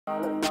All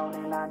alone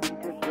and I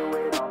need to do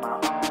it on my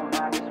own.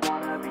 I just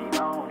wanna be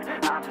known,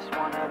 I just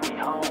wanna be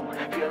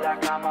home. Feel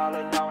like I'm all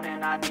alone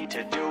and I need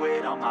to do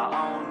it on my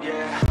own,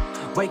 yeah.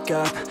 Wake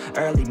up,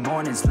 early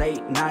mornings,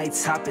 late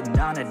nights, hopping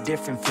on a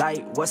different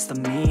flight. What's the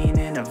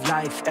meaning of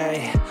life,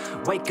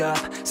 ayy? Wake up,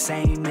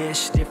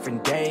 same-ish,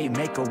 different day.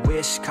 Make a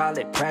wish, call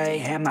it pray.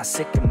 Am I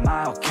sick, am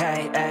I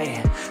okay,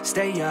 ayy?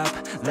 Stay up,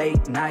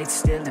 late nights,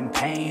 still in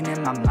pain.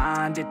 In my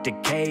mind, it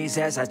decays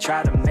as I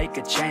try to make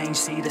a change.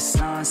 See the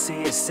sun,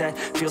 see it set,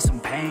 feel some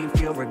pain,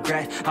 feel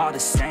regret. All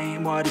the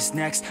same, what is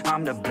next?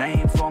 I'm to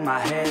blame for my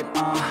head,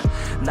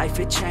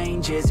 Life, it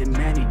changes in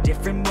many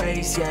different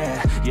ways,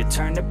 yeah. You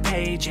turn the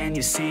page and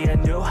you see a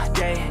new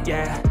day,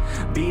 yeah.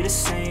 Be the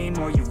same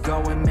or you go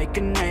and make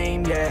a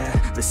name,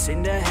 yeah.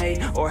 Listen to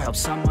hate or help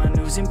someone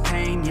who's in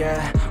pain,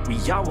 yeah. We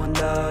all want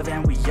love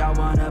and we all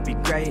wanna be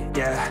great,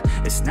 yeah.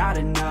 It's not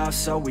enough,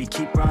 so we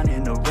keep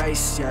running a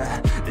race,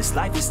 yeah. This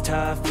life is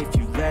tough if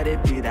you let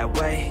it be that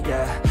way,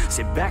 yeah.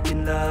 Sit back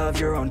and love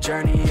your own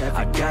journey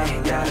every day.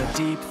 I got a lot of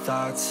deep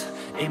thoughts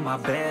in my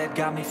bed,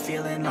 got me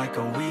feeling like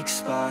a weak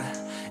spot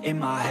in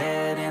my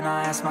head, and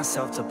I ask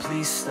myself to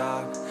please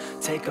stop.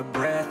 Take a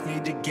breath,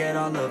 need to get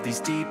all of these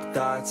deep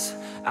thoughts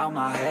out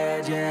my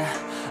head, yeah.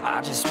 I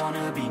just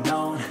wanna be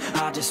known,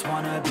 I just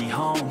wanna be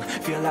home.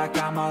 Feel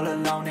like I'm all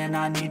alone and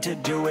I need to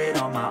do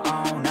it on my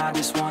own. I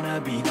just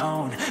wanna be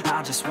known,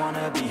 I just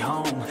wanna be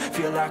home.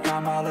 Feel like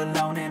I'm all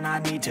alone and I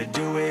need to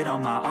do it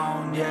on my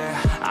own,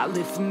 yeah. I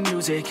live for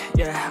music,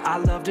 yeah, I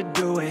love to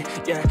do it,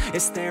 yeah.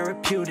 It's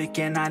therapeutic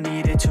and I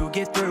need it to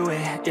get through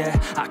it, yeah.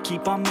 I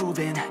keep on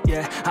moving,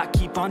 yeah, I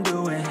keep on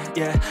doing,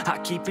 yeah. I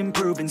keep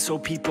improving so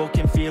people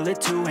can feel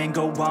it too and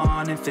go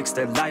on and fix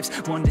their lives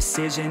one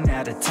decision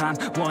at a time,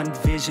 one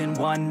vision,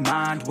 one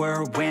mind.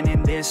 We're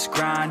winning this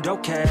grind,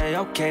 okay,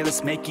 okay,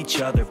 let's make each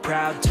other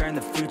proud. Turn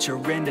the future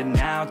into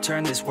now,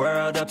 turn this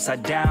world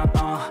upside down,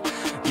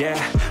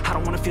 yeah. I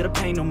don't wanna feel the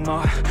pain no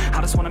more, I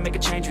just wanna make a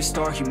change,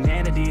 restore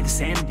humanity. The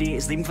sanity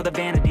is leaving for the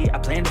vanity. I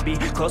plan to be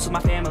close with my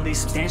family,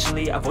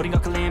 substantially avoiding all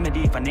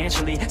calamity.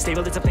 Financially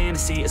stable, it's a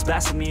fantasy, it's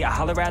blasphemy. I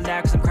holler out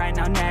loud cause I'm crying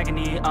out in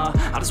agony,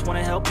 I just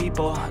wanna help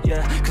people,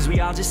 yeah. Cause we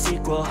all just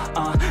equal,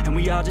 and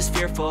we all just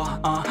fearful,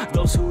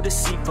 those who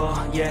deceitful,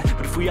 yeah.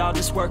 But if we all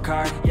just work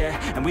hard, yeah,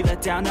 and we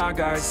let down our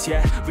guards,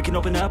 yeah, we can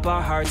open up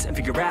our hearts and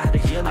figure out how to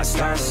heal our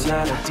scars. I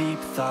got a lot of deep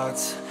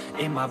thoughts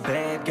in my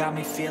bed, got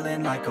me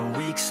feeling like a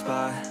weak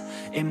spot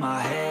in my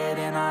head,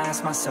 and I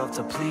ask myself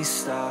to please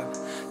stop.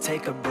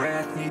 Take a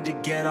breath, need to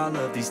get all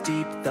of these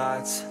deep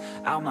thoughts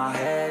out my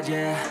head,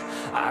 yeah.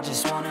 I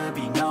just wanna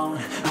be known,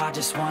 I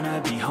just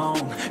wanna be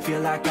home.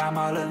 Feel like I'm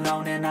all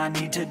alone and I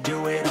need to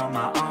do it on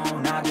my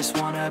own. I just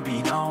wanna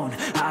be known,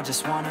 I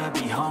just wanna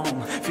be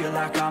home. Feel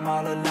like I'm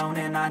all alone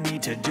and I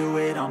need to do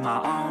it on my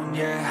own,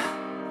 yeah.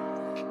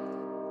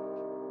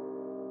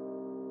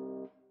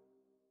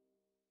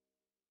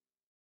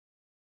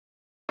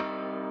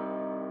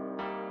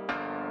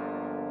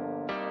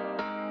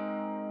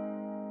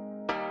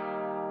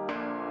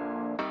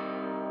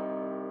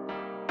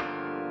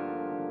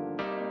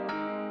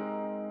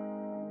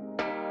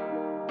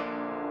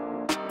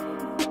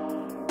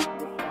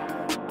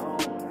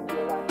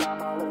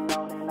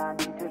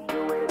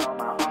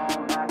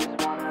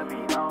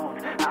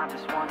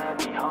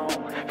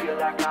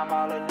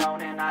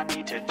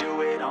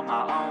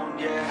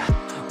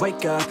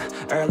 Wake up,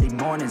 early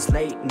mornings,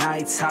 late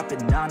nights,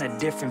 hopping on a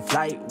different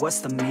flight. What's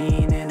the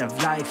meaning of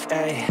life,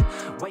 ayy?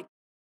 Wake up,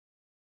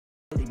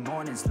 early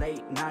mornings,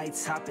 late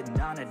nights, hopping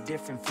on a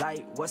different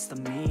flight. What's the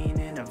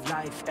meaning of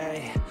life,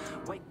 ayy?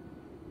 Wake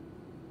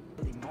up,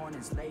 early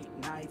mornings, late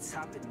nights,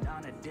 hopping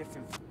on a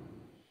different flight.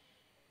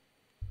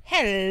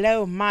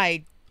 Hello,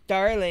 my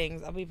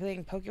darlings. I'll be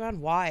playing Pokemon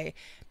Y.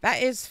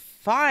 That is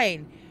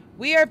fine.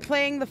 We are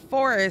playing the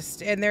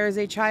forest, and there is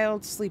a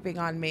child sleeping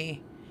on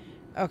me.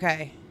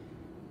 Okay.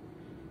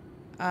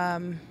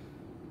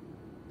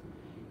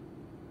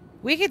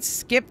 We could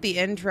skip the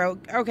intro.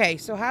 Okay,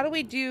 so how do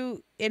we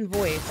do in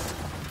voice?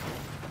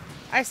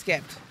 I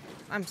skipped.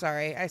 I'm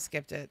sorry, I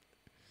skipped it.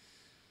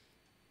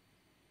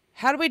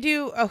 How do we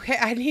do... Okay,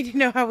 I need to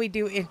know how we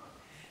do in...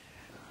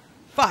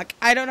 Fuck,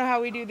 I don't know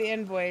how we do the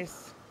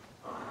invoice.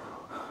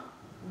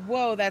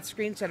 Whoa, that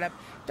screen set up.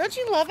 Don't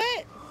you love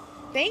it?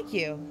 Thank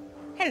you.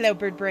 Hello,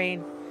 Bird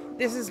Brain.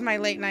 This is my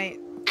late night...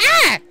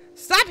 Ah!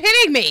 Stop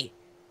hitting me!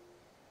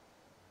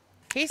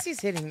 Casey's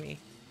hitting me.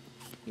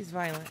 He's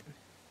violent.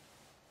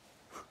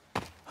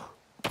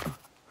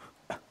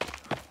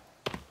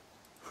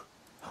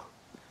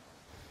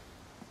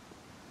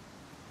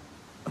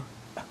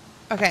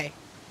 Okay.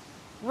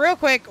 Real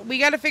quick, we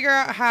gotta figure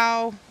out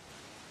how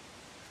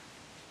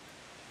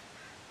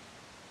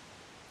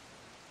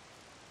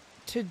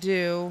to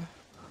do...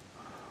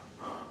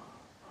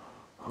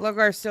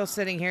 Lorgar's still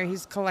sitting here.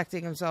 He's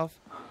collecting himself.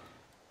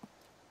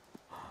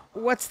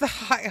 What's the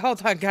high...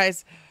 Hold on,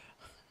 guys.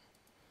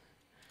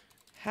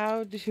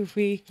 How do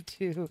we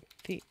do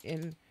the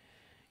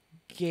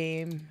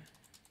in-game?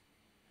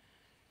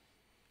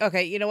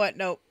 Okay, you know what?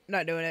 Nope,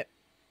 not doing it.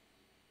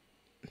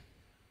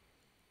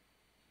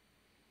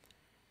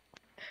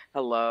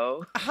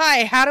 Hello?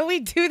 Hi, how do we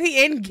do the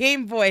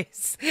in-game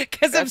voice?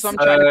 Because That's what I'm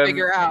trying to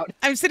figure out.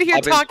 I'm sitting here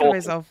I've been talking to talking.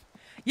 myself.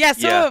 Yeah,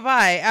 so Yeah. have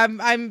I.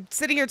 I'm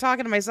sitting here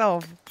talking to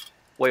myself.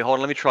 Wait, hold on.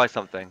 Let me try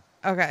something.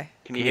 Okay.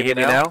 Can you hear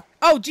me now?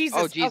 Oh, Jesus.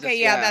 Oh, Jesus, Okay,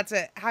 yeah, yeah. that's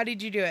it. How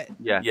did you do it?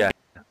 Yeah.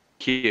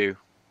 Q.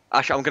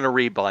 Actually, I'm gonna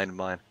rebind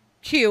mine.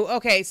 Q.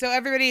 Okay, so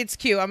everybody, it's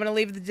Q. I'm going to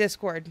leave the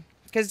Discord.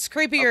 Because it's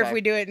creepier if Okay.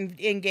 we do it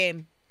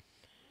in-game.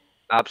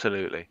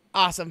 Absolutely.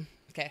 Awesome.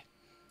 Okay.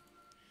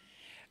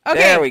 Okay.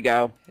 There we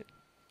go.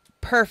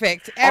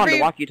 Perfect. On the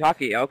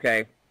walkie-talkie.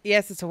 Okay.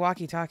 Yes, it's a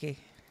walkie-talkie.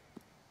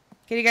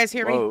 Can you guys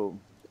hear me? Whoa.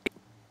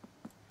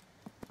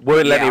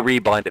 Won't let Yeah. me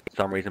rebind it for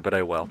some reason, but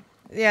oh well.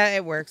 Yeah,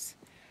 it works.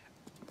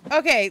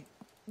 Okay,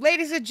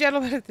 ladies and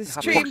gentlemen of the Have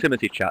stream,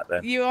 proximity chat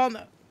then. you all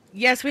know.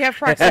 Yes, we have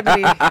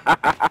proximity.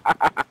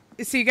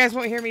 So you guys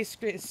won't hear me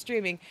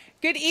streaming.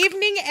 Good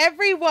evening,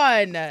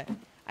 everyone.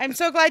 I'm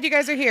so glad you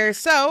guys are here.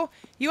 So,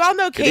 you all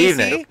know Good Casey.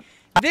 evening.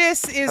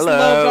 This is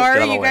Hello. Lorgar.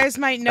 Get on You my way. guys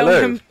might know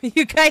Hello. him.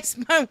 You guys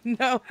might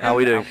know him How are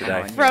we doing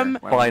today? from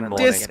Fine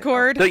morning.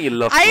 Discord. Don't you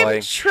love I am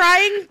flying?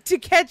 trying to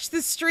catch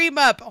the stream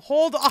up.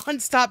 Hold on,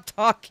 stop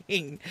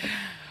talking.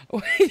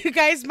 You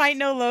guys might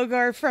know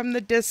Lorgar from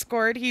the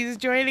Discord. He's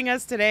joining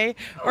us today,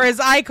 or as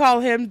I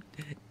call him.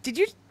 Did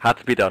you Had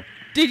to be done.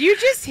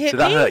 just hit Did me?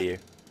 that hurt you?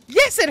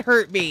 Yes, it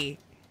hurt me.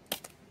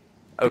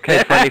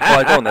 Okay, friendly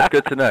fire's on. That's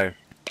good to know.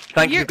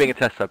 Thank you You're- for being a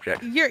test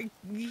subject. You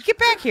get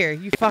back here,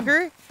 you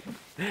fucker.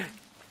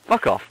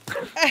 Fuck off.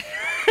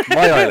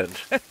 My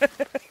island.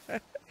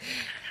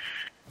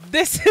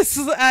 This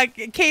is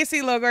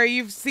Casey Lorgar.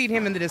 You've seen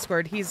him in the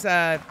Discord. He's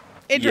Yeah,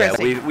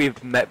 interesting.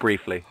 we've met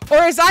briefly. Or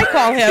as I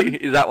call him,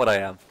 Is that what I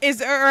am?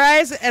 as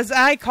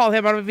I call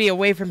him, I'm gonna be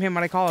away from him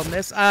when I call him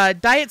this.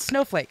 Diet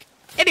Snowflake.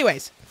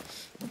 Anyways,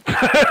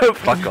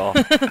 Fuck off.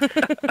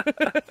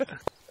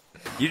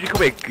 You should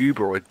call me a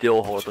goober or a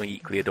dill hole or something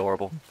equally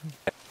adorable.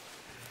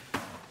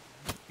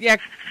 yeah,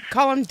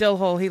 call him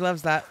Dillhole. He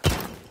loves that.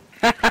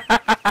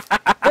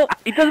 Well,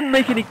 it doesn't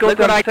make any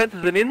goddamn sense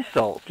as an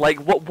insult. Like,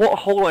 what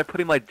hole am I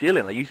putting my dill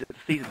in? I use it to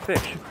season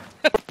fish.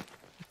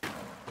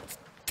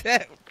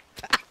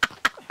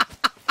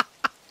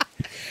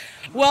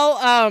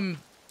 Well,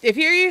 if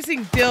you're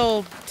using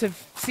dill to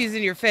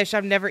season your fish,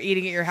 I'm never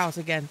eating at your house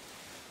again.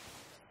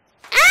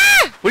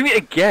 What do you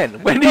mean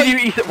again? When did you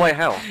eat at my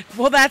house?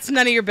 Well, that's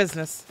none of your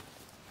business.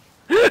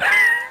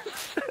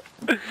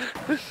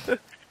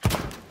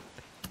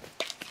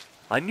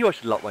 I knew I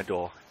should lock my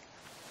door.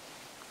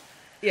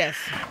 Yes,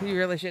 you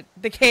really should.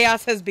 The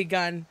chaos has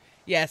begun.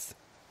 Yes.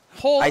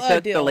 Whole I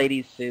took deal. the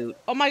lady's suit.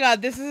 Oh my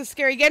god, this is a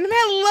scary game.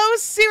 Hello,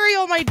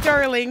 Cereal, my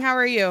darling. How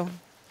are you?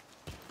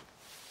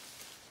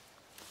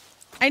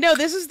 I know,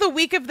 this is the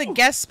week of the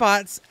guest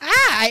spots.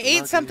 I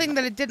ate something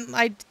that I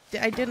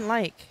didn't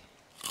like.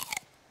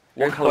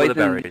 What There's colour are the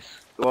poison- berries?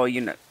 Well,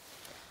 you know.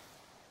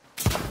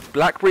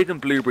 Blackberries and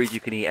blueberries you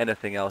can eat,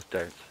 anything else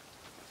don't.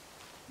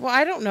 Well,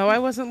 I don't know. I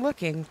wasn't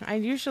looking. I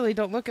usually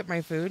don't look at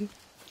my food.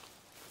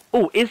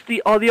 Oh,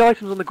 are the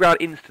items on the ground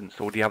instants,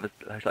 or do you have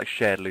like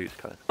shared loot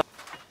kind of?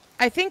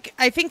 I think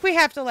we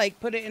have to like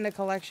put it in a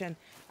collection.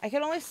 I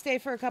can only stay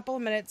for a couple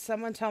of minutes.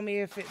 Someone tell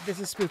me if this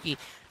is spooky.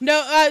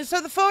 No, so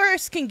the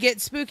forest can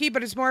get spooky,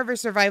 but it's more of a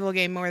survival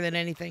game more than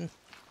anything.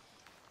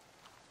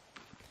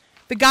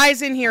 The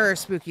guys in here are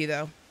spooky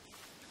though.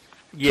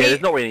 Yeah,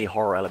 there's not really any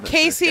horror elements. in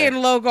this Casey game.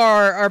 and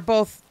Lorgar are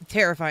both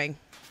terrifying.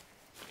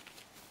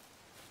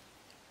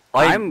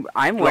 I'm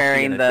fluffy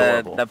wearing and the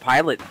adorable.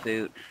 pilot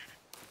suit,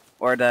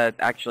 or the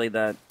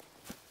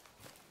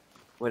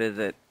what is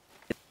it?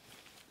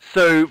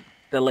 So,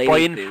 The lady by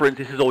suit. inference,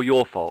 this is all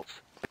your fault.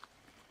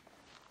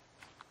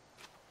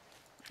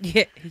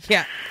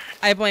 Yeah.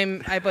 I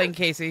blame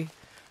Casey.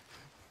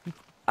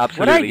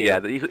 Absolutely, do? yeah.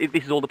 This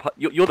is all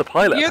you're the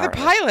pilot. You're the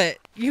apparently. pilot.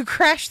 You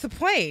crashed the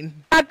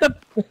plane. At the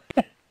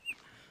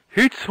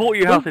Who taught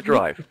you how to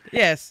drive?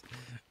 Yes.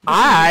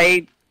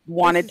 I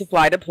wanted to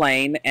fly the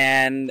plane,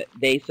 and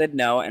they said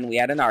no, and we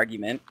had an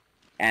argument,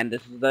 and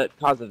this is the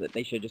cause of it.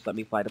 They should just let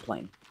me fly the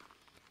plane.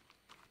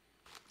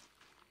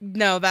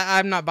 No,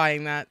 I'm not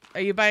buying that.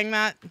 Are you buying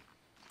that?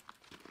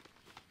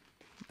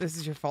 This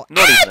is your fault.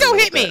 Not even a Don't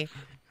little hit me! bit.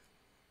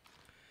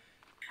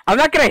 I'm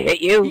not gonna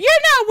hit you. You're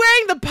not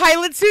wearing the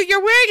pilot suit.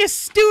 You're wearing a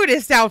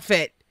stewardess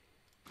outfit.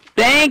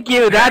 Thank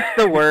you. That's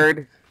the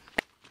word.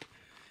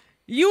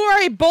 You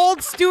are a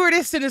bold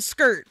stewardess in a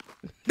skirt.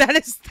 That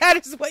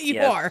is what you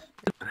Yes. are.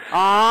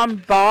 I'm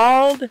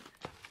bald.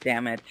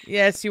 Damn it.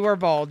 Yes, you are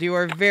bald. You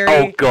are very...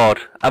 Oh God,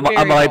 am very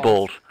I bald.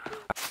 bald?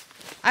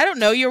 I don't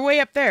know. You're way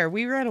up there.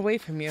 We ran away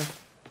from you.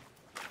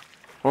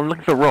 Well, I'm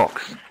looking for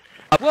rocks.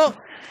 Well,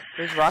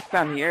 There's rocks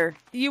down here.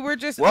 you were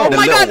just... Whoa, oh the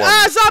my little god!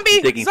 ones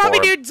Zombie! digging Zombie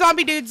for 'em. dude!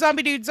 Zombie dude!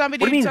 Zombie dude! Zombie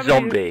dude! What do you mean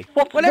zombie?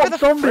 What Whatever the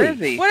zombie? Where is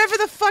he? Whatever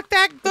the fuck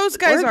those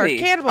guys Where are. is he?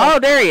 Cannibal! Oh,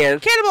 there he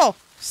is. Cannibal!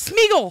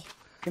 Smeagol!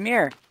 Come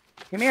here.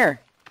 Come here.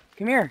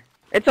 Come here.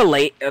 It's a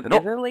lady. Is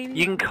Not- it a lady?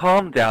 You can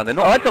calm down. They're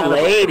not. Oh, it's a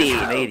cannibals, lady.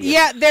 they're Canadians.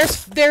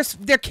 Yeah,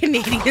 they're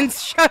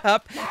Canadians. Shut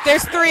up.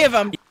 There's 3 of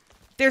them.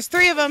 There's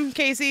 3 of them,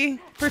 Casey.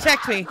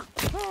 Protect me.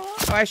 Oh,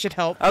 I should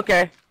help.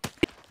 Okay.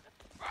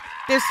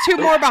 There's 2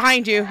 more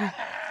behind you.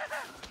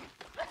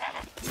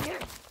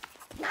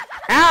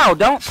 Ow!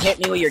 Don't hit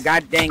me with your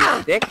goddamn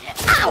stick.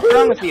 What's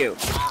wrong with you?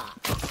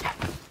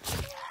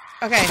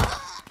 Okay.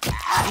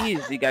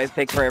 Jeez, you guys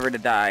take forever to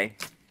die.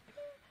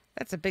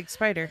 That's a big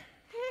spider.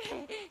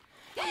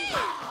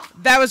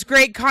 That was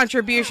great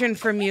contribution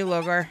from you,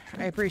 Lorgar.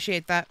 I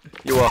appreciate that.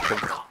 You're welcome.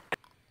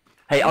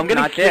 Hey, I'm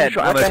gonna finish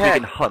on my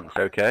freaking hunts,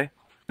 okay?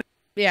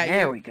 Yeah,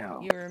 there we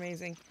go. You were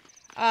amazing.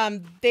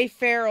 They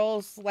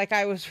ferals like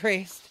I was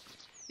raised.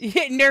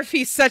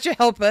 Nerfy's such a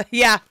helper.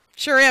 Yeah,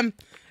 sure am.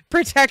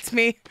 Protect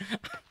me.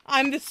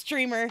 I'm the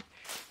streamer.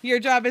 Your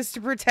job is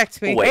to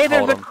protect me. Wait, hey,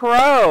 there's a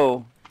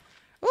crow.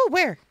 Oh,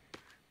 where?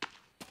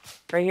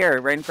 Right here,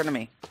 right in front of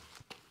me.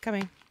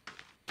 Coming.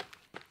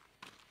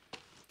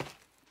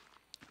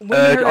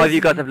 Either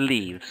you guys have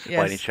leaves,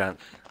 by any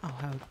chance? Oh,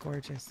 how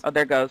gorgeous. Oh,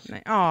 there it goes.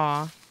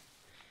 Aw.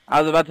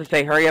 I was about to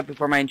say, hurry up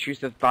before my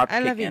intrusive thoughts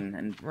kick in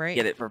and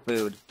get it for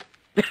food.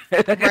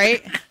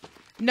 Right?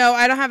 No,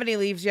 I don't have any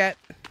leaves yet.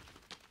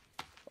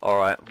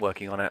 Alright,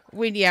 working on it.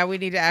 We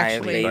need to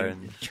actually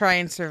try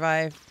and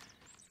survive.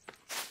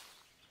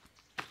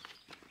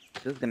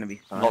 This is gonna be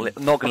fun.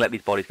 Not gonna let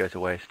these bodies go to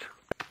waste.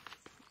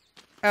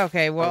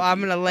 Okay, well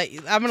I'm gonna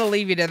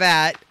leave you to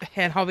that,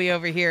 and I'll be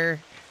over here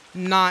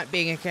not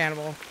being a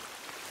cannibal.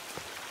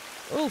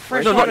 Ooh,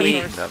 fresh I'm not water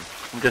eating source. them.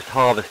 I'm just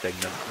harvesting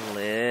them.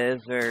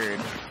 Lizard.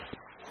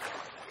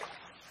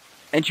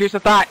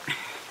 Intrusive thought.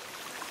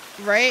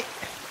 Right?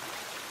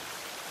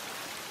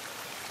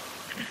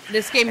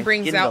 This game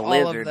brings out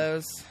all of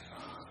those.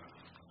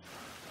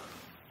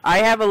 I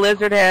have a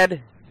lizard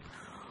head.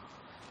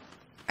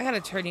 I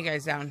gotta turn you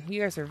guys down.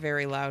 You guys are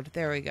very loud.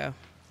 There we go.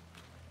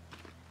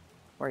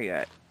 Where are you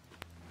at?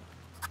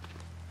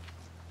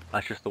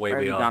 That's just the way Where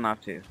we have are. you gone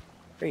off to?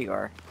 There you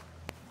are.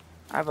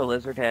 I have a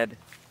lizard head.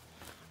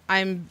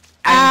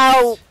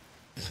 Ow!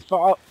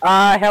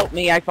 Help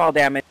me, I fall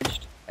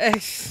damaged.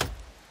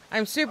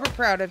 I'm super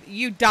proud of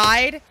you.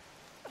 Died?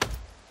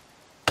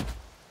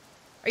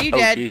 Are you Oh,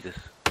 dead? Jesus.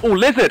 Oh,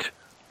 lizard!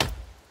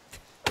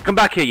 Come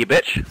back here, you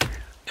bitch.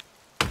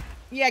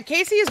 Yeah,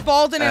 Casey is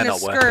bald and in a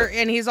Not worth skirt,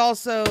 and he's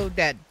also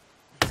dead.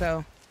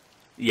 So.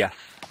 Yes.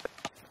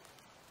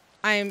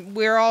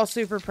 We're all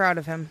super proud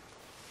of him.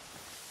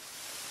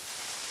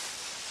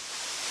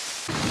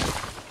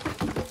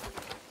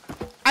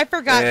 I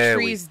forgot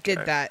trees did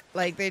that.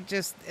 Like,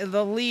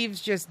 the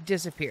leaves just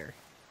disappear.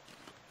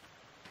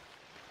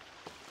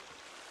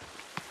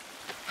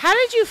 How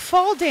did you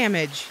fall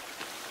damage?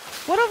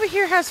 What over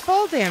here has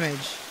fall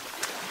damage?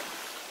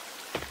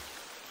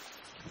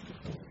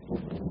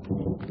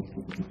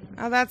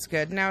 Oh, that's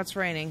good. Now it's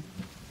raining.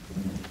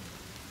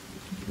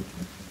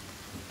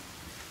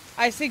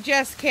 I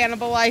suggest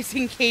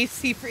cannibalizing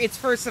Casey. It's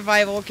for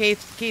survival.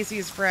 Casey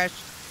is fresh.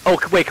 Oh,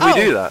 wait, can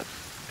we do that?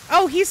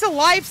 Oh, he's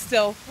alive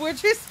still.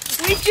 We've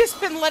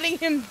just been letting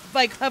him,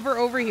 like, hover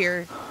over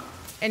here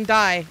and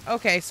die.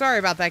 Okay, sorry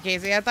about that,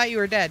 Casey. I thought you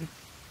were dead.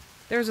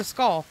 There's a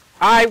skull.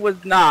 I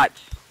was not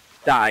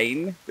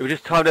dying. It was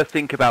just time to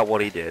think about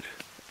what he did.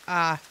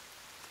 Yeah,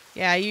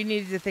 you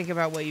needed to think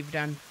about what you've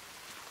done.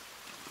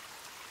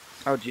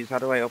 Oh, jeez, how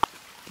do I open?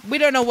 We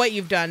don't know what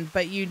you've done,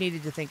 but you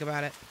needed to think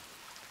about it.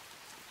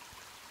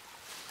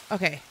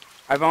 Okay.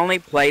 I've only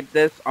played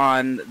this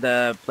on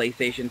the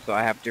PlayStation, so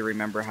I have to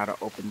remember how to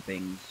open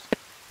things.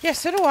 Yeah,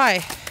 so do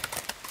I.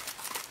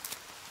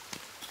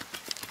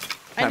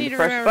 I need to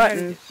remember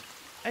buttons.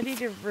 I need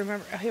to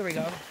remember. Oh, here we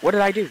go. What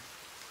did I do?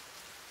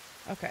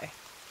 Okay.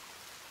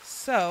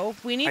 So,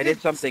 we need I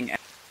did something.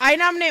 I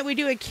nominate we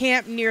do a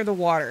camp near the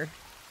water.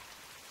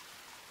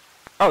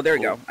 Oh, there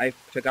we go. I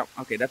took out.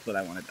 Okay, that's what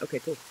I wanted. Okay,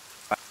 cool.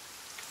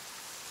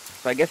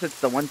 So I guess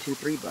it's the 1, 2,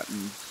 3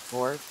 buttons.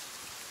 4.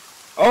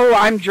 Oh,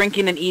 I'm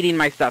drinking and eating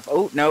my stuff.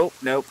 Oh, no,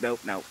 nope, nope,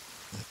 nope.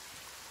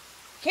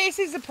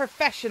 Casey's a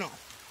professional.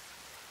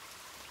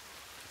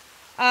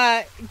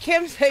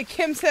 Kim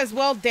says,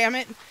 well, damn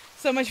it.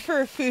 So much for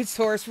a food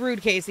source.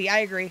 Rude, Casey. I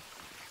agree.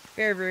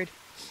 Very rude.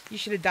 You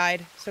should have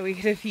died so we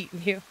could have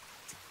eaten you.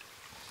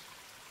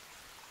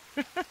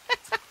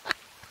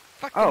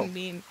 Fucking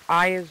mean.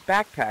 Aya's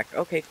backpack.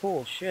 Okay,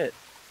 cool. Shit.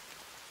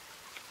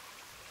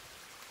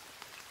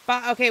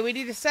 But, okay, we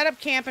need to set up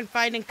camp and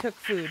find and cook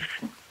food.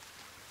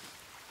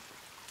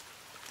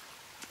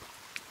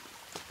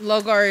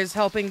 Lorgar is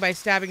helping by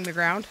stabbing the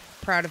ground.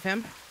 Proud of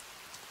him.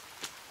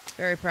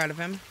 Very proud of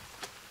him.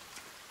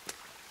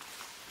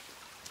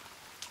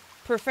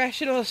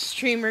 Professional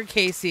streamer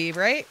Casey,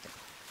 right?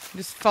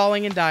 Just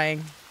falling and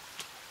dying.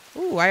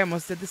 Ooh, I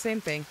almost did the same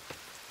thing.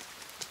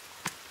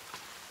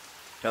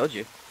 Told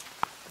you.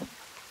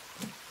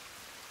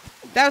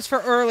 That was for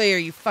earlier,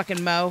 you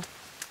fucking Mo.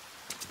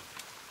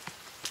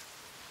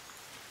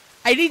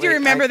 I need to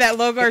remember that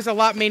Lorgar's a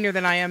lot meaner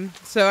than I am,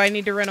 so I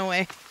need to run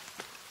away.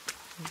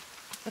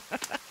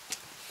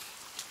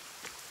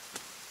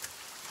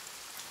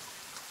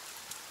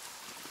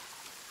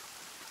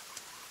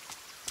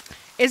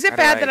 Is it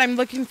bad that I'm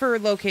looking for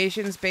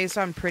locations based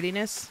on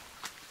prettiness?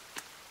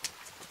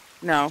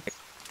 No.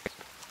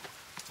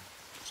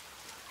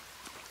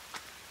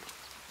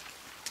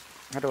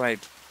 How do I...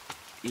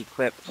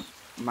 equipped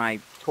my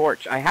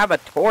torch. I have a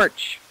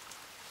torch.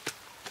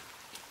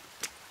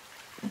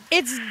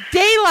 It's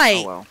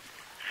daylight. Oh well.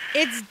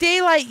 It's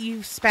daylight, you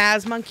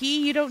spaz monkey.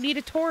 You don't need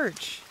a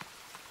torch.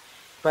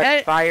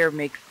 But fire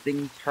makes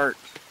things hurt.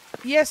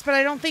 Yes, but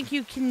I don't think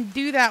you can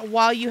do that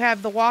while you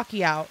have the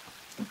walkie out.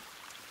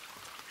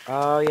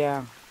 Oh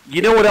yeah.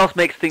 You know what else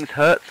makes things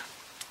hurt?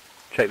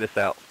 Check this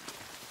out.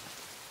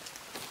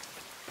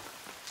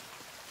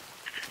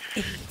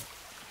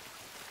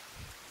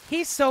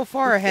 He's so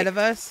far ahead of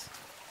us.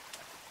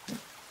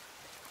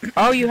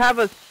 Oh, you have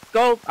a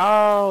skull.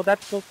 Oh,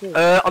 that's so cool.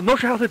 I'm not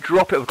sure how to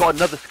drop it. I've got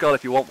another skull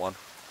if you want one.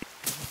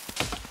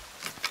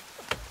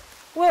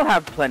 We'll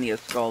have plenty of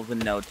skulls in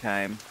no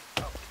time.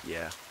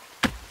 Yeah.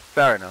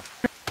 Fair enough.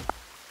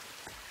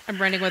 I'm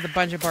running with a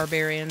bunch of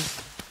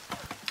barbarians.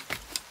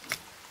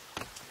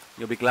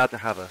 You'll be glad to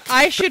have us.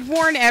 I should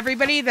warn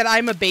everybody that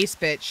I'm a base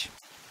bitch.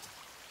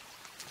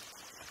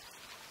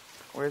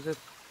 Where's this?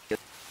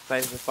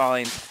 Sides are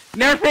falling.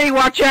 Nerfy,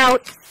 watch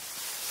out!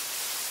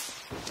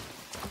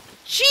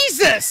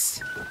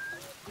 Jesus!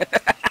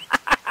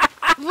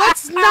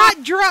 Let's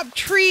not drop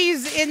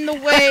trees in the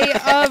way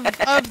of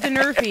the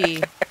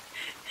Nerfy.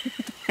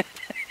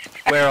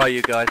 Where are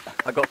you guys?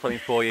 I got something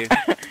for you.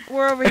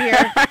 We're over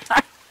here.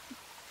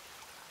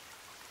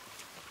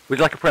 Would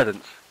you like a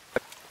present?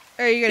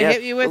 Are you gonna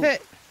hit me with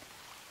it?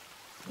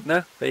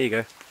 No? There you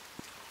go.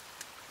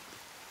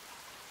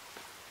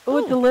 Oh,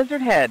 it's a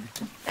lizard head.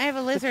 I have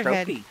a lizard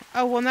head. trophy.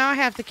 Oh, well now I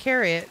have to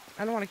carry it.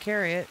 I don't want to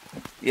carry it.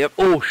 Yep.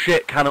 Oh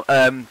shit,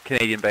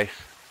 Canadian base.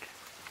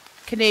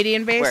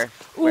 Canadian base? Where?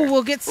 Ooh, Where?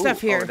 we'll get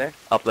stuff Ooh, over here. there.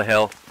 Up the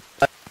hill.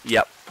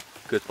 Yep.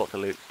 Good spot to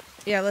loot.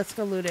 Yeah, let's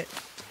go loot it.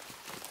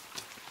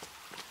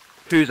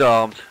 Who's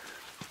armed?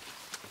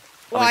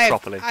 Well, I mean,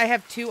 properly. I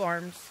have 2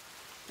 arms.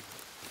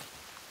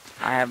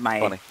 I have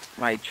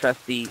my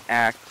trusty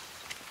axe.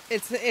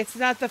 It's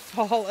not the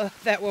fall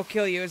that will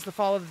kill you. It's the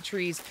fall of the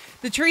trees.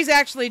 The trees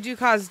actually do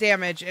cause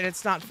damage, and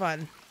it's not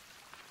fun.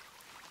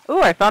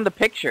 Ooh, I found a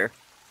picture.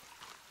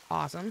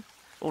 Awesome.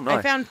 Oh, nice.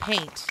 I found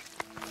paint.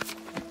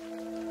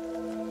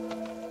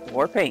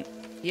 War paint.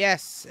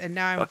 Yes, and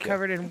now I'm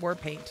covered in war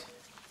paint.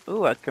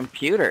 Ooh, a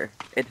computer.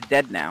 It's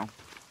dead now,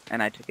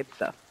 and I took its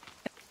stuff.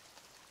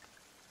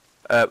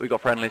 We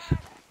got friendlies.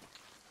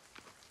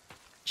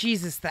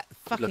 Jesus, that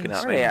fucking Looking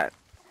at Where are they at?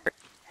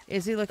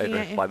 Is he looking Over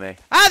at you? by me.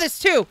 Ah, there's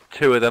 2!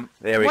 2 of them.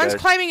 There we go. One's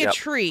climbing a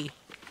tree.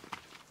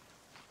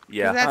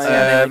 Yeah. That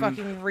sounded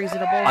fucking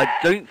reasonable. I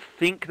don't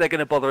think they're going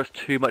to bother us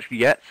too much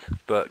yet,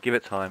 but give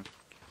it time.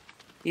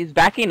 He's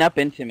backing up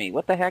into me.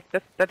 What the heck?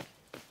 That's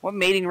what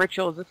mating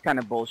ritual is this kind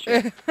of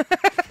bullshit?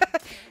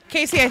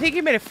 Casey, I think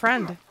you made a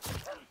friend.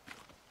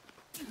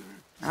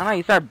 I don't know.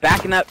 He started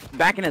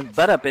backing his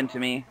butt up into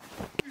me.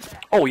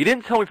 Oh, you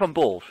didn't tell me if I'm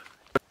bald.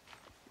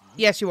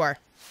 Yes, you are.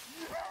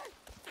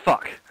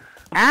 Fuck.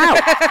 Ow!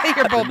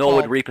 You're both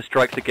Norwood bald. Reaper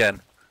strikes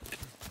again.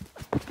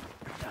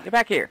 Get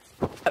back here.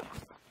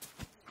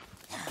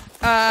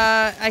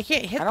 I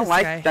can't hit I don't this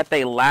like guy. that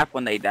they laugh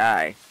when they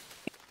die.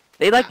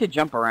 They like to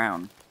jump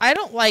around. I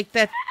don't like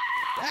that.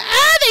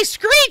 Ah, they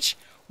screech!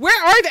 Where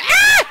are they?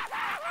 Ah!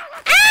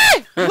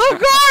 Ah!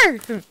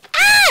 Lorgar!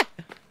 Ah!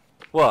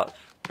 What?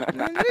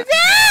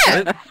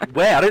 Ah!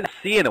 Where? I didn't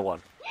see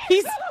anyone.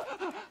 He's...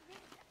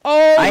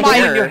 Oh I my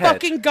hear your head.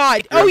 fucking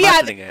god. You're Oh yeah.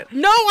 imagining it.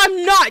 No,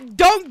 I'm not.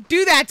 Don't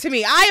do that to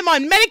me. I am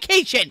on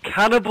medication.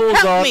 Cannibals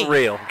Help aren't me.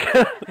 real.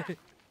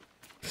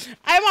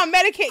 I'm on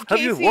medication. Have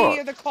you Casey, what?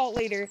 you're the cult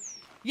leader.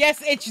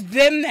 Yes, it's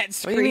them that What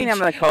screech. do you mean I'm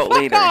the cult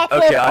Fuck leader? off.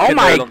 Okay, I Oh can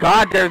my no longer-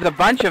 god, there's a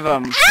bunch of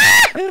them.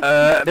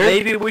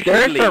 Maybe we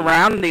They're should leave.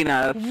 surrounding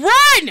us.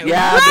 Run!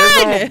 Yeah, Run! there's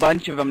a whole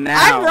bunch of them now.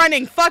 I'm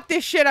running. Fuck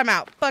this shit. I'm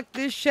out. Fuck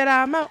this shit.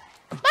 I'm out.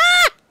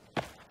 Ah!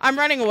 I'm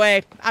running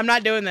away. I'm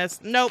not doing this.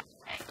 Nope.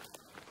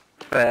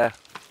 Fair.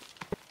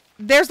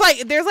 There's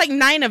like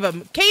 9 of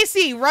them.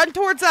 Casey, run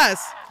towards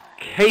us.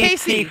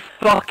 Casey,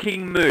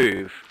 fucking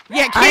move.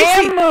 Yeah, I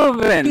Casey. am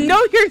moving.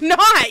 No, you're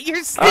not.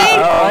 You're staying.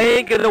 I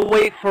ain't gonna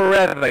wait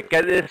forever.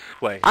 Get this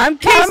way. I'm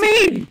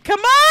Casey, coming. come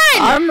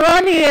on. I'm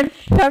running as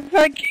fast as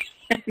I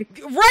can.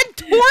 Run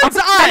towards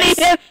Running us.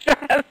 as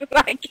fast as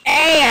I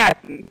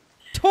can.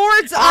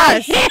 Towards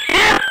us.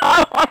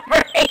 I'm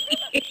right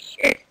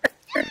here.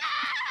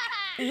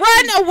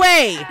 Run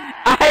away.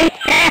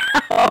 I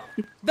am.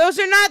 Those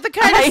are not the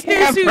kind I of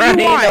am snooze you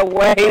running want.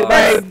 away. My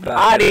That's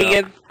body bad is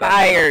enough.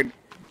 tired.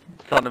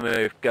 It's on the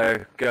move.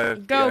 Go, go,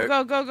 Go,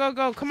 go, go, go,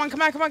 go. Come on,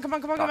 come on, come on, come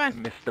on, come on, come on.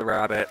 Mr.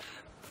 Rabbit.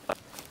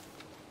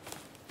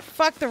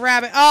 Fuck the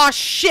rabbit. Oh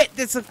shit,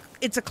 it's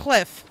a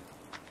cliff.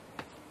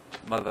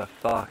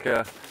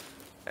 Motherfucker.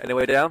 Any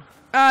way down?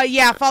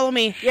 Yeah, follow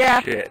me.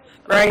 Yeah, Shit.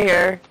 right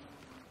here.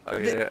 Oh,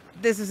 yeah.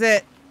 This is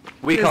it.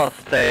 We this- can't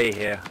stay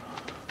here.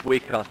 We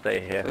can't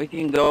stay here. We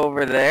can go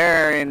over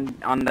there and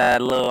on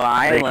that little They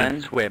can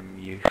island. swim,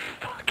 you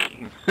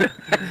fucking... No,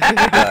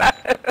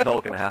 it's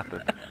not gonna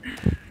happen.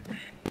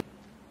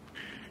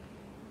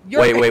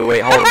 Your-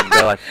 Wait, hold on,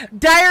 guys.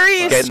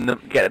 Diary is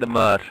Get in the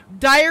mud.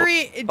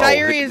 diary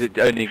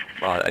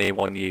Only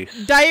one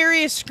use.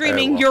 Diary is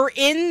screaming. well. You're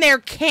in their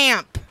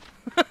camp.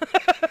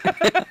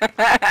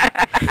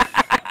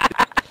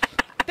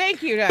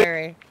 Thank you,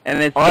 Diary.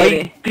 And it's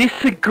I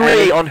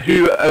disagree on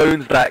who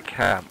owns that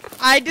camp.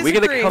 I disagree.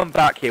 We're gonna come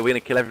back here. We're gonna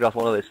kill every last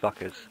one of those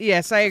fuckers.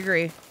 Yes, I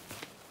agree.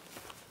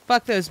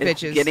 Fuck those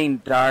bitches. It's getting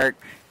dark.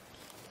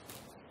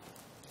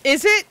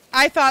 Is it?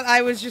 I thought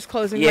I was just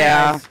closing my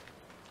eyes.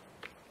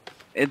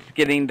 It's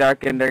getting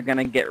dark and they're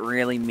gonna get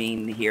really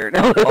mean here.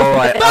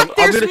 Alright, Look,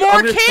 there's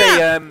more camp!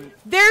 Say,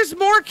 there's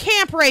more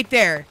camp right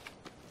there!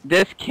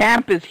 This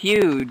camp is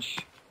huge.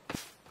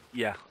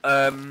 Yeah,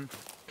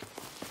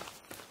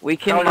 we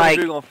can, how are like...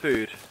 you doing on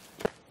food?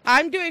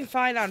 I'm doing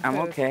fine on food. I'm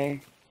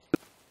okay.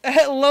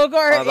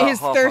 Logar is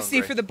thirsty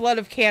hungry. for the blood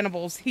of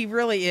cannibals. He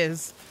really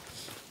is.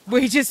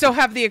 We just don't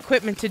have the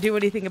equipment to do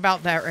anything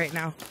about that right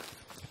now.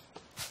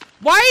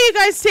 Why are you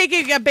guys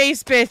taking a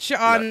base bitch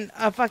on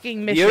a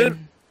fucking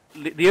mission?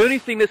 The only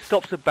thing that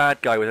stops a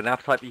bad guy with an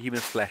appetite for human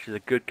flesh is a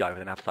good guy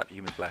with an appetite for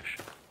human flesh.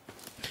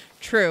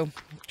 True,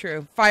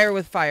 true. Fire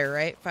with fire,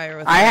 right? Fire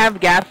with fire. I have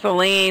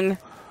gasoline.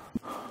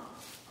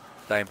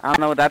 Same. I don't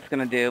know what that's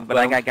gonna do, but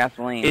Well, I got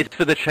gasoline. It's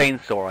for the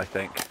chainsaw, I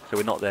think. So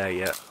we're not there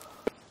yet.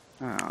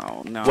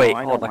 Oh, no. Wait,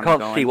 I hold on. I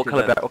can't see what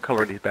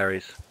color are these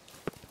berries.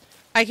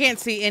 I can't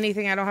see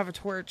anything. I don't have a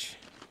torch.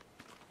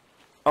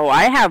 Oh,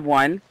 I have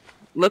one.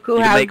 Look who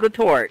has the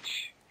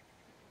torch.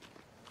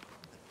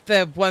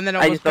 The one that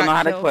almost I just don't know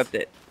how to killed. equip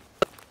it.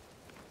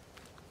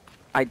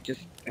 I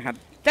just had...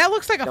 That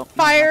looks like a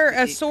fire,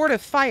 a sword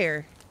of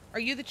fire. Are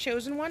you the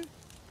chosen one?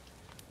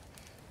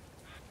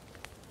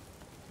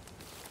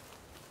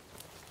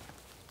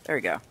 There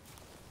we go.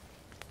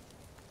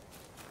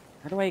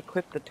 How do I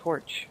equip the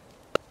torch?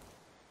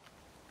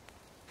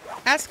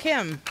 Ask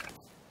him.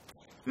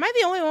 Am I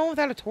the only one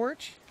without a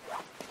torch?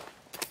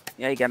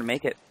 Yeah, you gotta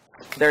make it.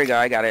 There we go,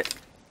 I got it.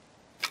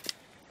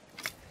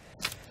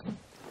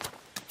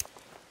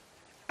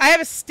 I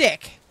have a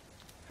stick.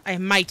 I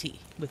am mighty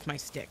with my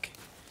stick.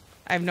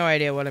 I have no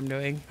idea what I'm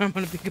doing. I'm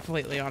gonna be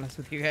completely honest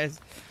with you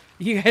guys.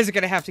 You guys are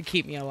gonna have to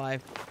keep me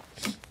alive.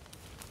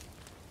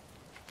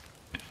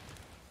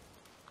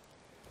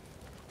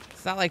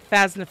 It's not like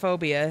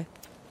phasmophobia.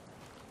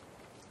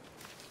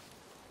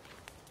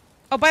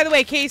 Oh, by the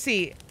way,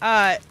 Casey,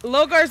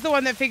 Logar's the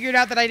one that figured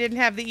out that I didn't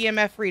have the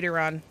EMF reader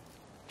on.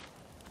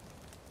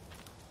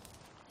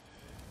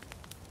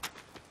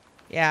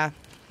 Yeah,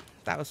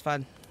 that was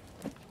fun.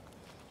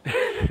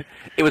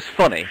 It was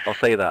funny, I'll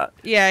say that.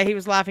 Yeah, he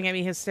was laughing at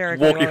me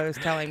hysterically while he was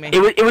telling me.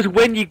 It was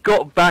when you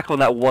got back on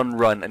that one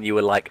run and you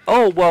were like,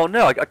 oh, well,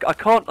 no, I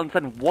can't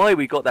understand why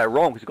we got that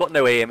wrong, because we've got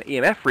no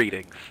EMF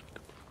readings.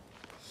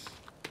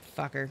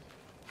 Fucker.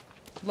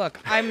 Look,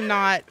 I'm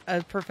not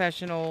a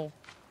professional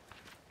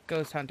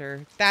ghost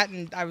hunter. That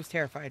and I was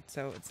terrified,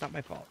 so it's not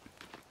my fault.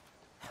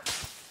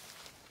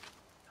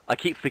 I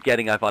keep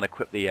forgetting I've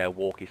unequipped the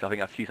walkie, so I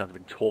think a few times I've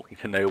been talking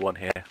to no one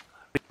here.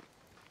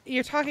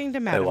 You're talking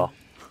to Madam. Oh, well.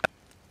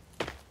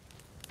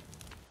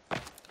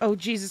 Oh,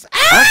 Jesus.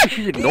 Actually,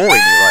 she's ignoring me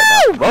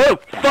right now. Oh,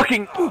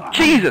 fucking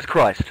Jesus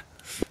Christ.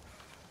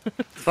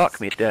 Fuck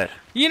me dead.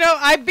 You know,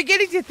 I'm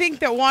beginning to think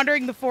that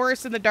wandering the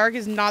forest in the dark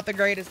is not the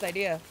greatest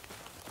idea.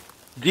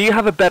 Do you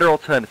have a better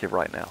alternative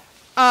right now?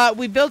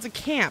 We built a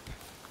camp.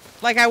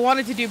 Like I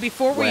wanted to do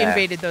before we Where?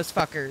 invaded those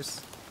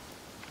fuckers.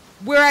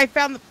 Where I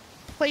found the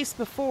place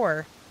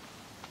before.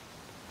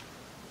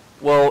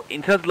 Well,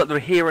 in terms of like the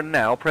here and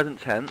now,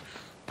 present tense,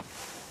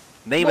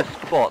 name a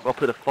spot, I'll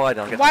put a fire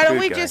down and get Why some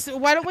don't food we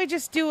going. why don't we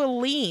just do a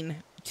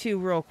lean-to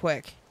real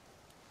quick?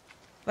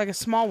 Like a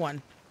small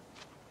one.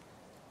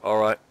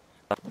 Alright.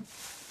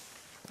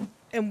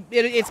 And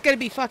it's gonna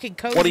be fucking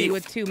cozy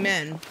with 2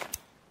 men.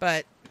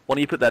 But... Why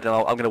don't you put that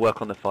down? I'm going to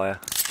work on the fire.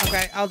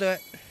 Okay, I'll do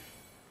it.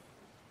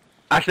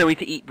 Actually, no, we need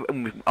to eat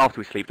after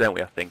we sleep, don't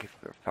we, I think, if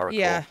I recall.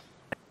 Yeah.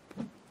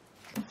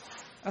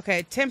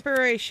 Okay,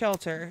 temporary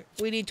shelter.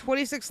 We need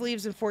 26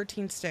 leaves and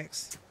 14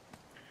 sticks.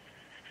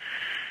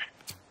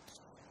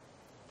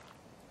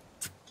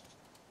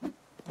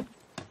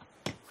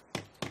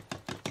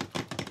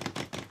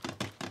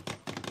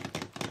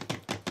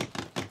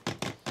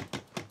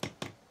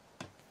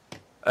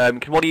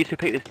 Can one of you two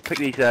pick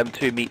these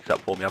 2 meats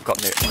up for me? I've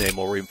got no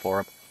more room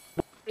for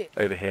them.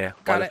 Over here,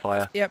 by the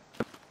fire. Yep.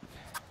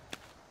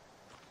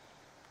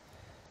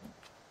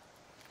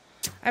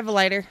 I have a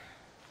lighter.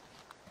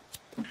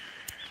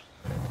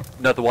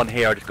 Another one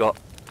here I just got.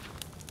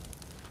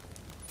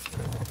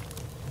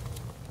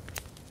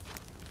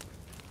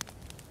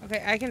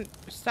 Okay, I can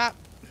stop.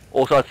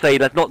 Also, I'd say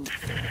that's not...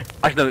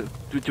 Actually,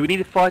 no. Do we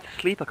need a fire to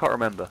sleep? I can't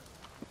remember.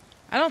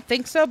 I don't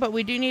think so, but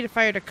we do need a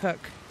fire to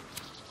cook.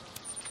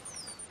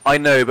 I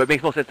know, but it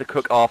makes more sense to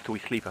cook after we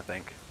sleep, I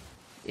think.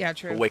 Yeah,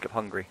 true. Or wake up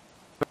hungry.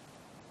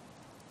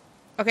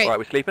 Okay. Alright,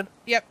 we're sleeping?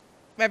 Yep.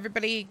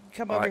 Everybody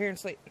come over here and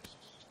sleep.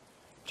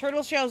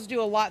 Turtle shells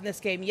do a lot in this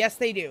game. Yes,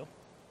 they do.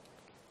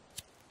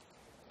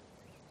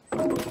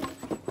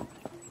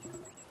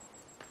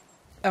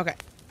 Okay.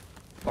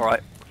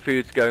 Alright,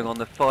 food's going on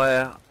the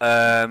fire.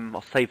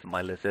 I'll save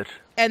my lizard.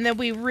 And then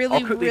we really,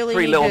 I'll cook these really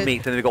 3 need little to,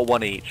 meats and then we've got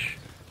 1 each.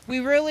 we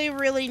really,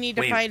 really need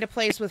to find a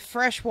place with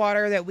fresh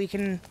water that we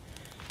can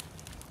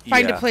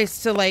find a Yeah.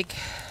 place to, like,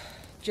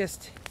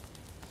 just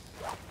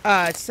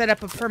set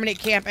up a permanent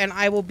camp, and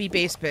I will be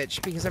base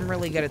bitch, because I'm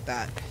really good at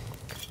that.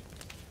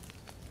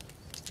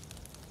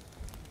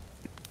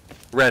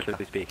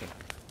 Relatively speaking.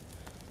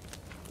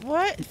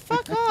 What?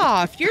 Fuck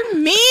off! You're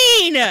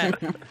mean!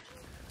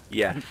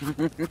 Yes.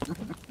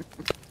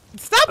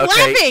 Stop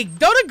Okay. laughing!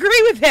 Don't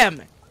agree with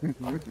him!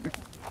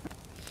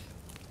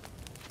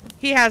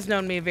 He has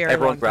known me a very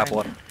Everyone long grab time.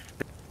 one.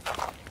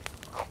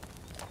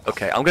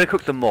 Okay, I'm gonna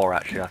cook some more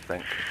actually, I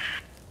think.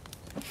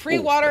 Free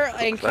Ooh, water let's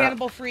cook and that.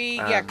 cannibal free,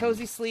 yeah,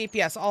 cozy sleep,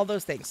 yes, all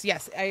those things.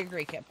 Yes, I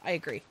agree, Kip. I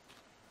agree.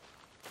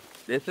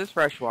 This is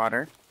fresh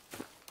water.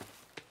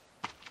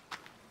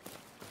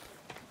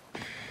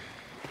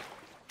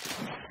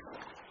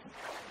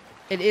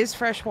 It is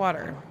fresh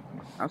water.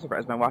 I'm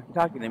surprised my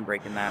walkie-talkie didn't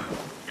break in that.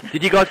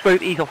 Did you guys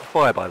both eat off the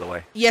fire, by the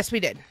way? Yes,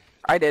 we did.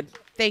 I did.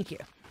 Thank you.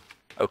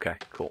 Okay,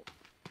 cool.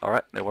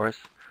 Alright, no worries.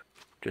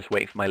 Just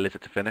waiting for my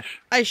lizard to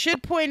finish. I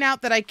should point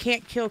out that I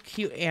can't kill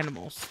cute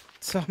animals,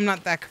 so I'm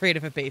not that great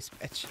of a base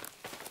bitch.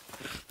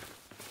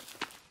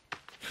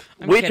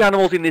 I'm Which kidding.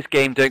 animals in this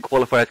game don't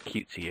qualify as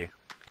cute to you?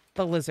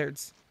 The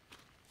lizards.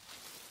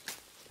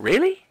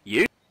 Really?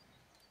 You?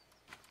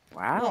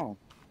 Wow.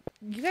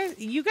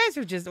 You guys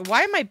are just...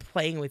 Why am I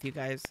playing with you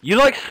guys? You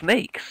like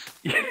snakes.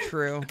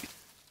 True.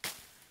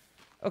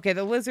 Okay,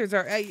 the lizards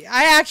are... I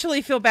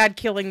actually feel bad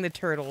killing the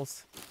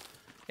turtles,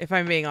 if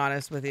I'm being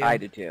honest with you. I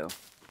did too.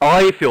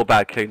 I feel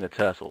bad killing the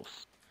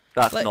turtles.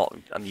 That's Like, not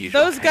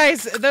unusual. Those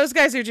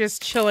guys are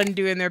just chilling,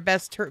 doing their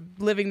best,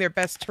 living their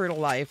best turtle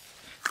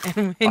life.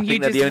 And I when you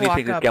think they're just the only walk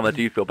things this up, game I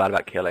do feel bad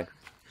about killing.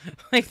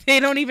 like they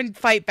don't even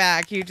fight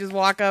back. You just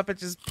walk up and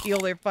just peel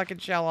their fucking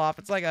shell off.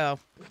 It's like, oh,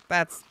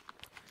 that's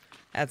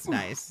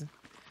nice.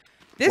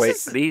 This Wait,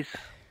 is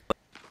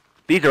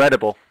these are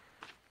edible.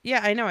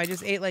 yeah, I know. I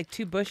just ate like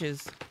 2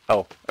 bushes.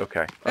 Oh,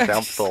 okay. Okay,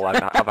 I'm full. I've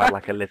had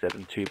like a lizard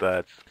and 2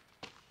 birds.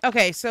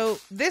 Okay, so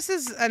this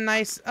is a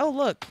nice. Oh,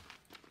 look.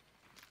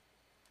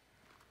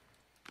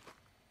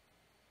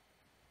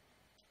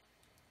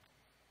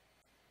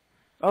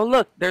 Oh,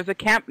 look, there's a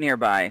camp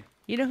nearby.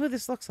 You know who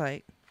this looks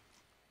like?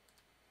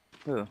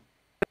 Who?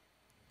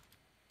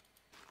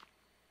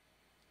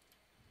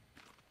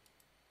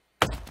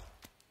 I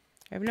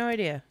have no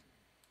idea.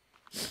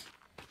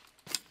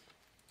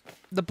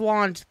 The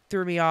blonde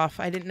threw me off.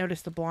 I didn't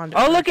notice the blonde.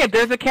 Oh, look it,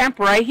 there's a camp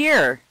right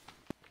here.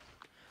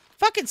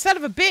 Fucking son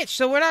of a bitch!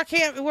 So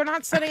we're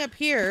not setting up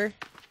here.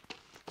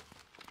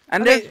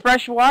 And Okay. there's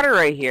fresh water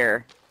right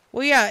here.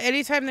 Well, yeah.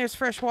 Anytime there's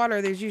fresh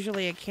water, there's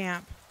usually a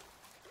camp.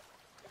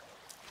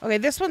 Okay,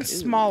 this one's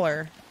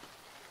smaller.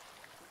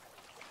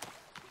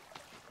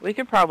 We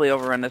could probably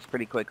overrun this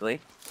pretty quickly.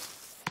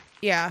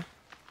 Yeah.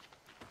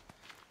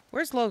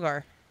 Where's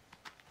Lorgar?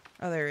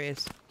 Oh, there he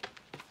is.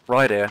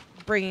 Right here.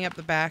 Bringing up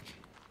the back.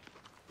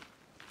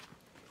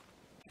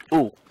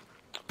 Ooh.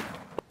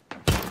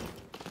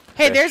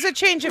 Hey, Okay. there's a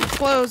change of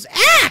clothes.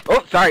 Ah!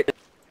 Oh, sorry.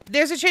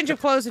 There's a change of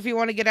clothes if you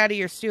want to get out of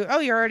your stew. Oh,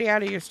 you're already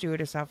out of your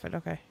stewardess outfit.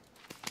 Okay.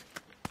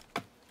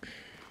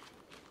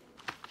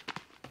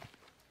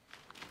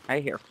 I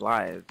hear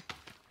flies.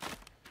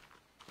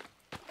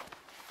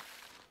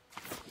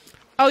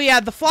 Oh,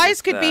 yeah, the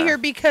flies could be It's, here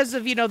because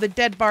of, the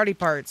dead body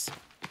parts.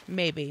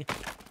 Maybe.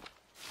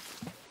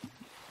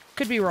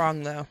 Could be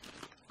wrong, though.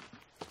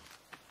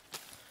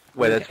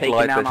 Where there's Taking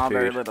flies, down there's all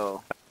their food.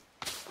 little...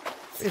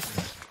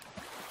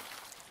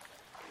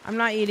 I'm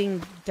not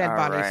eating dead All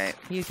bodies. right.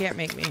 You can't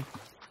make me.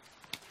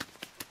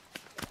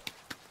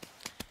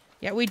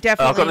 Yeah, we I've got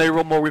definitely...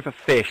 no more room for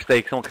fish.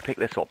 Someone can pick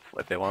this up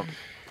if they want.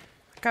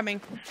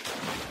 Coming.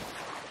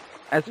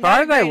 As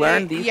far as I Okay,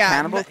 learned, these yeah,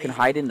 cannibals but- can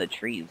hide in the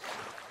trees.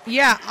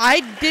 Yeah,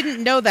 I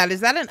didn't know that. Is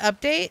that an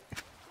update?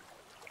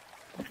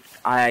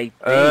 I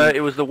think...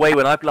 It was the way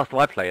when last time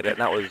I played it.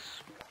 That was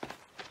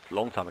a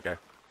long time ago.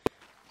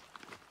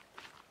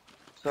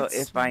 So That's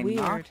if I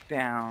knock weird.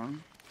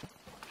 down...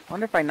 I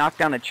wonder if I knock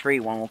down a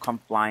tree, one will come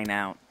flying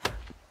out.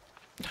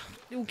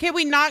 Can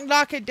we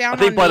knock it down I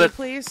think on by me, the-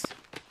 please?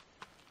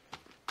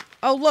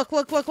 Oh, look.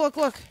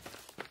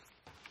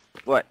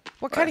 What?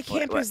 What kind of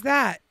camp is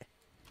that?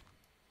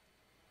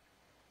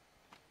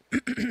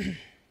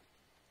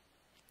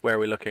 Where are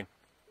we looking?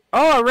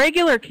 Oh, a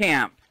regular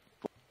camp!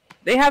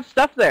 They have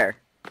stuff there.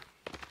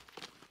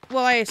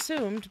 Well, I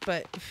assumed,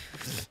 but...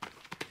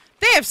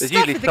 They have There's stuff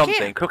usually at the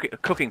something. camp. A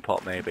cooking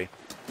pot, maybe.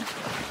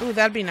 Ooh,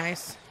 that'd be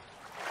nice.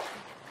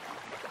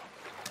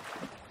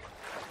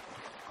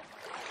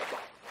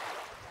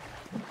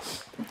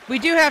 We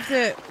do have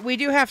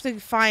to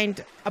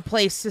find a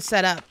place to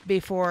set up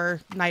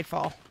before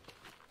nightfall.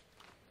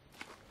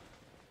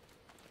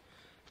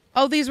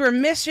 Oh, these were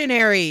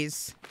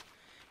missionaries.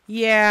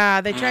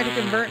 Yeah, they tried to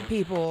convert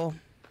people.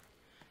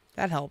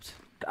 That helped.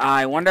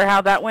 I wonder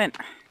how that went.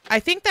 I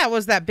think that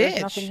was that There's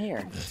bitch nothing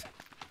here.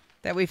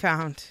 that we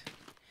found.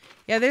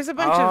 Yeah, there's a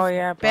bunch Oh, of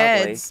yeah,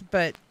 probably. beds,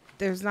 but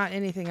there's not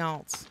anything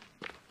else.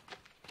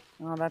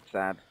 Oh, that's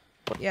sad.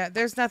 Yeah,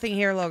 there's nothing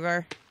here,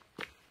 Lorgar.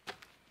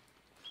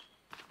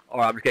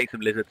 Alright, I'm just getting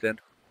some lizards in.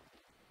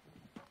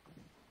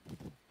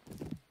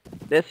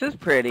 This is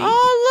pretty.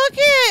 Oh, look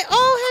it!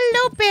 Oh,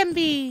 hello,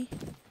 Bambi.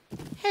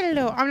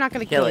 Hello. I'm not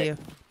gonna kill you.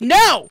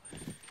 No!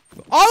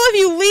 All of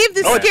you leave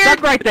the Oh, it's scared.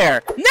 stuck right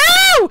there.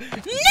 No!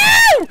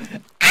 No!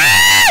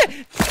 Ah!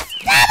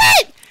 Stop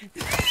it!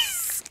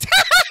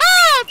 Stop!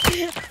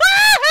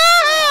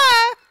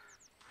 Ah!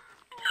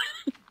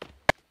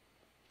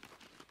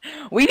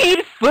 We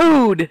need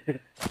food.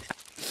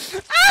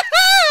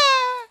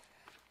 Ah!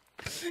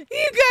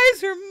 You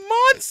guys are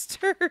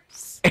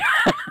monsters.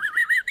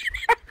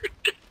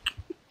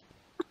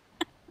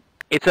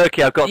 It's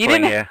okay, I've got You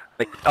something didn't- here.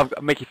 I'll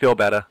make you feel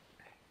better.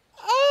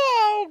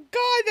 Oh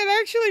God, that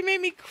actually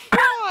made me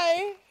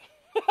cry.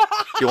 Do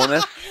you want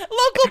this?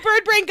 Local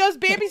bird brain goes,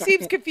 Bambi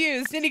seems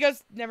confused, and he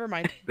goes, never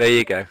mind. There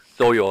you go.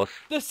 It's all yours.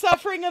 The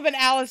suffering of an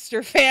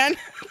Alistair fan.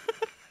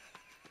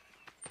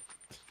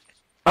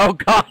 Oh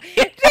God.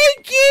 They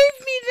gave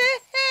me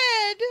the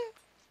head.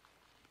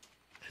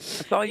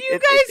 So You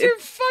guys are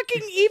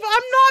fucking evil.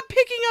 I'm not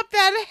picking up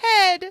that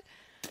head.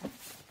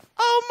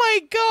 Oh my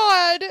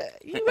God.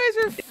 You guys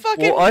are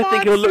fucking Well, I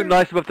think it'll look monsters.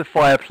 nice above the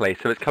fireplace,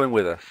 so it's coming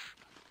with us.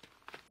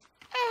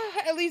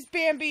 At least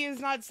Bambi is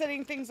not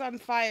setting things on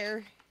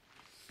fire.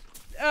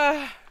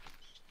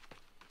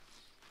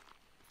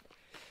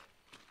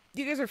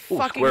 You guys are Ooh,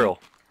 fucking...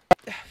 squirrel.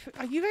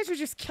 You guys are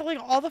just killing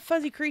all the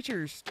fuzzy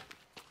creatures.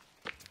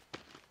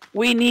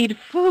 We need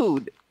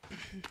food.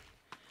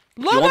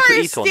 want Lomar to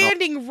is eat or not?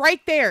 standing right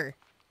there.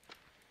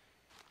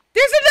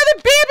 There's another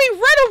Bambi!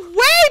 Run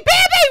away!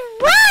 Bambi,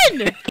 run!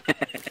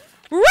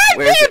 Run,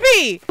 Where is it?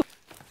 Bambi!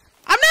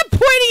 I'm not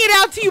pointing it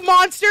out to you,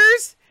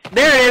 monsters!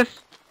 There it is.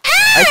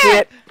 I see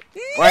it.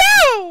 What?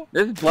 No!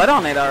 There's blood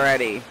on it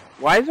already.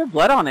 Why is there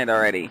blood on it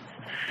already?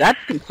 That's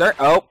concern.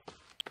 Oh.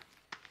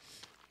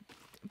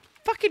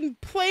 Fucking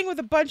playing with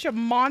a bunch of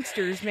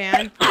monsters,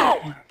 man.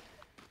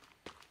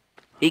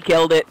 He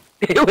killed it.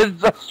 It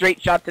was a straight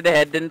shot to the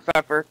head. Didn't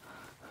suffer.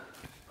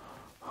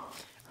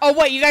 Oh,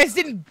 what? You guys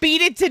didn't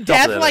beat it to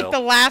death it, like Lil. the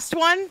last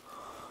one?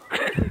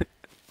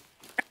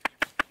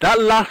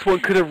 That last one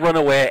could have run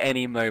away at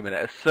any moment.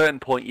 At a certain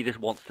point, he just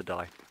wants to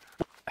die.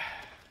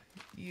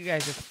 You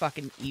guys are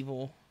fucking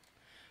evil.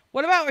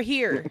 What about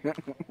here?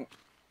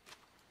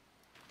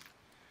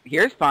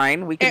 Here's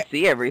fine. We can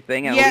see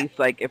everything. At yeah. least,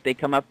 like, if they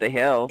come up the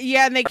hill.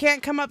 Yeah, and they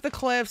can't come up the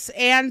cliffs,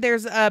 and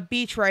there's a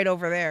beach right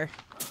over there.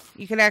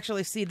 You can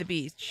actually see the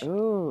beach.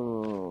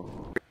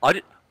 Ooh.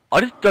 I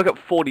just dug up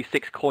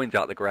 46 coins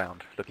out of the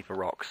ground looking for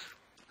rocks.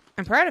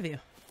 I'm proud of you.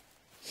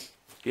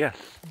 Yes.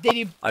 Did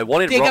you I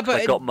wanted dig rocks, up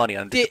a- I got money,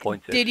 I'm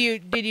disappointed. Did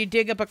you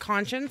dig up a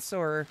conscience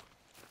or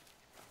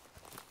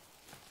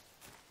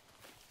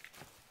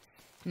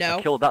no?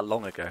 I killed that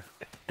long ago.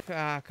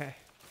 Ah, okay.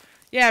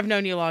 Yeah, I've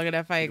known you long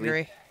enough. I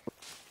agree.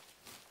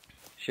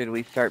 Should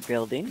we start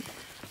building?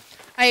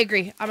 I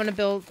agree. I'm gonna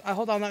build.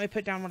 Hold on, let me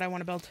put down what I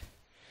want to build.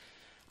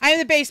 I am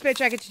the base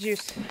bitch. I get to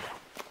juice.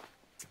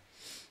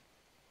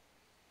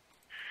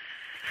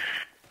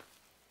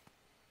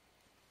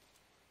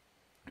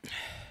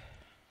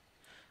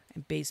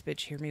 And base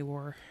bitch, hear me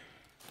war.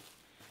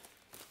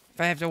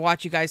 If I have to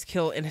watch you guys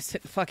kill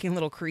innocent fucking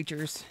little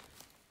creatures.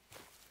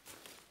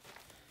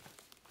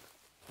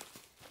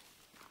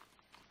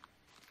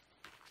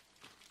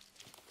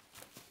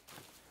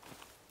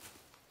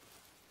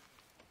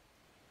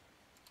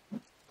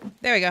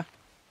 There we go.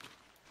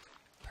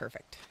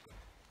 Perfect.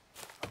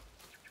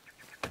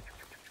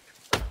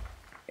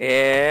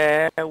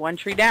 Yeah, one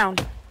tree down.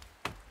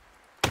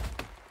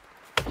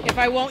 If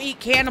I won't eat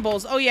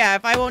cannibals, oh yeah,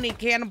 if I won't eat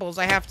cannibals,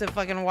 I have to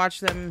fucking watch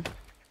them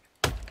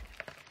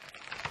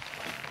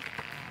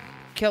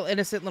kill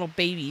innocent little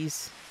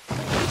babies.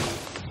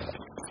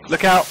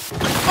 Look out!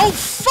 Oh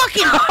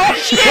fucking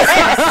Jesus!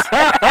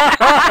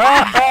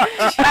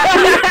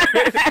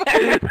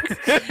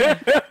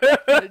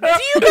 Do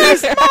you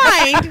guys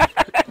mind?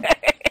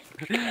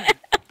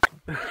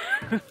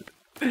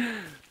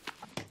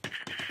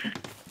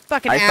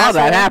 Fucking I asshole. saw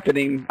that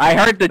happening. I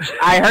heard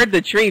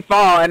the tree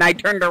fall, and I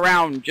turned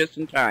around just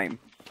in time.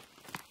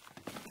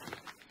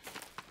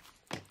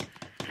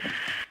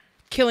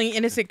 Killing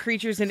innocent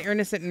creatures and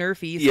innocent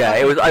nerfies. Yeah,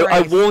 Fucking it was. I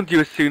Christ. warned you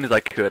as soon as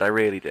I could. I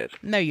really did.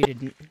 No, you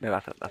didn't. No,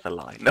 that's a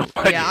lie. No.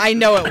 Yeah, I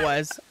know it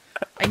was.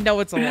 I know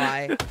it's a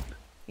lie.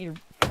 You're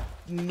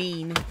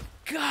mean.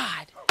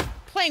 God.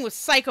 Playing with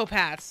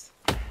psychopaths.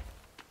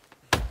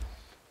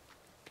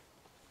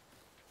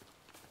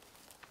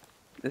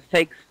 This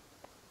takes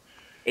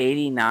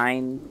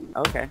 89.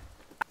 Okay.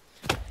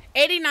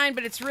 89,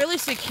 but it's really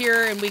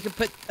secure, and we can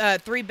put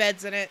 3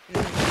 beds in it,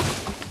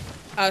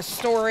 and,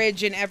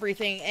 storage and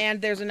everything,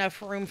 and there's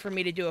enough room for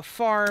me to do a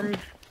farm,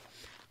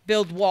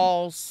 build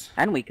walls.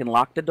 And we can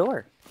lock the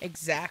door.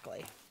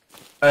 Exactly.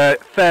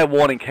 Fair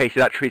warning, Casey.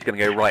 That tree's gonna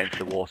go right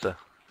into the water.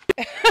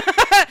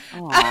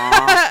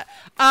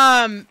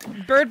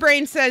 Bird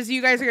Brain says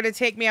you guys are gonna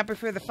take me out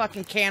before the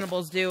fucking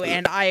cannibals do,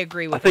 and I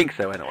agree with I think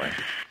so, anyway.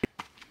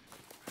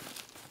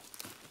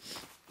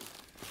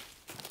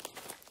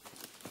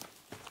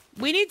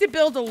 We need to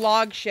build a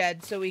log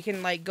shed so we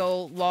can, like,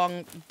 go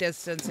long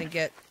distance and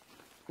get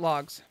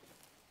logs.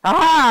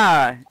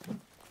 Ah!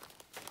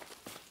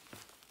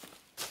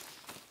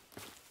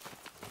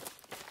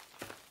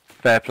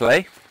 Fair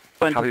play.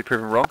 Happy to be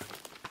proven wrong.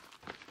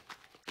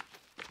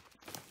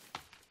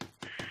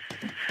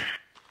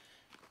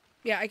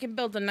 Yeah, I can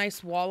build a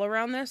nice wall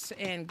around this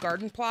and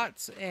garden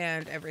plots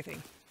and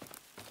everything.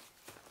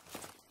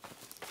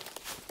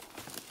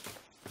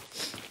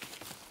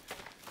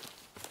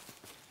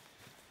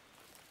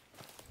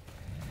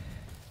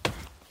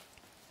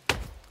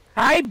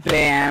 Hi,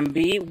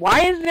 Bambi.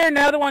 Why is there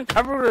another one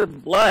covered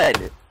with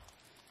blood?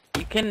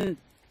 You can...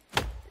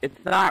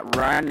 It's not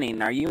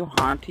running. Are you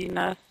haunting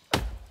us?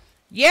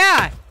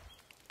 Yeah!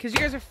 Because you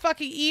guys are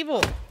fucking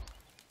evil.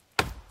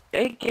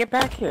 Hey, get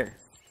back here.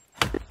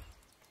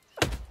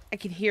 I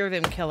can hear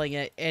them killing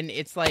it, and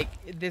it's like,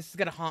 this is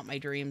gonna haunt my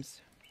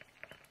dreams.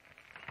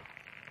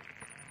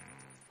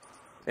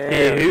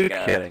 There we Who's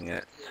go. killing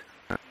it?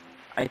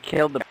 I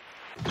killed the...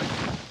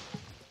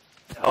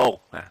 Oh.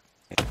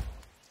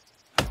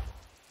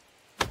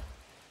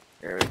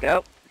 There we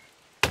go.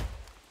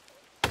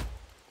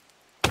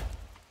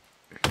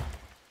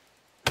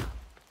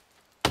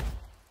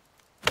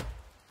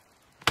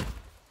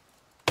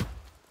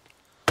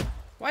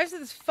 Why is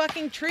this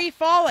fucking tree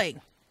falling?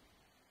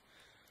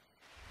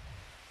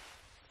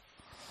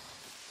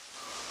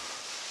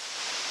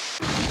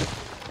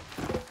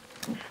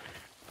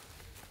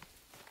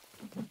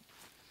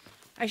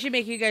 I should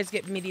make you guys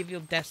get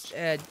medieval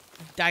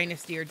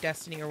dynasty or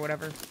destiny or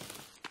whatever.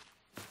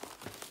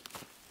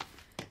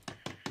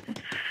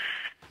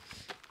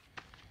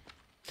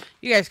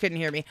 You guys couldn't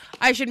hear me.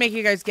 I should make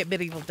you guys get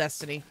medieval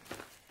destiny.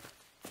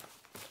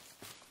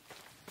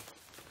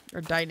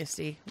 Or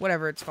dynasty.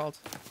 Whatever it's called.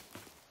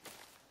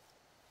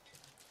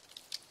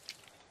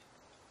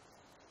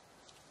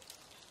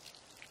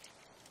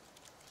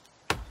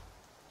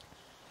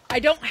 I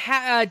don't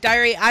have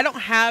Diary. I don't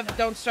have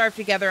Don't Starve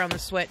Together on the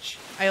Switch.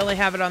 I only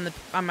have it on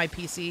my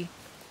PC.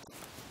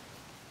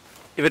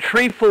 If a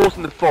tree falls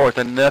in the forest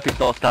and Nerfy's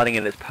not standing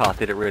in its path,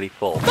 did it really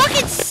fall?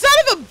 Fucking son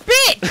of a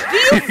bitch! Do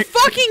you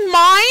fucking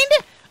mind?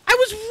 I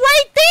was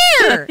right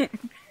there.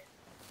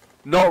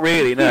 Not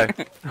really, no.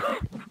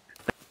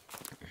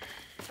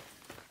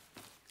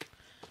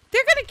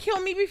 They're gonna kill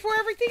me before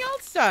everything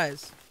else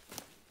does.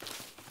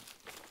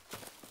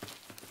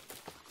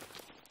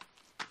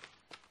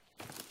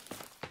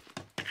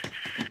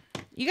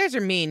 You guys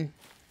are mean.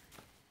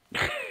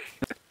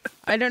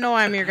 I don't know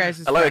why I'm your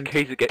guys' I like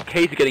friend.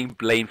 Casey getting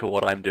blamed for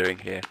what I'm doing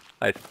here.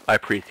 I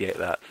appreciate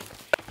that.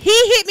 He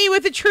hit me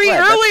with a tree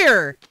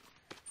earlier.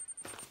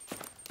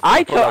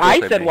 I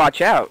said me. watch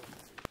out.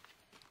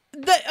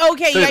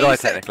 Okay, So yeah, did you I,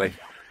 said... technically.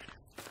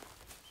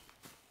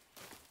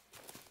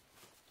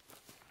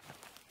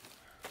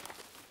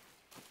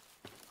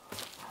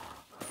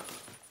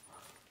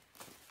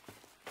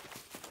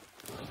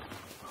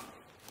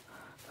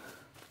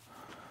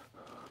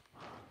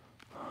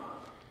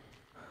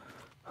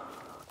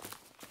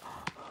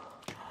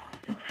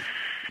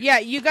 Yeah,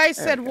 you guys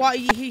said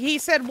he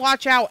said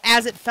watch out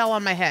as it fell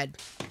on my head.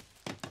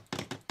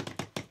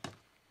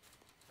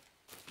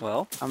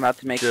 Well, I'm about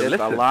to make this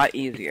a lot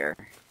easier.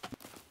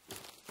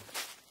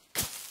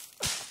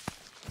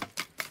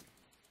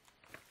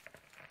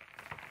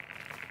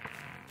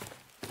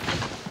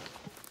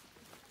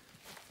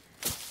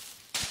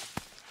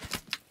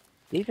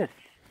 Jesus.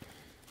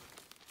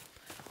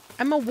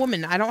 I'm a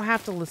woman. I don't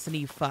have to listen to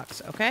you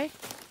fucks, okay?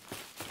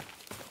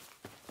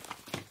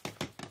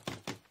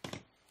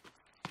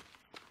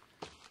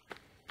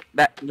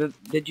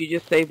 Did you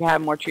just say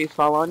have more trees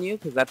fall on you?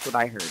 Because that's what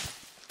I heard.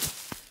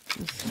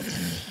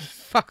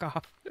 Fuck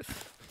off.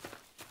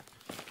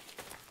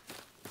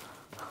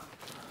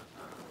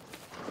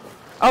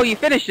 Oh, you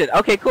finished it.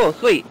 Okay, cool,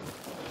 sweet.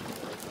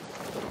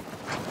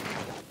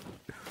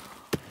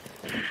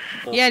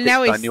 Yeah,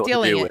 now he's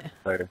stealing it.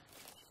 So.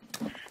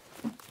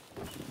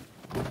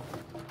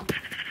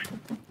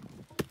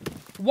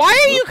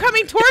 Why are you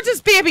coming towards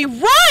us, Bambi?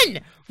 Run!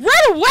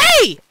 Run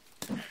away!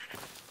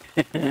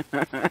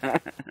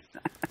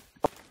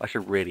 I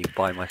should really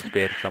buy my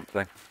spear to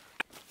something.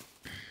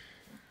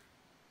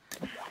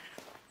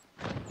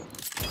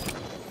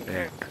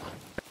 There.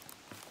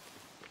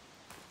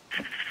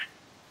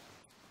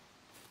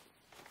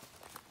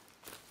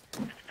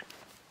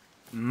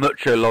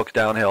 Mucho logs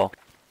downhill.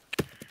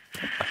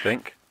 I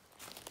think.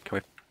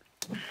 Can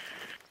we?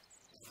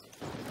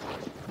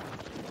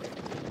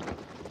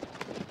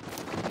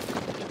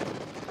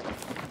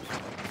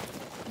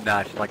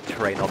 Nah, just like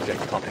terrain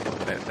objects can't pick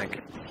up, I don't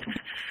think.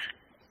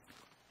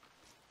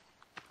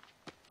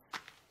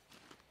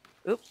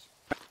 Oops.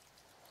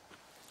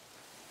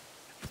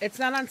 It's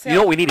not on sale. You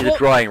know what we need is a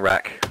drying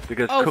rack,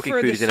 because cooking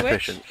for food the is Switch?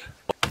 inefficient.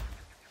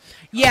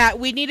 Yeah,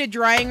 we need a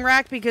drying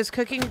rack because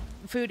cooking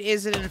food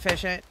is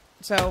inefficient.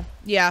 So,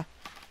 yeah.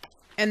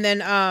 And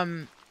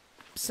then,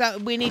 so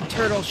we need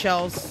turtle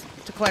shells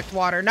to collect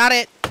water. Not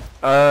it.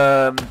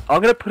 I'm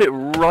gonna put it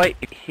right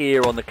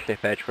here on the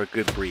cliff edge for a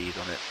good breeze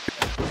on it.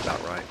 That's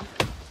about right.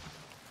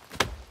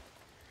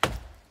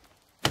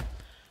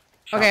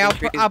 Okay, I'll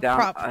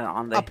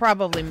I'll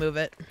probably move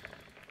it.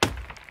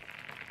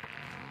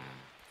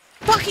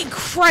 Fucking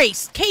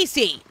Christ,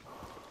 Casey!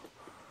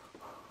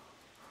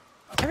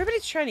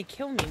 Everybody's trying to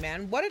kill me,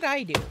 man. What did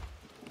I do?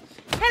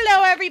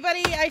 Hello,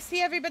 everybody. I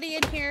see everybody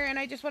in here, and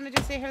I just wanted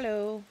to say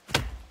hello.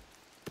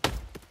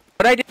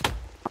 What I did.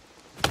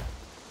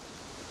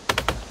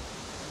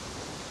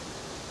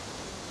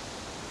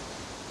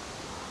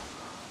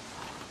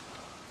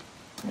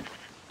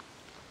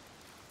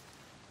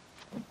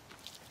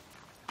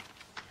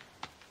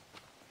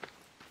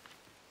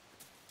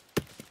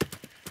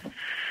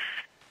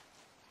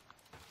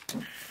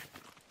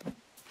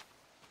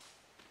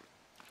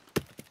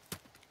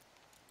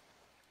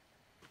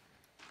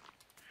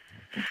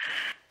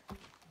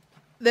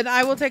 Then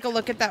I will take a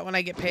look at that when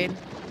I get paid.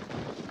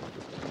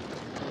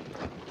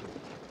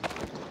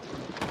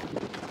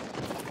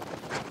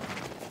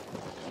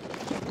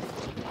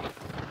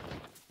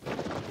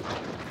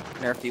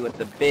 Nerfy with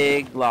the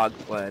big log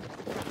sled.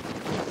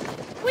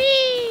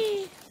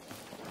 Whee!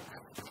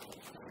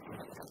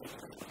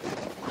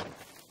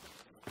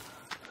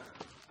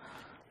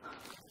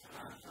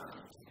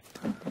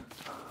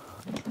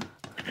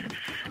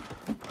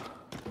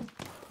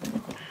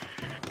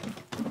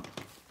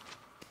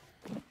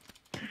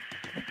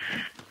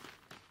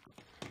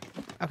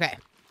 Okay.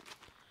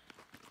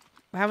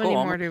 How many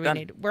Cool, more do we done.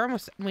 need?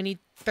 We need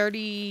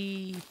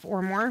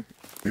 34 more.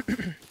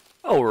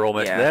 Oh, we're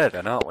almost there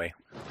then, aren't we?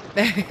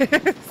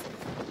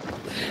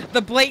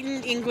 The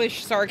blatant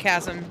English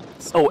sarcasm.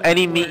 Oh,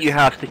 any meat you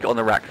have, stick it on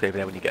the racks over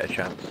there when you get a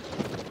chance.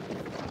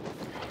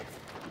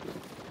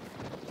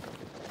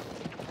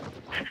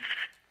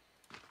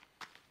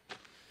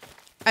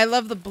 I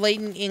love the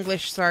blatant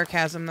English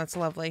sarcasm. That's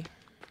lovely.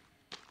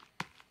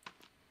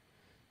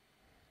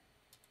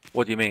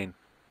 What do you mean?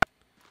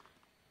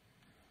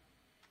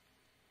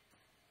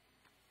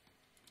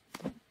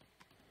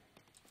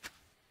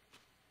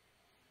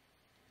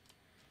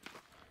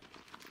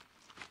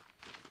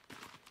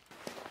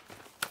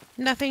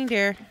 Nothing,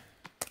 dear.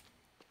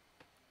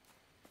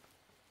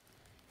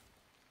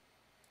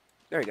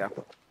 There we go.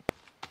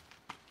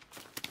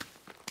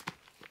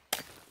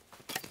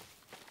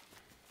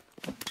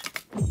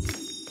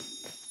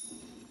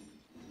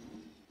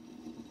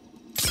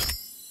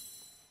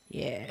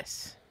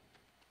 Yes.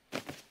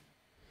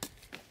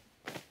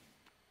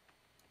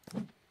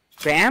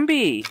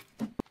 Bambi!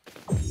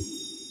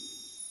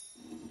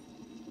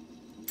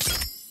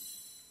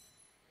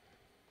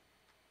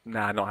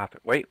 Nah, not happen.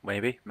 Wait,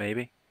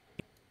 maybe.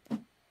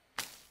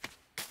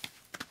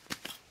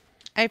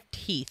 I have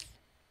teeth.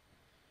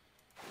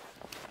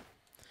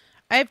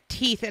 I have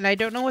teeth, and I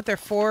don't know what they're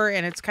for,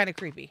 and it's kind of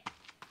creepy.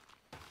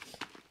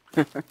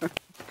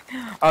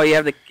 Oh, you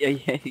have the...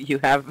 you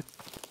have...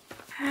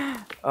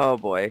 Oh,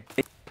 boy.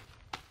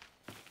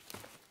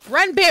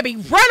 Run, baby!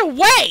 Run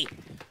away!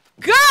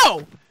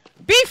 Go!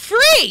 Be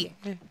free!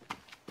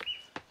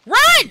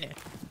 Run!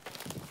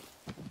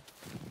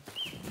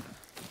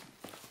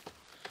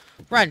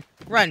 Run,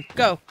 run,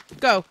 go,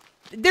 go.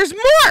 There's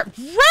more!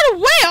 Run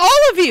away,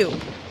 all of you!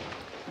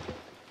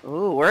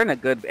 Ooh, we're in a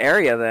good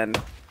area, then.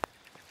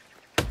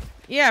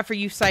 Yeah, for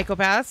you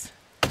psychopaths.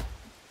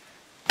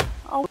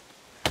 Oh.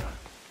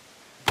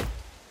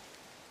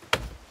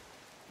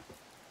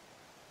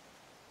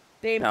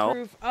 They No.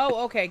 improve...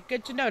 Oh, okay.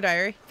 Good to know,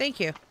 Diary. Thank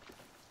you.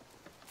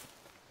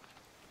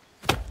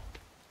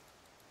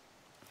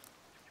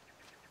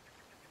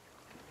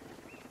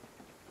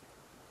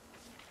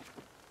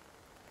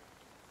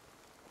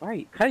 Why are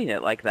you cutting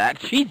it like that?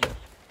 Jesus.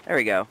 There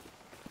we go.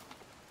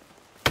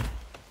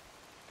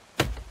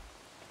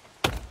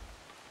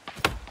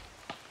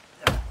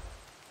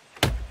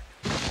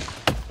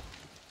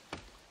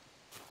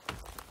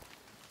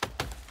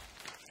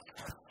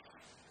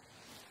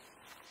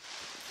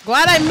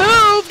 Glad I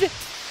moved!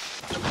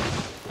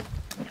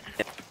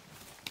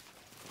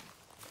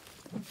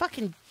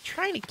 Fucking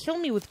trying to kill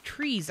me with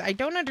trees. I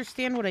don't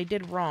understand what I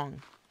did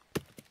wrong.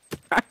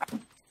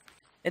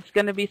 It's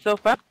gonna be so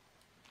fun.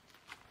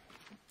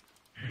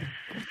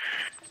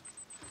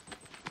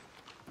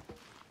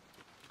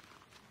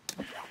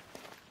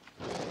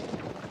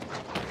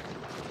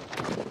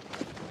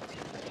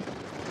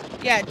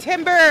 Yeah,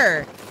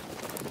 timber!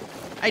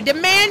 I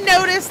demand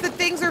notice that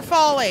things are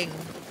falling.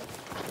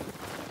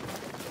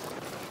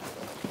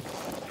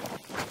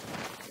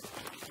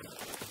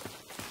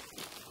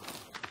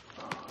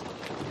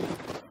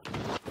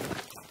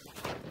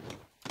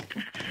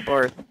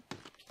 Or...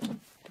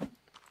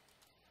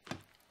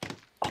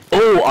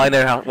 Oh, I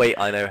know how. Wait,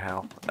 I know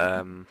how.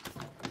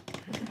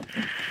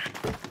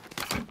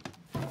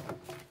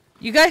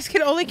 You guys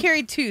can only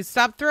carry 2.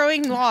 Stop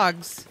throwing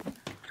logs.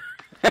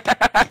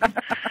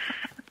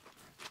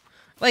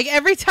 Like,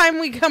 every time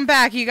we come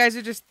back, you guys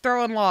are just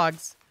throwing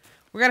logs.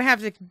 We're gonna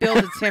have to build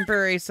a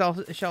temporary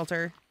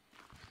shelter.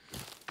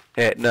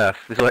 Here, Nerf.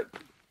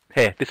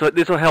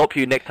 This will help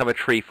you next time a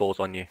tree falls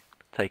on you.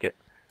 Take it.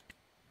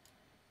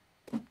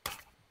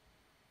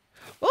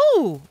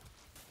 Ooh!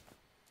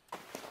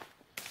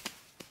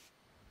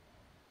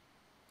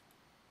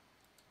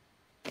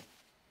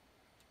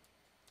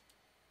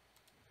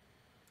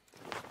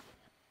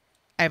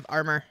 I have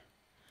armor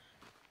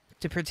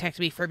to protect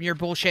me from your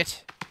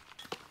bullshit.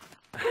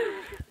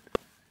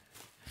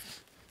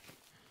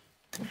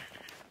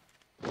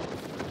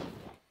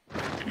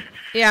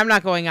 Yeah, I'm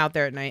not going out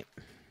there at night.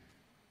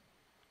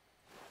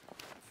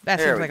 That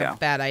There seems we like go. a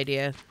bad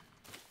idea.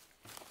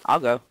 I'll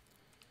go.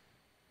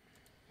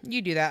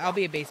 You do that. I'll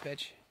be a base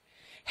bitch.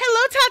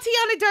 Hello,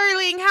 Tatiana,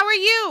 darling. How are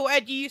you?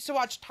 You used to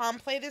watch Tom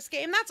play this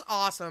game? That's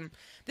awesome.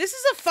 This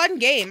is a fun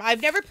game.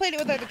 I've never played it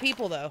with other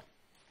people, though.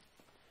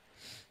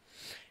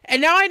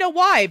 And now I know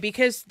why.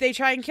 Because they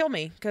try and kill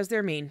me. Because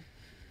they're mean.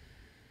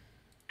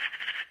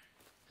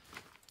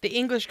 The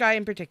English guy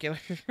in particular.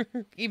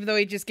 Even though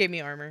he just gave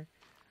me armor.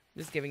 I'm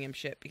just giving him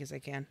shit because I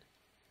can.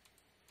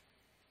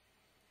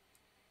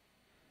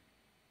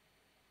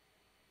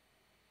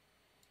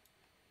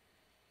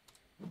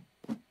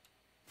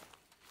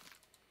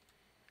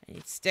 I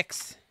need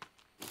sticks.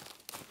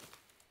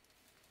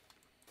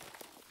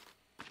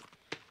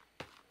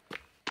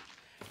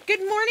 Good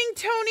morning,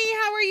 Tony.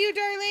 How are you,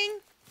 darling?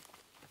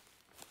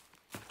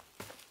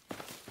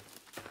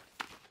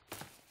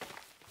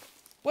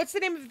 What's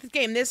the name of the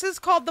game? This is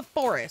called The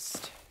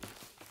Forest.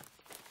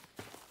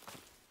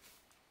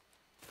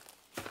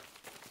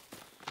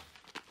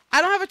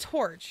 I don't have a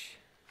torch.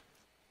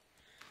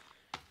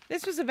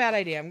 This was a bad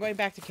idea. I'm going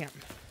back to camp.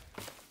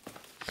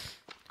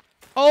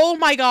 Oh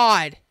my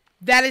god.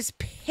 That is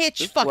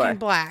pitch fucking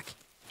black.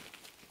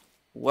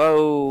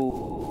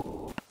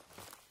 Whoa.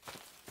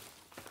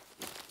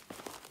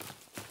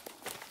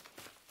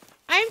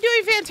 I'm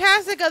doing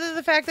fantastic other than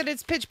the fact that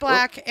it's pitch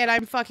black and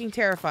I'm fucking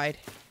terrified.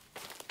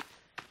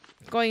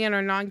 Going in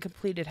our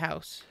non-completed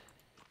house.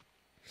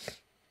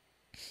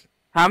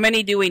 How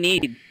many do we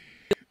need?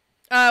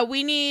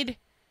 We need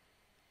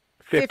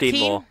 15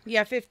 more.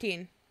 Yeah,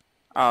 15.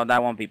 Oh,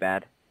 that won't be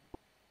bad.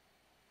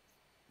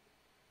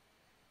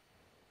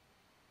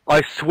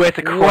 I swear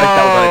to Christ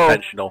that was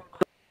unintentional.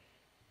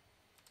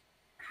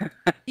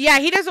 Yeah,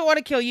 he doesn't want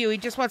to kill you. He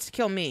just wants to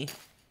kill me.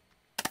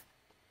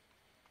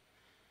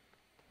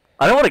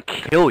 I don't want to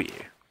kill you.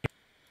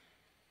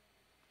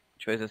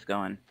 Which way is this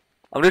going?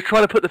 I'm just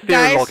trying to put the fear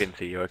Guys, of log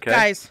into you, okay?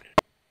 Guys.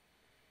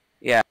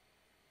 Yeah.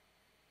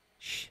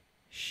 Shh.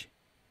 Shh.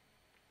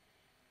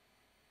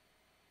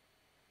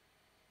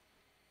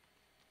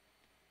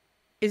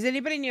 Is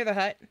anybody near the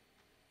hut?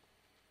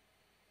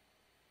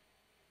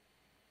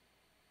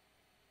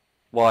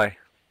 Why?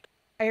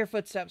 I hear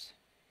footsteps.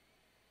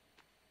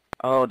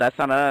 Oh, that's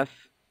on us.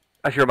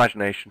 That's your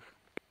imagination.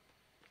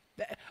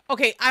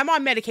 Okay, I'm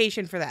on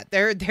medication for that.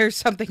 There's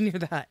something near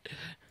the hut.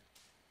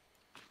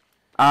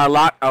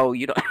 Lock. Oh,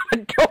 you don't have a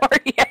door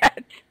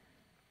yet.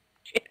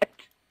 Shit.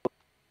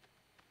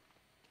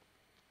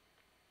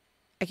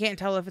 I can't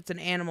tell if it's an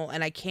animal,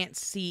 and I can't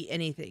see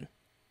anything.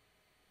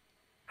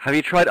 Have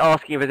you tried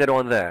asking if there's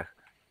anyone there?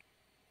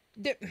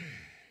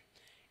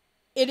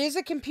 It is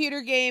a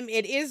computer game.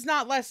 It is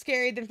not less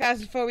scary than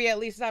Phasmophobia, at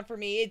least not for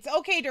me. It's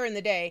okay during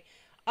the day.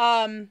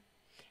 Hello,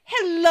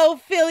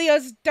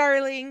 Philios,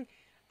 darling.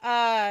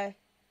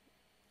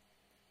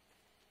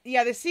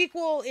 Yeah, the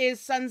sequel is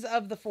Sons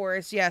of the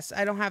Forest. Yes,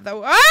 I don't have that.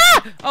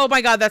 Ah! Oh my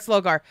god, that's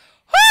Lorgar.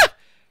 Ah!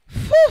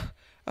 Whew!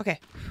 Okay.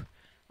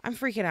 I'm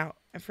freaking out.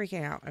 I'm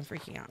freaking out. I'm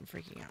freaking out. I'm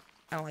freaking out.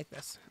 I don't like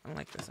this. I don't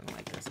like this. I don't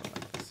like this. I don't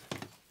like this.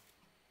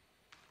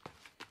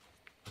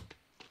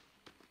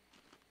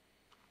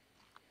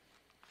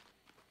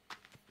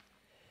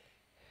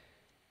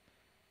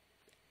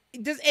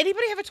 Does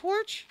anybody have a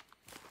torch?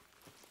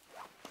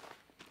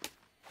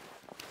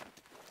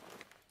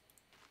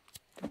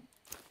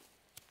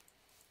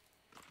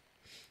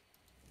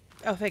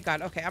 Oh, thank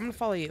God. Okay, I'm gonna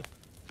follow you.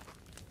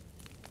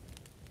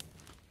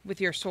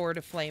 With your sword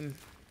of flame.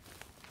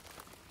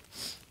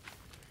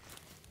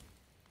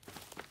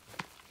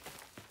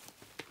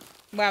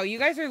 Wow, you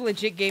guys are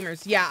legit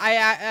gamers.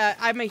 Yeah,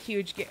 I'm a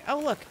huge oh,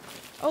 look.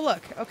 Oh,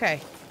 look.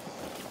 Okay.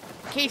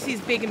 Casey's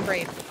big and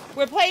brave.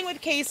 We're playing with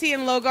Casey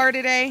and Lorgar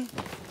today.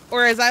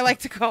 Or as I like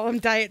to call him,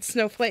 Diet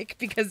Snowflake,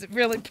 because it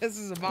really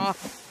pisses him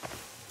off.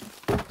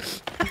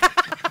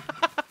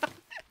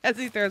 As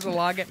he throws a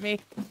log at me.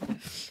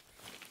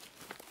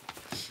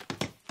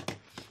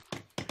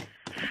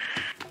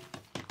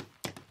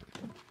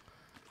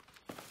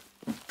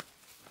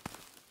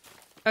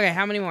 Okay,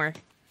 how many more?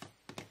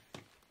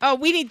 Oh,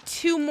 we need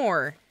 2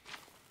 more.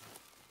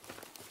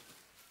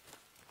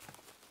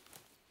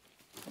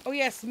 Oh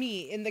yes,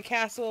 me in the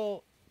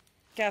castle.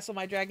 Castle,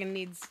 my dragon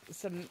needs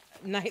some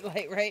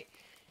nightlight, right?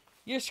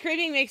 Your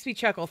screaming makes me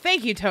chuckle.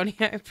 Thank you, Tony.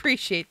 I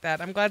appreciate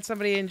that. I'm glad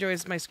somebody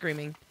enjoys my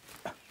screaming.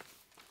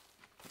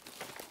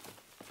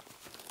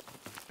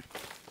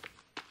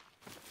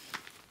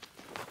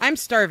 I'm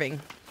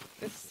starving.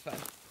 This is fun.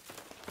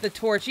 The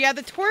torch. Yeah,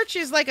 the torch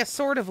is like a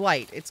sword of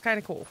light. It's kind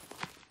of cool.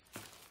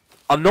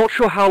 I'm not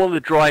sure how long the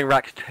drying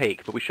racks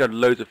take, but we should have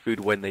loads of food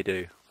when they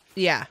do.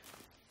 Yeah.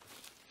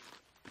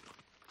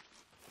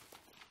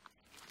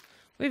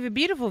 We have a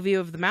beautiful view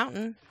of the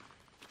mountain.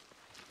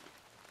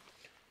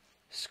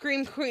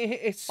 Scream Queen.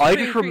 I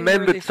just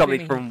remembered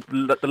something from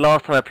the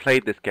last time I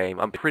played this game.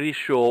 I'm pretty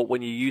sure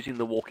when you're using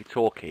the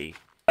walkie-talkie,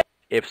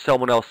 if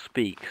someone else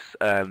speaks,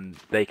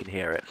 they can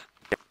hear it.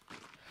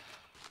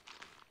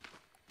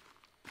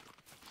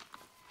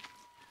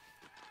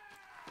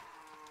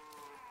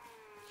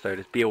 so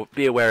just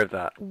be aware of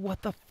that.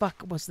 What the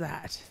fuck was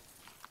that?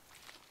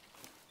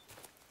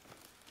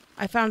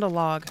 I found a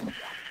log.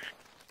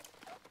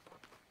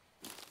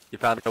 You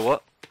found a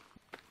what?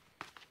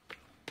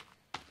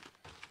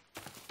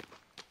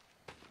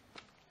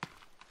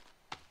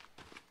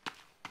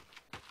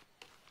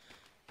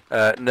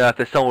 No, if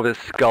there's someone with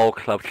a skull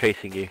club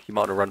chasing you, you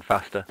might want to run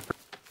faster.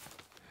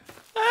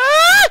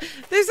 Ah!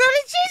 There's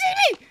somebody chasing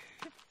me!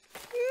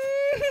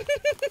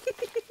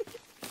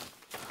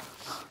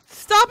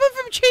 Stop him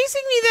from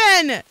chasing me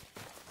then!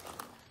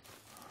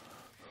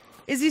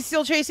 Is he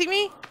still chasing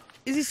me?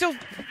 Is he still...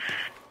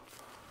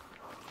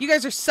 You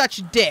guys are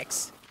such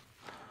dicks.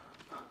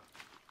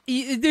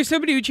 There's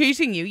somebody who's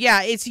chasing you.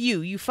 Yeah, it's you,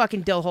 you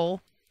fucking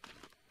dillhole.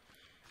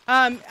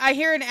 I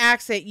hear an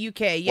accent, UK,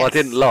 yes. Well, I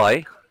didn't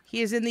lie.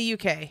 He is in the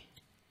UK.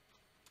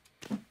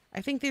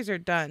 I think these are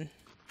done.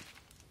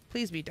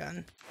 Please be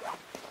done.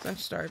 I'm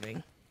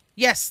starving.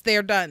 Yes,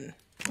 they're done.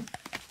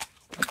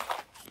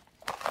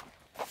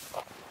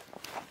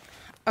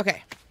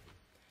 Okay.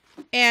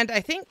 And I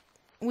think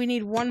we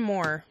need one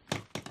more.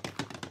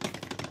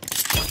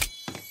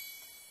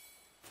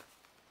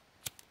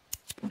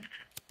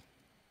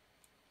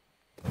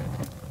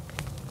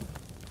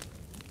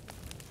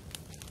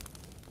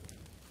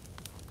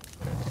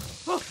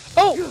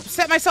 Oh!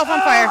 Set myself on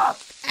fire.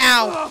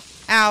 Ow.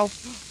 Ow.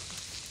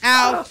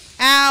 Ow.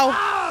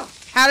 Ow.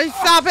 How do you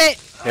stop it?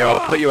 Here,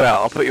 I'll put you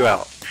out. I'll put you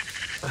out.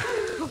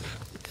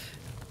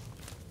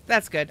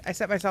 That's good. I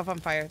set myself on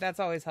fire. That's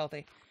always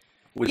healthy.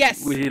 Would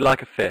Yes. you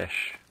like a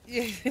fish?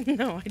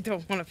 No, I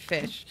don't want to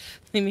fish.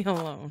 Leave me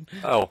alone.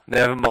 Oh,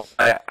 never mind.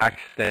 I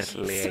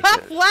accidentally ate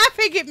Stop it.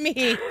 laughing at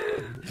me.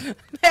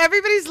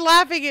 Everybody's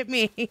laughing at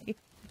me.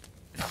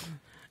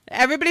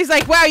 Everybody's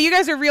like, wow, you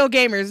guys are real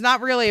gamers.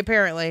 Not really,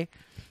 apparently.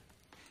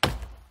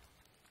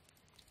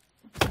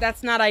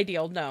 That's not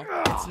ideal. No,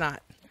 it's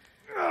not.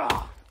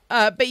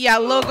 But yeah,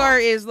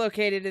 Lorgar is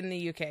located in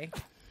the UK.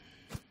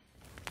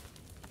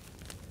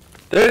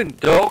 Don't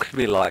dox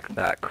me like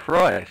that,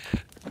 Christ.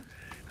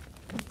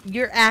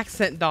 Your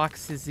accent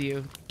doxes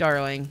you,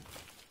 darling.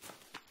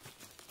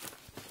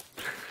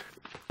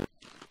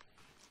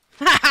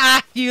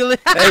 Haha, you. Hey,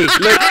 look,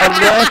 I'm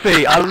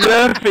nerfy. I'm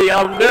nerfy.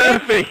 I'm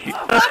nerfy.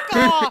 Fuck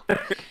off.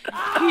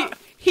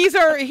 He's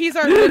our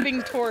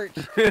living torch.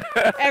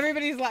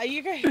 Everybody's like,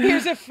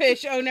 here's a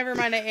fish. Oh, never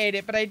mind, I ate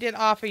it, but I did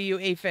offer you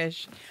a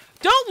fish.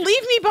 Don't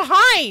leave me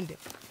behind,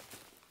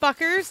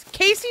 fuckers.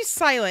 Casey's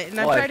silent, and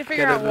I'm trying to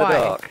figure out why.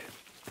 Dark.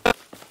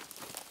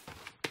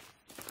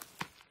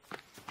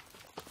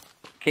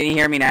 Can you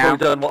hear me now?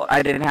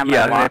 I didn't have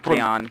my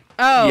walkie on.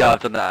 Oh. Yeah, I've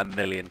done that a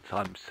million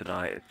times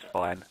tonight. It's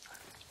fine.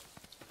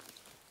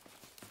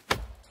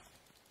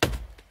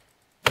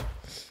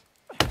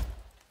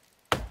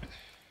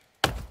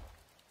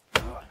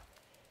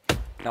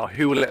 Now,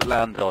 who will it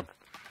land on?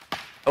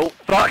 Oh,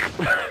 fuck!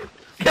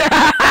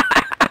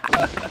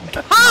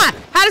 Ha!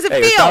 How does it Hey,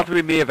 it's feel? bound to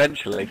be me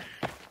eventually.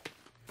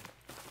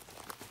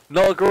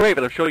 Not great,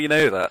 but I'm sure you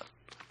know that.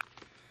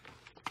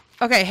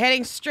 Okay,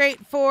 heading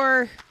straight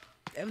for...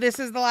 This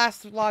is the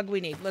last log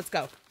we need. Let's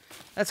go.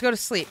 Let's go to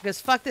sleep,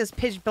 because fuck this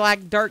pitch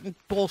black dark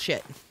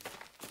bullshit.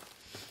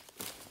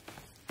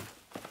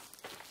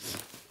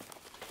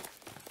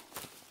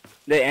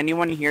 Did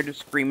anyone hear the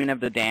screaming of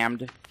the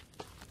damned?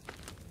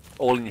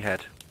 All in your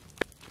head.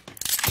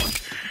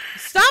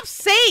 Stop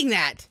saying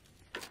that!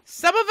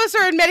 Some of us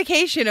are in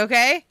medication,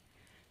 okay?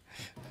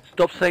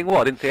 Stop saying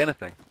what? I didn't say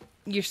anything.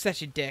 You're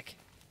such a dick.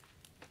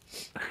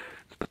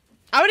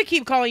 I'm gonna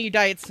keep calling you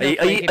Diet Are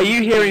Snowflake.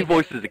 you hearing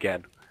voices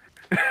again?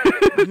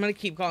 I'm gonna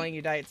keep calling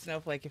you Diet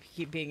Snowflake if you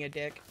keep being a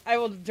dick. I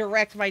will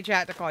direct my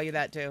chat to call you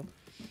that too.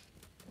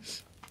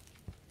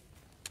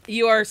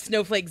 You are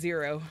Snowflake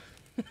Zero.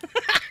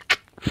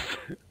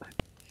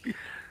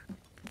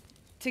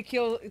 to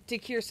cure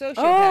sociopathy.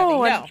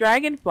 Oh, No. a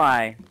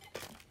dragonfly.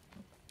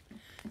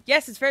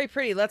 Yes, it's very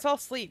pretty. Let's all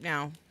sleep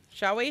now.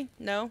 Shall we?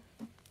 No?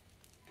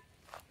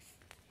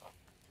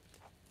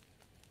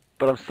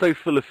 But I'm so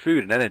full of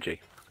food and energy.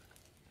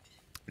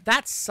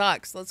 That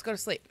sucks. Let's go to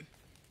sleep.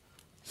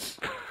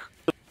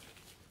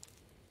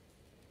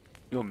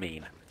 You're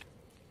mean.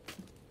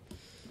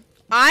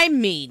 I'm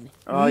mean.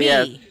 Oh, Me.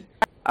 yes.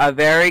 A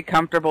very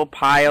comfortable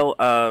pile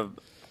of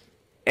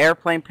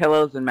airplane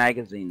pillows and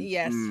magazines.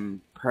 Yes.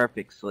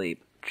 Perfect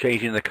sleep.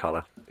 Changing the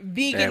colour.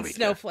 Vegan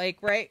snowflake,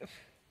 right?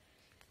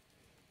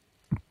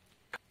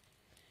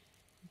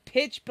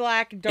 Pitch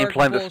black, dark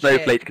Implying that bullshit.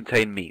 snowflakes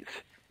contain meat.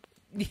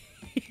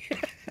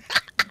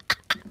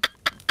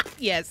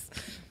 Yes.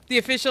 The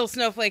official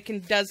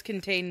snowflake does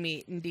contain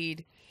meat,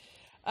 indeed.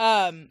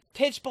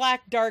 Pitch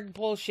black, dark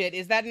bullshit.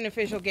 Is that an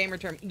official gamer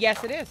term?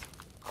 Yes, it is.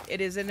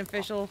 It is an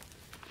official...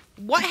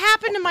 What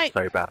happened to my...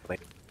 So badly.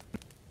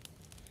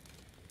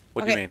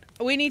 What do you mean?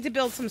 We need to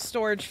build some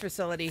storage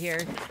facility here.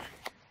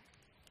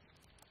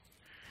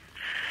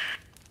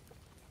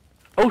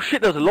 Oh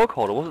shit, there was a log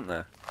holder, wasn't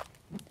there?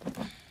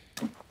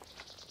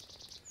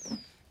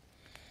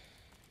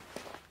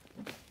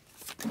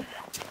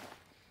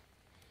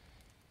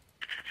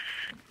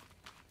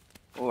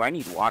 Oh, I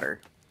need water.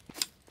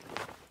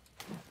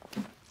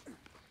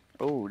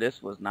 Oh,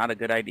 this was not a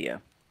good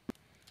idea.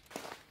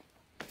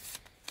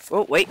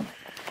 Oh, wait.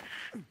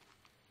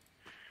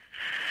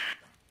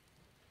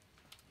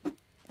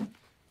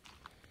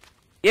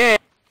 Yeah.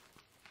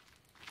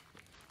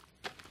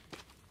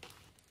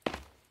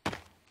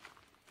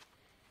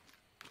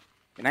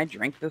 Can I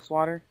drink this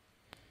water?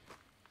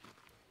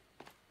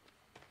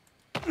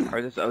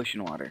 Or this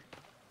ocean water?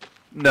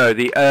 No,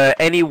 the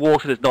any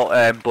water that's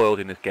not boiled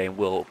in this game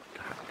will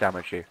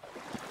damage you.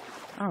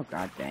 Oh,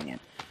 god dang it.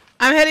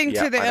 I'm heading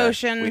Yeah, to the I know.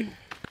 ocean.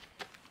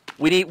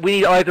 We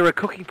need either a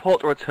cooking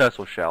pot or a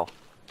turtle shell.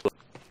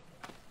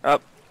 Oh,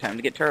 time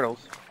to get turtles.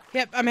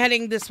 Yep, I'm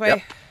heading this way.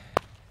 Yep.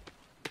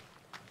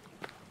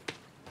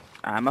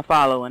 I'm a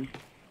following.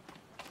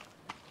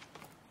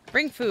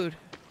 Bring food.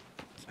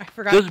 I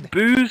forgot. Does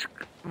booze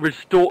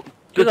restore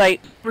your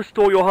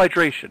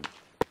hydration?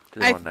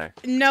 Does anyone know?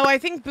 No, I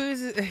think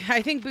booze.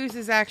 I think booze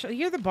is actually.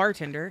 You're the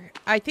bartender.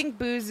 I think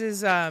booze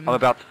is. I'm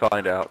about to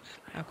find out.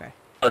 Okay.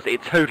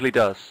 It totally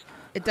does.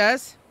 It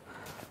does.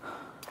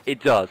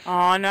 It does.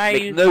 Oh, no, I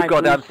Makes used no my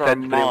goddamn booze for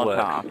sense, but it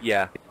Molotov. works.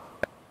 Yeah.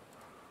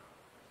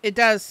 It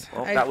does.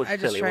 Well, that was I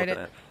just silly, tried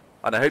wasn't it?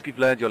 And I hope you've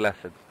learned your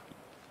lesson.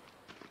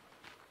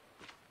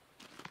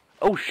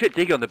 Oh shit!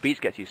 Digging on the beach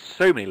gets you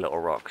so many little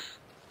rocks.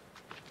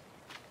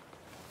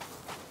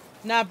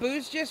 Nah,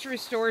 booze just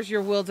restores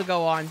your will to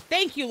go on.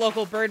 Thank you,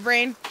 local bird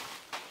brain.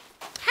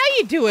 How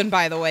you doing,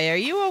 by the way? Are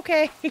you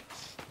okay?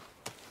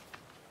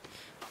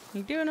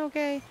 You doing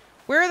okay?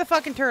 Where are the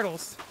fucking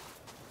turtles?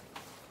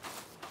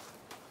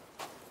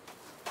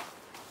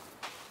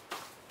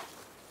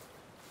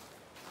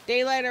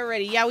 Daylight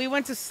already. Yeah, we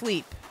went to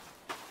sleep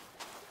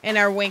in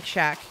our wink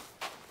shack.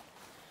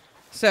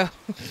 So...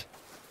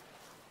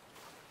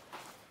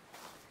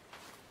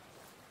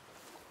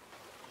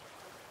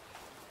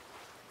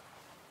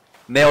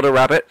 Nailed a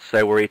rabbit,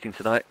 so we're eating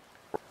tonight.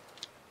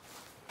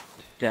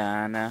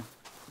 Donna.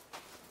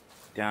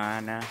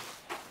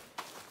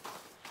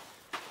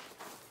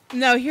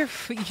 No, you're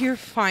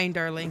fine,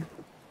 darling.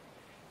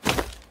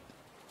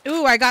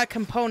 Ooh, I got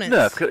components.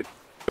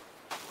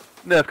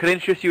 Nerf, could I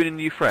introduce you in a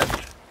new friend?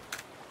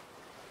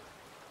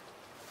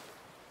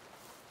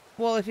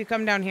 Well, if you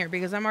come down here,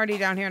 because I'm already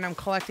down here and I'm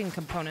collecting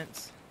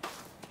components.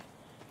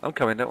 I'm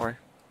coming, don't worry.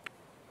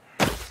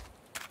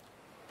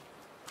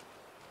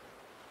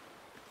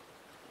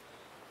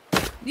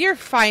 You're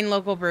fine,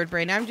 local bird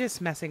brain. I'm just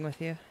messing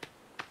with you.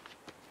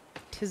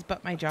 'Tis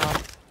but my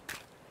job.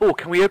 Oh,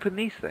 can we open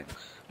these things?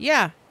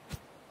 Yeah.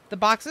 The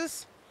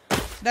boxes?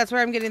 That's where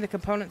I'm getting the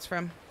components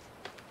from.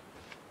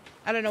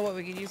 I don't know what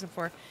we could use them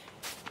for.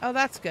 Oh,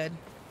 that's good.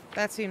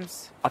 That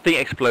seems... I think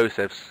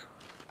explosives.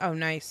 Oh,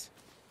 nice.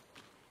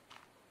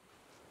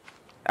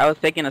 I was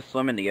taking a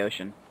swim in the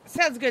ocean.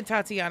 Sounds good,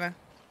 Tatiana.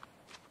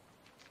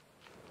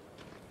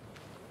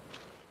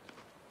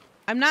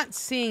 I'm not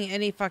seeing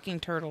any fucking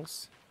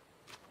turtles.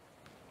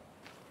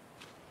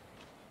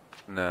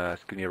 No,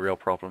 it's gonna be a real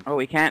problem. Oh,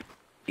 we can't...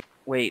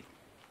 Wait.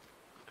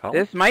 Oh.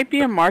 This might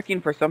be a marking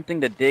for something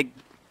to dig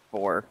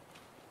for.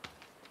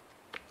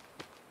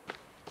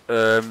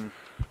 I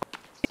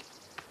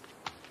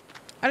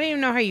don't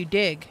even know how you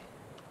dig.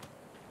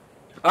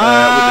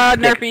 Ah,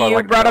 with a stick, Nerfy, so I you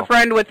like brought a that.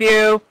 friend with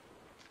you.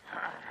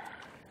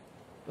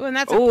 Ooh, and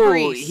that's a Ooh,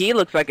 priest. he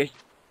looks like a...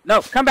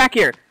 No, come back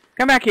here.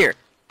 Come back here.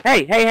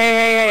 Hey, hey, hey,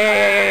 hey, hey,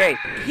 hey, hey,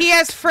 hey. He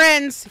has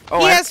friends. Oh,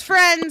 He I- has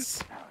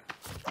friends.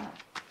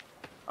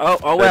 Oh,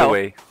 So well. do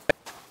we.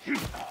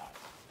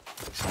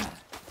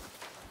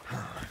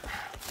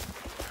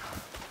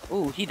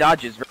 Ooh, he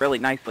dodges really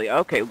nicely.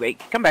 Okay, wait,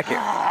 come back here.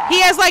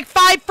 He has like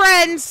 5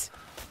 friends.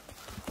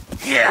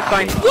 It's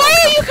fine. Why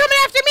are you coming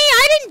after me?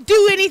 I didn't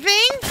do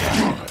anything.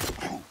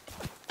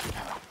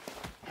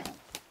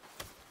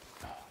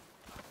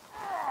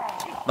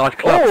 Nice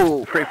clubs.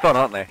 Oh. Pretty fun,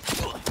 aren't they?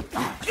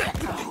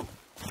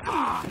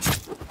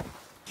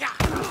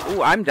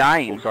 Ooh, I'm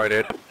dying. Oh, sorry,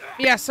 dude.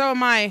 Yeah, so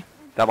am I.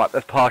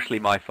 That's partially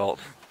my fault.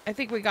 I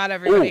think we got Ooh,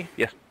 everybody.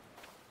 yes.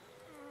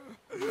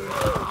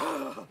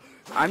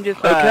 I'm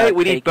just, Okay,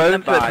 we need taking the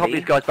bones to help body.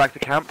 these guys back to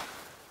camp.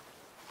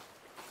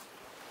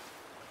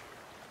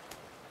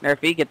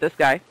 Nerfy, get this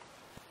guy.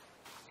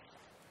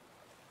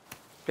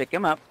 Pick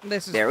him up.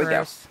 This is There we go.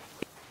 gross.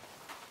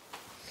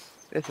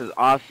 This is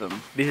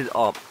awesome. This is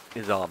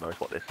his armor, is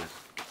what this is.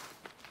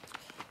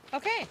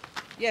 Okay.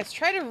 Yes,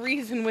 try to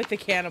reason with the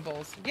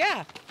cannibals.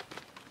 Yeah.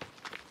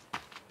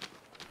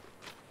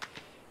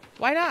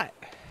 Why not?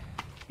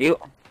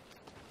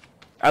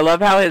 I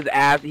love how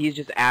he's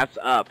just ass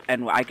up,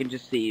 and I can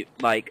just see,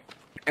 like,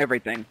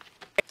 everything.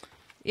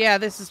 Yeah,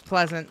 this is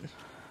pleasant.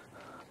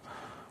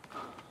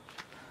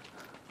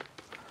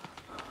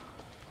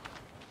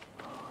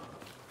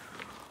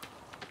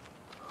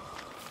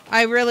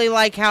 I really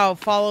like how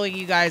following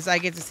you guys, I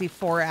get to see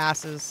 4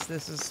 asses.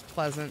 This is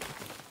pleasant.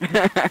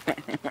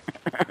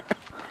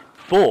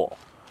 4.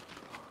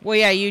 Well,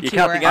 yeah, you You two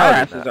count are the Our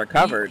guys. asses are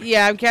covered.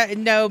 Yeah, I'm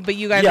counting. No, but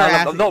you guys Yeah, are I'm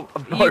asses.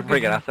 not You-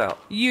 bringing us out.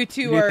 You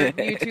two are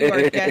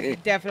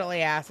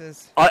definitely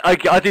asses.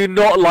 I do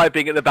not like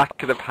being at the back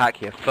of the pack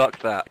here. Fuck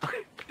that.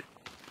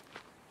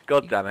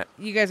 God damn it.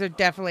 You guys are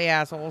definitely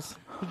assholes.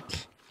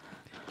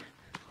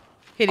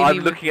 hitting me.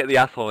 I'm looking at the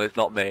asshole. It's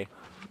not me.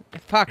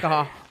 Fuck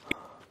off.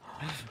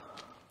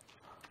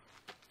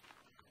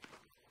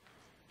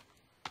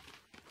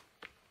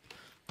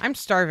 I'm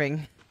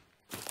starving.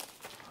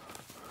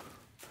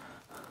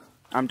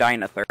 I'm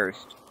dying of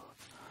thirst.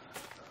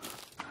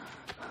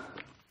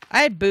 I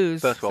had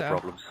booze. First world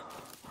problems.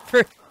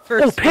 First.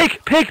 Oh, pig!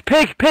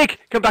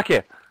 Come back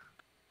here.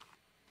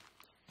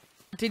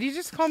 Did you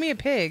just call me a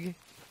pig?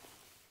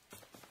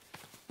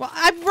 Well,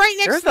 I'm right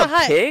next There's to the a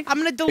hut. pig? I'm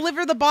gonna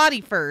deliver the body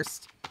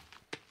first.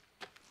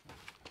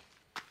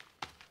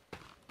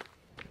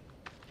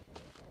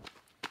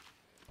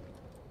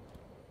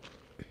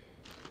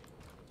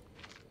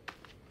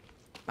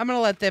 I'm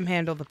gonna let them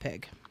handle the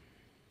pig.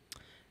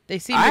 They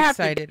seem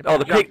excited. Oh,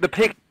 the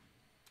pig.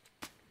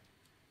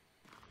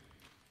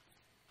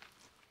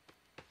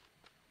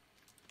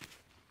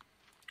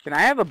 Can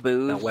I have a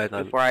booze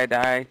before I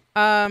die?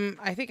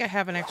 I think I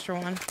have an extra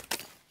one.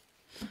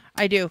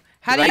 I do.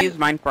 How do I you use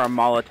mine for a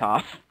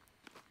Molotov?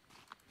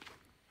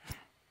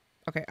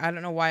 Okay, I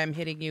don't know why I'm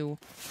hitting you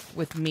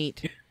with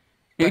meat.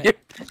 Just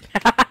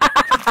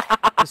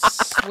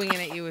swinging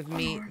at you with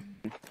meat.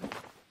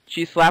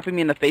 She's slapping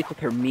me in the face with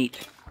her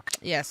meat.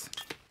 Yes.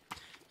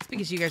 It's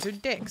because you guys are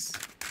dicks.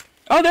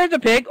 Oh, there's a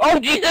pig! Oh,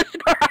 Jesus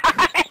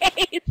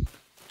Christ!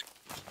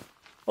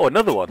 Oh,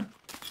 another one.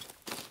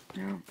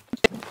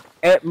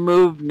 It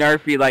moved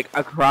Nerfy, like,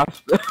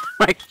 across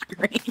my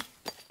screen.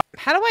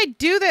 How do I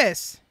do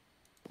this?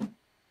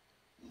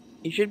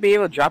 You should be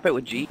able to drop it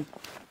with G.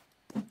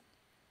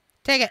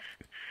 Take it.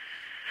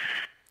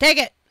 Take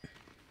it.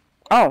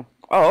 Oh,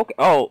 okay.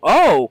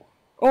 Oh,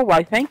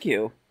 why, thank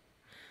you.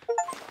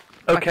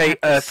 Okay, Fucking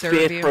have to serve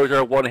Spear you. throws are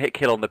a one-hit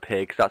kill on the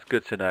pigs. That's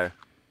good to know.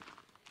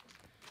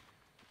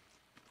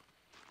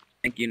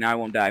 Thank you, now I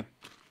won't die.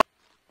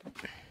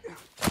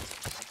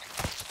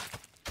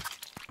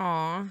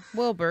 Aw,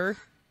 Wilbur.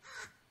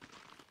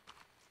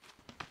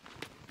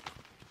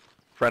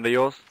 Friend of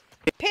yours?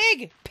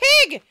 Pig!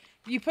 Pig!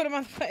 You put him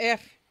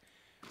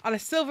on a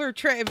silver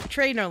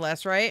tray, no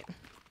less, right?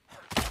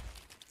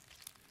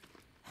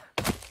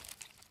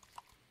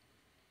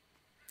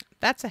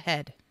 That's a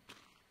head.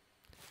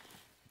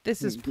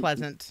 This is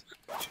pleasant.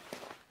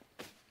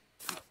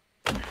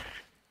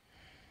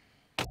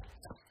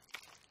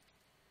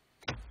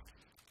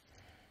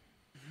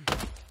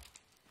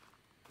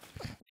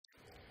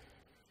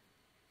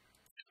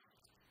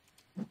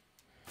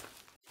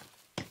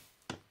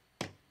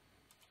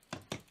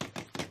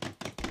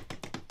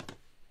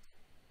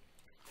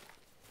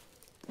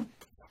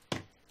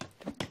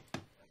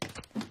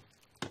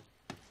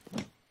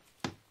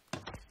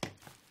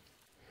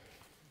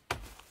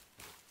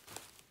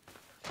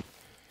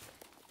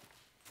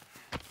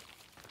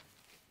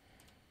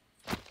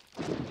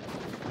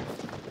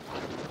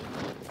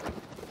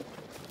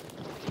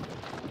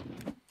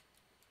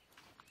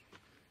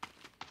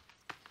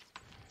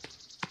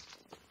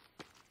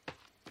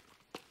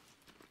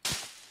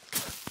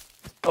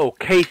 Oh,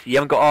 Casey, you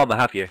haven't got armor,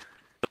 have you?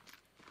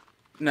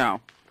 No.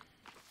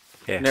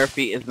 Here.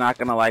 Nerfy is not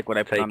gonna like what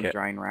I put Take on the it.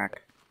 drying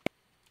rack.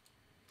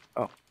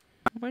 Oh,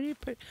 What do you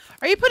put?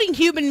 Are you putting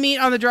human meat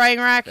on the drying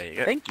rack? There you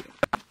go. thank you.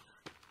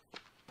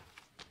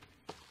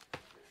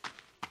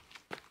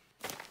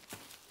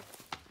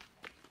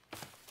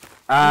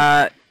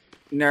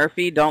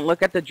 Nerfy, don't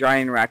look at the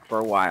drying rack for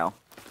a while.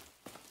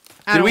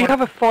 I Do don't we want-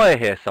 have a fire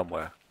here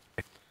somewhere?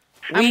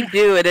 We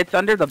do, and it's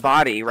under the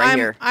body, right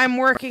here. I'm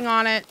working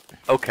on it.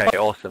 Okay,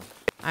 awesome.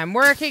 I'm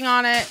working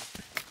on it.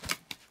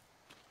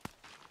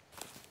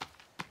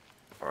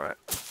 Alright.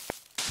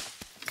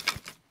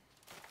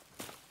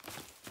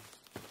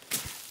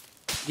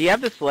 Do you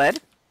have the sled?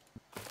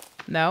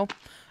 No.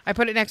 I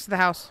put it next to the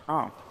house.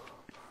 Oh.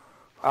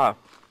 Oh.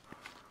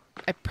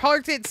 I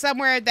parked it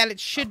somewhere that it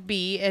should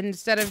be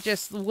instead of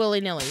just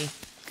willy-nilly.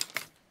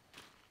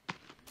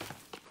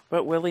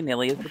 But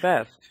willy-nilly is the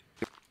best.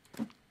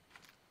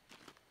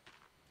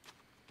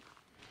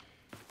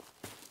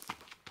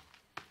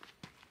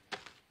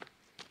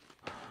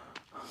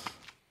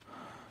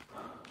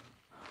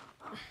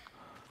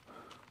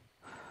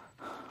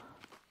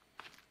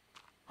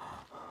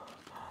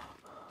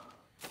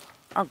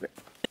 Okay.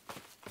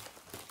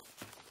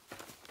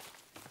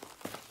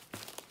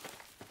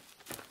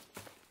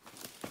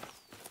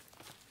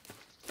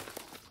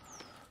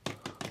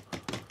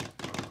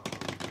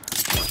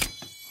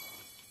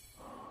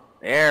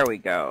 There we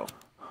go.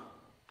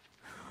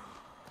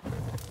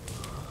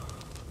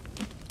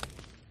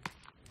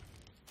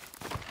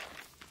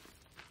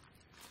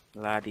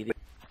 La dee dee.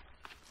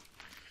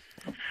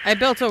 I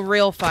built a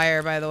real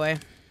fire, by the way.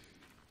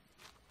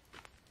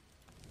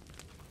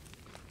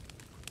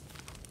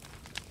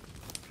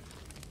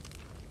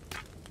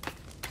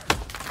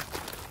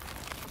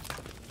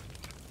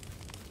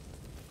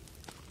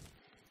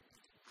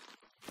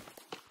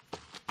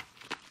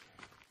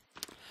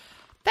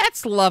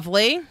 That's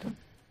lovely.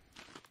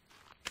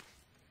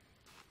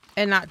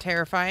 And not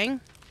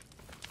terrifying.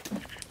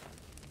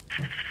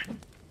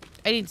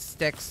 I need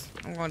sticks.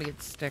 I'm going to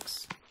get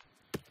sticks.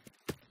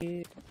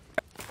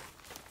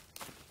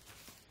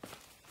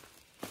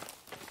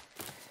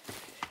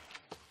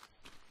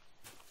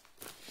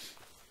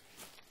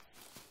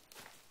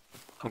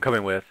 I'm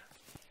coming with.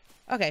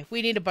 Okay,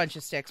 we need a bunch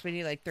of sticks. We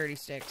need like 30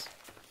 sticks.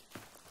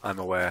 I'm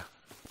aware.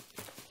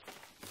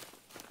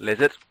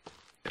 Lizard?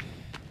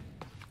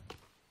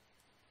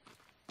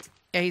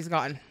 Yeah, he's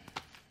gone.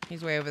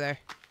 He's way over there.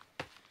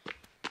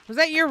 Was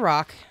that your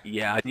rock?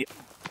 Yeah,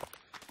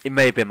 it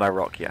may have been my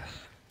rock, yes.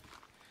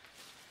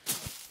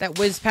 That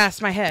whizzed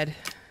past my head.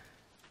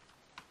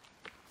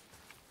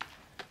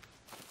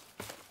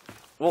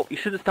 Well, you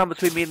shouldn't stand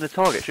between me and the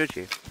target, should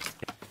you?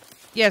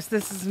 Yes,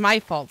 this is my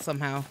fault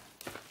somehow.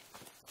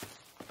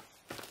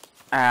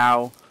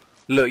 Ow.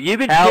 Look, you've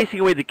been Help. chasing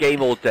away the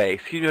game all day,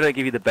 so you don't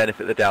give you the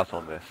benefit of the doubt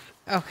on this.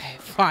 Okay,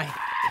 fine.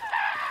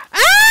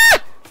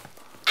 Ah!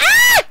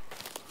 Ah!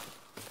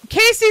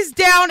 Casey's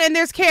down and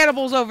there's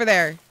cannibals over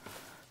there.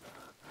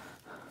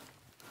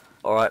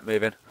 Alright,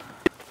 moving.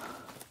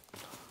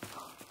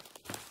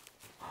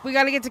 We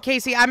gotta get to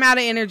Casey. I'm out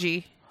of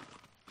energy.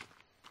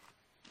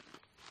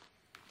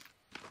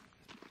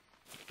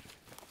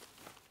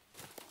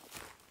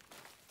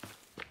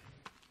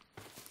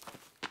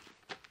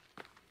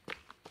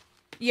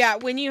 Yeah,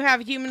 when you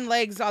have human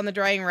legs on the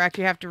drying rack,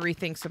 you have to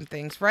rethink some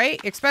things, right?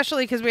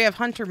 Especially because we have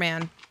Hunter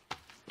Man.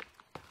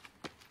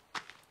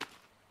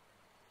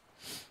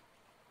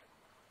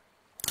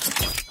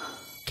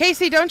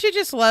 Casey, don't you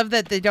just love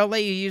that they don't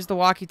let you use the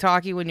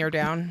walkie-talkie when you're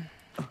down?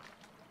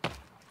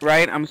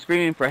 Right? I'm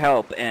screaming for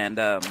help, and,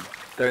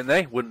 Don't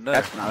they? Wouldn't know.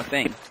 that's not a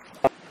thing.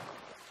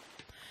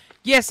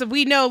 Yes,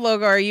 we know,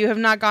 Lorgar. You have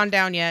not gone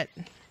down yet.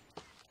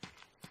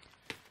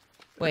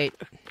 Wait.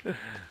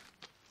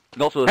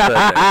 Not to the third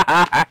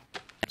day.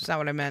 That's not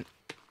what I meant.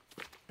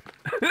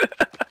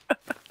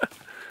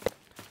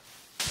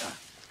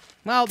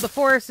 Well, the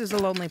forest is a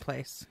lonely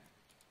place.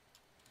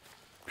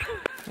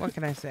 What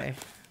can I say?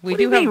 We What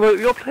do you have. mean? Well,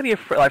 you've got plenty of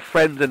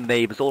friends and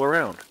neighbours all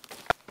around.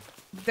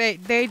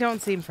 They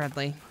don't seem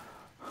friendly.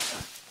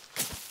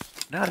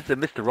 Now it's a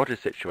Mr. Rogers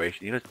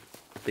situation. You know,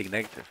 being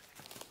negative.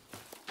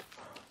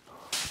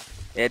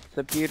 It's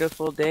a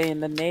beautiful day in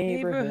the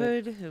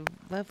neighborhood.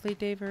 A lovely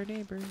day for a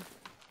neighbor.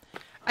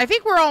 I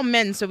think we're all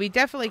men, so we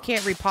definitely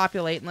can't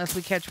repopulate unless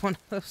we catch one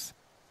of those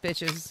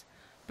bitches.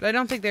 But I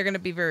don't think they're going to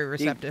be very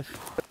receptive.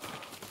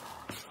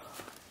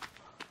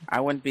 I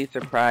wouldn't be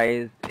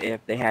surprised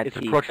if they had It's a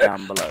teeth project.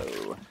 down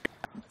below.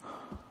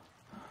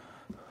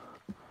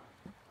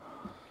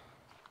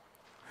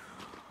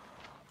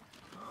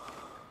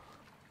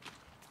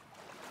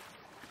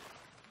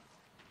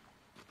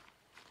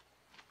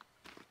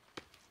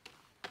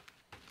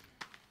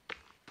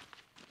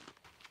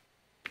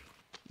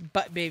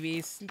 Butt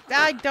babies.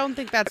 I don't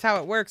think that's how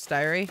it works,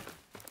 Diary.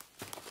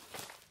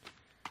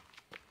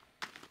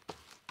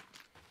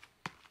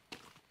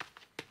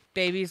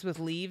 Babies with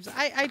leaves.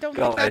 I don't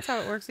think that's how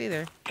it works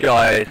either.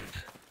 Guys.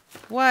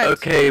 What?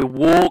 Okay,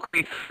 walk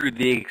me through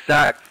the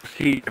exact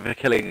procedure for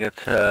killing a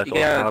turtle.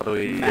 You How gotta do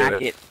we do smack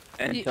it? it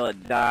until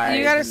it dies.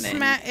 You gotta and then-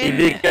 smack If it.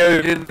 it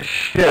goes in the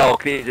shell,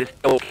 is it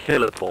still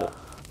killable?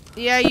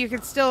 Yeah, you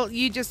can still.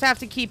 You just have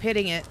to keep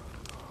hitting it.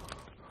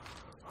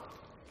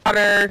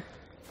 Water.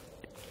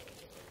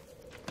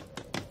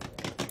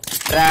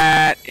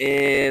 That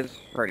is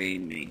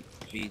hurting me.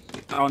 Jesus.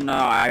 Oh no,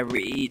 I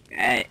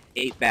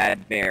ate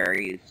bad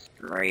berries.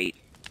 Great.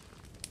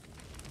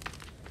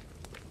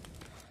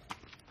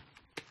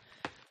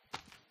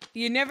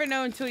 You never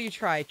know until you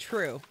try.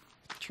 True.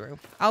 True.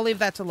 I'll leave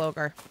that to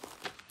Lorgar.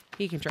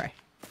 He can try.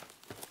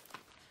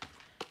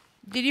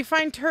 Did you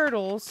find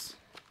turtles?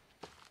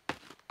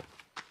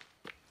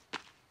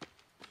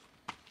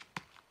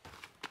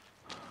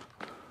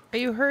 Are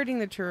you hurting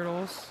the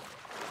turtles?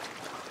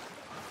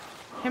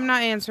 Him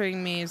not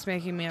answering me is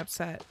making me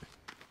upset.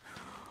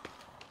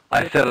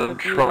 I said It's I'm a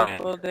trying.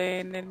 beautiful day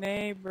in the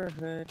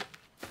neighborhood.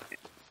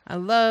 A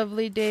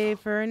lovely day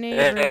for a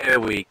neighbor. There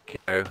we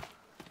go.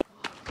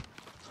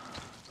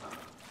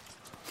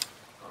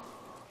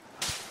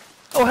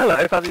 Oh, hello,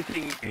 I found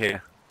thing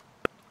here.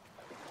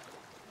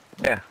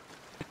 Yeah.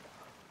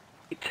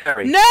 Hey,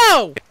 Terry.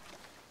 No!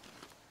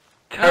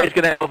 Terry's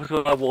gonna help us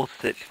with our water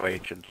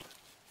situation.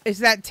 Is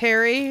that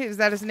Terry? Is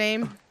that his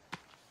name?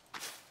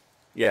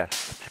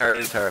 Yes,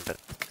 Terry the Terrapin.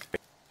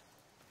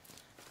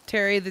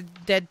 Terry the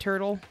dead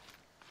turtle?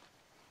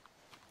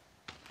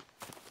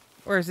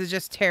 Or is it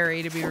just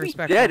Terry to be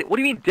respectful? Dead? What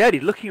do you mean dead?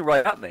 He's looking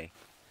right at me.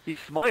 He's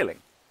smiling.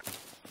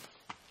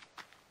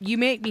 You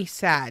make me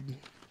sad.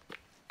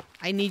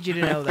 I need you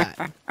to know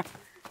that.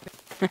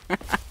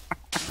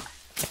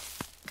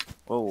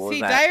 Whoa, what was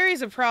See, that?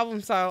 Diary's a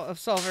problem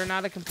solver,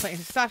 not a complaint.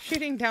 Stop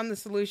shooting down the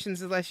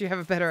solutions unless you have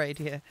a better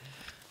idea.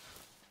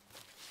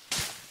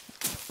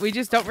 We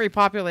just don't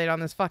repopulate on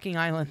this fucking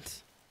island.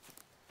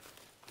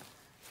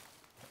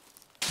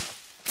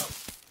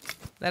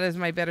 That is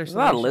my better There's a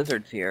lot solution. of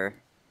lizards here.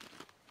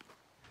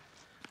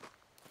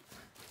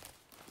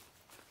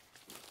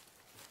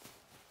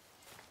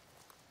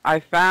 I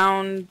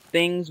found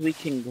things we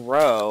can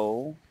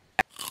grow.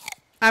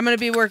 I'm going to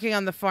be working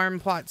on the farm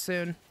plot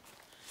soon.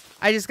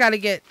 I just got to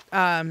get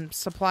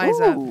supplies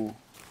up. Ooh.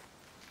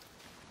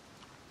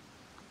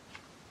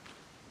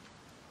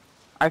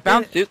 I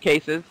found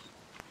suitcases.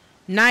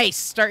 Nice.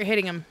 Start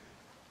hitting them.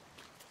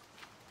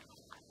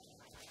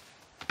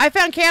 I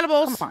found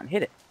cannibals. Come on,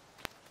 hit it.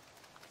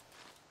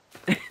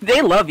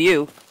 They love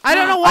you. I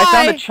don't know why. I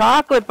found a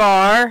chocolate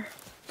bar.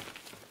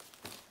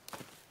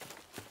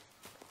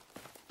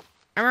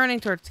 I'm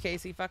running towards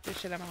Casey. Fuck this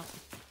shit, I'm out.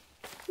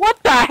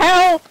 What the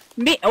hell?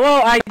 Me?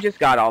 Well, I just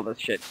got all this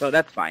shit, so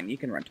that's fine. You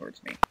can run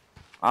towards me.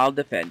 I'll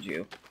defend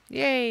you.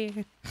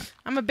 Yay.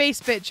 I'm a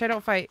base bitch. I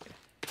don't fight.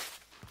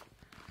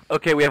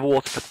 Okay, we have a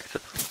water.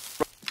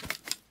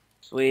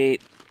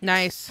 Sweet.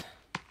 Nice.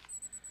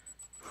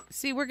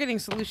 See, we're getting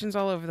solutions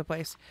all over the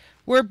place.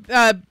 We're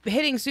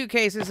hitting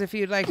suitcases if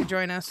you'd like to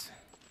join us.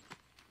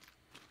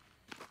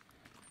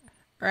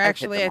 Or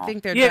actually, I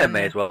think they're yeah, done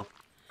may there. as well.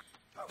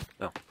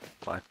 No,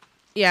 fine.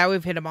 Yeah,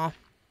 we've hit them all.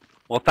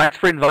 Well, thanks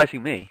for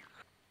inviting me.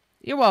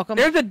 You're welcome.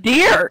 There's a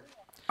deer!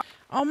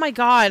 Oh my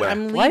god, Where?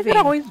 I'm leaving. Why is it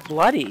always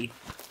bloody?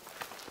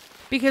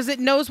 Because it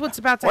knows what's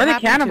about to Where are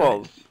happen the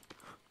cannibals?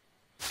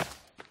 to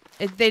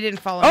it. They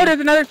didn't follow Oh, me. there's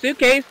another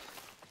suitcase.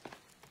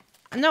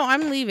 No,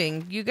 I'm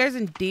leaving. You guys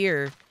and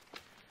deer.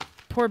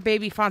 Poor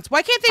baby fonts.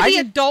 Why can't they be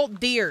adult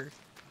deer?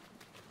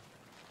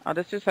 Oh,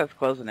 this just has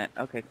clothes in it.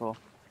 Okay, cool.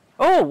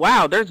 Oh,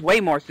 wow, there's way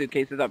more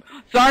suitcases up.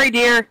 Sorry,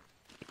 dear.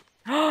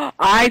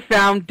 I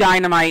found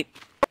dynamite.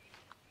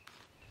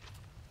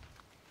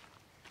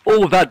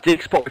 Oh, that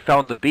dig spot we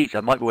found on the beach.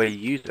 That might be where you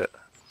used it.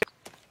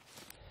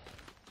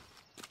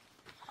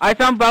 I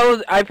found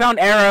bows. I found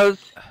arrows.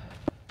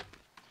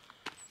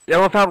 You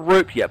haven't found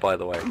rope yet, by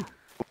the way.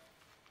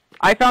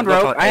 I found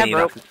rope. I have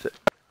rope.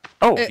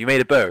 Oh, you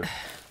made a bow.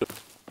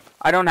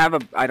 I don't have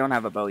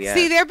a bow yet.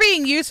 See, they're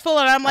being useful,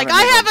 and I'm like,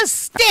 I I have a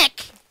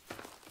stick!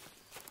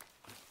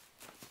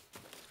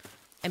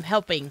 I'm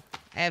helping.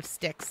 I have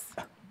sticks.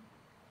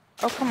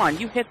 Oh, come on,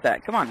 you hit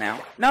that. Come on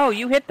now. No,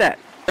 you hit that.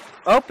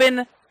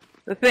 Open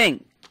the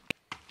thing.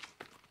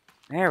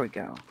 There we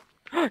go.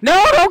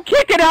 No, don't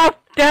kick it off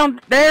down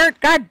there.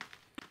 God.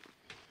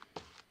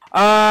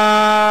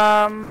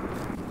 I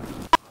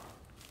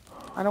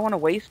don't want to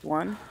waste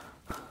one.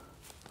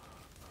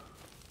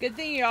 Good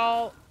thing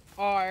y'all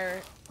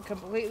are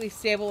completely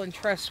stable and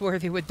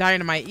trustworthy with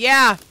dynamite.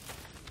 Yeah,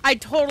 I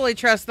totally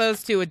trust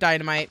those two with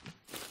dynamite.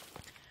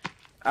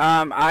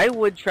 I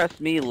would trust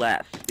me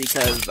less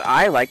because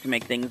I like to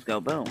make things go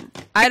boom.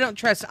 I don't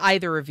trust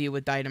either of you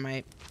with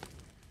dynamite.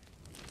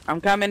 I'm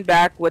coming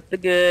back with the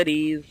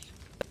goodies.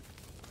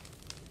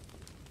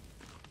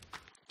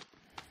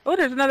 Oh,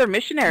 there's another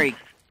missionary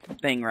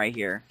thing right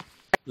here.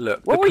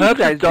 Look, What the were you purpose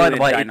guys of doing in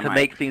dynamite is to dynamite?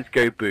 make things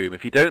go boom.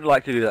 If you don't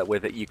like to do that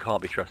with it, you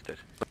can't be trusted.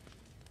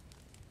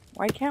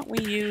 Why can't we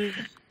use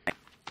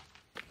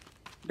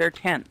their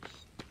tents?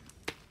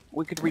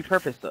 We could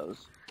repurpose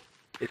those.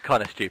 It's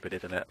kind of stupid,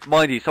 isn't it?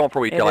 Mind you, someone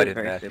probably It died is in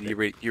very there, so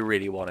stupid. you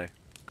really want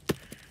to.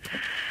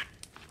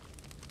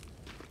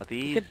 Are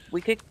these? We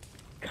could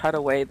cut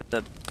away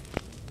the...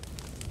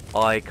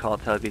 I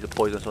can't tell if these are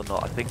poisonous or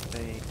not. I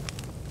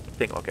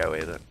think I'll go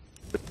with it.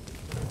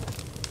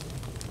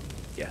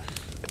 Yes.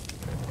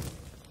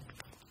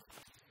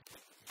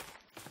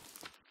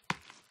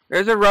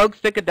 There's a rogue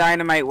stick of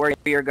dynamite where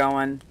you're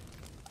going.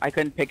 I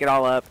couldn't pick it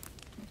all up.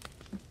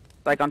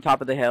 It's like on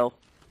top of the hill.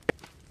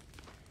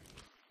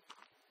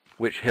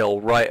 Which hill?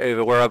 Right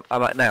over where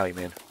I'm at now, you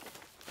mean?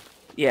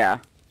 Yeah.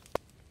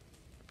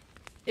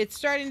 It's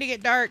starting to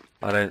get dark.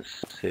 I don't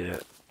see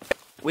it.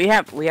 We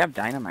have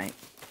dynamite.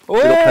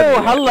 plenty Oh,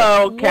 of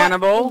hello, What-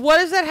 cannibal. What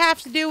does that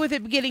have to do with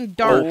it getting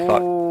dark?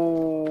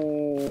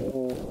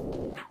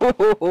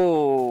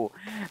 Oh,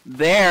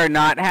 they're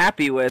not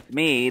happy with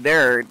me.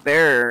 They're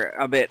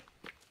a bit...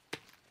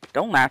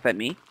 Don't laugh at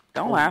me.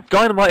 Don't laugh.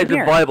 Dynamite is Come a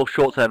here. viable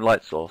short-term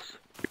light source.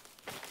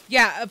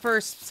 Yeah, for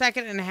a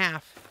second and a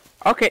half.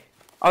 Okay.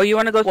 Oh, you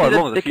want to go Well, as see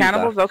long as the a few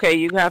cannibals? lasts. Okay,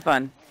 you have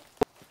fun.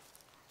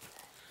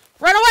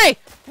 Run away!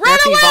 Run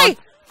Nothing away!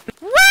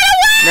 Run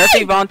away!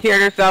 Nursey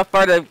volunteered herself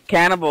for the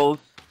cannibals.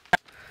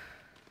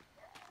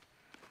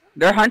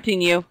 They're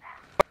hunting you.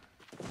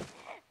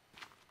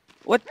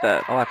 What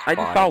the? Oh, that's I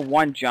just fine. saw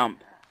one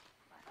jump.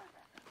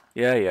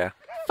 Yeah.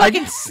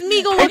 Fucking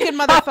Smeagol looking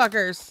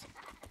motherfuckers.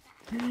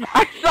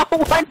 I saw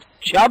one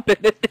jump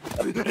and it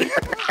disappeared.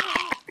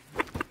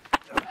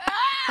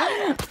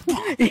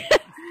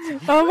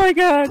 Oh my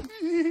god.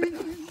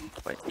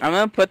 Wait, I'm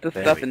gonna put the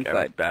there stuff we go.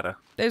 inside. Better.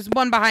 There's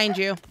one behind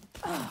you.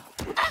 Oh,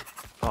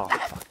 fuck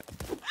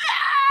it.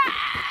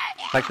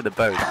 Thanks for the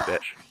bones,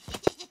 bitch.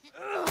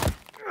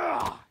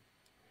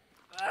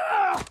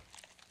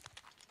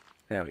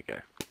 There we go.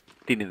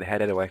 Didn't need the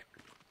head anyway.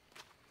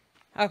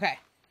 Okay.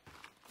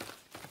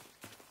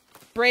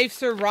 Brave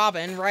Sir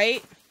Robin,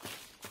 right?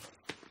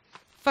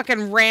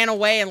 Fucking ran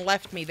away and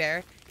left me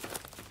there.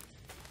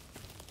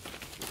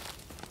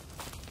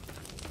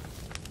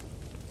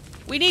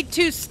 We need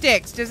 2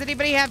 sticks. Does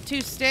anybody have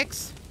 2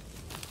 sticks?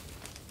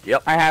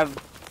 Yep. I have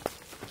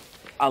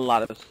a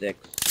lot of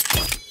sticks.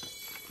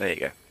 There you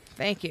go.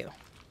 Thank you.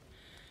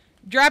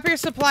 Drop your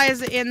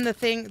supplies in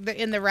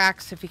the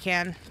racks if you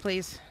can,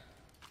 please.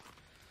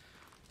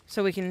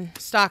 So we can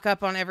stock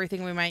up on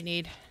everything we might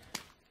need.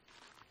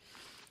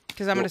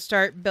 Because I'm going to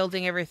start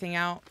building everything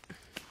out.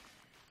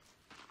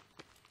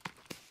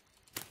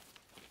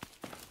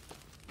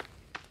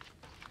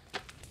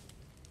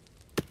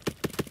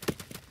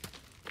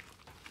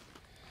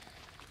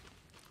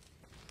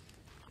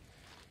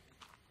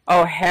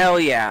 Oh, hell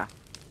yeah.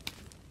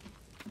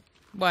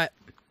 What?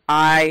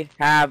 I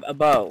have a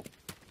bow.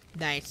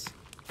 Nice.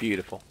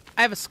 Beautiful.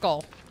 I have a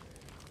skull.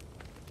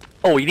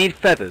 Oh, you need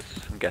feathers,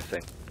 I'm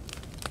guessing.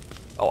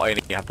 Oh, I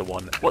only have the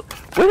one. What?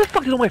 Where the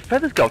fuck did all my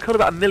feathers go? I killed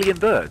about 1,000,000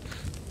 birds.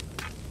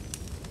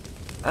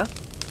 Huh?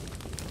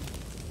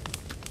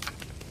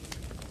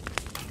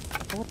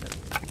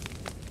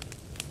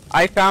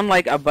 I found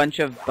like a bunch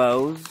of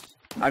bows,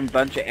 a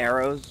bunch of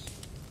arrows,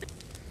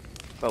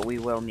 but we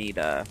will need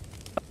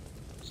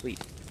sweet.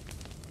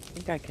 I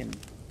think I can.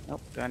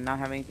 Nope. Do I not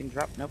have anything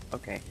drop? Nope.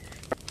 Okay.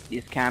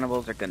 These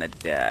cannibals are gonna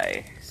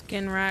die.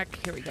 Skin rack.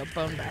 Here we go.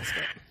 Bone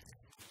basket.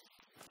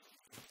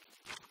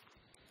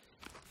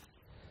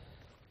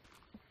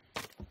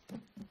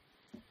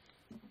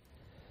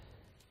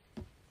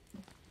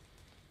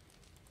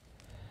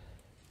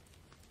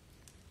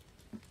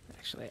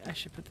 Actually, I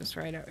should put this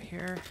right out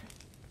here.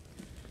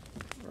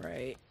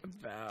 Right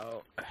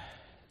about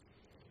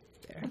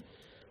there.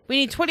 We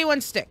need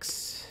 21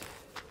 sticks.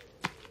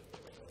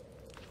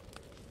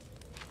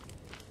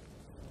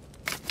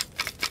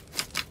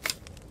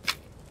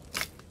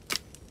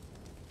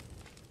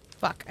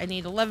 Fuck, I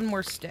need 11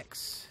 more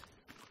sticks.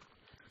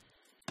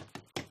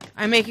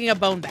 I'm making a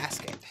bone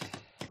basket.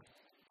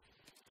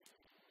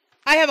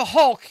 I have a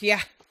Hulk,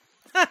 yeah.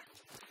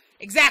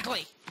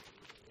 Exactly.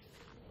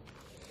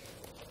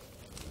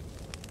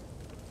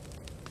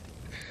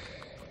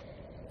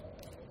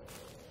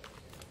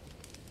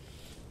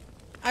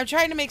 I'm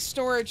trying to make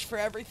storage for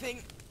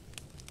everything.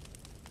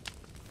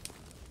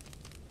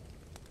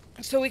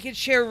 So we can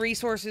share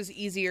resources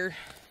easier.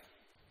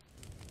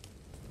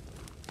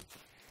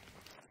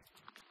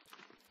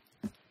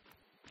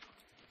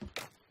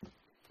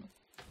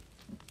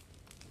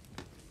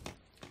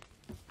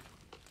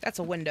 That's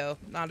a window,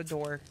 not a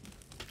door.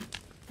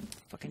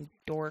 Fucking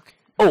dork.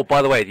 Oh,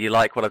 by the way, do you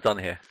like what I've done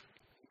here?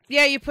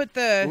 Yeah, you put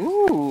the...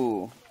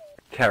 Ooh.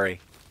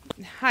 Terry.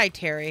 Hi,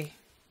 Terry.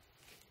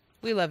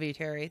 We love you,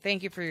 Terry.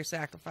 Thank you for your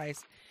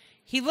sacrifice.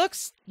 He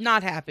looks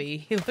not happy.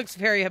 He looks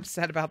very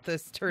upset about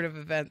this turn of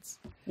events.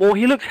 Well,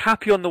 he looks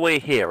happy on the way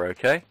here,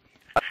 okay?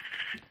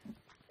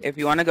 If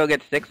you want to go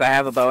get sticks, I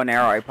have a bow and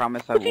arrow. I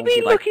promise I What do you won't be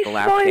mean? like Look, he's the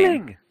last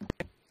smiling! game.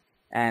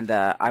 And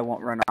I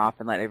won't run off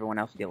and let everyone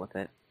else deal with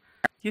it.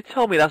 You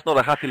tell me that's not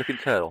a happy-looking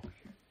turtle.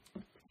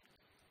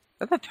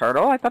 That's a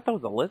turtle? I thought that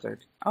was a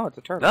lizard. Oh, it's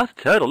a turtle. That's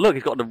a turtle. Look,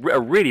 he's got a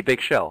really big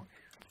shell.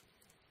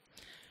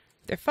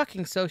 They're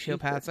fucking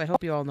sociopaths. I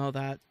hope you all know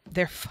that.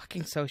 They're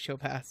fucking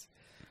sociopaths.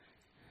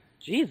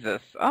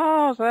 Jesus.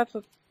 Oh, so that's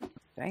a...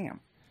 Damn.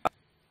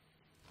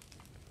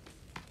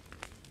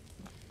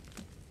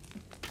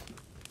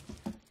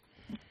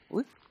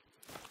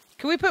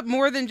 Can we put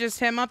more than just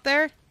him up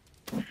there?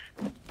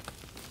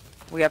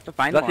 We have to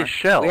find That's more. his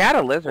shell. We had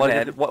a lizard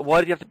head. Why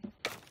did you have to...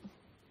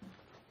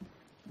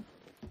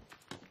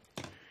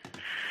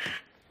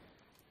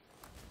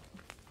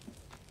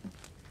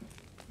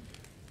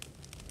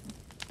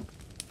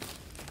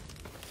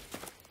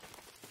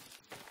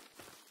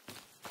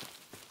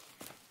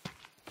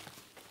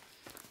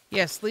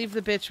 Yes, leave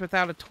the bitch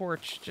without a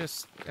torch.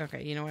 Just...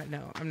 Okay, you know what?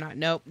 No, I'm not.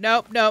 Nope,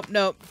 nope, nope,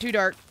 nope. Too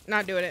dark.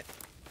 Not doing it.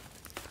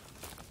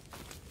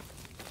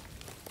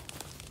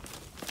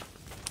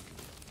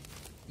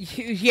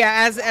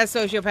 Yeah, as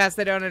sociopaths,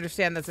 they don't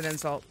understand that's an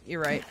insult.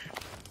 You're right.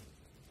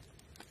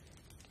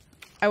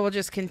 I will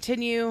just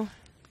continue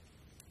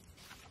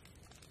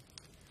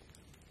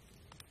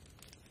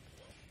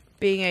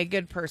being a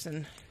good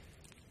person.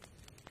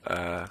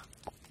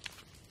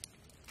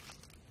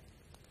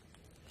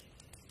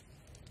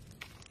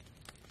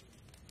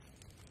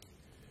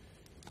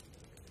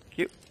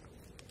 Cute.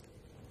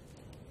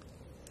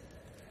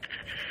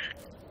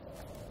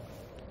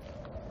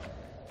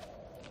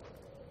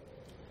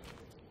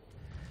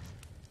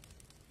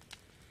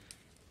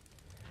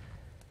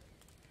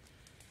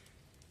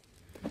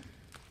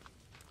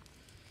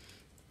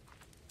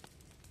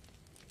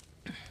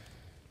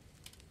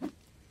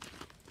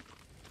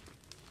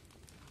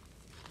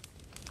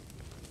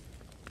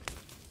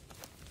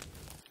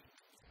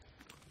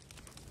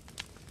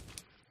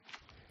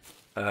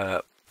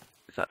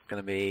 Is that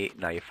gonna be...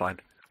 No, you're fine.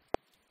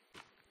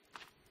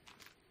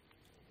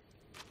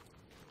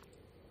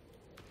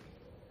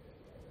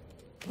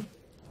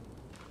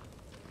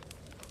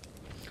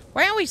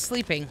 Why aren't we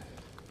sleeping?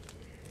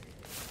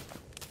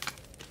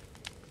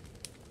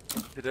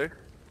 To do?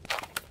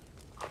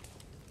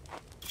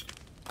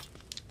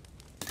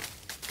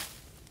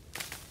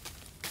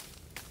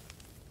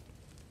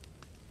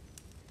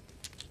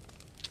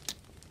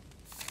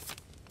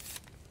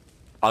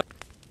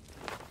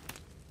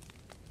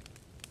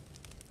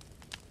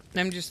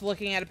 I'm just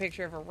looking at a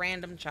picture of a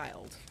random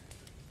child.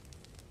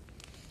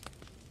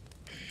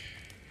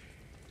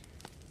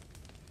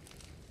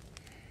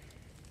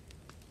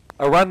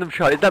 A random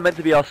child. Is that meant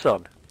to be our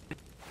son?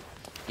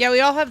 Yeah,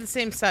 we all have the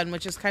same son,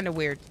 which is kind of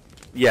weird.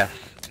 Yes.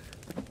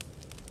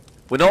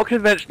 We're not a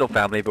conventional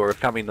family, but we're a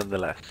family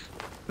nonetheless.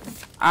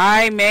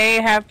 I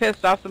may have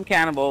pissed off some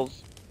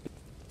cannibals.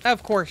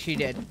 Of course you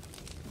did.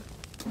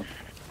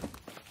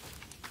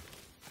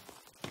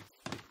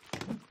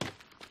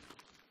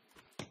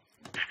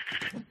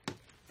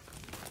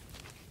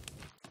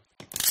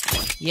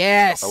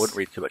 Yes. I wouldn't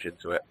read too much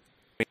into it.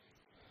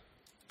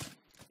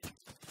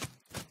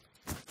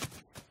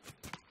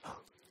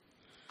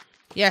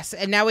 Yes,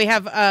 and now we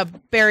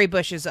have berry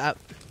bushes up.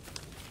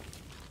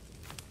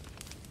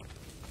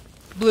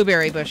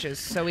 Blueberry bushes,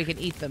 so we can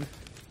eat them.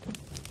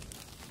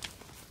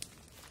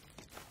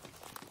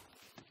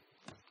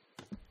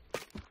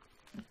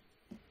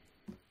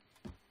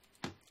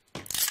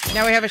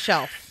 Now we have a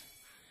shelf,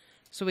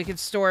 so we can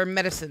store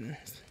medicine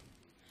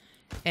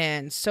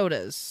and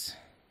sodas.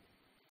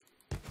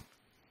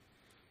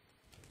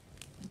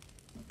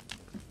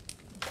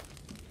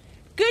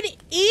 Good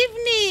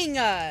evening,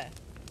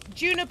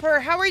 Juniper.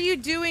 How are you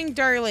doing,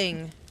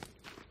 darling?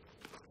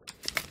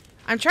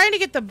 I'm trying to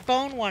get the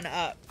bone one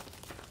up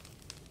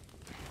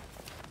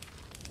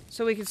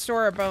so we can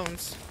store our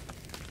bones.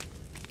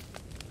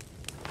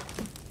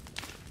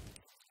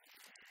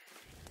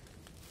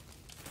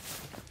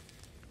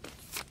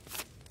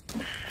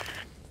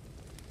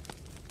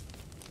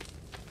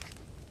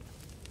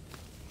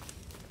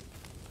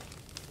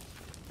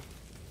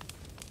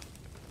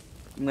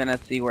 I'm gonna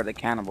see where the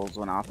cannibals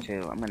went off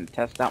to. I'm gonna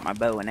test out my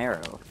bow and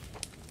arrow.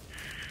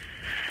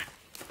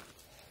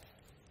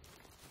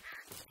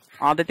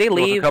 Oh, did they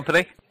leave?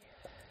 Company?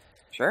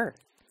 Sure.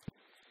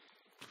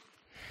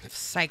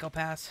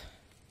 Psychopaths.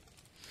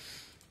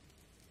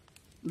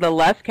 The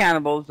less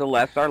cannibals, the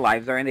less our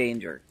lives are in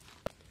danger.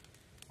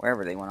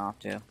 Wherever they went off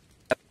to.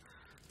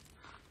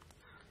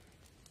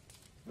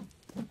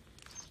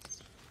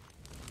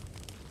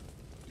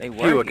 They were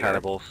Fewer here.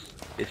 cannibals.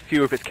 It's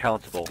fewer if it's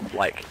countable.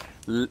 Like,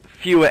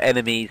 fewer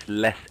enemies,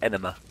 less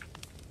enema.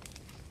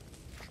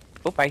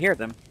 Oh, I hear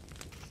them.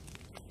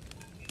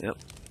 Yep.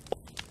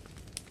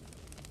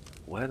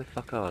 Where the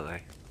fuck are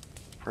they?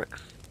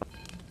 Pricks.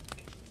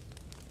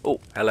 Oh,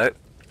 hello.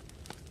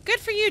 Good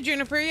for you,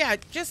 Juniper. Yeah,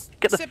 just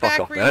Get the sit fuck back,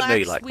 off me. I don't know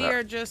relax. you like We that.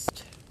 are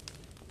just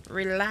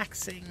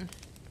relaxing.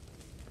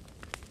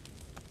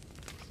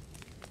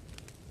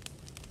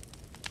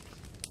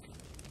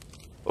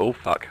 Oh,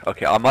 fuck.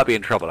 Okay, I might be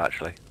in trouble,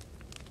 actually.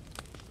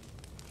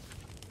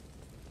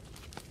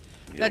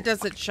 That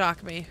doesn't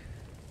shock me.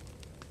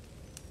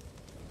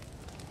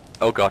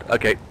 Oh, God.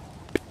 Okay.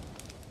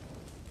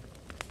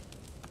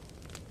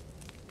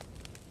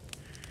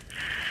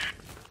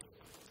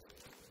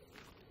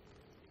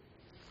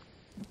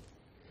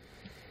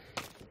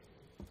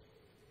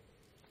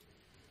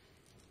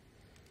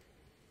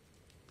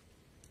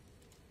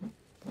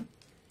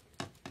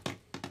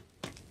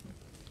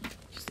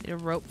 Just need a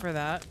rope for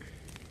that.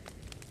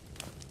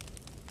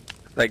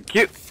 Thank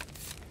you.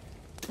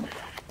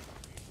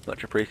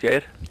 Much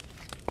appreciated.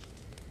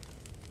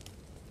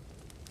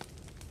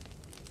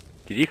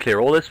 Did you clear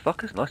all this,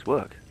 fuckers? Nice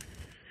work.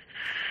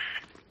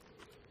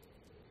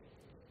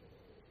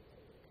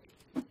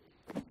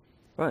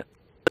 Right.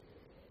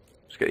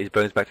 Let's get these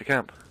bones back to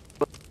camp.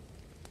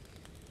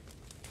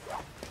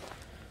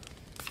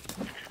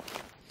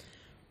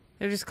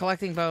 They're just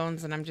collecting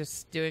bones, and I'm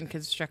just doing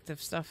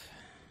constructive stuff.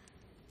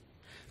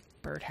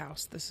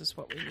 Birdhouse. This is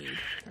what we need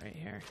right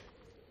here.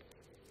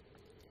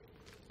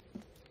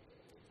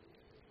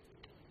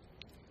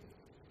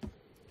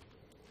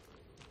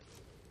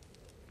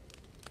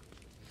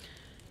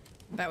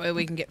 That way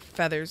we can get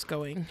feathers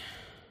going.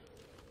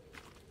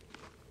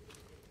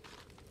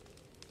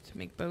 To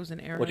make bows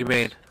and arrows. What do you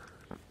mean?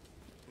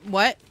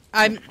 What?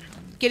 I'm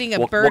getting a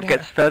What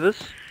gets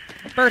feathers?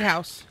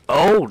 birdhouse.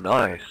 Oh,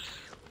 nice.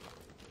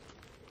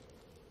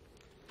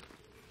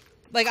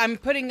 Like, I'm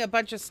putting a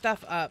bunch of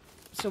stuff up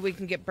so we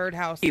can get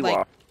birdhouse.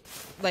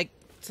 Like,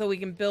 so we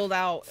can build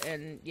out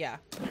and, yeah.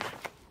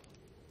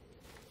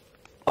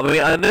 I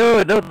mean, I know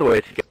another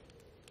way to get.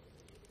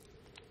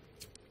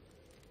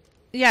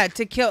 Yeah,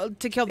 to kill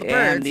the And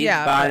birds, these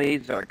yeah.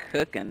 bodies are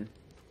cooking.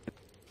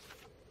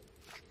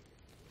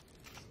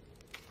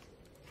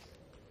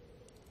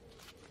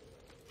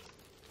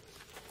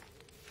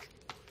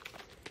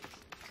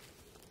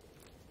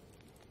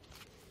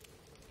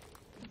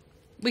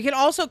 We can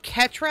also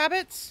catch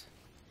rabbits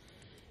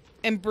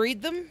and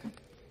breed them.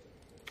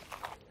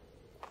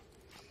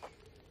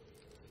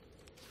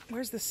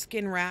 Where's the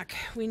skin rack?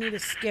 We need a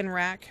skin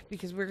rack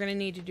because we're going to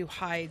need to do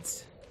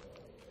hides.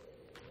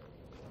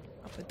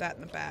 I'll put that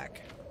in the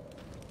back.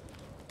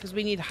 Because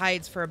we need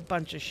hides for a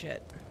bunch of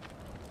shit.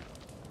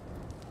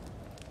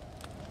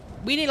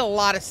 We need a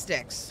lot of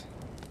sticks.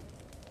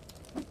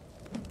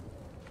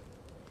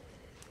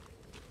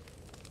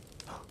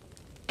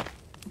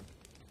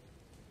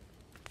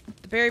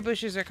 The berry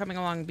bushes are coming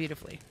along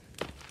beautifully.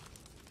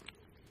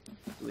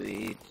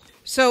 Sweet.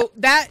 So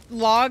that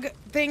log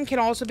thing can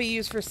also be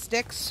used for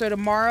sticks. So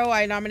tomorrow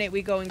I nominate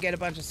we go and get a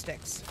bunch of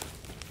sticks.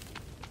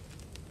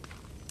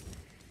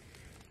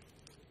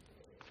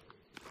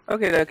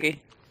 Okay, dokie.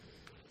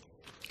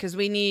 Because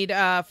we need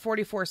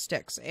 44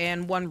 sticks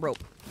and 1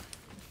 rope.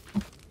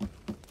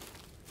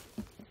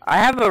 I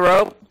have a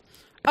rope.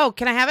 Oh,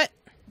 can I have it?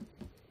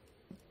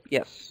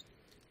 Yes.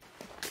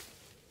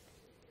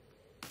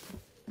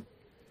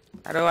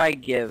 How do I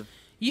give?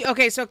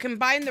 Okay, so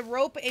combine the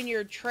rope in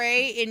your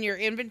tray in your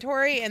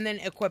inventory and then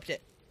equip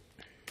it.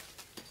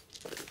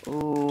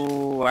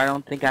 Ooh, I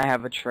don't think I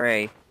have a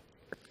tray.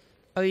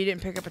 Oh, you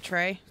didn't pick up a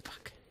tray?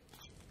 Fuck.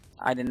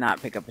 I did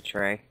not pick up a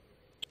tray.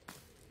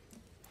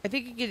 I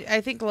think you could.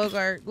 I think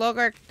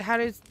Lorgar. How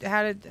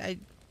did I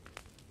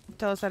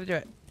tell us how to do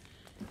it?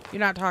 You're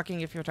not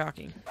talking if you're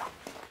talking.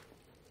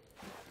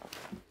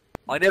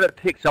 I never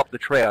picked up the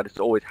tray. I just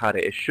always had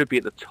it. It should be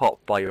at the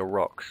top by your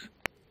rocks.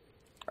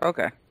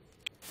 Okay.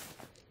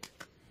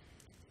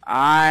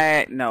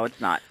 No, it's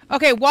not.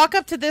 Okay, walk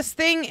up to this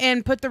thing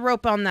and put the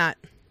rope on that.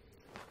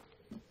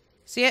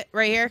 See it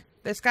right here?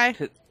 This guy?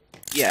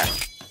 Yeah.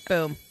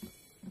 Boom.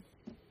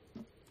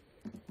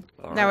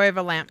 All Now right. we have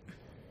a lamp.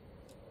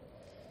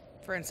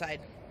 For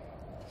inside.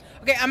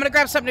 Okay, I'm gonna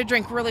grab something to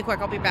drink really quick.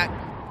 I'll be back.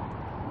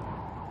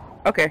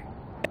 Okay.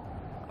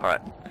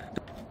 Alright.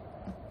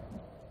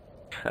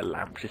 A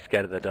lamp, she's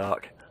scared of the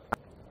dark.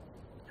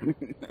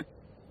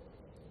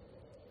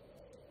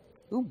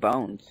 Ooh,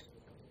 bones.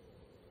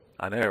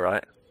 I know,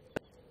 right?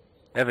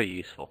 Ever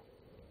useful.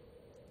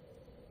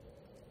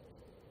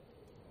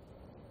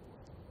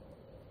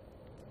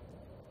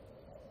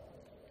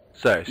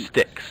 So,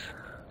 sticks.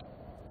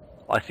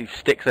 I see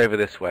sticks over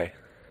this way.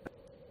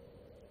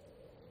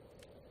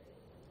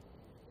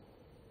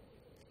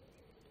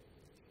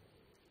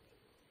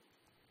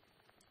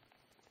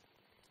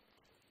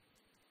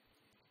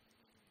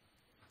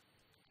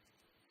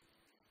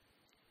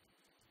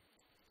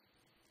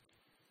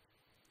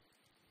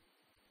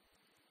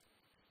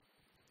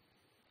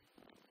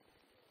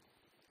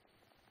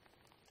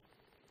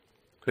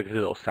 Look at the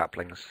little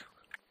saplings.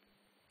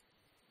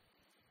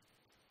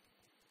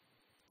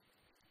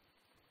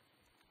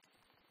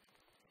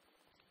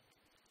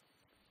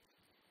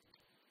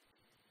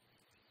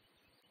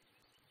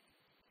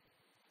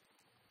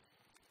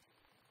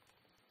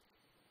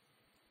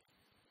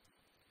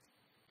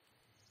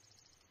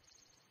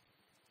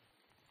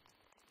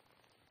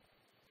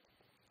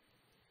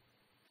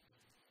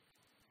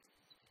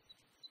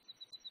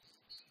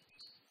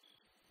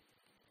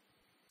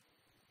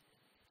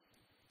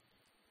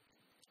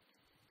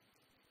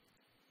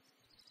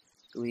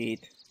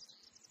 Sweet.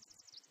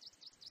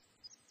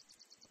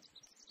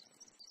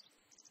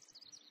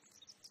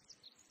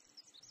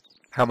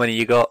 How many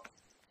you got?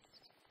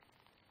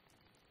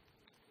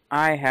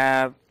 I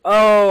have...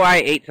 Oh, I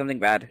ate something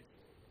bad.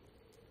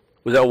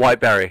 Was it a white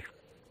berry?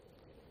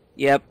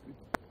 Yep.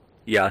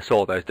 Yeah, I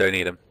saw those. Don't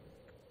eat them.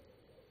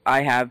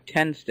 I have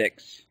 10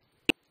 sticks.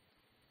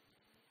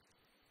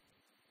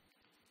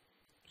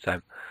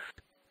 Same.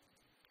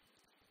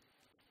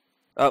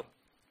 Oh,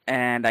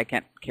 and I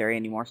can't carry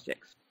any more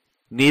sticks.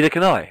 Neither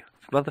can I.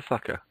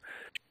 Motherfucker.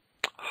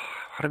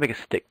 How do I make a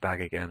stick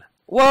bag again?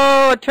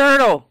 Whoa, a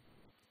turtle!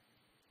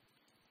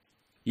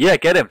 Yeah,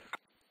 get him.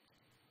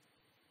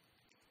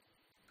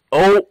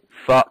 Oh,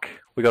 fuck.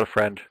 We got a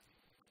friend.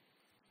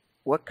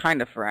 What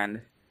kind of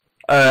friend?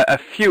 A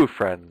few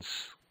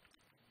friends.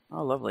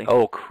 Oh, lovely.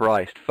 Oh,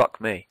 Christ. Fuck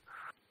me.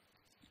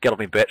 Get off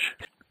me, bitch.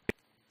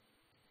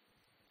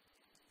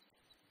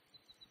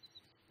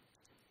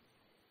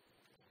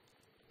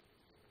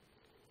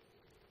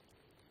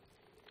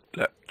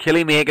 Look,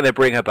 killing me ain't gonna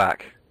bring her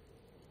back.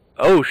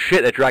 Oh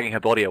shit, they're dragging her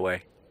body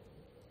away.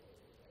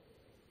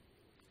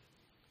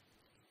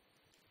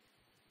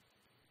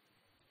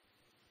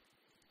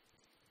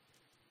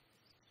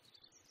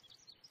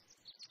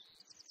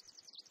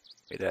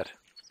 You're dead.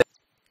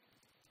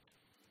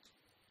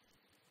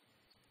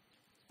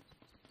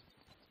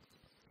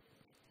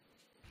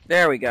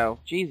 There we go.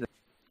 Jesus.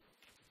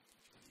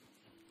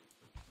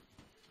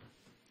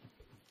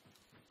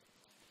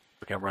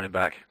 Okay, I'm running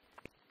back.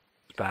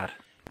 It's bad.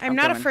 I'm I'm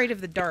not coming. afraid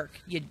of the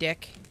dark, you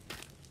dick.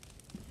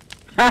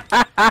 Yeah,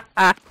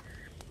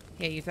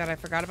 you thought I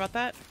forgot about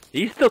that? Are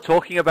you still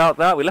talking about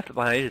that? We left it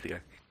behind ages ago.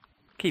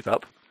 Keep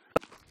up.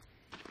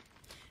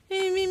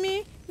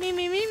 Me.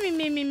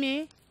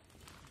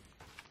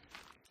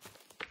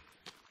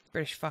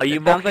 British fucker. Are you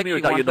Sounds mocking like me or is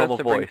she that your wants us normal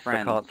to bring voice? I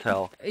friends. can't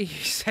tell. You're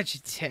such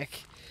a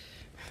dick.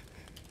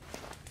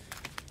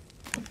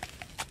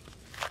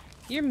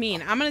 You're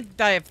mean. I'm gonna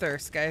die of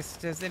thirst, guys.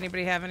 Does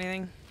anybody have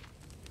anything?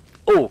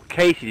 Oh,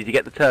 Casey, did you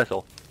get the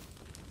turtle?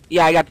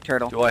 Yeah, I got the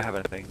turtle. Do I have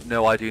anything?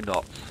 No, I do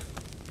not.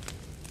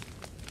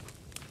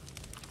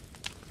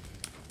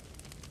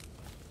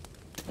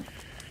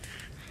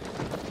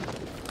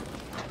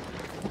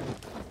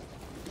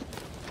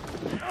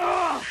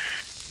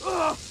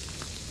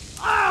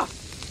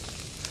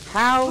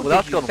 How Well,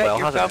 that's did you gone set well,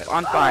 hasn't yourself it?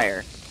 on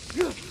fire?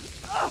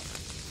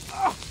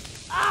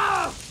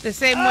 The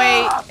same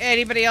way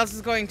anybody else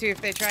is going to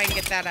if they try and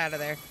get that out of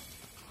there.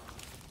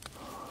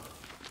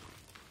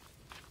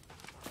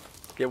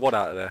 Get what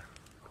out of there?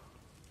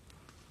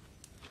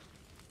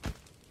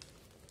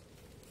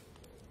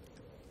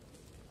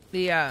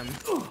 The,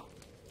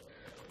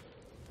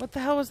 What the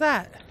hell was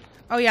that?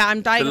 Oh yeah,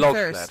 I'm dying The of log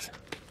thirst. sled.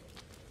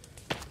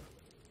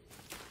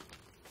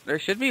 There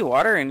should be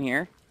water in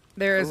here.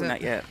 There Ooh, isn't.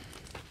 not yet.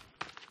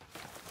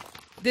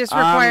 This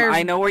requires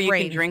I know where you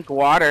rain. can drink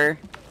water.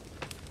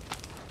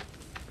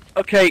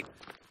 Okay,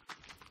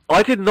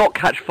 I did not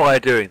catch fire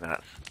doing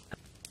that.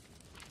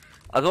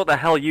 I thought the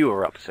hell you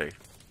were up to.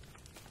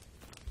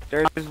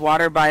 There's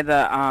water by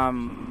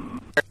the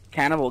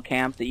cannibal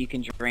camp that you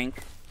can drink.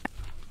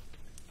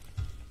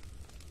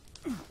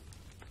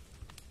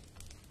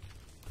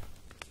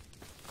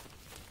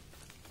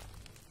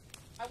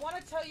 I want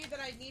to tell you that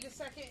I need a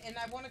second, and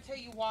I want to tell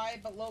you why,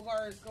 but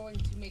Lorgar is going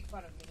to make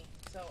fun of me,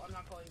 so I'm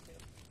not going to.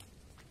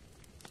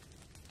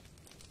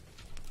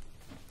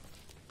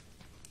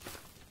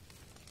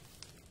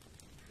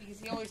 Because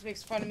he always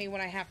makes fun of me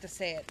when I have to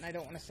say it, and I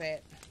don't want to say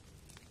it.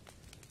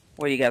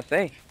 What do you gotta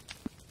say?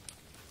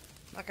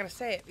 I'm not gonna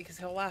say it because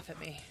he'll laugh at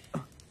me.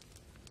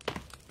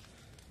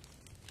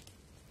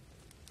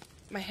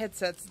 My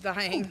headset's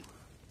dying.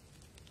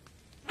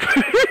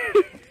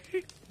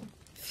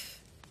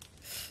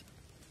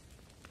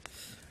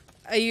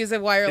 I use a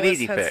wireless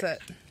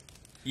headset. Fix.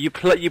 You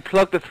plug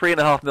the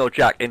 3.5mm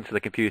jack into the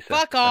computer.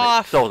 Fuck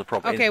off! Solves the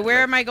problem. Okay, instantly.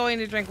 where am I going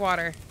to drink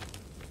water?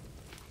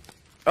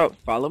 Oh,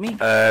 follow me?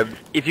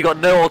 If you got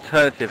no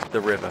alternative to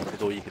the river,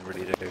 is all you can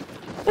really do.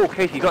 Oh,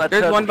 Casey, you got a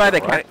There's one by the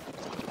right?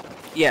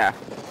 Yeah.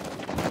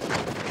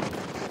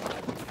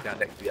 Down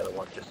next to the other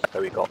one, just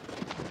so we got.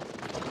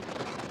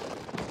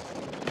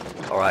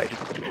 Alright.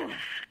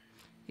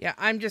 Yeah,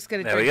 I'm just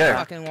gonna There drink we go.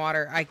 fucking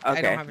water. I don't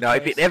have a Now,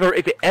 choice.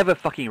 if it ever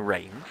fucking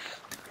rains,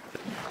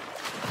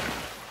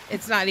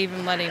 It's not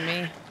even letting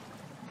me.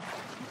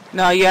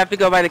 No, you have to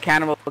go by the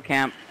cannibal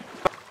camp.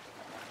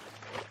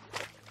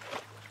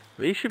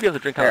 well, you should be able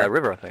to drink out of the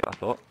river. I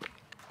thought.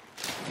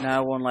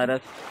 No, it won't let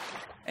us.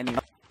 Any.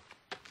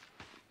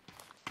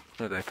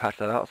 Did they patch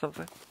that out or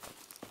something?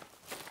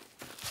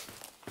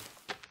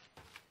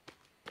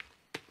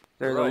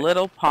 There's Right. a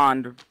little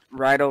pond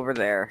right over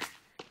there.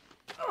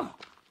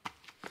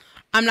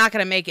 I'm not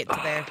gonna make it to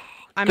there.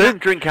 I'm Don't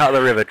not, drink out of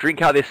the river. Drink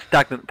out of this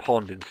stagnant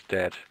pond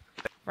instead.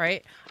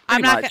 right?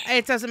 I'm Pretty not. much.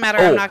 It doesn't matter.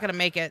 Oh. I'm not gonna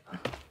make it.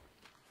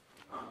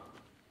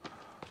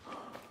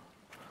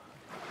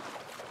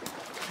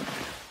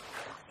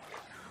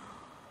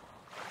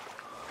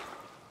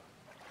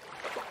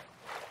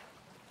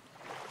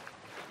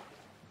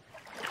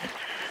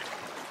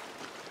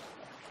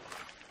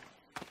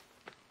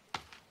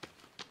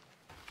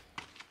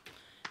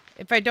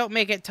 If I don't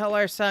make it, tell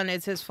our son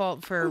it's his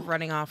fault for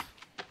running off.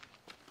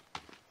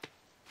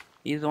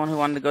 He's the one who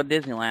wanted to go to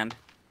Disneyland.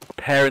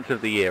 Parent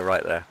of the year,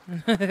 right there.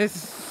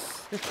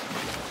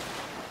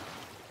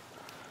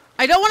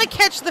 I don't want to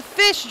catch the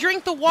fish.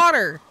 Drink the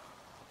water.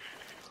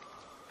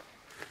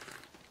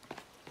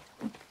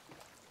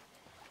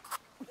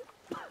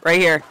 Right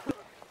here.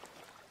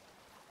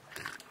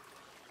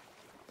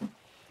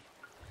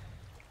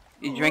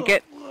 You drink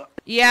it?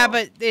 Yeah,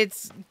 but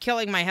it's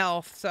killing my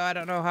health, so I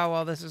don't know how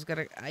well this is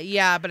gonna...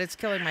 yeah, but it's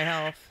killing my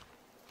health.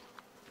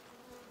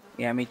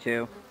 Yeah, me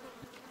too.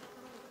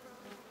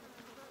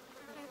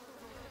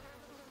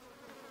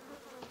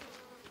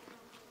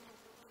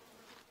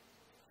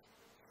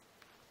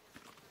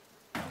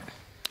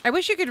 I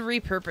wish you could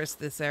repurpose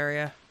this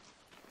area.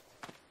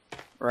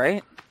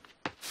 Right?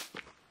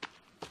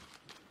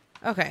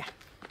 Okay.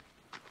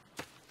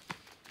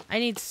 I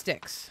need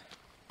sticks.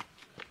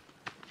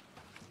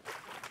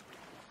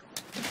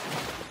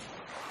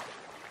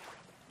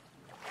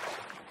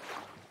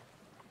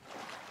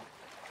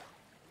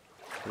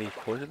 Are these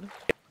poisonous?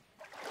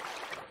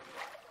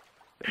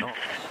 They're not.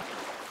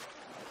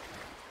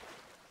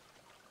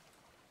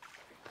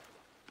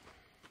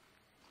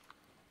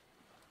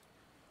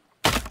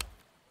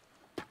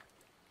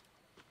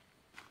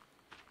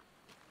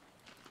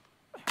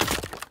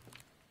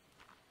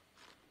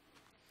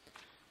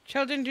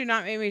 Children, do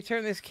not make me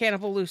turn this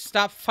cannibal loose.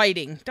 Stop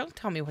fighting. Don't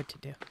tell me what to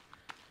do.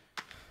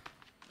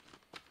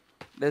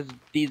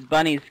 These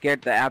bunnies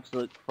scared the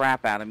absolute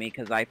crap out of me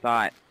because I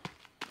thought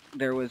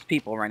there was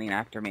people running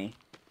after me.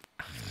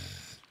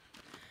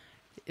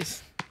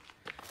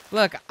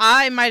 Look,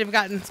 I might have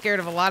gotten scared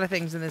of a lot of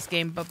things in this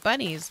game, but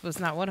bunnies was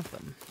not one of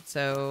them.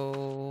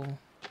 So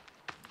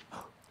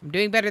I'm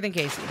doing better than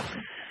Casey.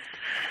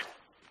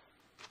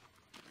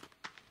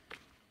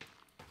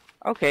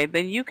 Okay,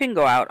 then you can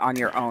go out on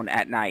your own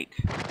at night.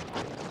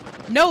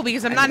 No,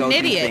 because I'm And not go an do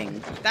idiot.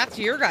 things. That's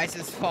your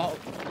guys' fault.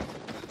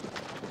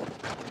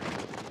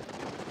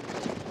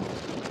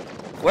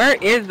 Where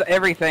is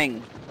everything?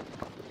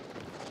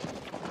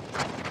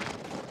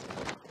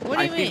 What do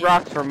I you see mean?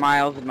 rocks for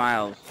miles and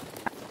miles.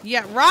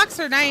 Yeah, rocks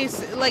are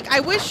nice. Like, I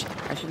wish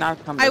I should not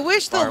have come I this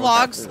wish the far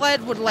log without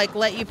sled would, like,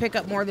 let you pick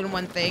up more than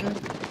one thing.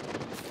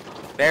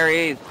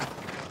 berries.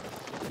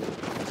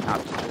 Not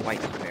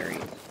white berries.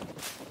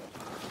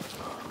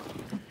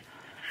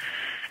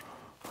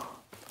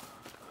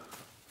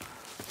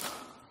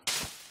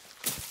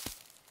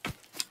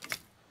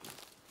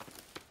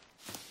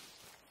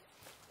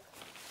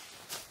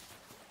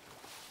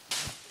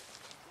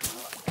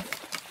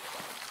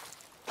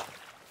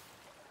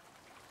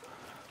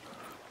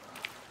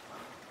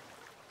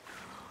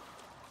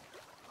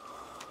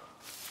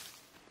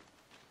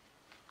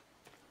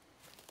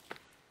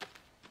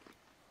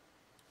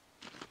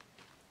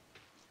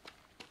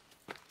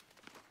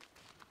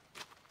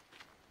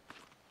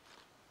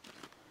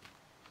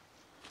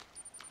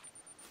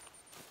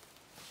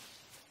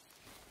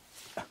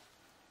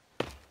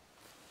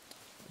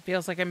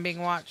 Feels like I'm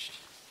being watched.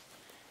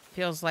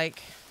 Feels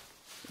like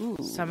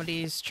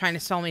somebody's trying to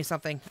sell me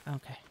something.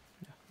 Okay.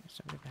 No, there's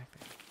somebody back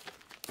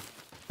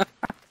there.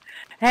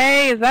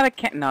 Hey, is that a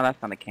camp? No, that's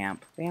not a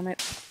camp. Damn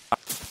it.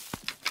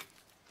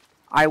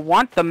 I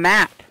want the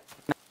map.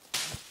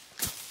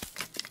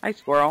 Hi,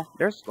 squirrel.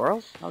 There's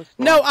squirrels? Oh, squirrel.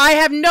 No, I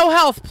have no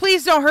health.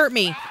 Please don't hurt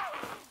me.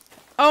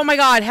 Oh my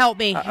god, help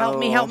me. Help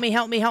me, help me,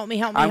 help me, help me,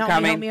 help me, I'm help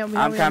coming. me, help me,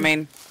 help me, I'm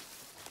coming.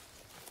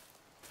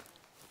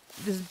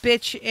 This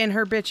bitch and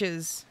her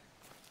bitches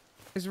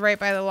is right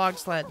by the log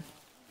sled.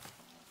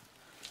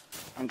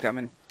 I'm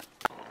coming.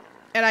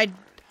 And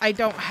I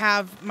don't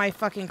have my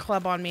fucking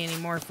club on me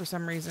anymore for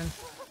some reason.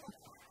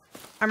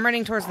 I'm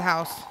running towards the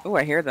house. Oh,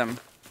 I hear them.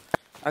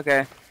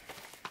 Okay.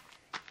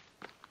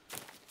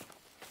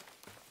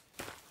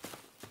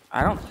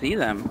 I don't see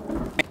them.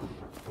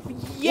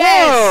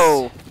 Yes!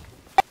 Whoa!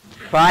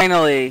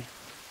 Finally.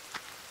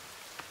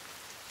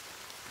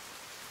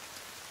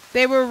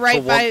 They were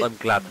right For by... once, I'm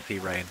glad to see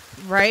rain.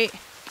 Right?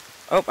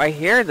 Oh, I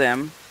hear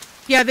them.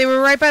 Yeah, they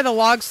were right by the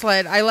log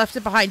sled. I left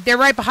it behind. They're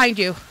right behind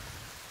you.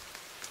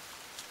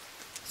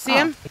 See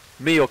him?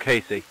 Me or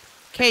Casey?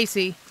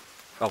 Casey.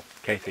 Oh,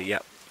 Casey,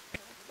 yep.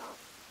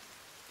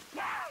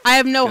 I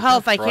have no Guess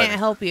health. I that's can't Friday.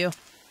 help you.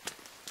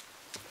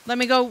 Let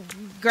me go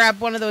grab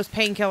one of those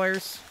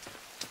painkillers.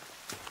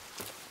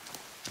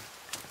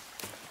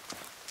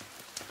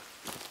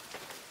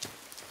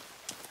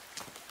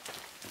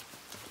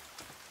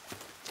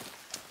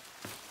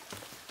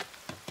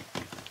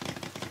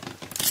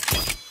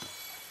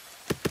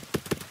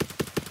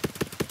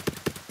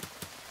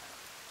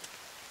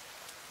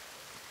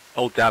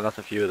 Oh, damn, that's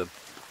a few of them.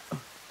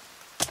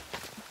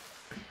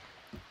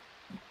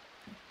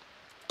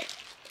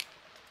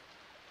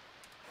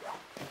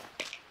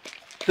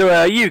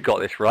 So, you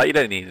got this, right? You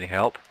don't need any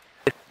help.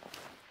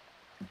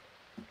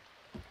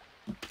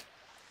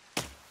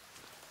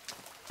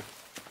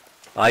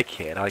 I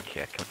kid, come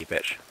you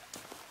bitch.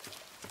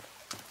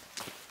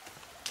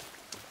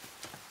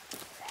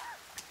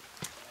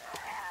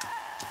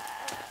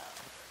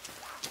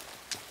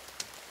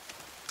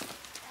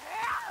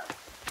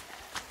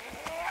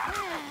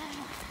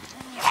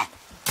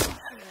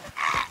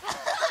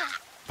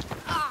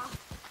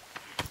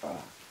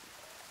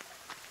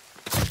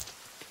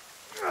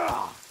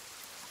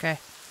 Okay.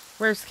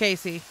 Where's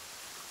Casey?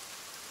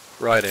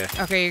 Right here.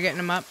 Okay, you're getting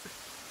him up.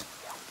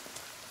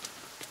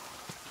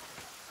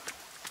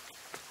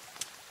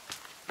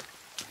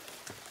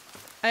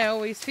 I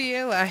always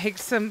feel like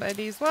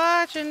somebody's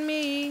watching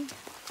me.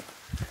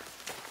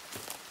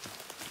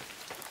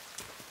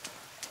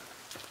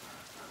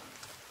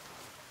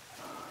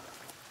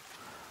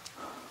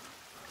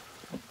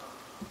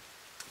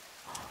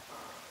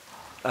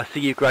 I see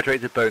you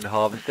graduated bone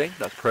harvesting.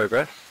 That's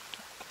progress.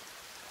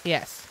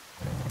 Yes.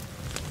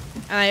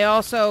 And I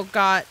also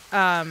got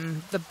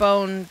the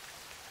bone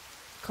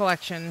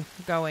collection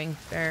going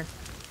there.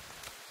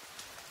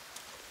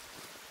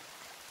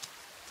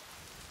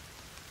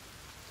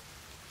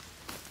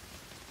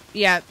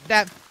 Yeah,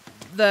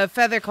 the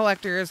feather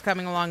collector is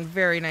coming along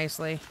very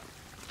nicely.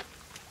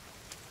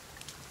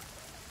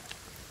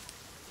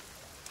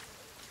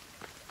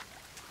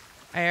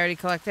 I already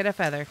collected a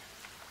feather.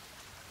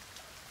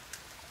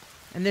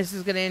 And this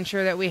is going to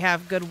ensure that we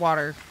have good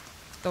water.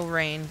 It'll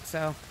rain,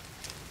 so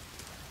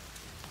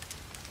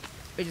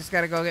we just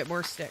got to go get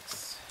more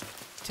sticks.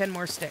 10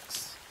 more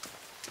sticks.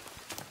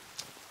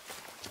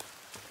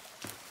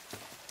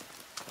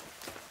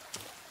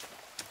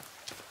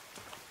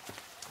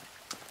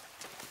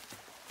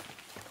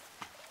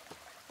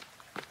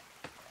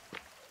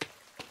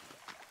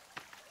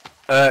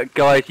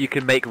 Guys, you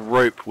can make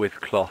rope with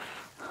cloth.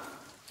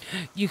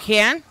 You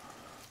can?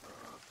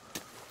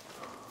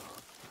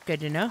 Good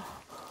to know.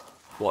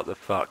 What the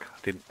fuck?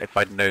 If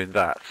I'd known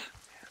that.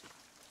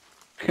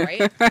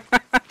 Right?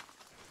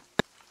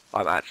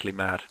 I'm actually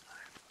mad.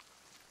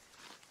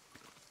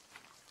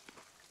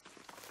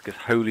 Because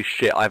holy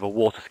shit, I have a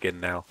water skin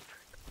now.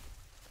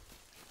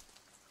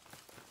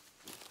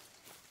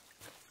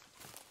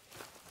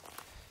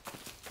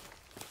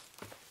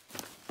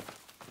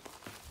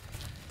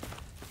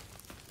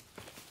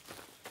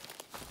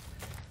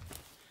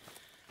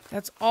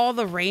 That's all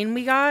the rain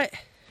we got?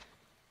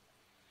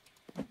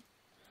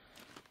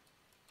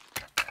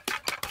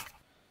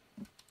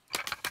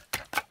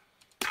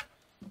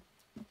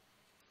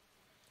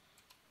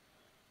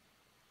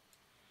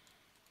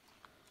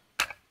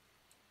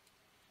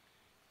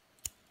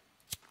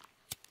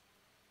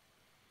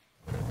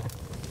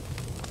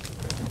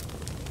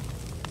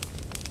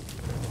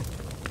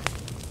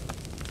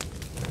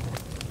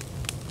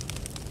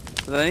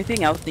 Does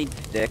anything else need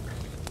sticks?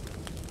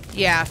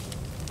 Yeah.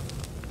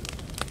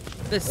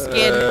 The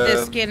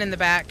skin in the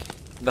back.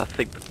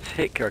 Nothing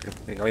particular I can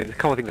think. I mean, there's a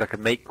couple of things I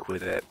can make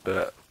with it,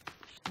 but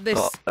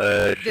not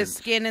The urgent.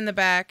 skin in the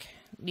back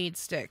needs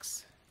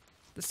sticks.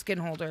 The skin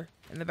holder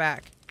in the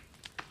back.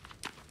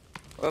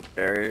 Oh,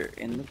 they're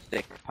in the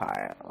stick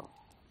pile.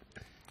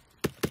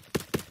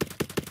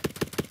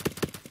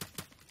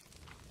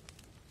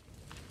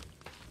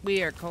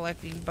 We are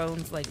collecting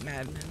bones like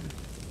madmen.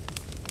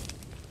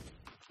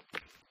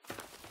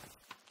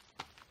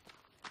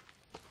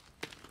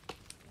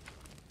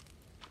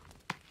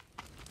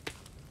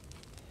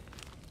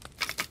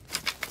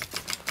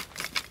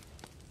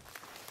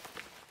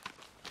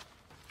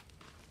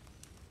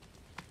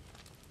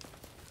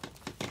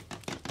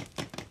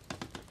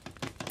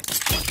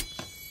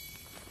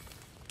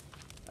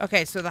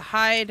 Okay, so the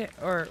hide,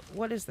 or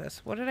what is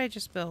this? What did I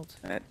just build?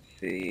 Let's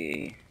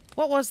see.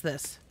 What was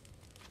this?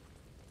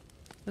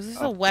 Was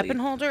this a weapon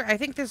holder? I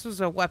think this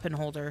was a weapon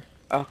holder.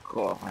 Oh,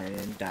 cool. I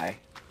didn't die.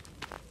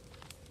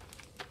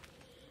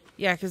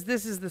 Yeah, because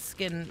this is the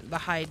skin, the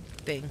hide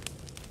thing.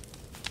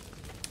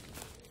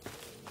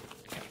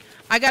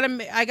 I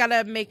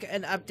gotta make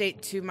an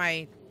update to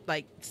my,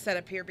 like,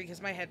 setup here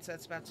because my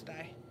headset's about to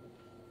die.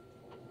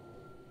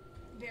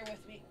 Bear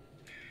with me.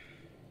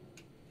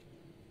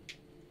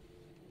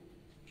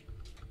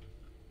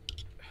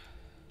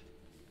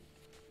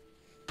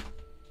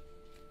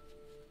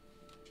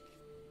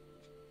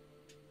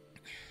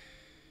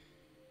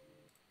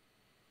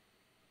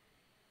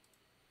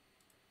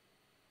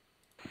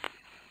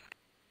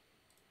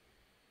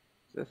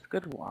 Is this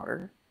good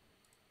water?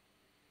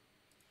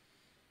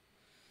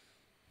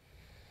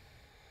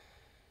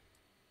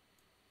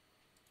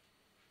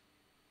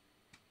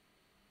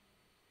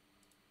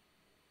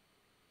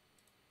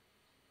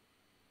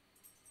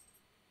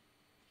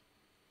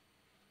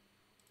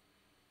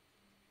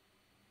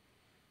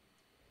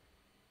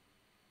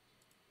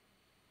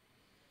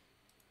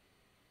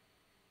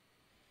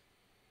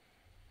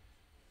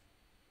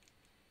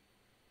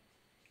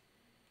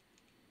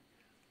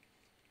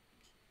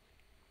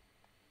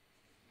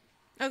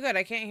 Oh, good.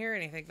 I can't hear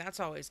anything. That's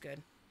always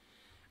good.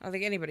 I don't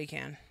think anybody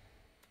can.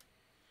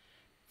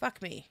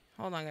 Fuck me.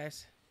 Hold on,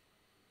 guys.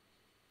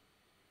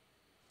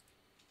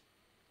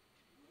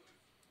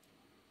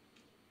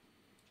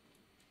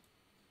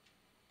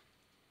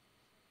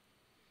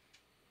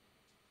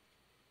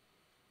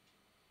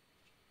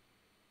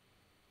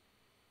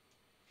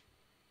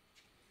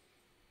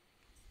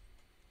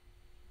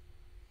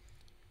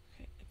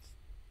 Okay,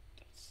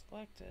 it's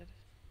selected.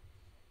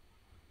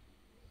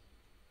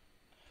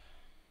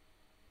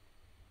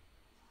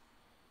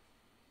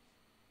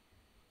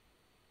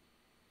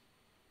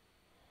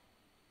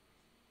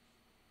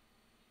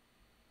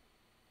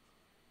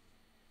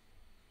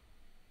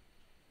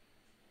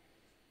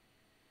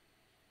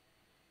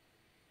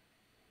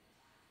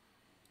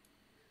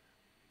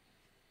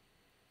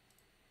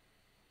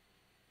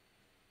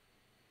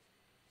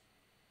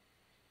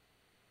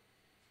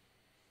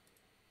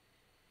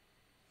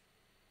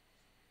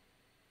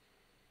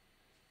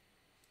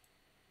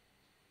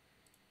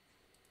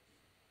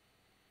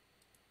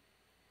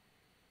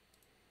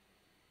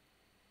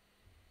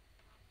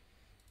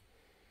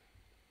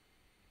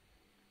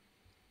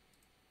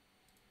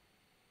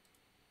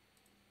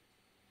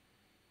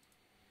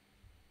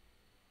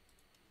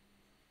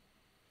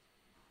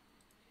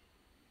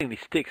 Any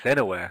sticks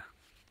anywhere.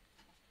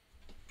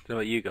 Don't know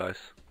about you guys.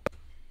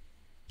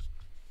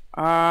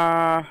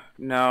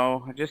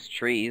 No, just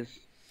trees.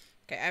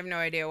 Okay, I have no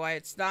idea why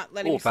it's not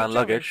letting me switch found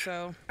luggage.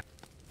 over,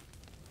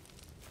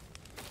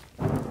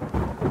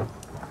 so...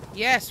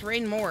 Yes,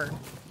 rain more.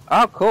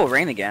 Oh, cool,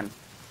 rain again.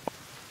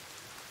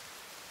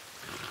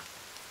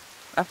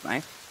 That's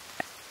nice.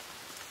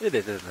 It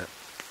is, isn't it?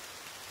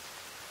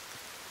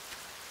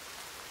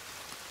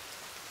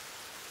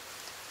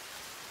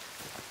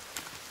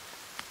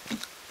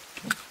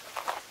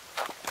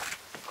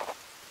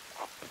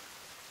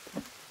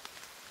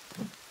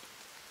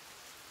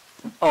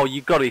 Oh,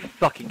 you gotta be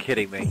fucking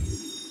kidding me.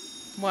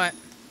 What?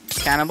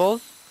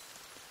 Cannibals?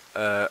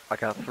 I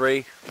count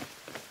 3.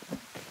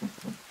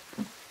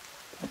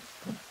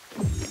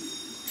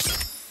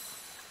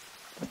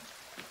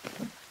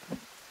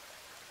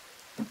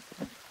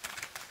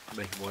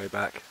 Making my way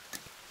back.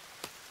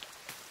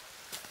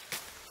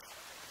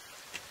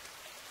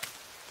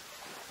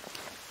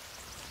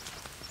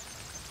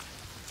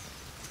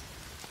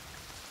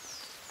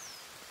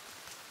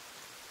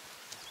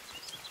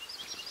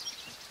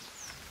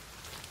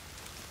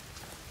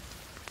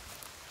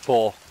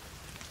 Four.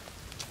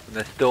 And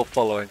they're still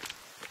following.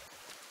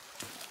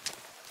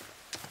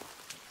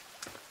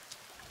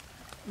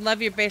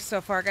 Love your base so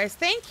far, guys.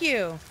 Thank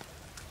you.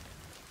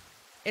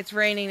 It's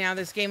raining now.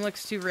 This game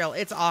looks too real.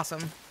 It's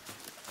awesome.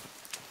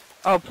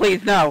 Oh,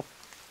 please, no.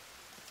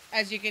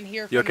 As you can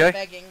hear from You okay? the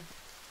begging.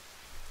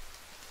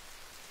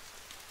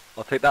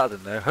 I'll take that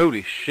as a no.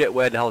 Holy shit,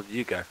 where the hell did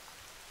you go?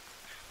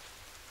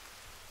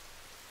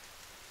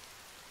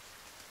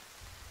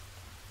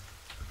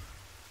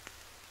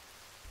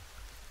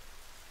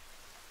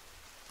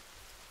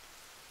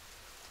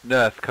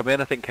 Nurse, come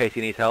in. I think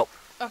Casey needs help.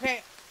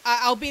 Okay,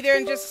 I'll be there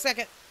in just a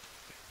second.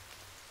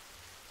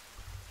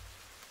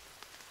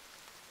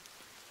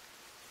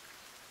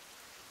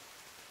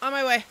 On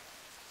my way.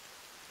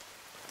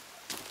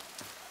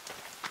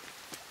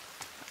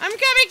 I'm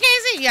coming,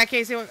 Casey! Yeah,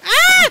 Casey.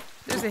 Ah!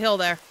 There's a hill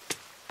there.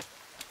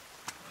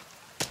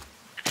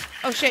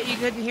 Oh shit, you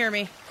couldn't hear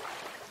me.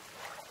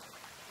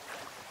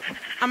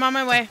 I'm on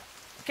my way.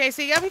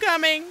 Casey, I'm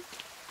coming.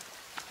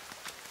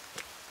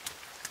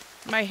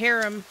 My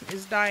harem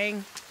is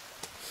dying.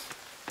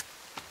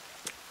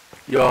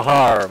 Your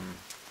harm.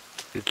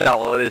 Is that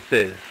what this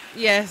is?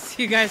 Yes,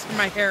 you guys are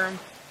my harem.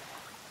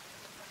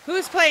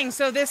 Who's playing?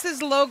 So this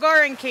is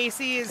Lorgar and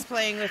Casey is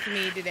playing with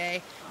me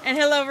today. And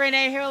hello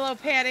Renee, hello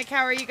Panic.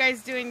 How are you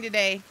guys doing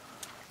today?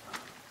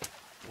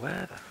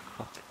 Where the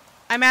fuck?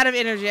 I'm out of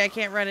energy. I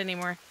can't run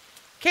anymore.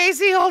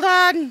 Casey, hold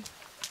on.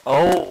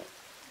 Oh.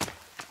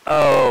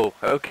 Oh,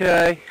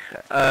 okay.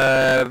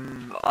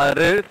 I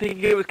don't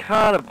think it was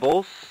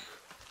cannibals.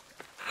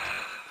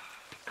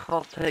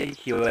 Can't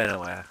take you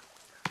anywhere.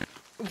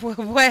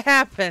 What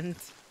happened?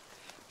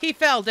 He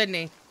fell, didn't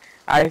he?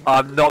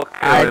 I'm not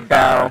going to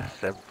embarrass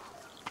him.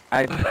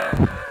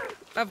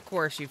 Of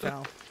course you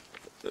fell.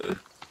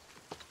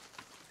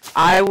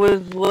 I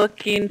was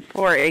looking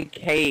for a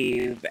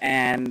cave,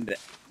 and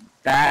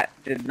that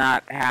did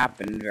not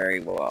happen very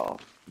well.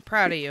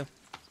 Proud of you.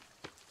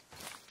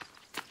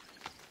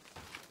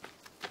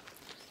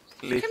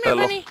 At least Come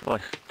I here, lost my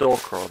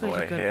stalker on the Here's way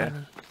your good here.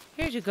 bunny.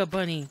 Here's your good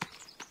bunny.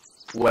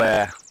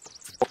 Where?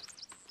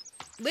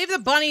 Leave the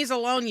bunnies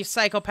alone, you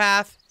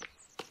psychopath.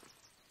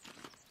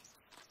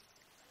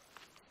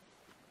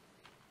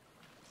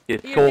 You're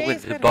Your talking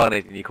day's to better. Bunny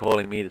and you're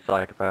calling me the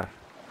psychopath.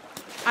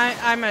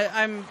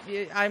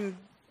 I'm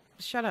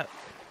shut up.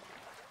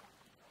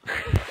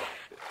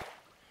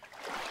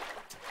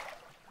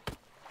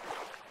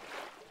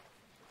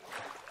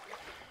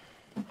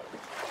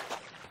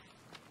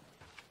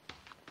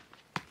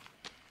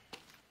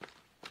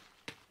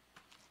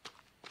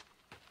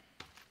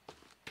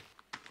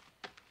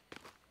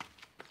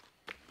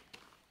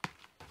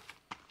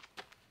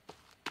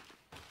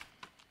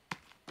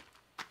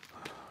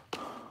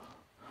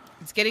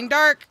 It's getting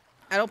dark.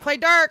 I don't play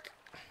dark.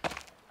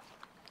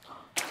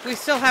 We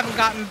still haven't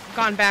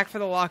gone back for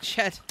the log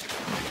shed.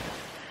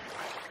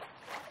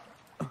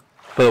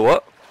 For the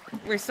what?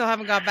 We still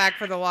haven't got back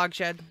for the log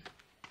shed.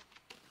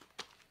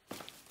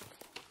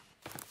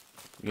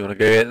 You want to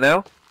go get it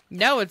now?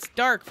 No, it's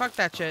dark. Fuck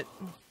that shit.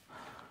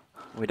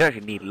 We don't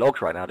actually need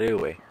logs right now, do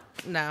we?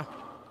 No.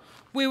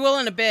 We will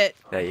in a bit.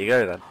 There you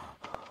go then.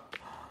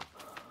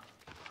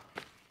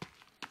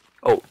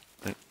 Oh.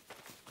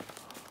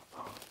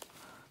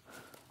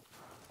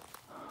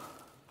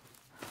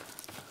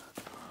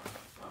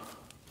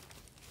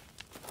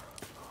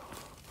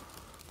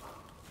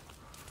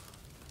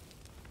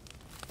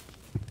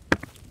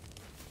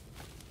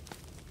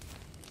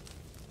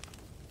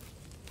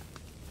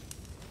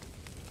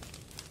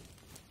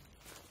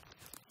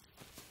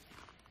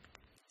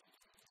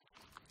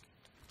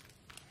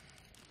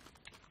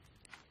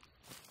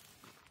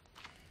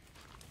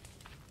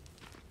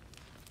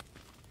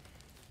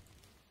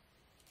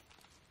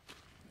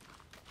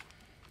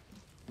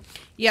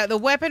 Yeah, the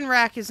weapon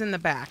rack is in the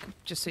back,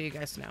 just so you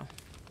guys know.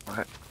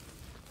 Right.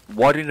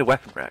 Why do you need a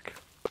weapon rack?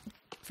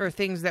 For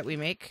things that we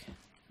make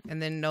and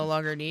then no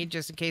longer need,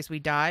 just in case we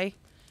die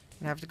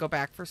and have to go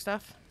back for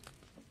stuff.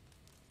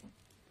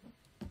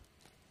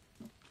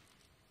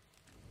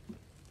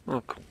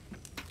 Oh, cool.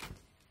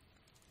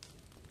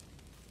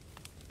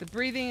 The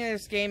breathing in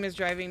this game is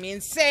driving me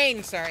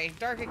insane. Sorry.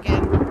 Dark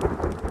again.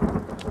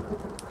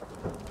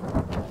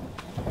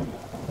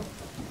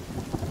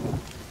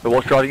 But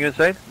what's driving you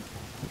insane?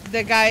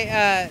 The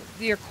guy,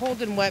 you're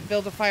cold and wet,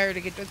 build a fire to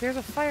get... There's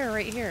a fire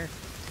right here.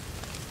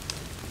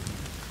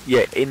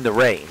 Yeah, in the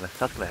rain.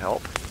 That's gonna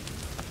help.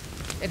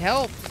 It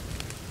helps.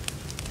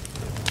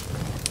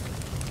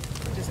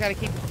 Just gotta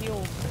keep it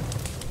fueled.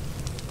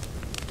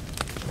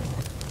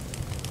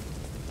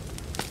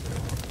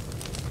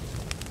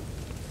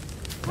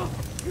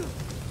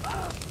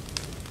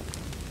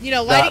 You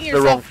know, lighting That's the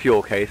wrong yourself...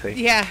 fuel, Casey.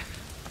 Yeah.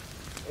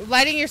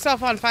 Lighting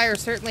yourself on fire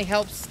certainly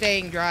helps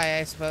staying dry,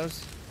 I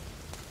suppose.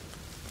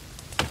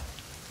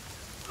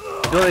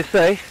 You know what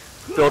they say?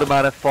 Build a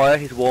man on fire,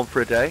 he's warm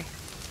for a day.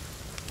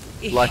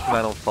 Light a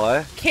man on fire.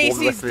 warm the rest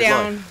Casey's of his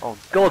down. life. Oh,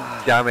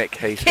 god damn it,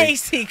 Casey.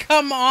 Casey,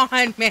 come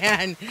on,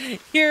 man.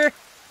 You're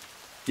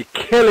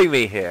killing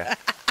me here.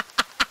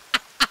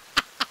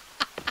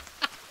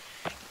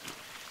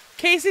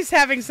 Casey's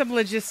having some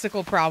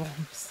logistical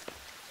problems.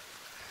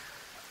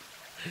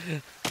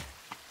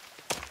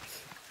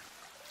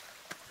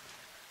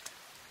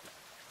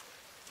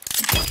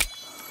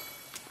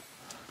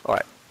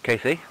 Alright,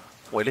 Casey.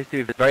 Wait, let's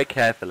do this very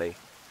carefully.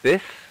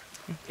 This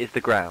is the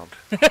ground.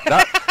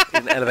 That is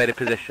an elevated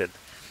position.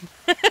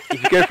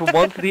 If you go from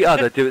one to the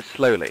other, do it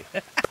slowly.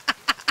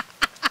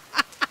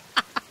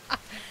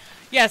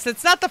 Yes,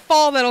 it's not the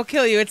fall that'll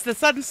kill you. It's the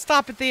sudden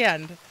stop at the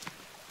end.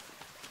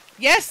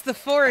 Yes, the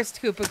forest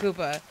Koopa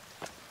Koopa.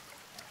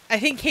 I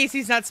think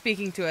Casey's not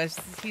speaking to us.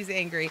 He's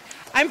angry.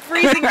 I'm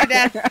freezing to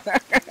death.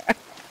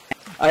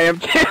 I am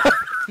too.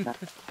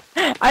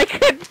 I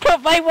couldn't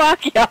put my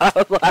walkie on. I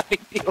was laughing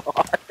too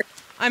hard.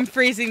 I'm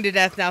freezing to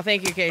death now.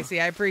 Thank you, Casey.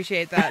 I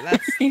appreciate that.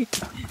 That's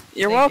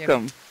You're Thank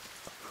welcome.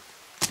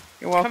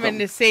 You're welcome. coming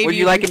to save Would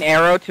you. you like an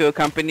arrow to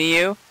accompany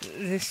you?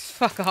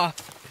 Fuck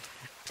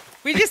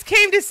off. We just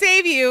came to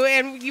save you,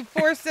 and you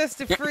forced us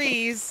to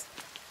freeze.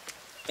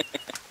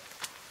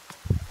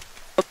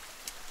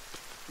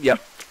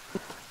 Yep.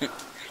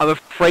 I'm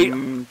afraid.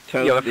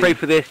 Totally. Yeah, I'm afraid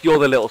for this. You're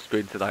the little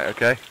spoon tonight,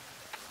 okay?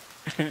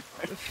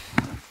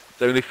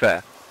 It's only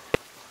fair.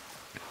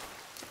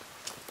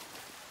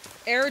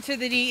 Arrow to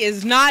the knee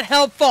is not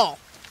helpful.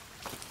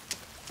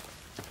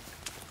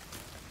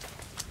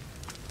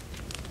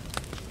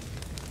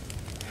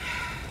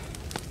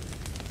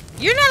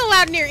 You're not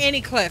allowed near any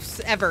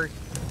cliffs, ever.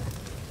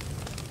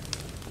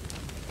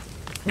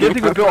 Good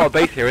thing we built our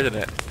base here, isn't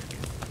it?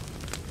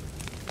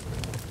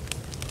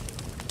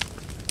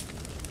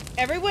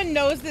 Everyone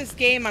knows this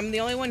game. I'm the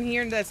only one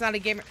here that's not a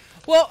gamer.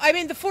 Well, I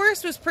mean, the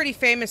forest was pretty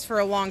famous for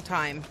a long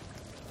time.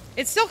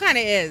 It still kind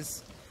of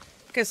is.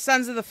 Because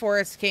Sons of the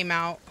Forest came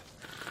out.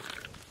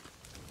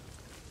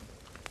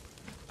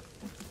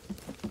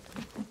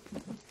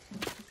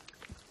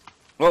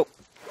 Whoa.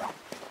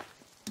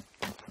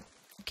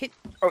 Can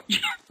Oh,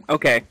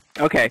 okay.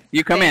 Okay.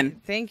 You come in.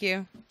 Thank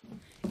you.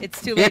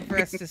 It's too late for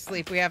us to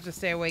sleep. We have to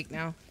stay awake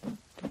now.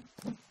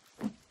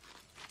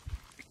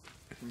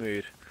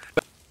 Mood.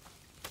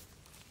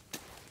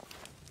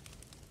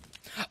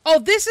 Oh,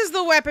 this is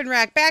the weapon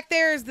rack. Back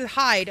there is the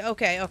hide.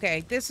 Okay,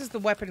 okay. This is the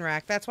weapon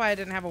rack. That's why I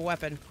didn't have a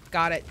weapon.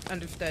 Got it.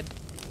 Understood.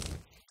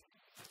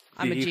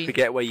 I'm Did a you genius.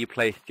 forget where you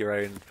placed your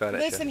own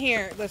furniture? Listen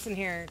here. Listen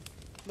here.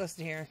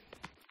 Listen here.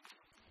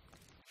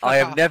 I Fuck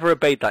have off. never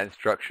obeyed that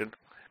instruction.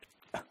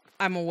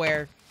 I'm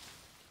aware.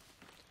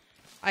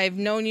 I have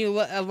known you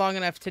long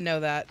enough to know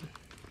that.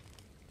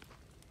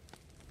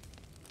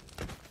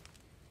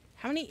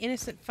 How many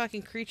innocent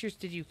fucking creatures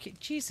did you kill?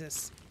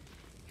 Jesus.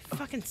 You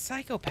fucking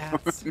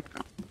psychopaths.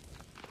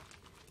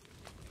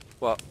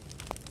 Well,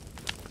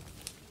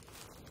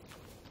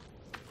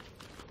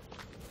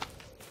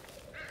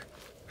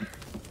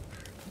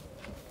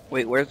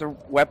 Wait, where's the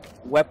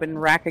weapon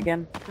rack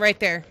again? Right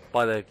there.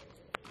 by the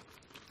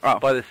Oh.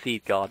 by the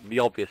seed garden, the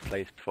obvious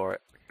place for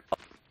it.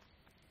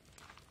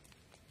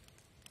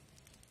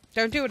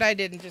 Don't do what I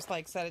did and just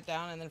like set it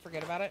down and then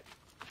forget about it.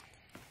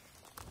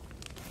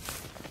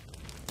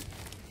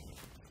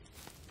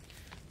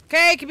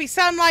 Okay, it could be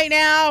sunlight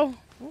now.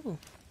 Ooh,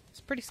 it's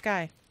a pretty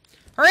sky.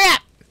 Hurry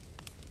up!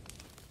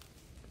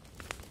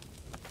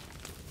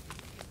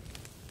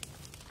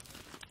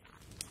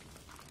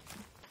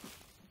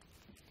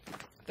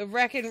 The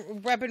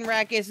weapon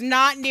rack is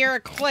not near a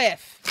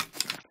cliff.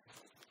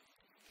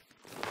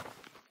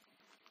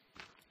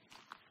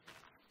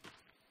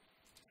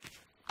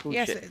 Oh,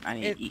 Yes, shit. I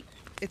need to eat.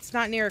 It's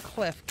not near a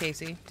cliff,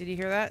 Casey. Did you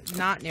hear that?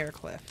 Not near a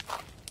cliff.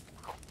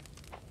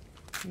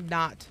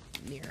 Not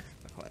near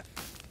a cliff.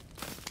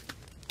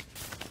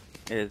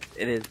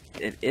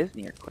 It is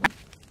near cliff.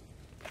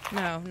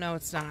 No,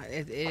 it's not.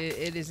 It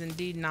is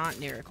indeed not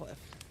near a cliff.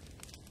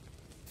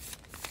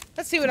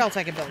 Let's see what else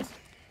I can build.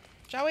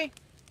 Shall we?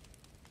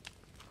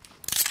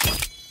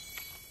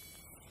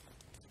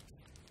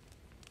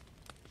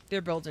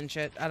 They're building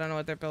shit. I don't know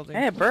what they're building.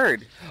 Hey, a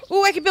bird.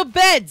 Ooh, I can build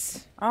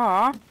beds!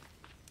 Aw.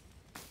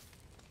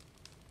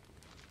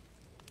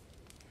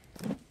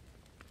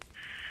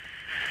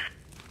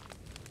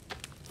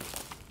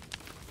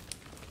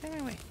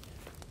 Wait.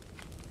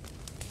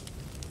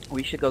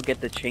 We should go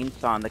get the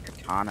chainsaw and the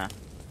katana.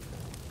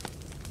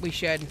 We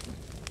should. Do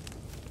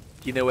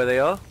you know where they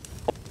are?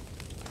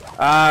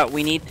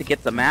 We need to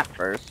get the map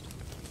first.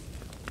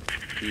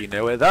 Do you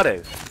know where that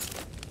is?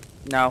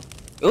 No.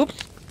 Oops.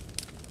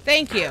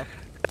 Thank you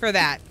for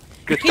that.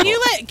 Good Can you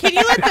thought.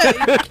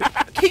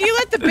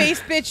 let the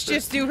base bitch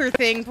just do her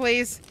thing,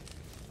 please?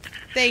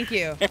 Thank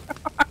you.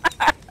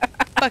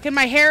 Fucking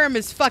my harem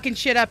is fucking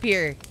shit up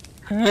here.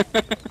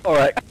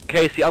 Alright,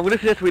 Casey, I'm going to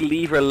suggest we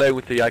leave her alone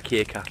with the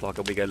IKEA catalogue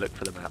and we go look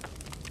for the map.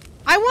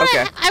 I want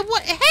Okay.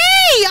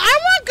 hey, I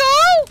want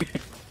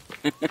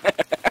go.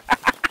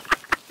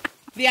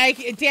 The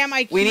IKEA, damn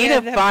IKEA. We need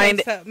to that find-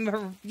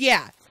 place,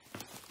 yeah.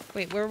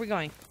 Wait, where are we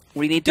going?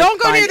 We need to Don't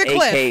go find near the a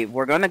cliff. cave.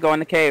 We're gonna go in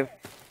the cave.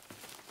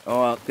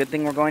 Oh, well, good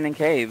thing we're going in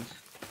caves.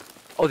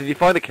 Oh, did you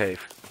find the cave?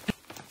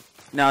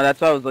 No,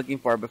 that's what I was looking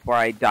for before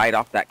I died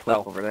off that cliff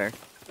over there.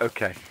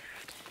 Okay.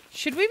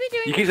 Should we be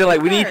doing? You this keep saying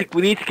like, we part?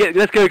 need to get,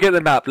 let's go get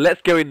the map,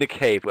 let's go in the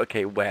cave.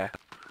 Okay, where?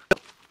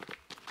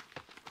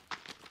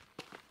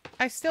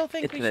 I still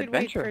think It's we an should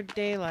adventure. wait for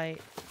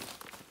daylight.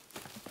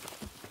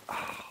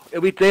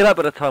 It'll be daylight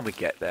by the time we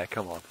get there,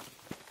 come on.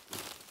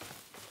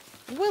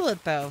 Will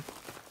it though?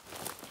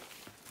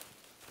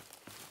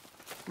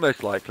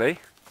 Most likely.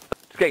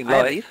 It's getting I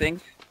have light. these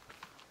things.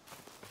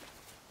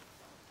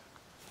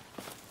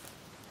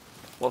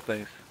 What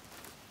things?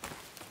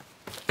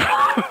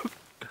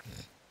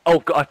 Oh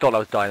god, I thought I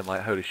was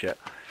dynamite, holy shit.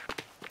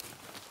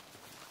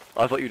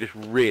 I thought you were just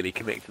really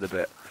committing to the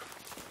bit.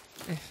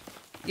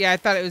 Yeah, I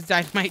thought it was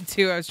dynamite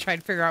too. I was trying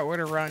to figure out where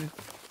to run.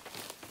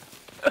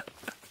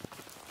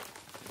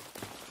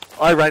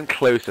 I ran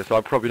closer, so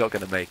I'm probably not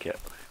going to make it.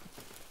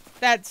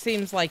 That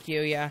seems like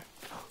you, yeah.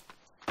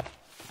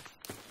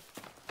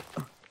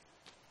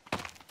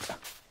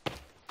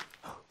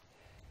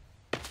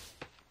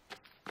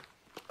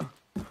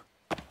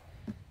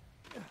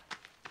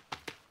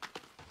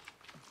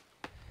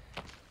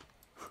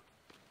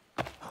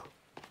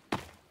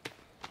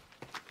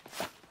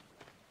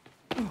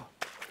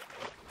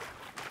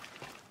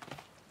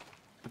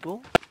 The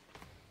ball?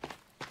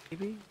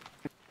 Maybe?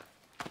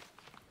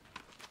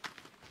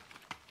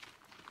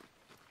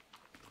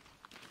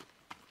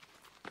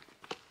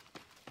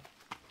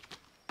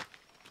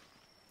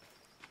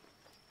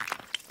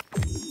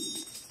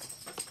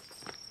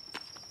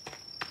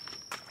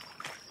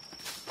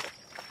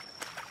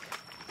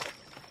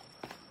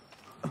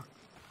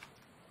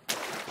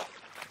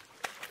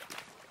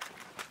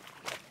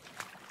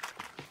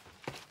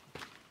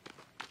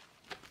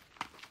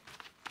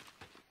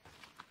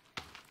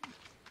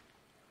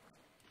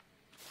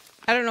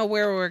 I don't know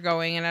where we're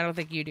going, and I don't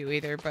think you do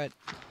either, but...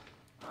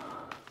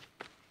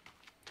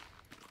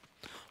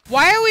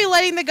 Why are we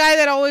letting the guy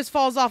that always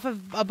falls off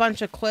of a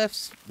bunch of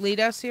cliffs lead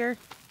us here?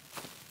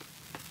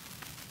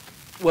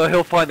 Well,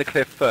 he'll find the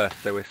cliff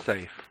first, so we're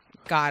safe.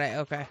 Got it,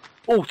 okay.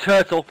 Oh,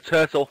 turtle,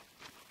 turtle.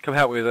 Come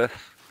help me with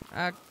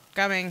this.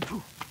 Coming.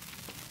 To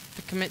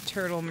commit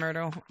turtle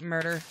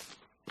murder.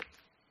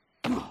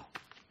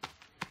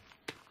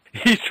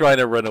 He's trying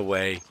to run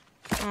away.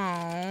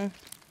 Oh.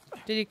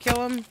 Did you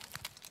kill him?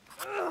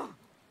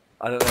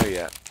 I don't know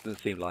yet. Doesn't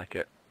seem like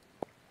it.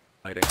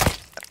 Hiding.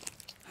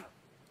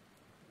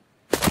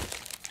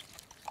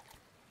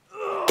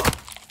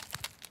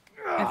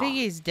 I think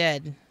he's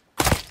dead.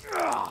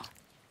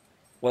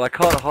 Well, I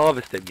can't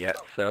harvest him yet,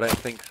 so I don't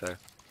think so.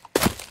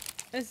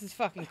 This is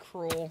fucking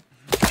cruel.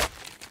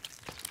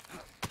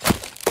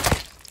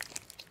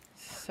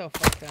 So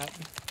fucked up.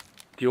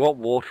 Do you want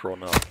water or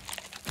not?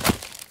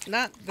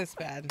 Not this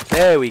bad.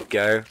 There we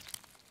go.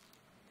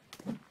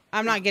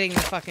 I'm not getting the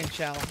fucking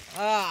shell.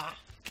 Ah.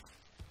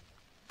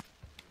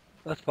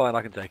 That's fine,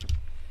 I can take it.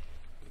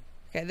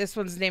 Okay, this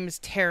one's name is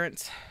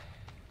Terrence.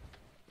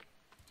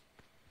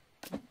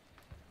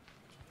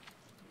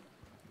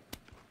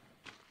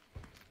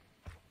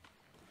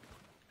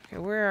 Okay,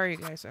 where are you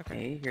guys? Okay.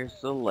 Okay, here's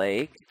the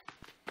lake.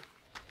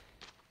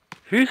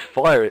 Who's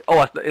firing?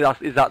 Oh,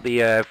 is that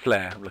the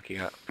flare I'm looking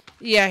at?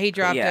 Yeah, he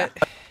dropped it.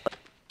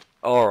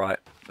 Alright.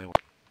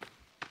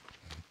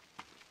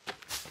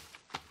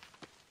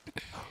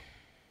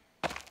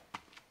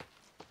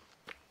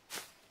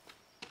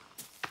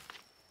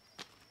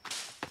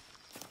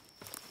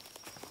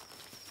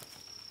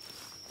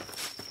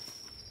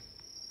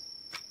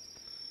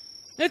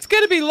 It's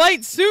gonna be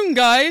light soon,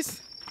 guys.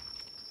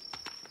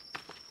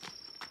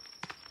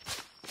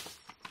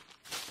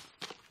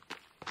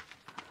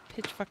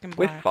 Pitch fucking black.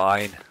 We're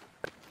fine.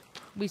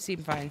 We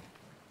seem fine.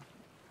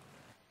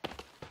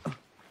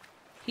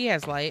 He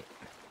has light.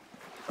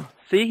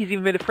 See, he's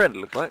even made a friend, it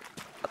looks like.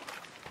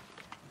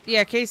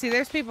 Yeah, Casey,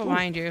 there's people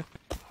behind you.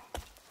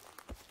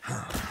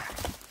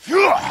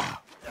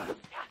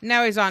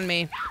 Now he's on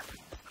me.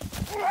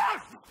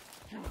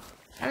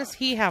 How does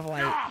he have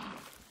light?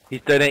 He's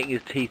donating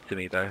his teeth to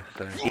me, though,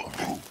 so...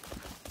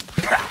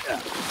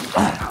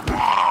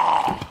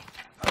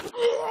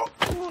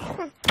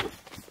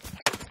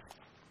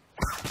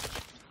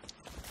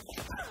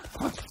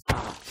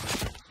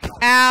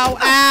 Ow,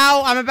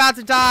 ow, I'm about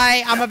to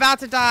die. I'm about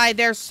to die.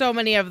 There's so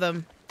many of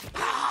them.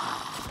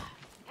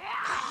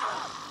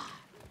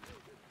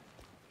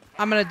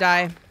 I'm gonna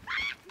die.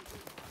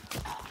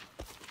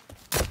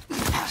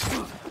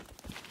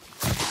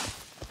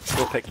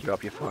 We'll pick you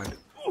up, you're fine.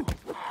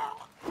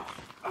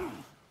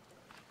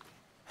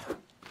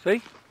 See?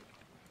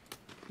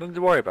 Nothing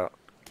to worry about.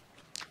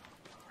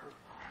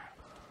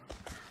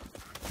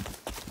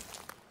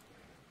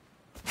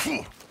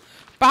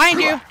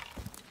 Behind you!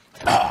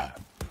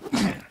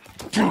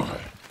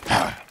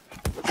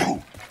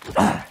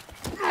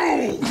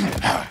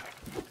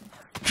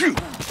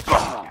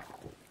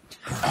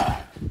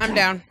 I'm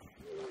down.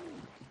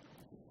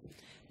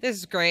 This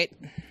is great.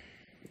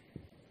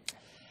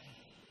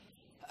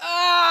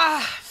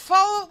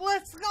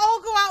 Let's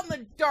all go out in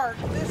the dark.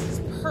 This is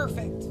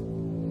perfect.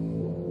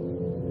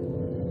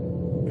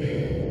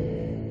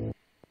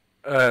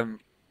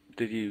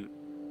 Did you...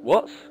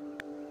 What?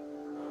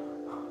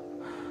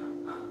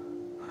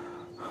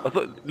 I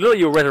thought... Look,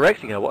 you were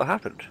resurrecting her. What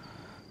happened?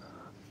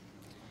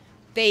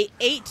 They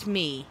ate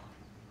me.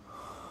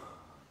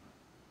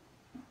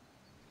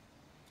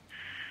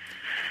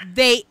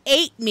 They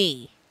ate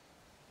me.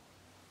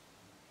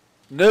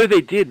 No,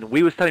 they didn't.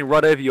 We were standing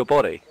right over your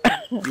body.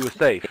 You were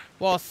safe.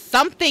 Well,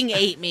 something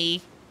ate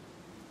me.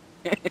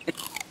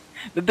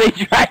 Did they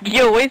drag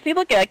you away? See,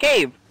 look at a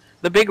cave.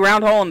 The big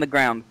round hole in the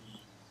ground.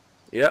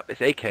 Yep,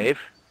 it's a cave.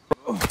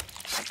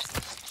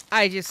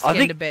 I just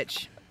skinned a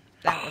bitch.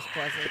 That was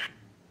pleasant.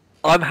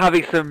 I'm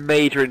having some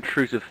major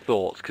intrusive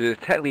thoughts, because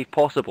it's technically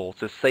possible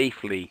to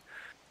safely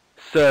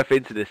surf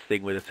into this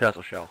thing with a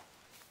turtle shell.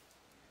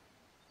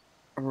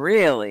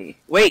 Really?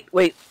 Wait,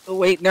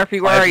 Nerfy,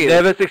 where are you?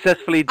 I've never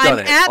successfully done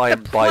it. I'm I at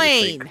am the by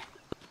plane.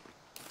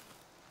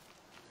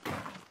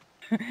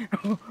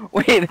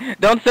 Wait,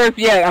 don't surf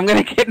yet. I'm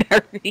gonna get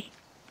Nerfy.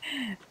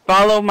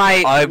 Follow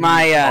my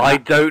I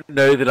don't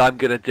know that I'm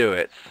gonna do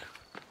it.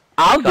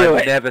 I'll do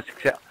it.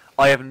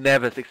 I have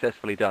never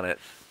successfully done it.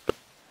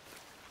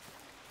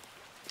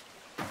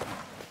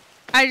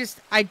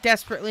 I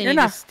desperately need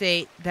to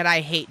state that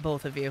I hate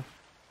both of you.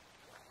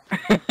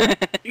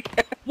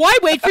 Why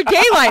wait for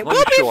daylight?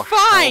 We'll be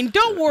fine.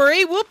 Don't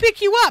worry. We'll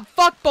pick you up.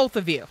 Fuck both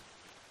of you.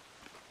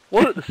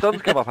 Well, the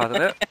sun's come up,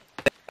 hasn't it?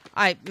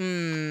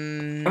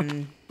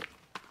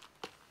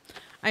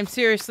 I'm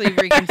seriously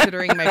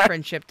reconsidering my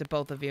friendship to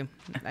both of you.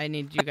 I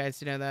need you guys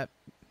to know that.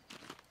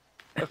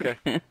 Okay.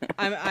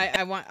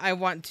 I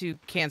want to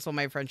cancel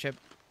my friendship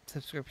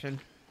subscription.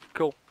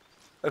 Cool.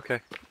 Okay.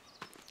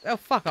 Oh,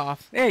 fuck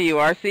off. There you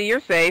are. See, you're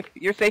safe.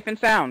 You're safe and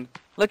sound.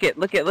 Look it.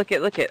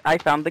 I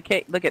found the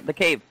cave. Look at the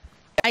cave.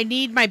 I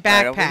need my Right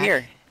backpack. over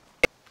here.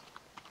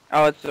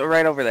 Oh, it's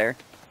right over there.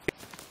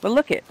 But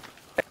look it.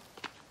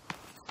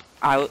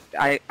 I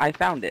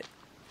found it.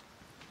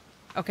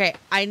 Okay,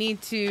 I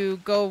need to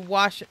go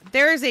wash.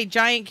 There is a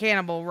giant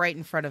cannibal right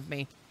in front of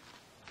me.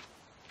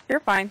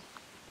 You're fine.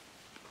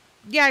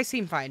 Yeah, I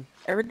seem fine.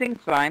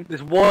 Everything's fine.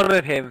 There's one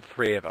of him,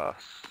 three of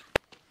us.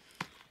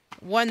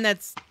 One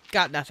that's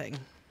got nothing.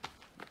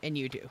 And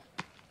you do.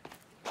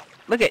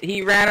 Look it,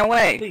 he ran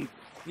away.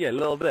 Yeah, a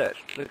little bit.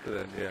 Look at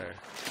him, yeah.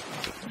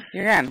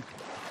 You're gone.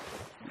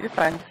 You're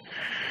fine.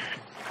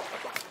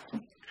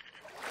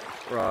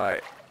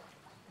 Right.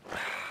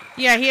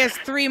 Yeah, he has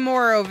 3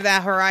 more over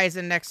that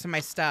horizon next to my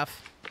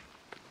stuff.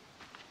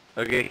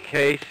 Okay,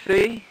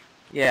 Casey.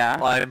 Yeah.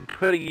 I'm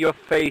putting your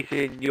fate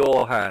in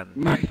your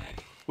hands.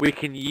 We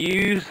can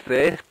use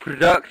this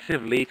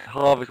productively to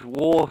harvest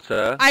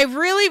water. I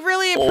really,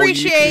 really Or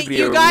appreciate you can be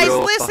you a guys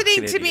real listening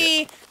fucking to me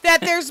idiot.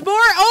 that there's more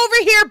over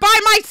here by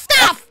my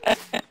stuff!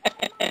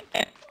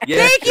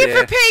 Yes, Thank you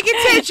for dear. paying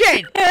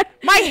attention!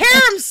 My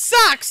harem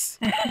sucks!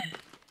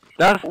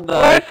 That's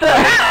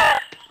nice.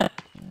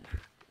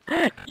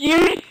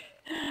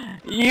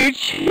 You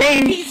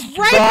changed He's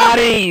right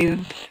bodies.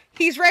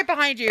 He's right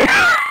behind you.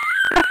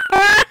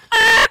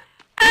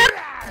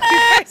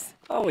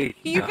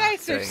 You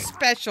guys are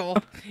special.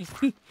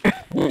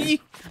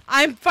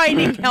 I'm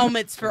finding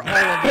helmets for all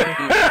of you.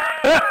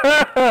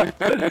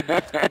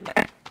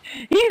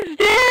 He's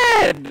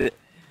dead.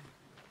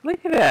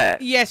 Look at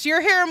that. Yes,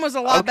 your harem was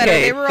a lot better.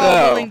 Okay, They were all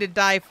so- willing to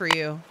die for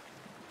you.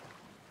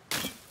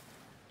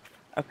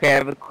 Okay,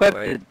 I've equipped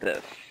Wait.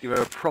 this. You have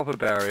a proper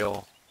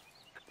burial.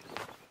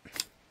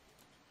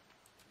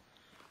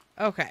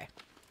 Okay.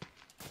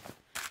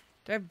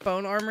 Do I have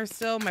bone armor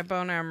still? My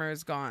bone armor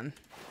is gone.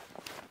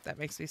 That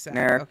makes me sad.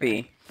 Nerfy.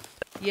 Okay.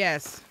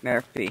 Yes.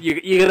 Nerfy.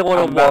 You're gonna want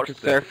I'm to about watch to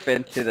this. surf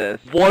into this.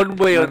 One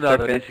way or I'm gonna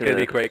another. surf It's into gonna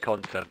be this. great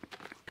content.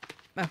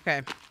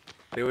 Okay.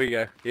 Here we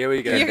go. Here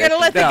we go. You're gonna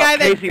let the Now, guy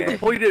that... Casey,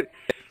 before you do,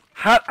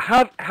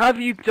 have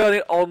you done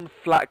it on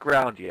flat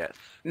ground yet?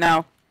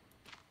 No.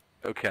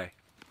 Okay.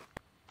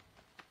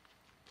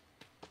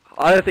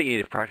 I don't think you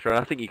need to practice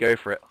run. I think you go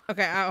for it.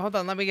 Okay, hold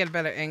on. Let me get a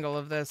better angle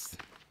of this.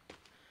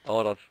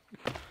 Hold on.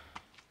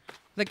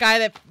 The guy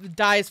that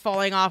dies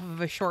falling off of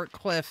a short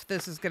cliff.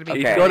 This is gonna be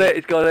He's Okay. got it.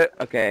 He's got it.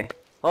 Okay.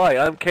 Hi,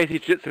 I'm Casey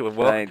Jitsu and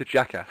welcome Right. to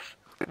Jackass.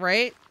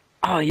 right.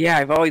 Oh yeah,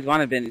 I've always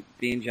wanted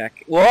being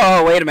Jack.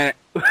 Whoa, wait a minute.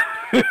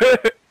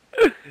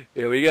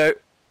 Here we go.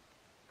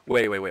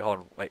 Wait, hold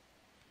on, wait.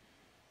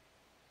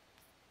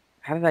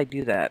 How did I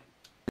do that?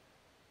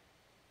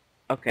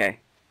 Okay.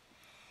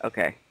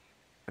 Okay.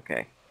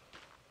 Okay.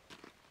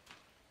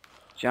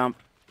 Jump.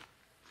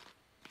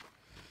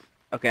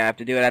 Okay, I have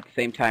to do it at the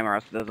same time or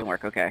else it doesn't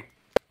work. Okay.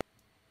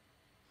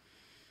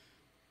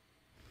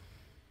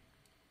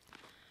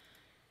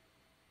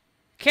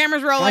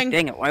 Camera's God rolling.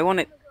 dang it, why won't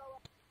it...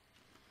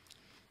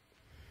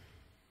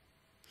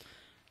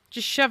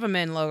 Just shove him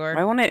in, Why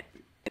Lorgar. won't it...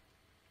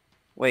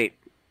 Wait.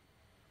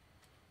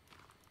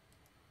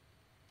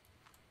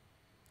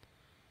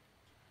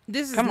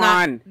 This is Come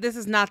not. on. This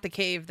is not the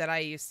cave that I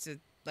used to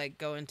like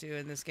go into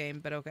in this game,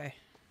 but okay.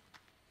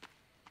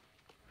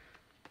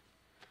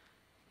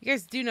 You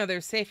guys do know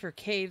there's safer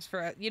caves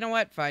for. You know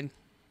what? Fine.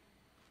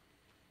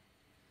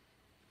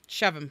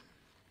 Shove him.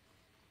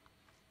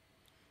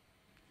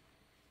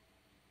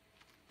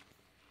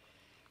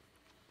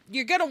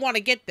 You're gonna want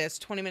to get this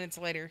 20 minutes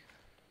later.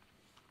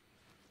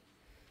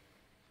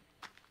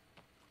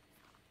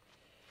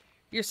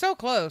 You're so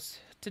close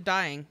to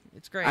dying.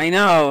 It's great. I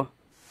know.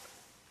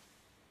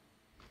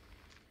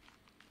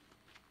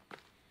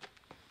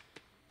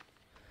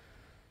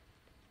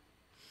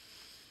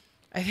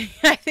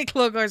 I think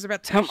Lorgar's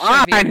about to Come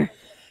shove you. on!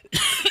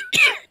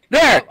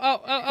 There!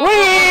 Oh.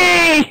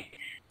 Whee!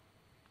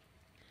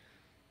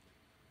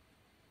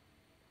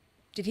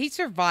 Did he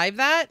survive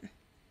that?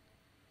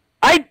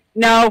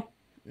 No.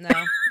 No.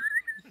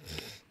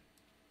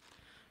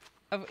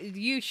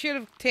 You should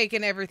have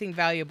taken everything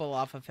valuable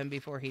off of him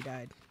before he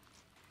died.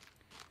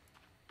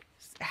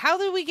 How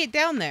did we get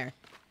down there?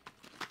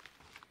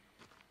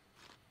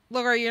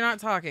 Lorgar, you're not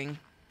talking.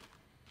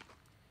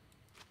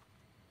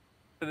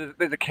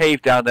 There's a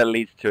cave down there that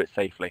leads to it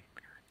safely.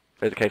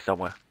 There's a cave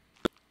somewhere.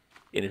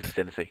 In his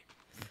vicinity.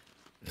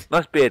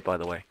 Nice beard, by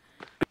the way.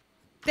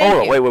 Thank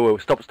Hold on, you.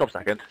 wait, stop a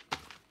second.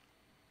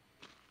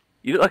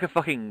 You look like a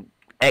fucking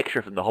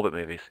extra from the Hobbit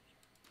movies.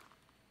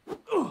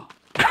 You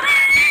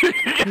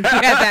had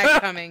that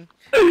coming.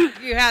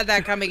 You had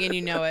that coming and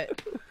you know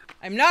it.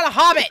 I'm not a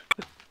hobbit!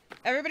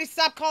 Everybody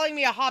stop calling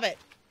me a hobbit.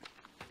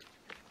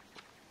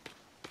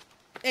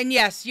 And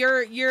yes,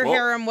 your Well,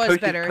 harem was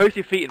post better. Post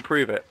your feet and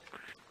prove it.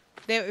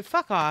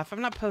 Fuck off.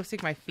 I'm not posting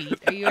my feet.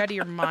 Are you out of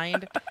your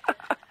mind?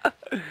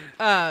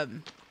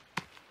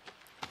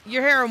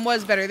 Your harem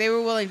was better. They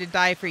were willing to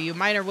die for you.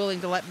 Mine are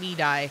willing to let me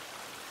die.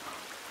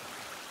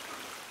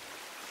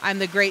 I'm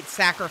the great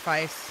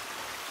sacrifice.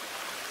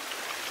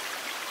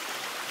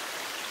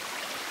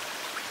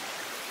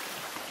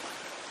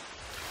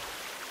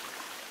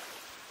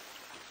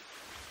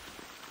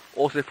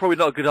 Also, it's probably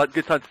not a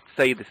good time to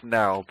say this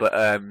now, but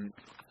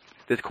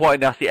There's quite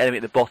a nasty enemy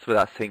at the bottom of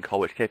that sinkhole,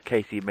 which if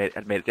Casey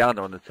had made it down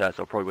there on the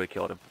turtle, probably would have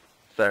killed him.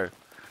 So,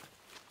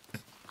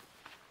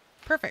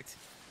 Perfect.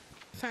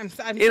 I'm in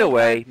so a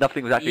way, glad.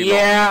 nothing was actually lost.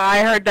 Yeah, I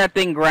heard that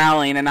thing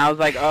growling, and I was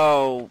like,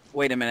 oh,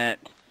 wait a minute.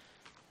 Oh,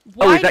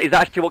 Why? is that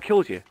actually what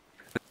killed you?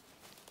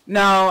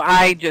 No,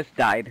 I just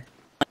died.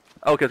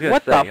 Okay, I was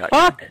What gonna say, the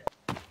fuck?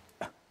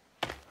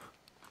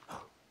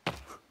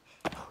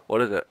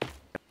 What is it?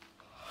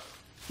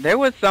 There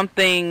was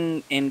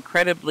something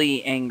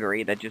incredibly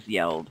angry that just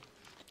yelled.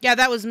 Yeah,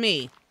 that was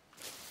me.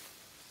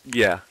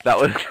 Yeah, that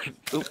was...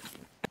 Oops.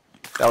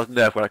 That was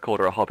Nerf when I called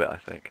her a hobbit, I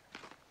think.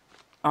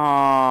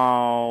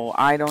 Oh,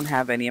 I don't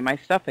have any of my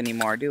stuff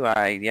anymore, do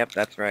I? Yep,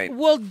 that's right.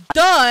 Well,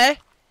 duh!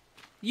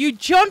 You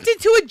jumped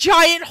into a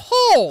giant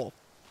hole!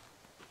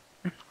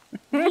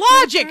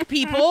 Logic,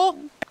 people!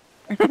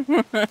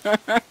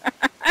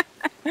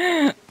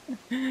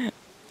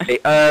 Hey,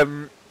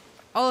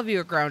 All of you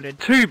are grounded.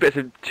 two bits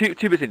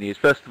of news.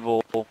 First of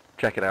all,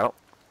 check it out.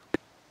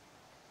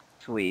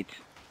 Sweet.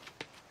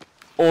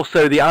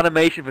 Also, the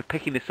animation for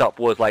picking this up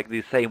was like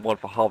the same one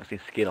for harvesting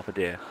skin off a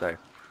deer, so...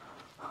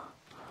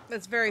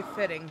 That's very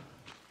fitting,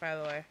 by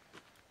the way.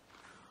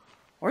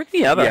 Where's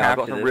the other Yeah, I've half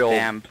got of some this real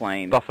damn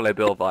plane? Buffalo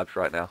Bill vibes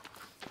right now.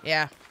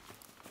 Yeah.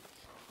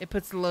 It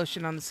puts the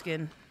lotion on the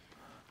skin.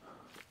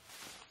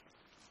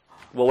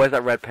 Well, where's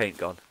that red paint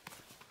gone?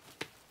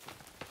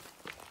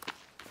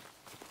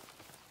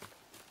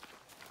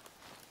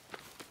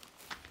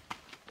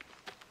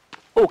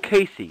 Oh,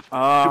 Casey.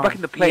 You're back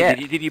in the plane. yeah.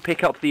 Did you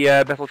pick up the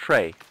metal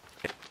tray?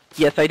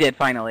 Yes, I did,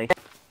 finally.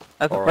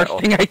 That's the Alright,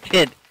 first thing I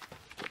did.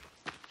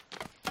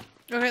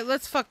 Okay,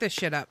 let's fuck this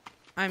shit up.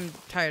 I'm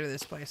tired of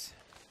this place.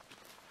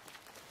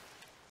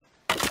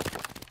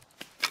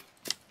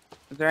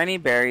 Is there any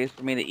berries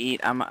for me to eat?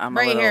 I'm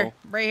Right a little... here,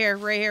 right here,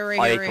 right here, right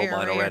I here, ate right all here,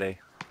 mine right here. already.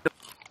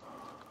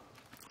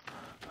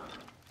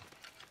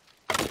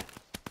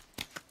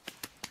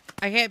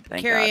 I can't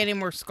Thank carry God. any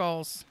more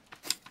skulls.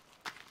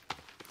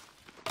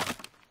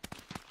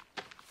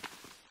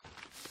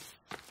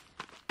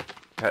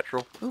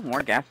 Petrol. Ooh,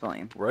 more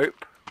gasoline.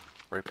 Rope.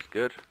 Rope is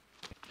good.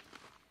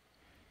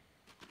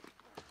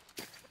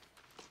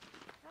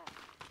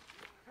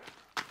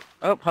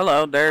 Oh,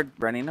 hello, they're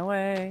running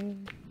away.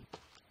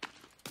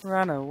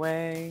 Run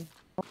away.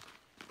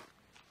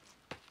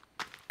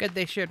 Good,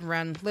 they should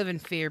run. Live in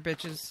fear,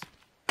 bitches.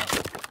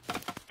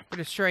 We're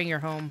destroying your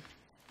home.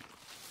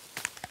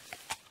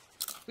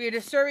 We are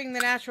disturbing the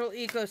natural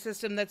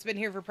ecosystem that's been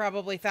here for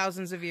probably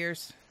thousands of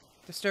years.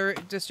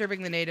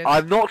 Disturbing the natives.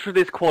 I'm not sure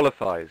this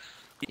qualifies.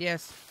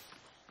 Yes,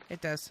 it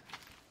does.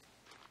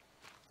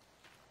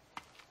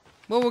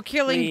 Well, we're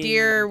killing We-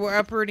 deer, we're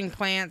uprooting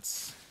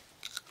plants.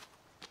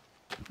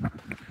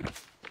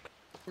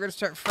 We're gonna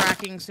start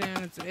fracking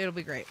soon. It'll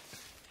be great.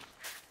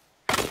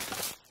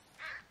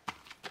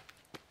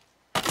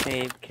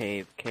 Cave,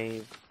 cave,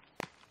 cave.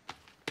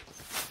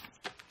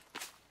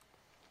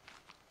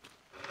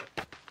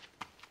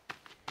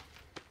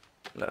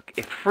 Look,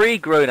 if 3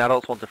 grown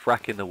adults want to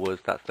frack in the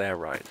woods, that's their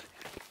right.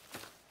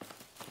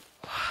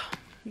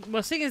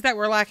 Well, seeing as that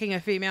we're lacking a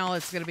female,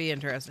 it's gonna be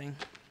interesting.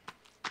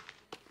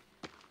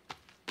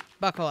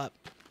 Buckle up.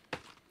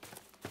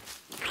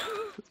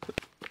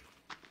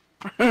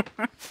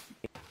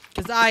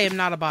 Because I am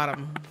not a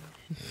bottom.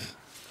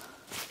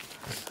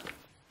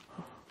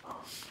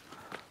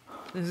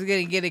 This is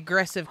gonna get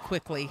aggressive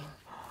quickly.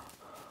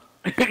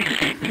 I'm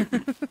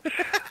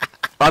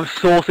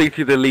sourcing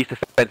through the least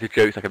offensive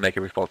jokes I can make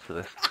in response to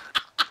this.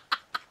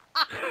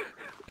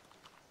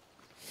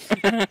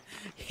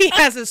 He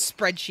has a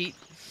spreadsheet.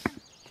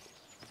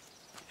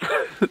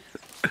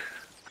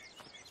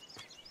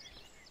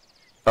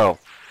 Oh,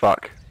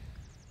 fuck.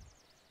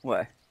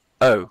 What?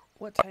 Oh.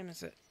 What time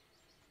is it?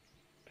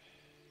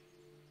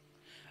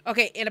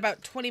 Okay, in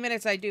about 20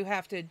 minutes I do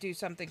have to do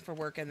something for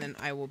work and then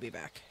I will be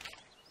back.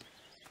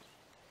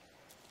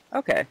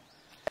 Okay.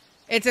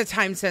 It's a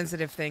time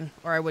sensitive thing,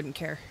 or I wouldn't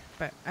care.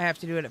 But I have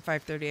to do it at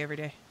 5:30 every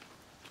day.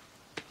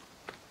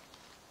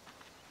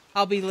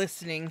 I'll be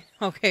listening.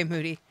 Okay,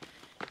 Moody.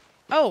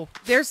 Oh,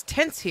 there's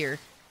tents here.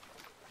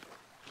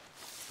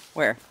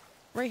 Where?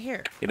 Right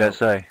here. You don't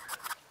say.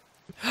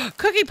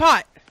 Cooking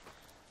pot!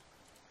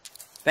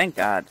 Thank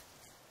God.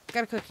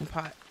 Got a cooking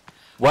pot.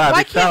 Wow,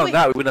 Why if we can't found we-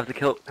 that, we wouldn't have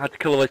to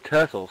kill all those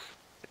turtles.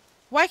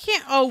 Why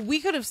can't... Oh, we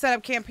could have set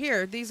up camp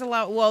here. These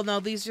allow... Well, no,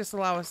 these just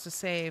allow us to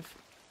save.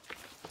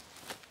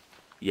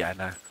 Yeah,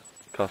 no.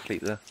 Can't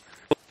sleep there.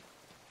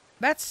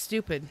 That's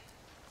stupid.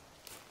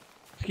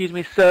 Excuse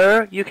me,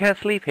 sir. You can't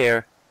sleep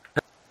here.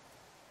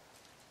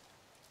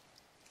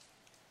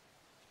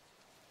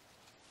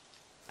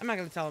 I'm not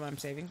going to tell them I'm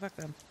saving. Fuck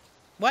them.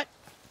 What?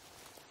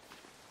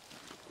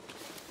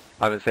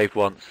 I haven't saved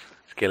once.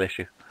 Skill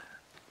issue.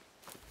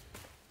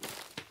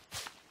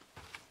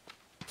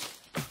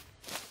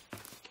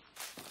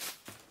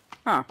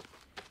 Huh.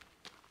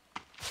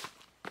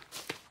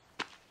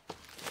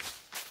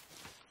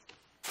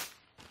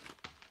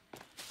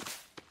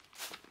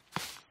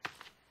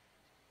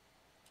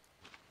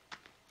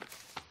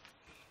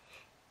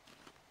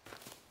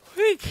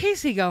 Where did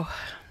Casey go?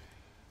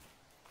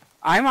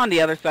 I'm on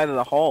the other side of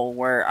the hole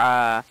where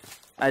a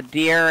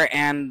deer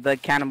and the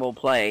cannibal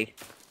play.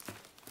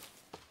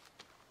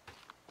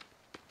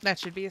 That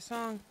should be a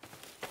song.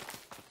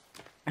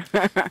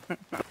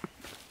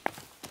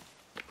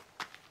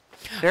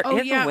 There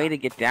is a way to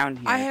get down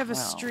here. I have as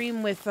a well.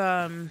 stream with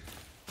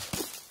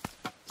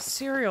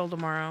cereal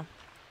tomorrow.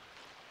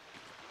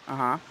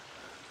 Uh-huh.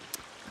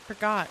 I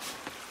forgot.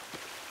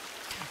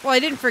 Well, I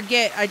didn't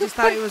forget. I just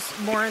thought it was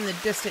more in the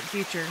distant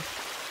future.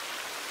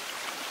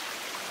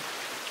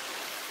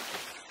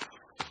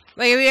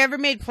 Like, have you ever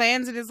made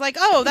plans and it's like,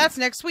 oh, that's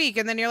next week,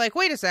 and then you're like,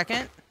 wait a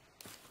second.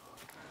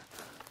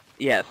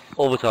 Yes.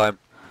 All the time.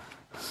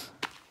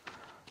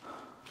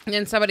 And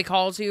then somebody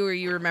calls you or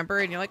you remember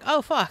and you're like,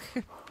 oh, fuck.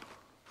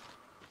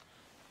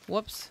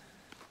 Whoops.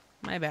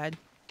 My bad.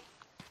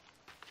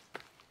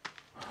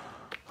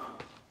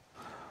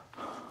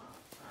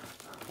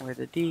 Where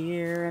the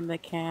deer and the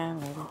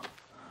cannibals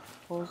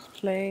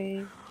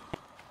play.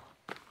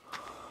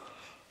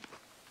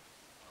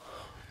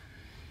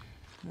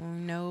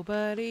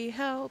 Nobody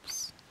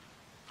helps.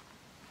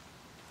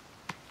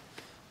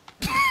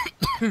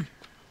 You're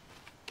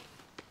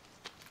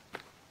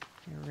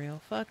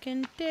real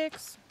fucking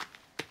dicks.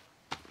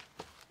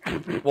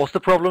 What's the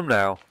problem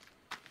now?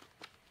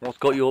 What's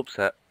got you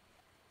upset?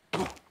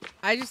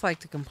 I just like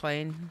to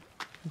complain.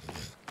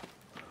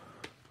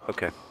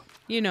 Okay.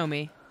 You know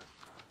me.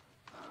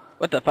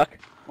 What the fuck?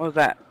 What was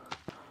that?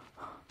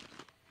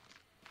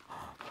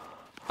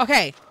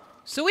 Okay,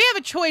 so we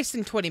have a choice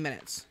in 20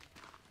 minutes.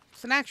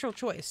 It's an actual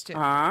choice, too.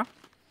 Uh-huh.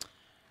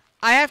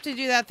 I have to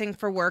do that thing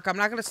for work. I'm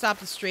not going to stop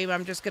the stream.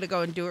 I'm just going to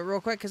go and do it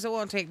real quick because it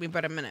won't take me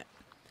but a minute.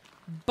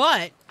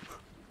 But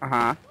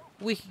Uh-huh.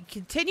 we can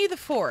continue the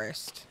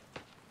forest,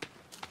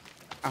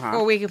 Uh-huh.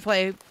 or we can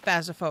play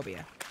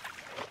Phasmophobia.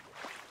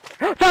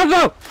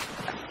 Phasmo!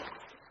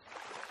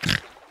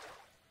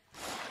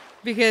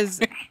 Because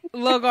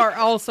Lorgar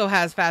also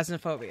has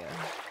Phasmophobia.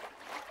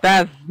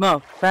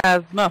 Phasmo!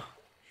 Phasmo!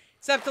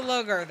 It's up to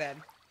Lorgar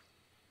then.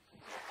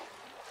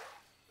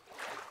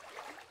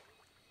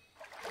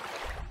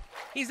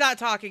 He's not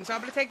talking, so I'm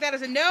going to take that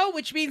as a no,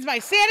 which means my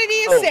sanity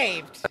is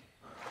saved.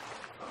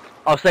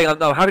 I was saying I'm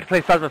happy to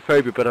play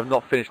Phasmophobia, but I've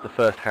not finished the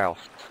first house,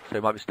 so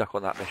you might be stuck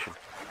on that mission.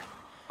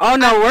 Oh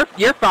no,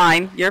 you're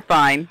fine. You're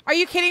fine. Are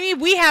you kidding me?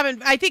 We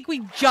haven't. I think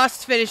we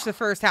just finished the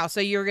first house, so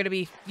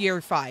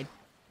you're fine.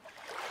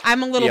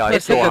 I'm a little yeah, I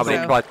pussy. saw how many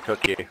So. tries it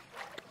took you.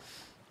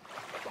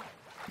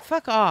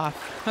 Fuck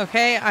off,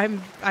 okay?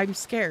 I'm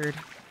scared.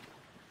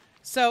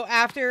 So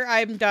after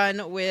I'm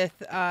done with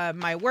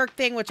my work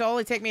thing, which will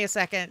only take me a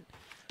second,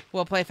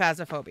 we'll play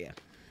Phasmophobia.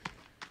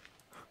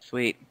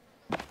 Sweet.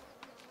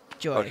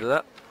 Joy. Roger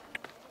that.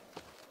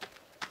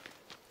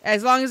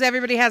 As long as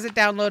everybody has it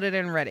downloaded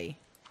and ready.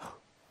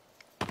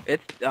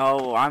 It's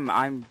I'm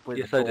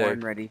Yes, I do. born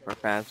ready for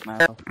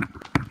Phasmo.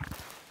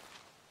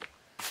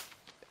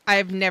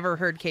 I've never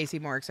heard Casey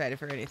more excited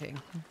for anything.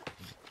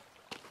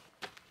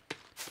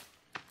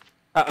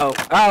 Uh-oh.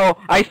 Oh,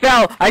 I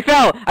fell!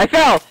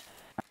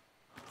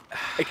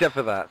 Except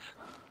for that.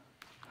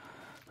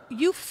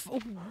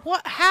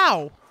 What?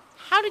 How?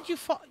 How did you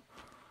fall?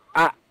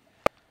 Uh,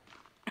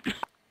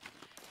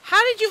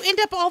 How did you end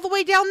up all the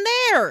way down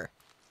there?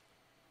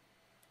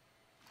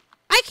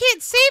 I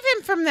can't save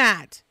him from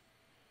that.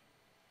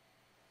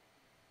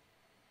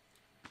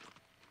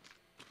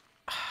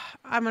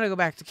 I'm gonna go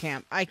back to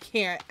camp. I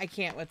can't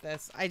with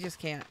this. I just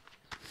can't.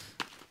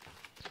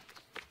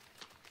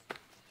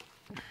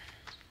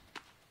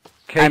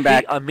 Casey, I'm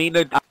back. I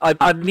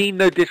mean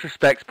no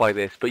disrespect by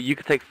this, but you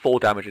could take 4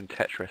 damage in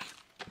Tetris.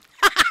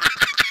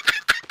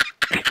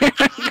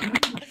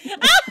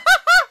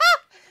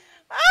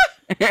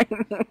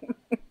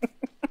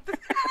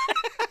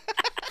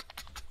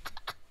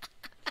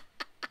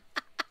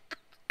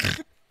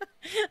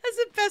 That's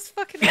the best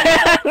fucking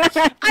laugh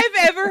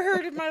I've ever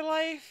heard in my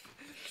life.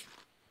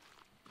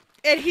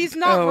 And he's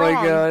not wrong.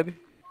 Oh my god.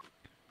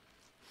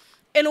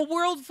 In a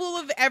world full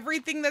of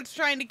everything that's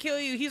trying to kill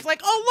you, he's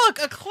like, oh look,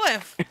 a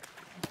cliff.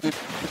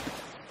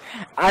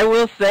 I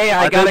will say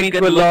I got don't a mean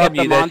good to look at alarm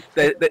the you.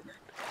 monster.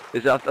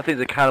 I think there's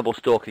a cannibal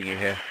stalking you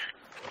here.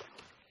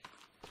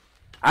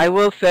 I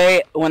will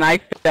say, when I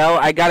fell,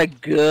 I got a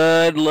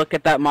good look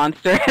at that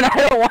monster, and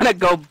I don't want to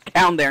go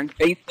down there and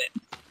face it.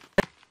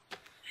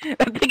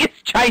 I think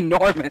it's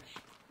ginormous.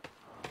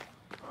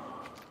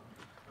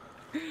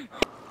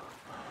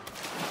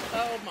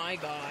 Oh my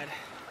god.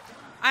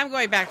 I'm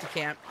going back to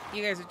camp.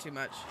 You guys are too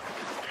much.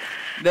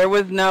 There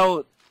was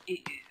no...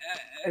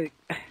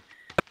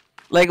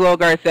 Like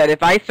Lorgar said,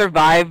 if I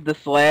survived the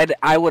sled,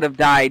 I would have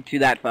died to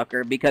that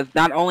fucker, because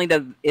not only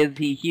is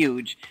he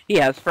huge, he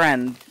has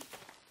friends.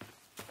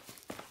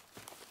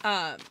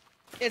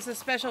 It's a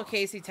special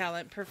Casey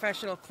talent,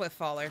 professional cliff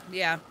faller.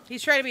 Yeah,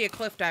 he's trying to be a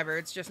cliff diver.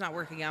 It's just not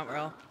working out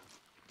well.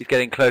 He's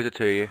getting closer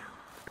to you.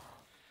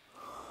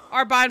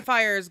 Our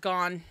bonfire is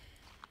gone.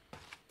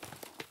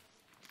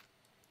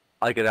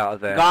 I get out of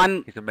there.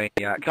 Gone. He's a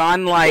maniac.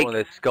 Gone like... One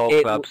of those skull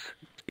clubs.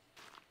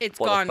 It's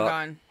What the fuck?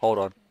 gone. Hold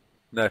on.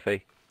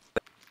 Nerfy.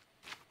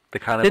 The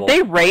cannibal. Did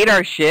they raid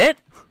our shit?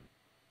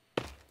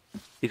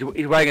 He's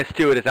wearing a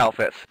stewardess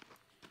outfit.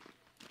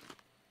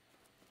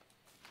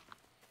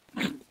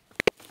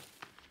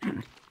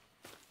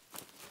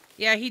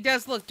 Yeah, he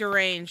does look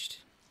deranged.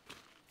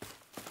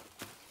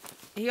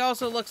 He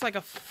also looks like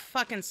a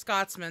fucking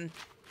Scotsman.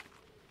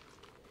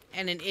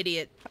 And an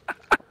idiot.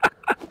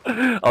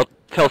 I'll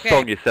tell Okay.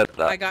 Song you said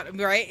that. I got him,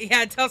 right?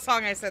 Yeah, tell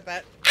Song I said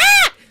that.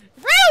 Ah!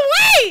 Run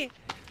away!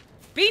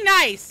 Be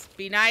nice.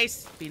 Be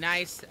nice. Be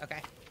nice.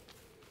 Okay.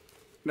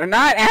 They're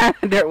not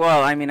they're,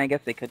 well, I mean, I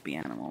guess they could be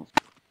animals.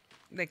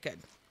 They could.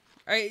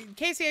 Alright,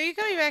 Casey, are you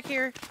coming back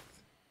here?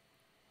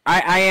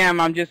 I am.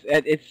 I'm just...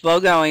 It's slow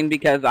going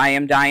because I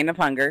am dying of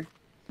hunger.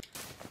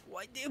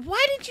 Why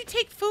did you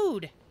take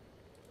food?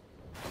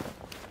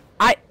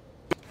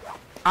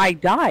 I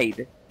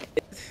died.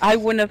 I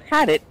wouldn't have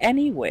had it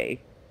anyway.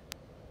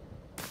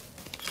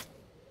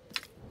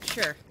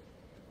 Sure.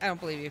 I don't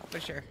believe you,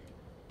 but sure.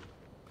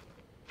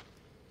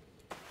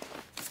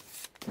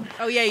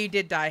 Oh yeah, you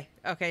did die.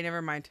 Okay,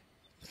 never mind.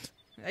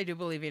 I do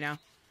believe you now.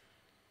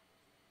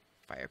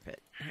 Fire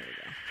pit. Here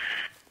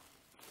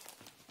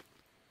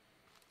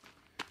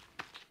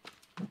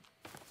we go.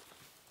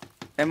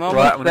 I'm almost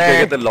Right, I'm gonna go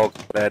there. get the log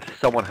bed.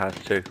 Someone has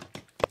to.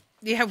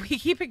 Yeah, we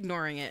keep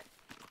ignoring it.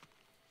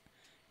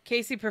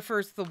 Casey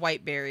prefers the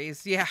white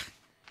berries. Yeah.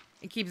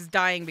 It keeps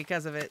dying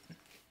because of it.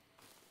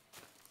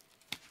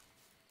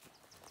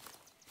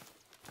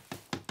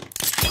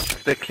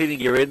 They're cleaning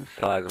your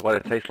insides. Why do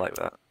it taste like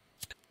that?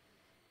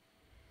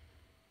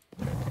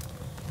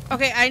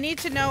 Okay, I need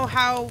to know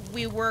how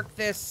we work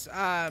this,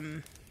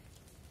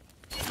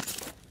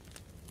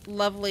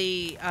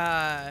 lovely,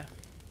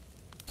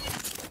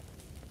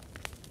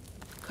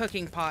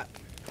 cooking pot.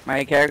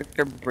 My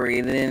character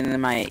breathing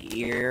in my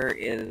ear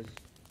is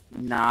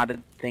not a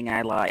thing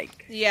I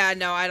like. Yeah,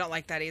 no, I don't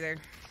like that either.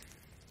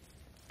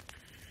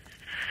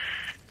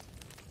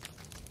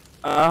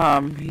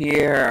 I'm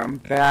here. I'm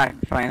back,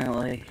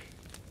 finally.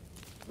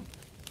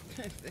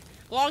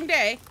 Long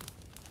day.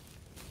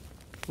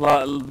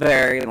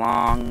 Very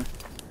long.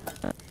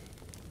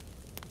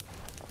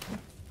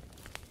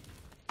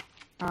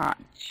 Ah,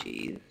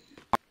 jeez.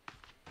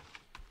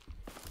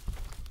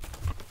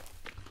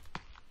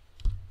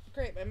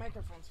 Great, my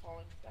microphone's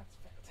falling. That's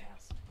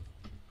fantastic.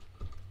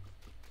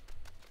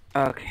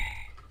 Okay.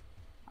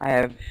 I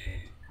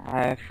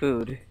have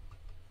food.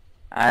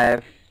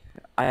 I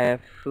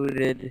have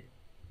fooded.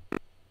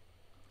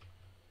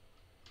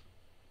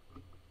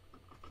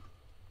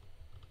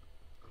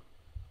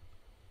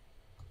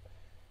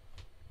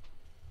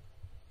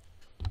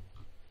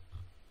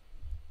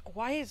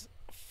 Why is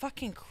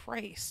fucking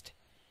Christ?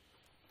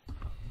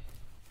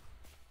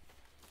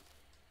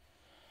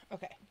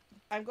 Okay,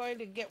 I'm going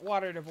to get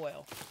water to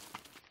boil.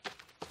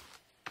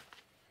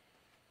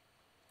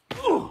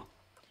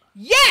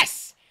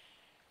 Yes!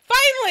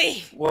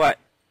 Finally! What?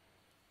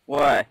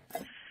 What?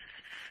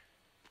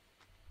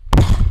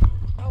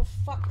 Oh,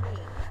 fuck me.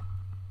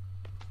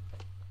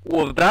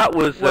 Well, that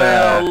was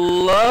Well,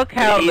 look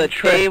how an the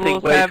interesting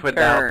tables way have to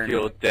announce turned.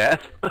 your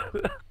death.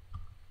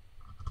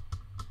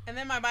 And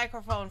then my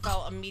microphone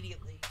fell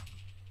immediately.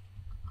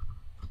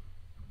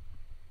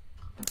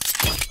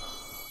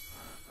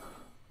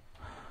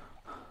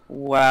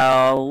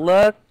 Well,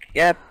 look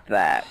at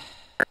that.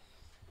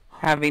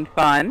 Having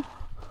fun?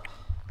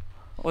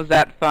 Was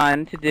that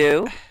fun to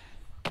do?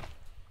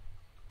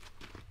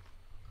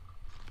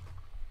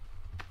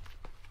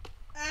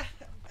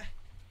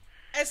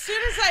 As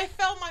soon as I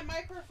fell, my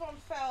microphone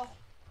fell.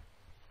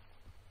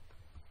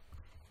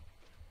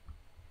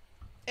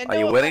 And Are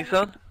you no, winning,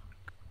 son?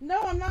 No,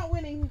 I'm not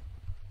winning.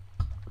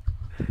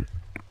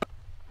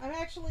 I'm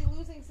actually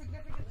losing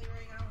significantly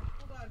right now.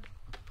 Hold on.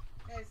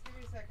 Guys, give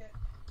me a second.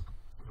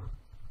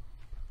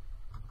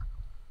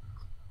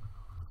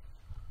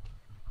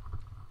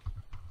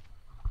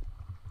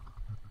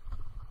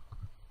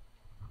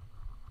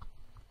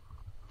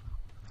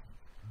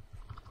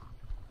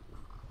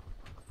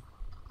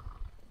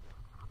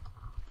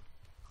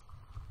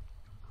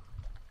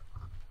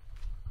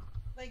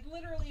 Like,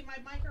 literally, my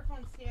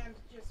microphone stand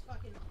just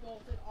fucking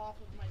bolted off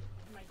of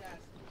my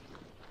desk.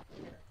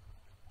 Here.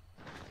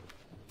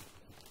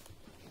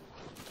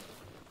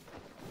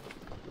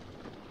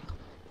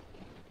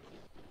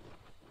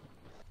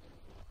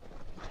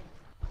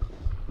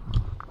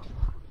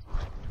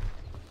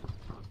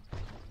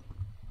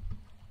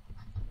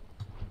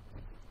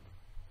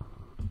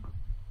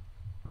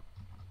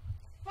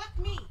 Fuck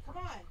me,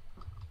 come on.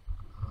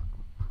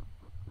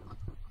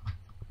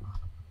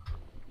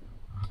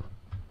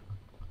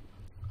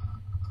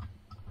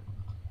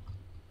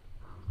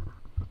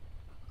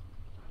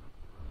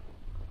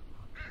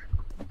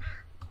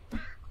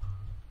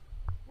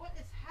 What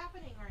is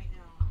happening right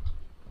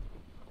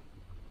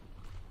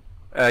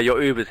now?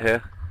 Your Uber's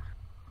here.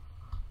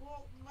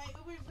 Well, my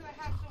Uber's gonna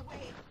have to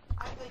wait.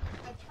 I'm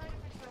trying to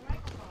fix my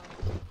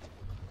microphone.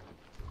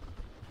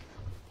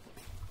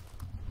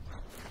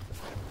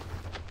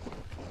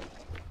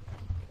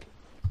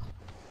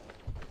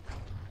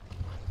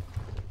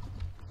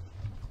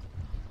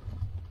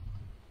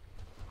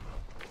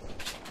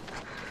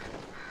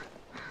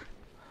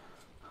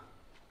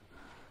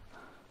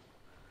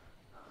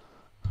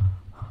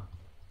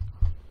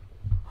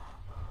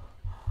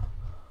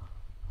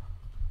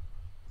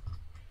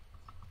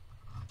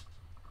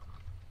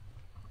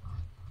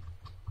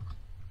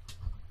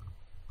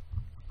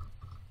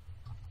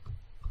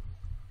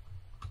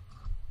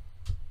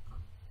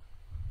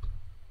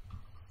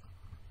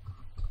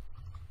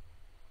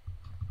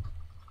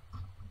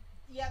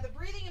 Yeah, the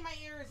breathing in my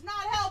ear is not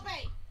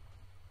helping.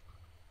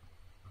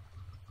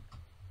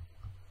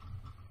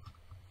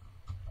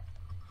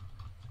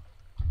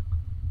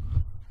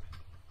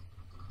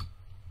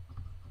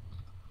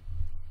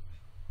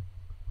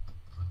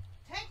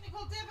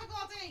 Technical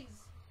difficulties.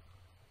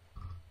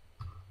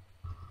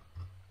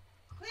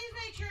 Please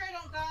make sure I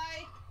don't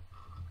die.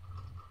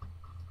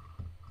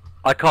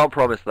 I can't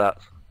promise that.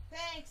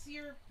 Thanks,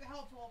 you're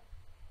helpful.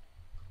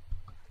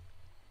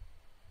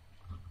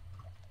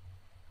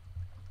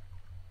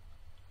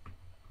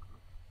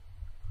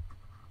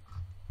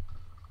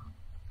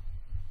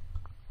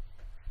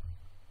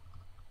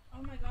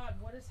 Oh my god,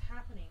 what is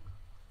happening?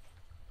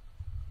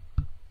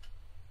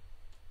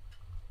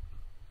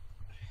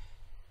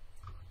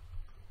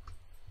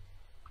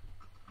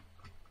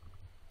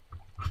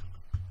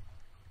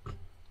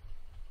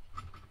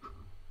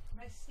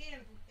 My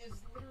stand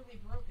is literally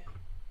broken.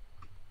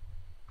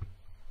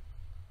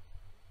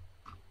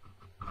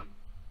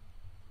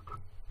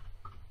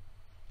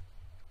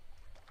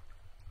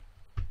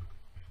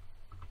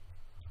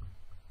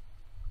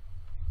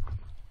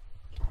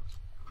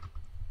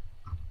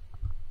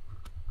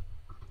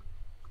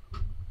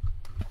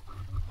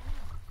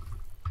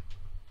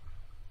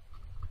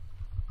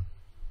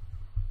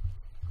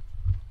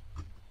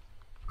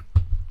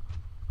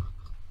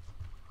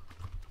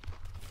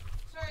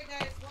 Sorry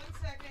guys, 1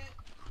 second.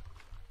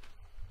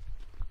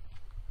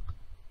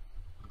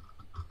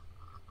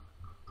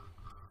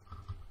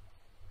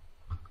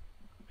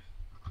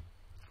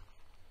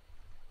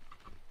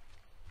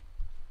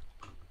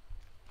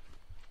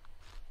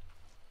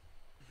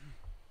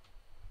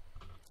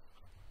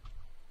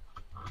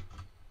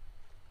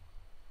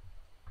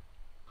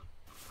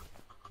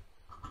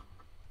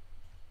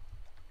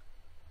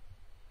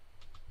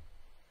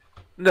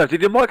 No,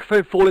 did your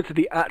microphone fall into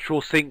the actual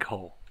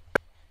sinkhole?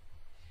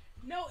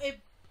 No,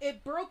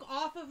 it broke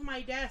off of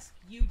my desk,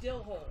 you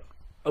dill hole.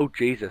 Oh,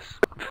 Jesus.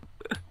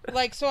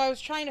 Like, so I was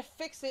trying to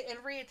fix it and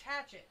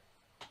reattach it.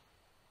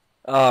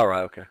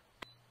 Alright, okay.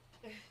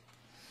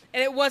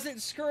 And it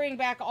wasn't screwing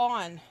back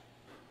on.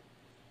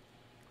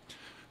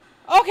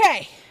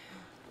 Okay.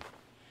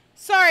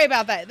 Sorry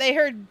about that. They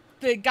heard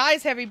the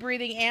guy's heavy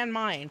breathing and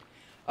mine.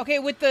 Okay,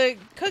 with the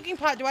cooking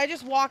pot, do I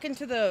just walk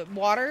into the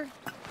water?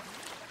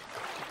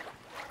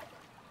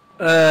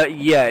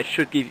 Yeah, it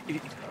should give...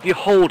 If you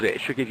hold it,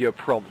 it should give you a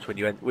prompt when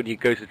you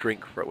go to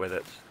drink for it with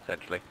it,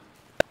 essentially.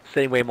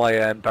 Same way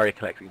my berry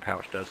collecting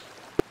pouch does.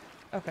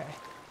 Okay.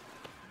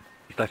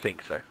 At least I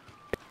think so.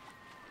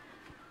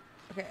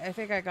 Okay, I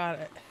think I got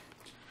it.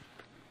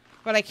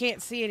 But I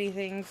can't see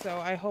anything, so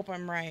I hope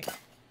I'm right.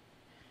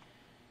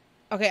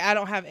 Okay, I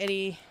don't have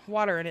any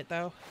water in it,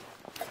 though.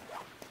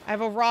 I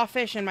have a raw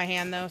fish in my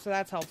hand, though, so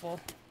that's helpful.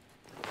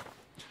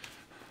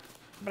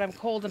 But I'm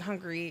cold and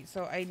hungry,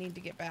 so I need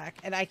to get back.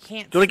 And I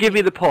can't Do you want to give me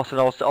the pot, and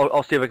I'll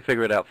see if I can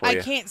figure it out for you?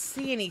 I can't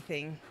see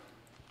anything.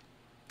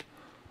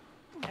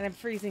 And I'm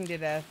freezing to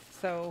death,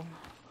 so...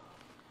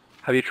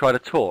 Have you tried a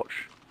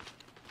torch?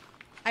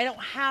 I don't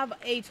have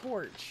a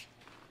torch,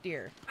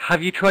 dear.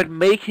 Have you tried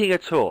making a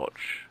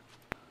torch?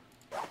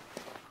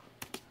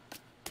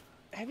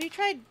 Have you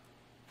tried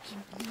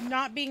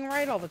not being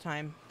right all the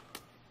time?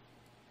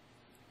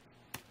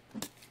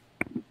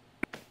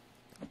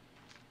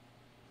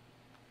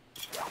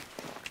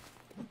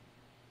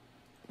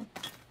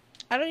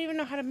 I don't even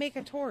know how to make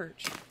a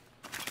torch.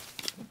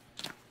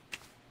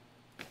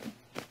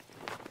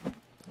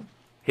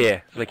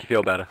 Here, to make you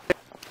feel better.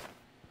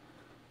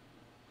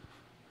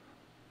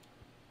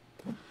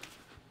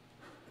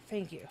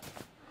 Thank you.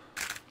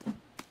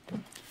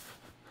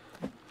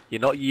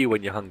 You're not you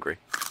when you're hungry.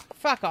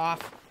 Fuck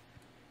off.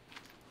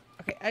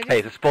 Okay, Hey,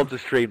 it's a sponsored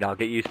stream now,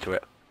 get used to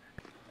it.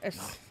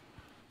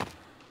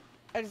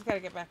 I just gotta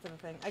get back to the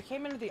thing. I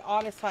came into the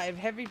oddest time,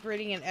 heavy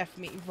breathing and F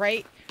me,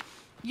 right?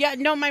 Yeah,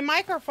 no, my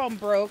microphone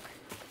broke.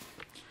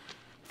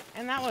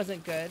 And that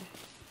wasn't good.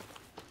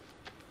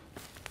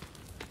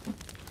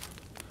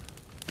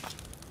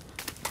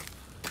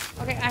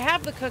 Okay, I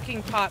have the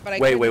cooking pot, but I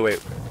Wait.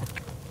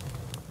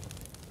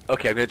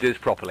 Okay, I'm gonna do this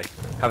properly.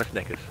 Have a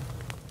Snickers.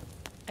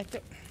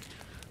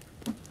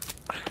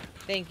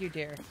 Thank you,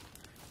 dear.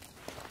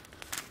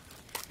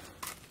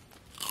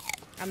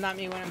 I'm not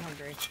me when I'm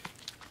hungry.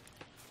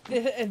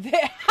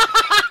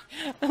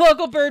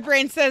 Local Bird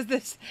Brain says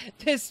this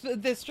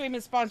stream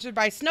is sponsored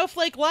by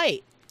Snowflake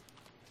Light.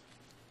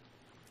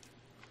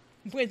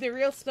 When the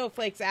real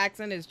Snowflake's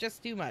accent is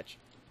just too much.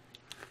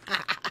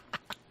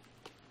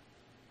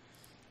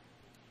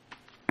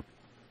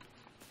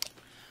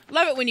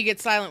 Love it when you get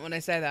silent when I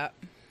say that.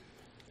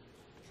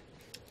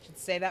 Should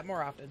say that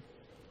more often.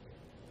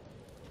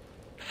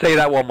 Say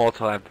that one more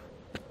time.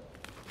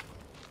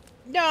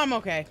 No, I'm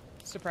okay.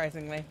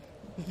 Surprisingly.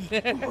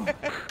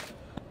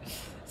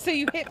 So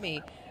you hit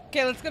me.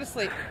 Okay, let's go to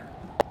sleep.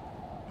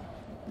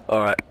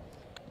 Alright.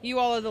 You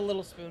all are the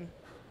little spoon.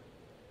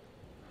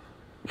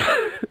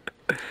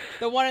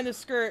 The one in the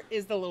skirt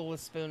is the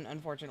littlest spoon,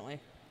 unfortunately.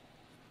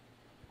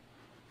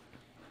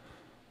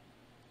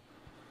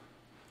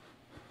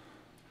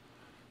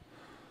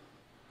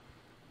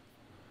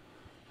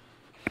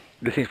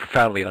 This seems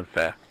profoundly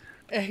unfair.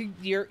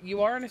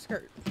 You are in a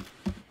skirt.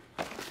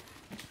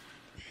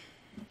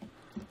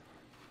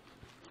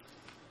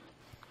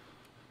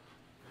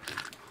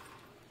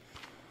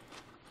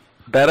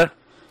 Better?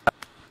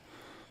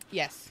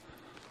 Yes.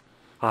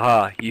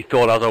 Haha, you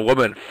thought I was a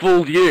woman.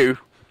 Fooled you!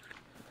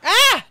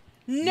 Ah!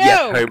 No!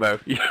 Yes, homo.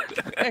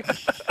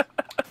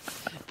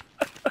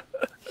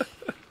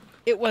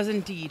 It was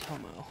indeed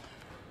homo.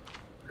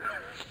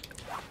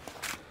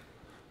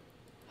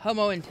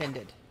 Homo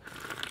intended,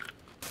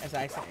 as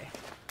I say.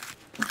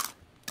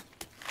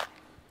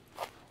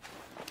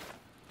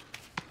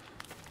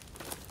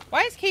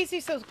 Why is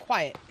Casey so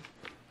quiet?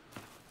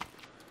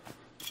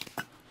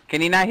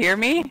 Can you not hear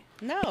me?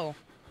 No.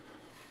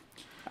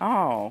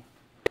 Oh.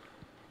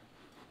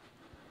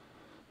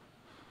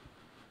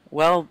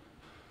 Well,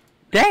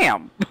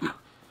 damn.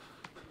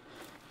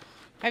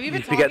 Have you You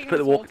been forget talking to put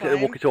this whole the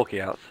time?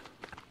 walkie-talkie out.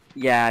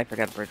 Yeah, I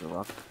forgot to put the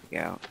walkie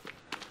out.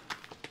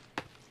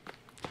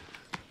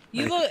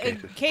 You Thank look. you,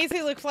 Jesus.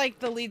 Casey looks like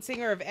the lead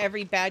singer of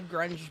every bad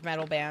grunge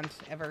metal band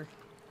ever.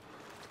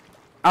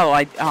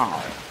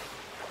 Oh.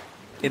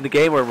 In the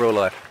game or in real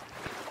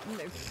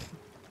life?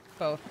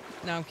 Both.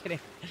 No, I'm kidding.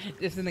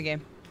 Just in the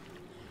game.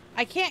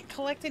 I can't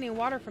collect any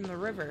water from the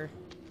river.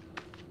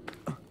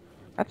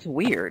 That's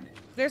weird.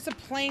 There's a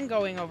plane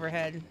going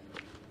overhead.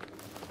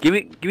 Give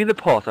me the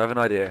pot. I have an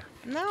idea.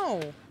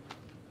 No.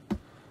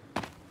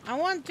 I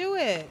want to do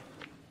it.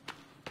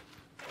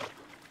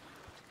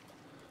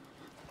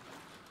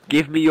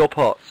 Give me your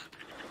pots.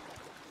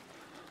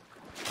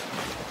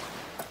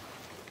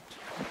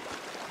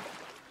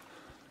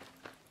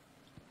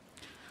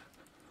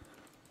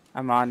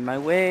 I'm on my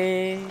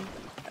way.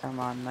 I'm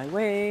on my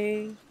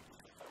way.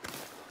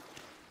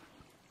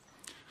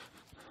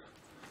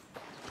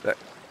 There.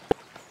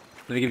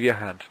 Let me give you a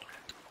hand.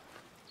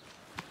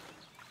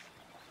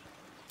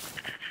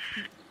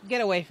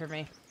 Get away from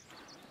me.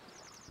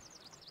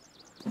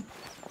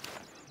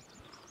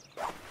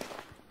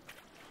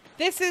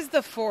 This is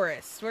the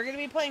forest. We're going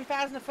to be playing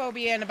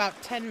Phasmophobia in about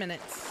 10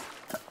 minutes.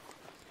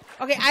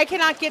 Okay, I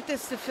cannot get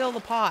this to fill the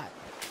pot.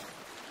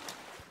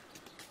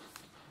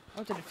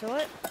 Oh, did it fill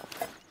it?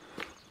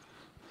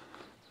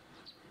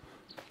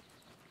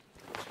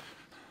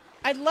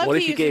 I'd love What to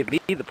if you use gave me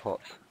the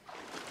pots?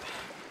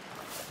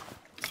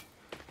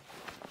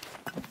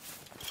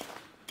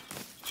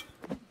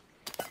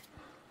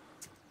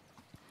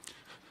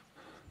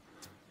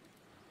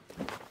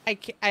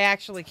 I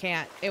actually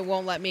can't. It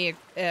won't let me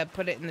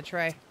put it in the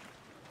tray.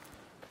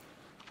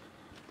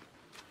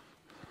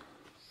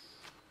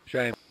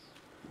 Shame.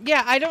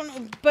 Yeah, I don't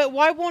know. But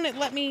why won't it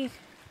let me...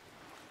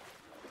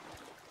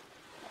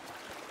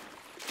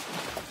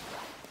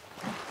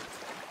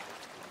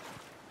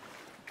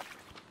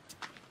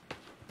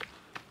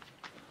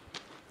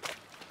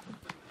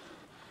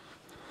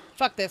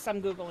 Fuck this.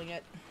 I'm Googling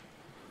it.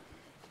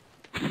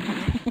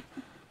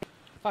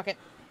 Fuck it.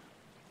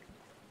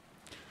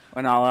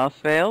 When all else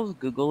fails,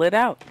 Google it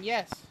out.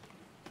 Yes.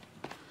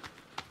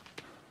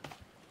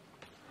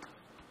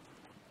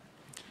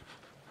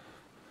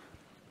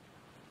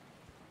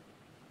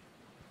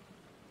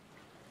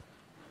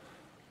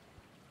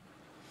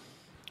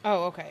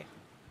 Oh, okay.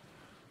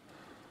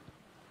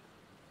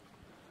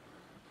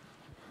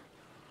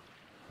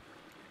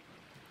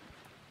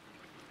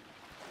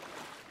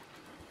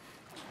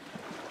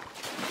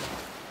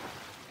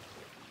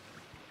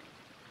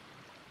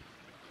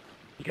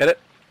 You get it?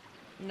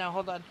 No,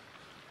 hold on.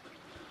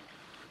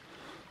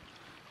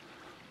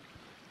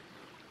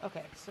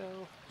 Okay, so...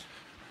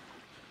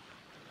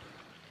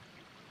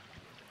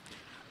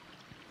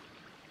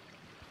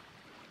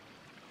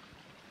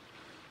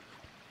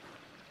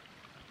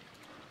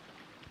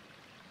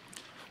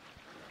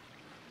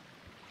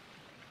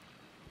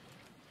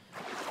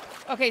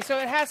 Okay, so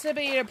it has to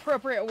be an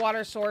appropriate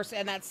water source,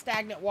 and that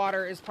stagnant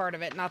water is part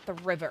of it, not the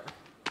river.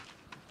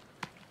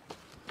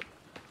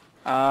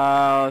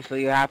 Oh, so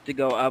you have to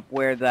go up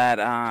where that,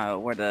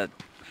 where the...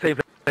 Same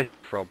place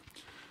from.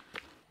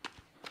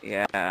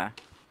 Yeah.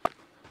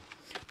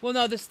 Well,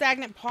 no, the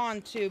stagnant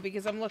pond, too,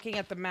 because I'm looking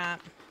at the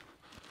map.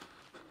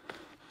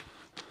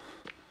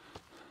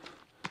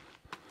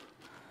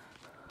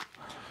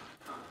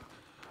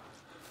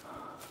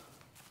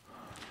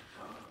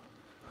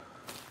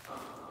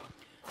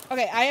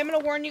 Okay, I am going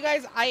to warn you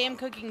guys, I am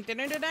cooking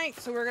dinner tonight,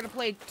 so we're going to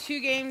play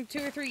 2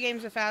 or 3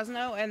 games of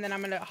Phasmo, and then I'm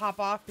going to hop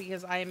off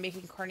because I am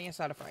making carne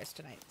asada fries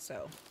tonight,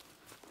 so.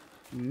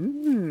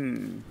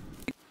 Mmm.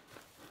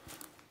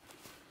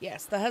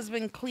 Yes, the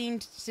husband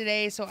cleaned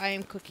today, so I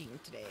am cooking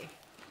today.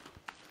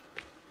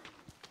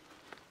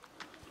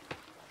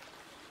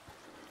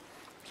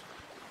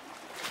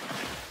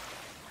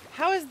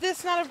 How is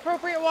this not an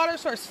appropriate water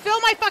source?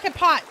 Fill my fucking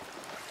pot!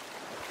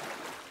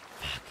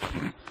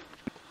 Fuck.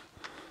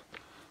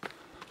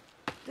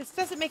 This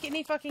doesn't make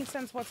any fucking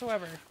sense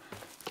whatsoever.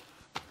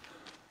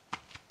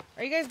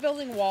 Are you guys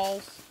building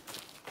walls?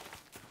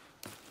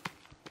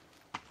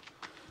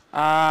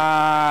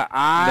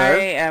 I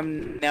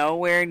am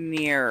nowhere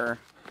near.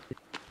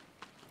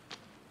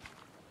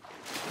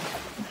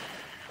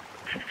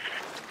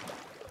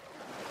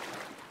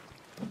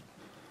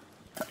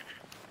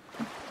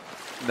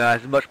 No,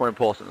 it's much more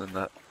important than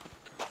that.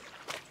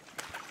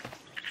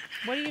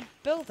 What are you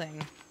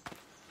building?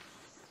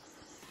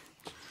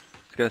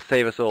 It's going to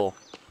save us all.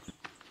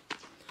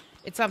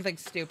 It's something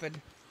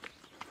stupid.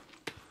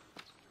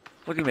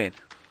 What do you mean?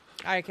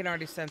 I can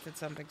already sense it's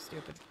something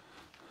stupid.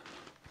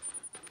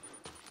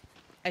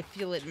 I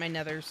feel it in my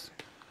nethers.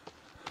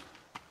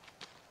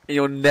 In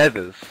your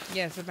nethers?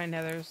 Yes, in my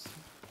nethers.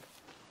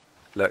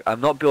 Look,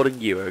 I'm not building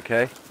you,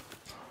 okay?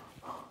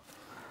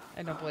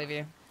 I don't believe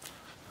you.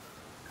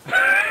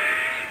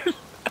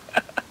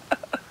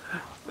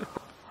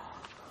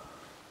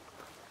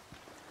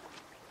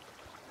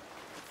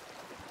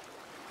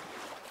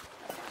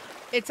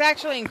 It's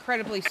actually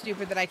incredibly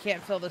stupid that I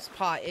can't fill this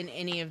pot in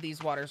any of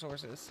these water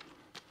sources.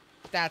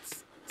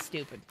 That's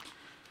stupid.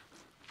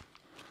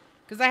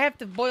 Because I have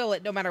to boil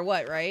it no matter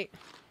what, right?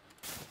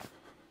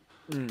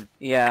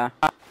 Yeah.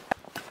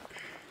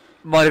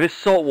 Mind if it's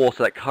salt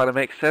water, that kind of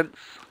makes sense.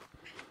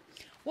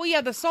 Well,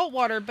 yeah, the salt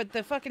water, but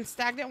the fucking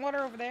stagnant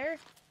water over there?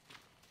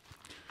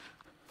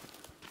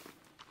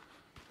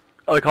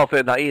 Oh, I can't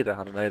fit in that either.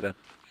 I don't know then.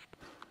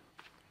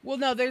 Well,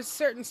 no, there's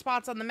certain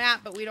spots on the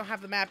map, but we don't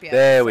have the map yet.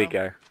 There so we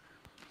go.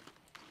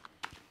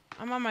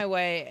 I'm on my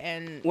way,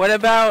 and... What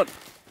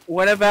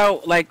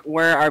about like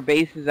where our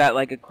base is at,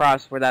 like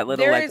across where that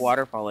little like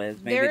waterfall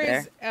is? Maybe there there.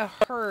 is a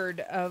herd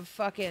of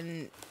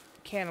fucking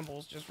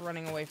cannibals just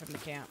running away from the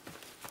camp.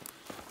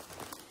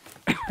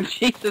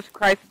 Jesus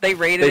Christ, they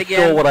raided They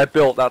again. saw what I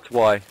built, that's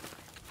why.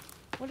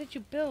 What did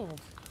you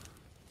build?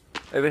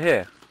 Over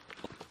here.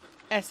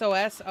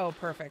 SOS? Oh,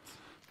 perfect.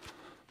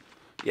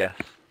 Yes.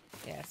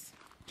 Yes.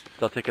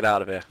 So I'll take it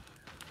out of here.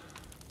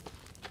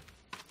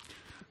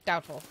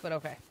 Doubtful, but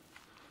okay.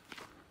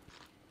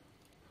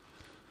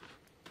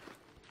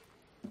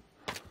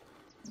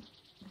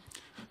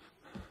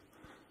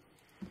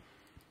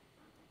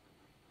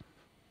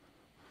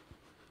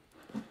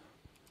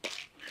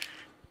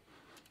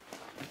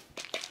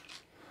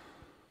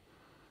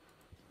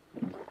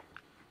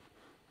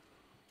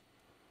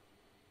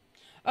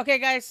 Okay,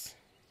 guys.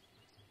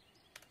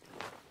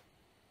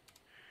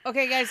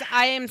 Okay, guys,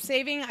 I am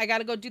saving. I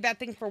gotta go do that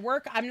thing for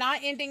work. I'm not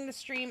ending the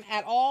stream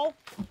at all.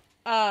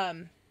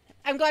 I'm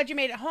glad you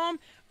made it home.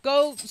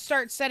 Go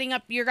start setting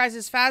up your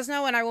guys'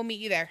 Phasno, and I will meet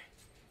you there.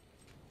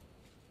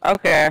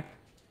 Okay.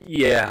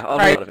 Yeah, I'm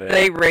Alright, out of it.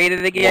 they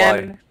raided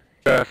again.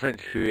 Why? I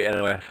think to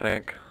anyway, I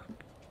think.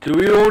 Do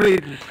we all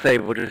need to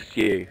save or just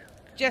you?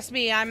 Just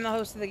me. I'm the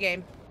host of the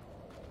game.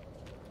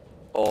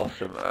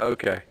 Awesome,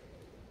 okay.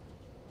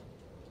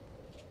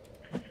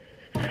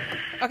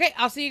 Okay,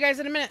 I'll see you guys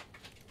in a minute.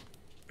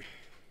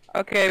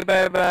 Okay,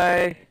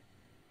 bye-bye.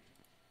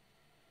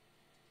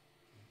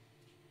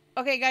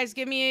 Okay, guys,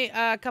 give me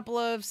a couple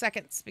of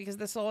seconds, because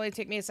this will only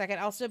take me a second.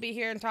 I'll still be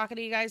here and talking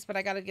to you guys, but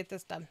I gotta get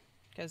this done.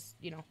 Because,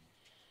 you know.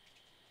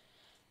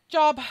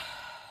 Job.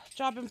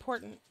 Job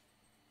important.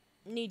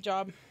 Need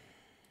job.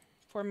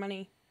 For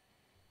money.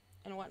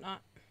 And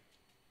whatnot.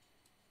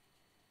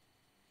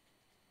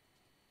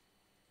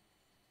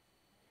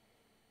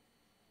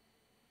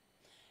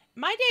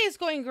 My day is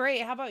going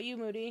great. How about you,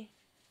 Moody?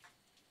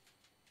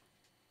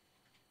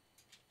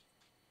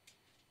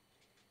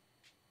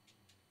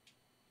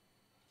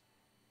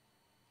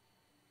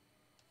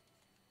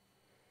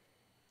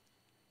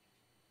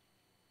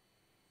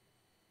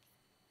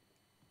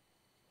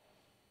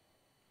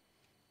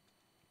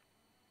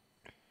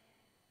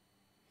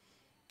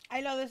 I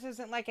know this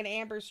isn't like an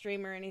Amber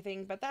stream or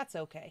anything, but that's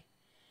okay.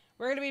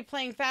 We're going to be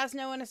playing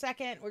Phasno in a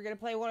second. We're going to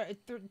play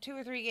 2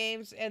 or 3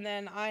 games, and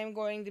then I'm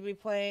going to be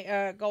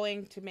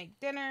going to make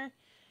dinner.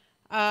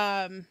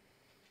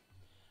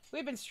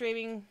 We've been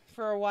streaming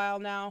for a while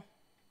now.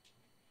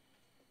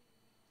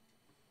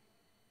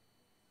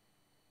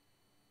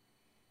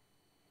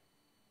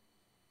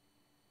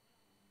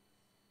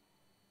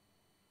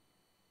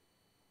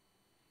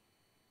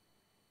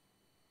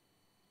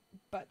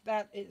 But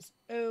that is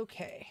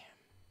okay.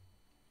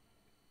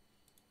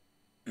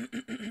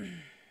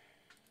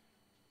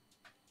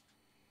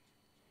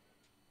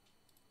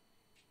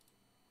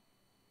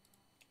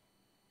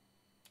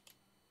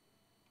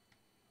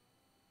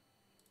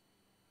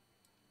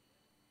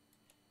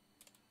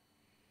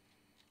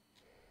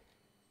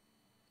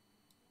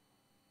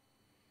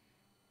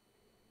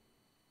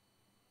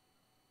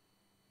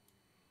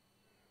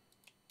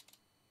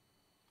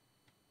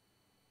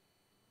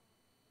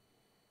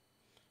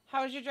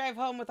 How was your drive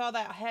home with all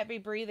that heavy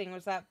breathing?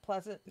 Was that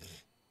pleasant?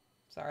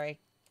 Sorry.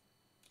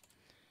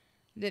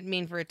 Didn't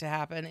mean for it to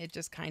happen. It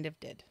just kind of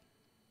did.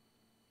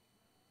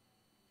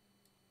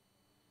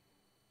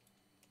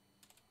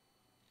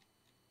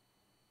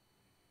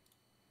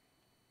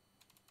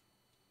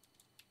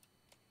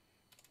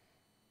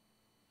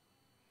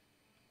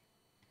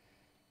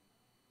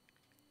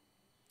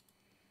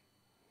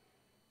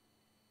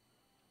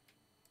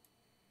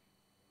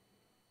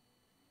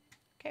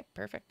 Okay,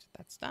 perfect.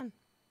 That's done.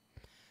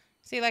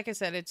 See, like I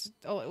said, it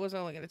was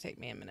only going to take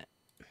me a minute.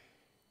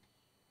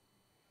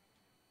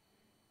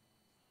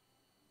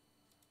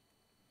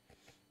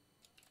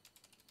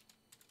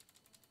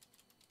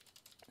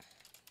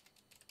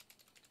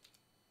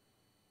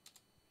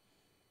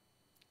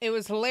 It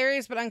was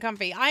hilarious but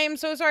uncomfy. I am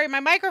so sorry. My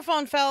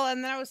microphone fell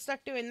and then I was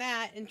stuck doing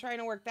that and trying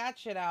to work that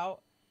shit out.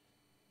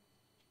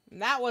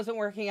 And that wasn't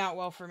working out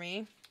well for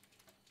me.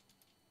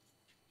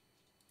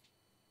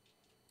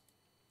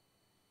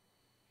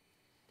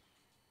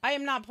 I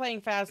am not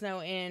playing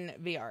Phasmo in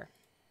VR.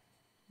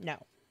 No,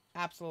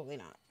 absolutely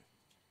not.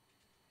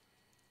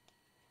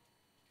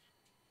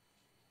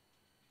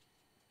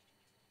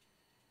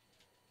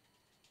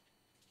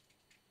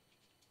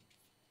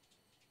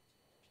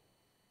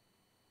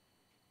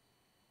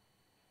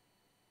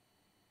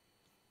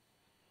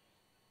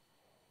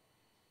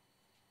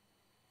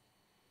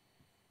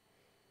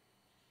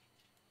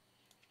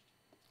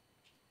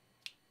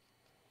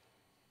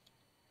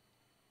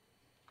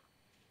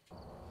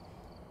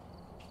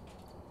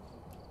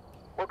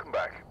 Welcome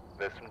back.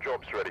 There's some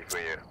jobs ready for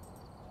you.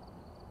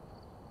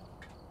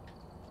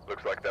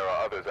 Looks like there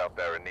are others out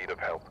there in need of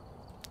help.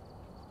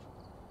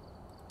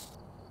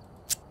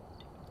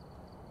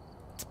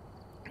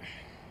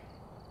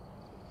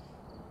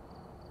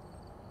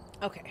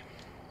 Okay.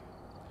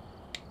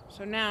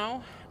 So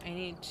now I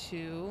need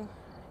to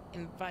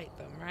invite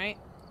them, right?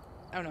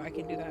 Oh no, I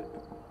can do that.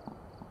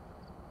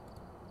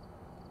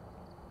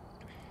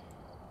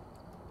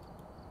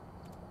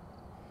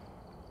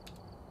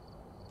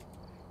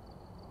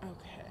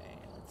 Okay,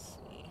 let's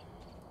see.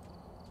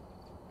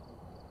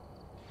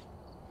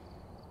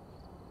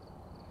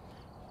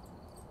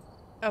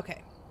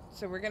 Okay,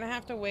 so we're gonna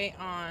have to wait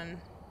on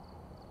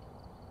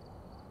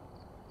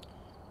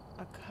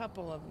a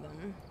couple of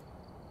them.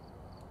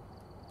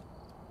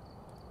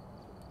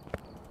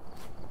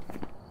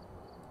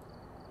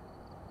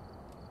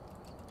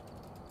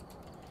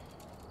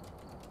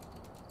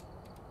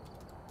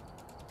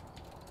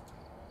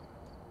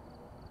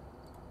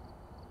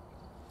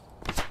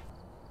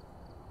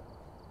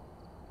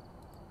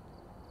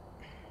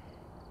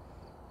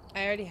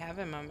 I already have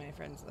him on my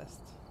friends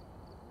list.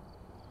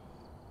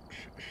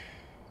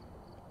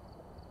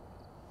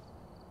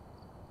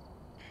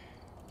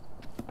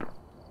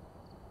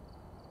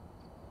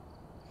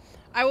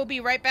 I will be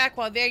right back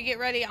while they get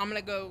ready. I'm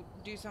gonna go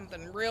do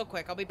something real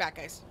quick. I'll be back,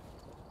 guys.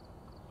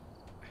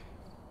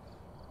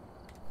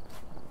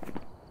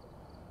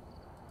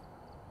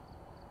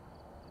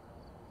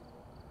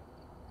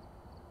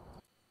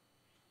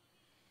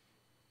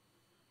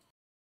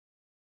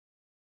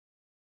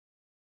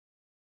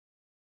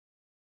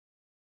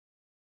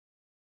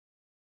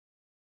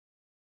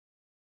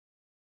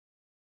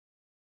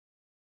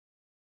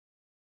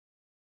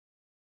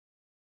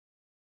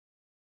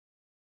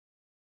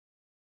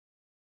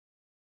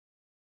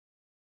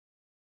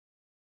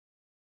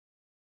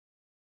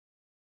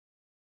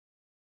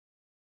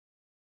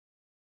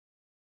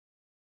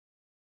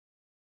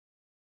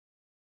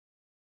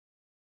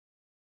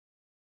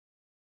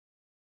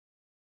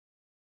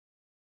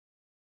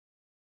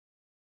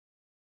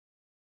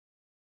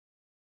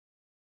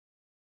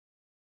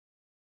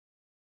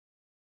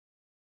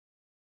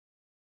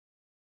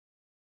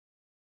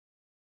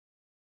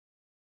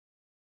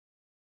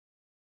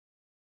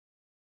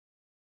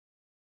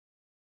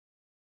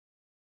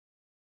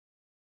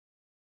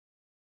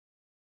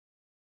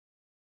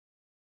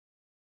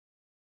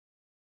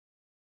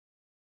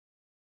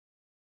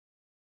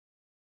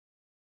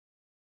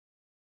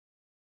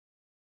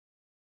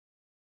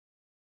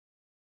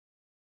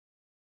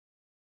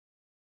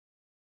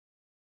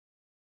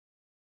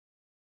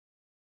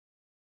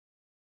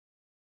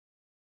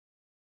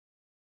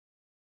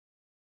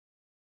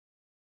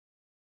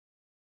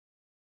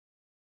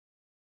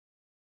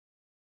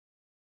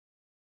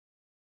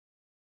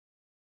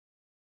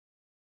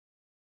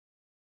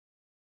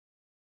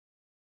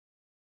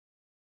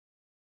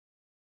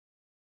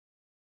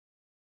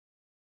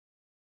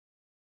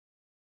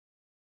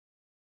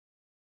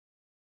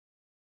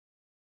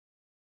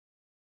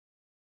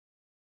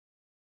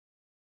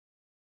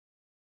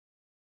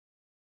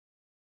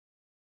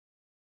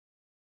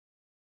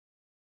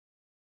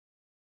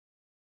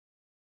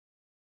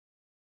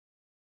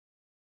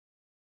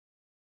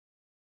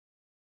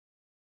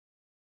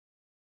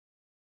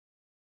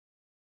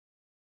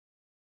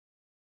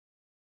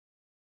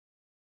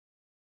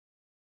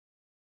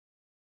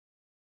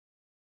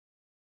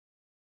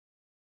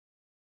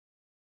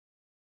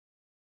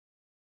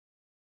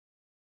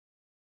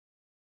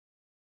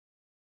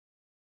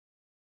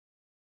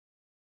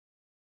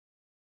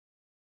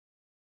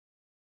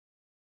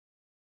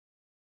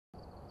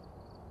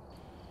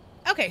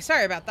 Okay,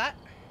 sorry about that.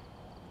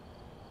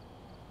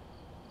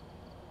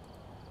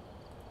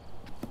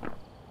 I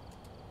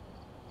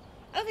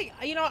don't think,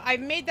 you know, I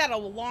made that a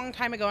long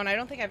time ago and I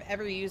don't think I've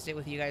ever used it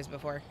with you guys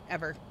before.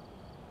 Ever.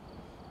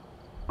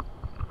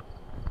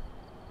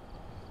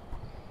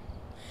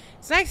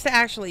 It's nice to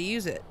actually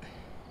use it.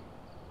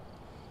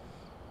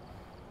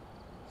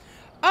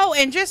 Oh,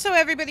 and just so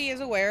everybody is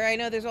aware, I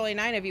know there's only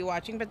 9 of you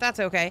watching, but that's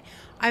okay.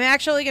 I'm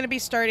actually going to be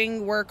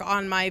starting work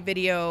on my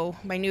video,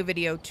 my new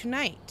video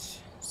tonight.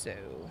 So,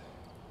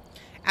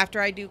 after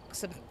I do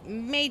some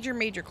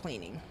major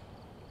cleaning.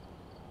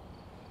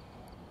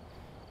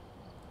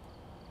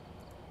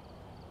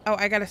 Oh,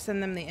 I gotta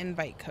send them the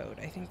invite code.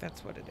 I think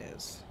that's what it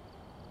is.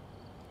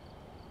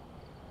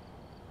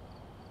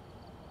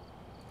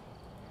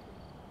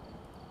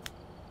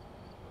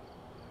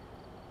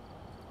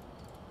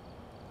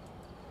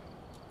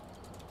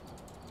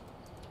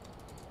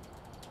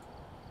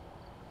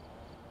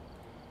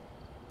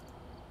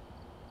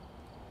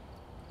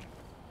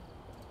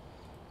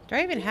 Do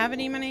I even have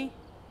any money?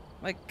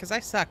 Like, because I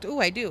sucked. Ooh,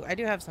 I do. I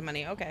do have some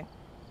money. Okay.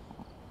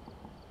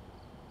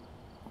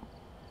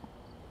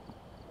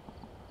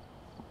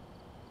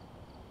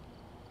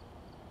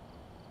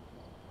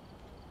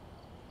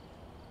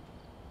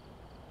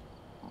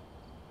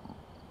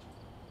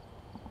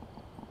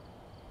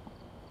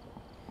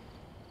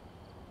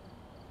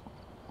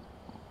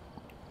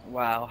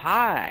 Wow,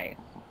 hi.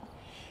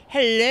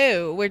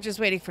 Hello. We're just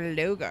waiting for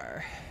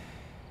Lorgar.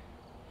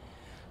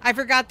 I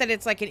forgot that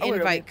it's like an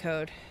invite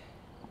code.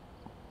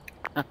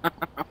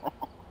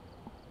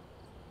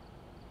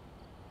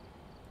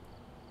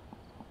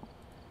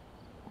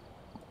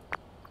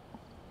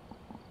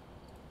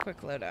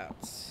 Quick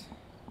loadouts.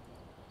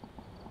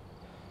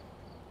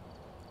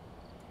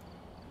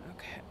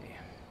 Okay.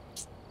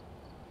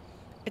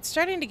 It's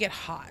starting to get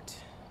hot.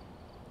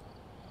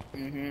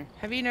 Mm-hmm.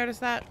 Have you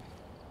noticed that?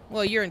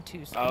 Well, you're in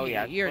Tucson. Oh,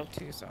 yeah. You're in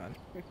Tucson.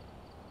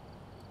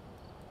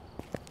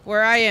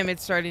 Where I am,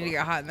 it's starting to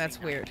get hot, and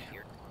that's weird.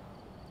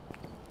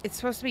 It's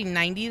supposed to be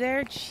 90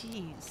 there?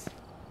 Jeez.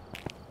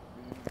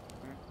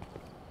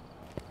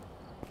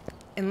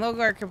 And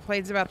Lorgar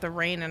complains about the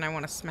rain, and I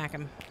want to smack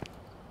him.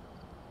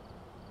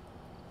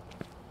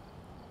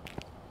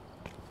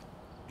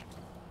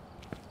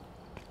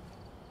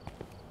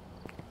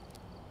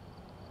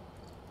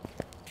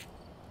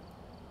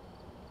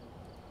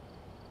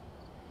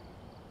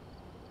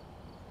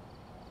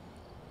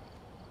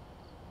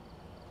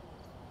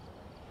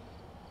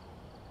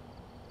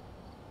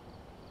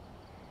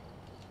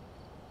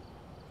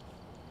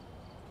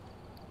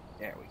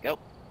 There we go.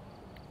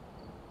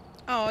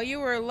 Oh, you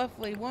were a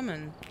lovely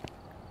woman.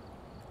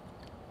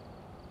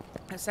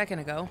 A second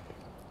ago.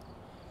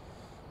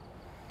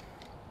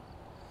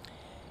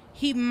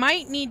 He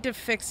might need to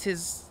fix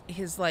his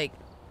like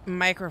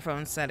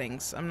microphone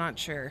settings. I'm not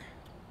sure.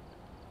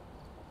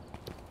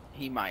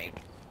 He might.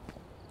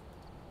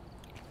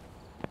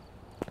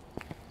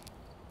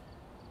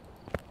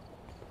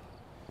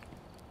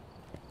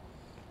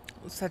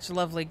 Such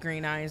lovely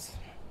green eyes.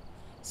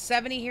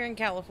 70 here in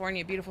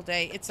California. Beautiful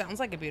day. It sounds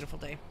like a beautiful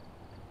day.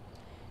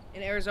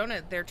 In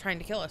Arizona, they're trying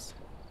to kill us.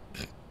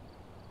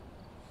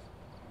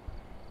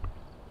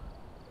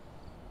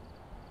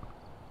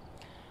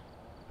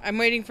 I'm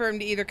waiting for him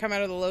to either come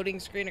out of the loading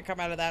screen or come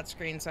out of that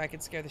screen so I can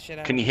scare the shit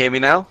out of him. Can you hear me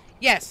now?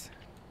 Yes.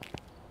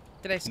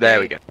 Did I scare There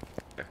you? we go.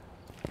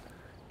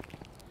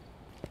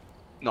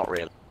 Not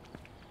really.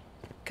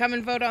 Come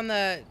and vote on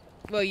the...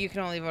 Well, you can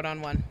only vote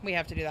on one. We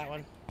have to do that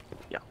one.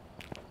 Yeah.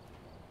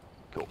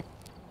 Cool.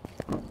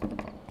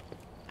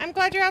 I'm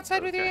glad you're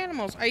outside with your Okay.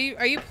 animals. Are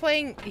you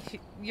playing...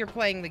 You're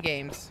playing the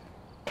games.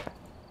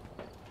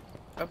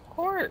 Of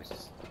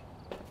course.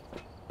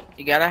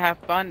 You gotta have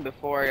fun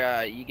before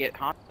you get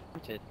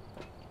haunted.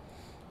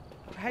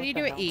 How do What you the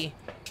do it? hell? E?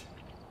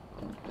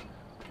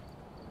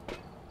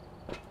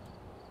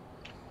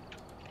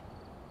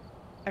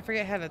 I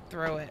forget how to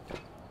throw it.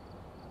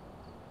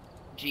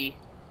 G.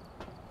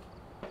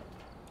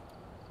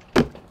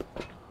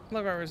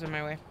 Lorgar was in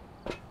my way.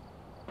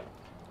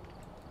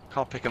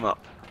 Can't pick him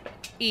up.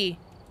 E.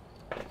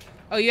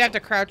 Oh, you have to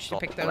crouch to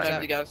Not pick those left. up.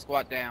 Sometimes you gotta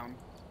squat down.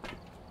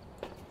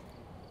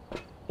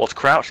 What's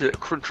crouch? Is it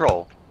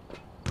control?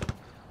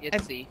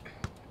 It's C.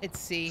 It's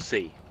C.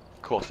 C.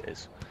 Of course it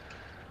is.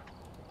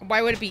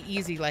 Why would it be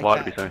easy like Why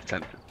would it that? be so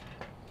intensive?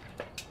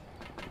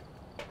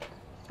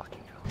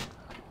 Fucking hell.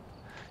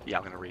 Yeah,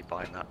 I'm gonna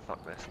rebind that.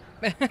 Fuck this.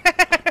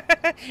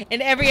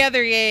 In every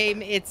other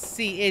game, it's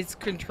C. It's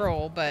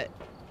control, but...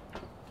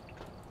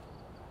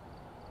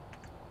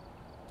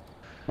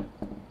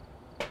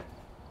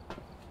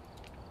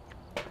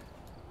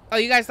 Oh,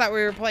 you guys thought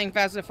we were playing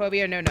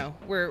Phasmophobia? No.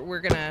 We're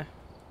gonna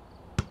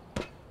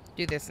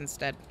do this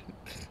instead.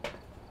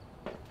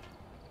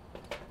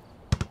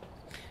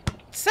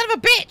 Son of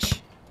a bitch!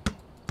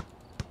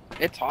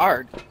 It's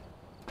hard.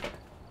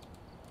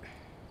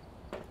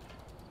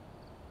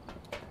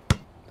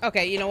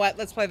 Okay, you know what?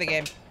 Let's play the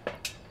game.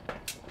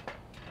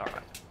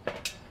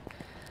 Alright.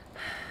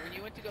 When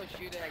you went to go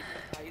shoot it,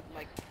 I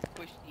like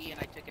pushed E and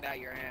I took it out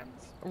of your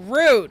hands.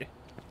 Rude!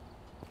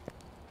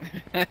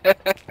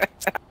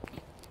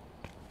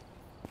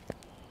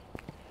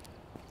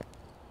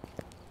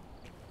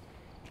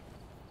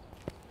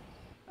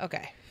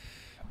 Okay.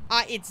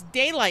 It's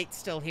daylight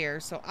still here,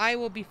 so I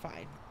will be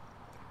fine.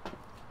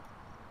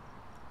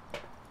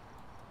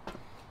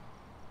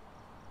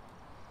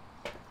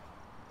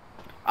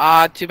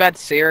 Too bad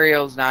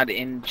Serial's not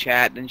in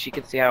chat, then she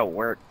could see how it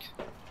worked.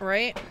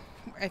 Right?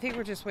 I think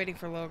we're just waiting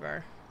for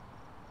Lorgar.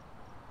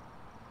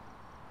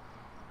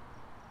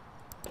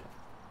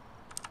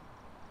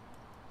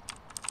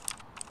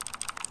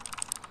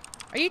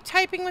 Are you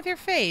typing with your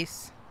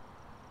face?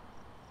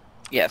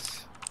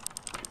 Yes.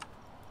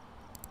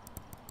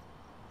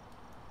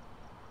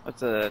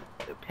 What's a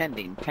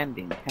pending?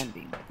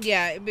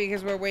 Yeah,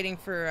 because we're waiting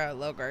for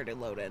Lorgar to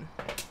load in.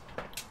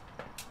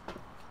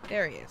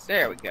 There he is.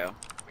 There we go.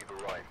 We've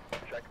arrived.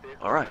 Check this.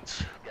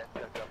 Alright. Get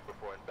set up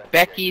before investigating.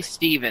 Becky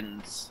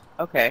Stevens.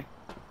 Okay.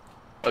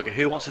 Okay,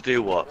 who wants to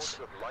do what? Reports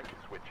of light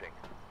switching.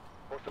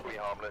 Possibly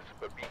harmless,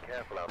 but be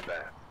careful out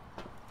there.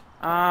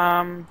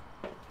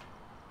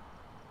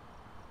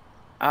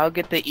 I'll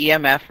get the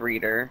EMF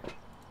reader.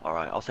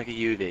 Alright, I'll take a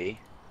UV.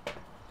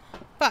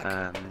 Fuck.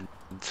 And...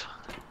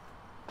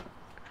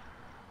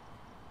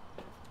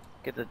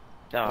 Get the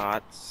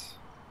dots.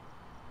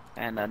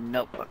 And a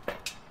notebook.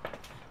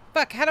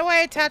 Fuck, how do I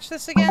attach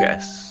this again?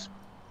 Yes.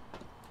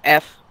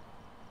 F.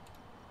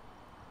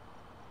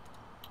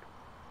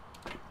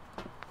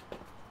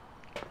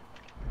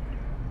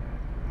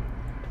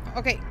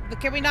 Okay,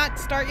 but can we not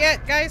start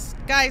yet, guys?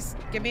 Guys,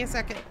 give me a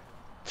second.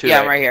 Too Yeah,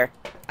 late. I'm right here.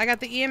 I got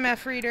the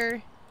EMF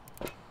reader.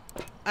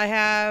 I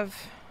have...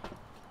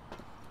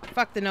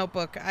 Fuck the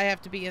notebook. I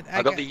have to be...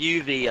 I got the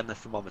UV and the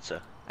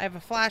thermometer. I have a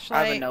I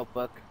flashlight. have a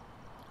notebook.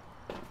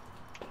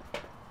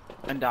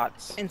 And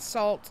dots. And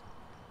salt.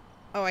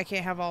 Oh, I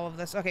can't have all of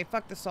this. Okay,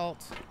 fuck the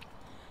salt.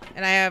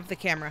 And I have the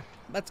camera.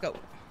 Let's go.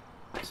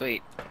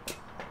 Sweet.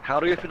 How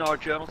do we open our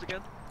journals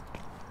again?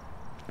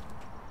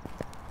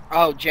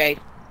 Oh, Jay.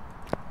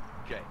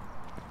 J.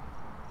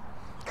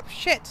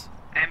 Shit.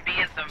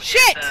 MB is the,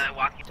 Shit! Is the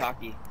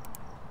walkie-talkie. Talkie.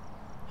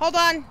 Hold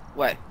on.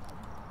 What?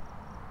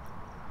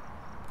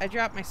 I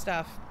dropped my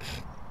stuff.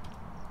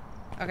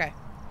 Okay.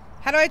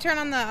 How do I turn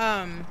on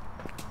the,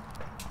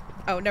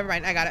 Oh, never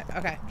mind. I got it.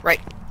 Okay.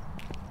 Right.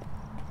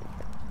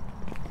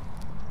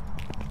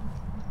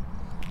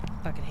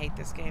 Fucking hate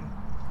this game.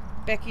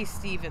 Becky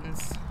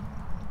Stevens.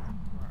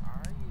 Where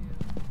are you?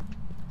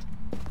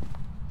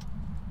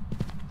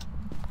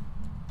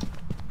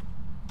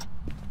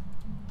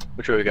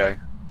 Which way are we going?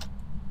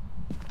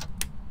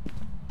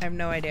 I have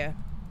no idea.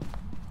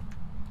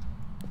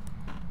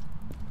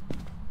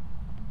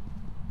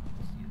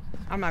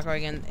 I'm not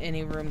going in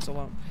any rooms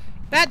alone.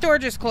 That door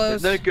just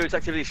closed. There's no goods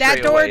activity straight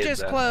That door away, is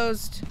just there?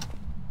 closed.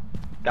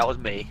 That was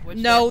me. Which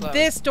No, door closed?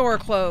 this door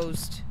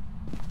closed.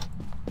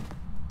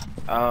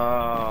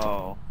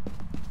 Oh.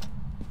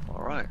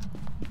 Alright.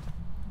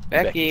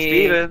 Becky.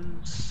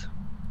 Stevens.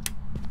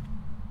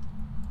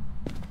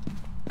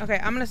 Okay,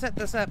 I'm gonna set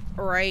this up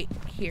right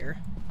here.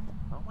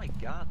 Oh my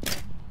god.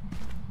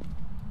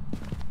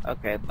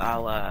 Okay,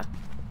 I'll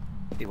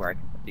see where I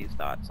can put these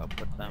dots. I'll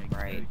put them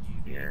right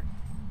here.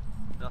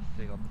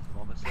 Nothing on the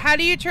thermometer. How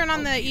do you turn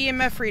on the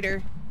EMF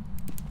reader?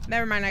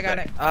 Never mind, I got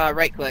it.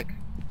 Right click.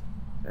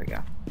 There we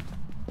go.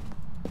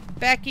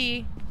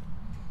 Becky,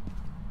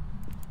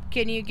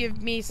 can you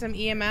give me some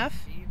EMF?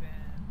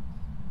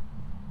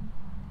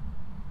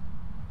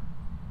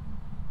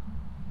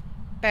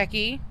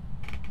 Becky?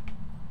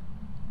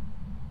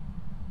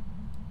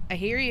 I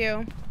hear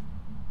you.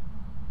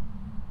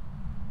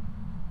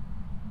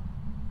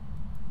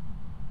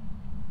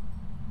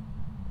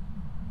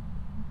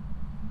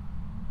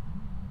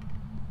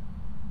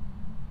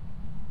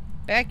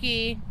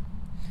 Becky.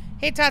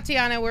 Hey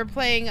Tatiana, we're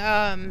playing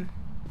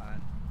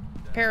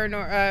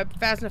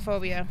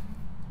Phasmophobia.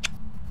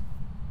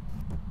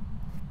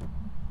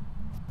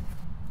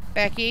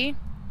 Becky?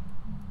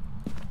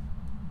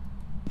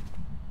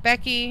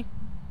 Becky?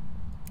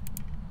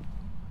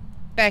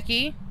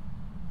 Becky?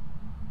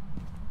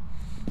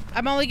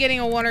 I'm only getting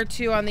a 1 or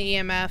 2 on the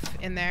EMF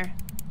in there.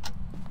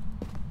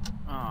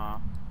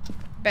 Aw.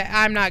 But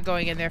I'm not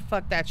going in there.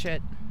 Fuck that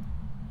shit.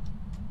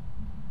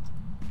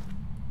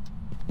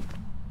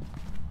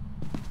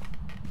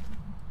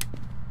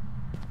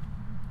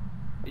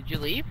 Did you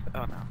leave?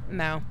 Oh no.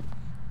 No.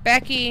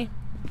 Becky.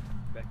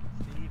 Becky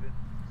Stevens.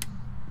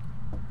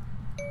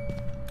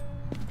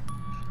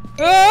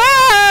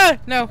 Ah!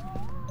 No.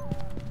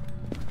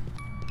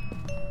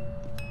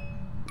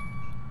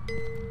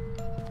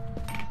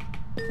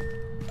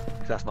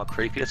 That's not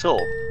creepy at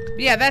all.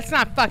 Yeah, that's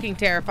not fucking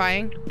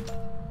terrifying.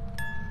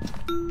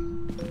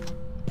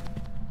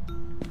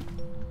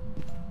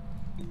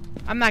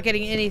 I'm not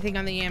getting anything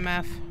on the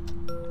EMF.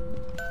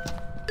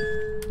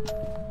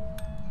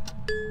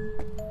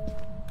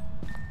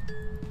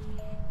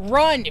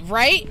 Run,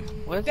 right?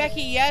 What?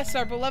 Becky, yes,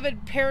 our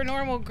beloved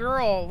paranormal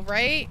girl,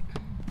 right?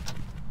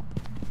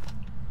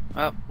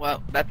 Oh,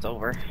 well, that's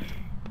over.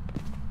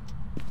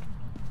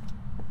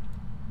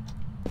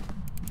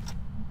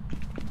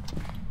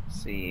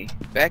 Let's see.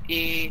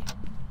 Becky.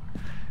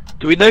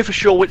 Do we know for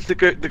sure which the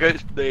go?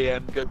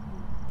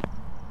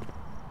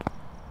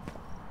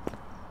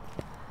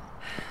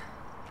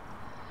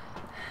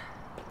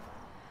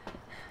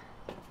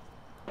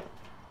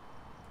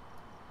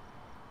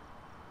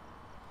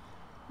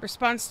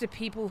 Response to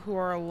people who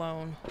are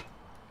alone.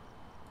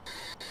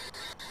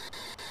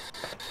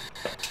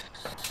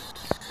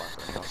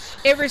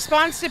 It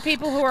responds to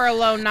people who are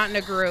alone, not in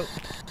a group.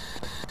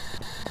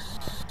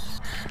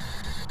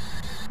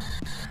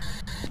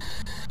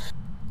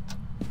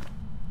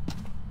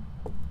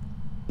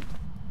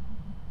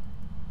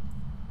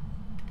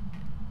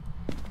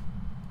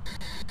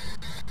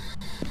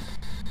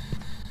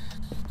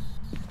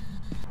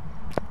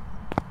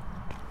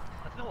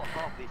 what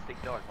half these things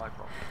are is my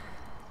problem.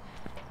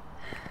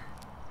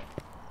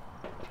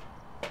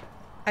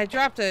 I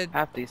dropped a...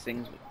 Half these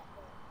things.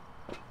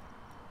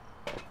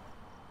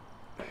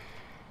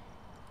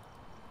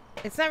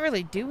 It's not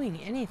really doing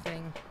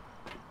anything.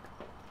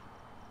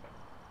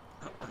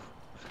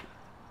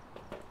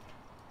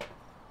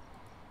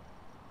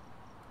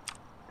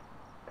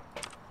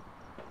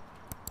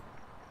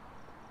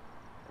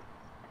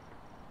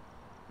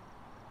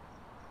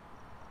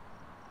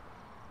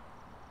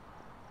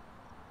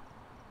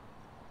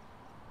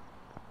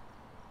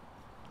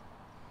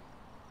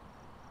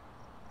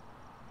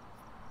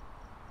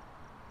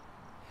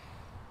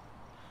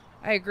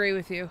 I agree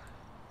with you,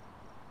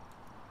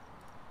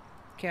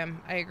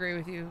 Kim. I agree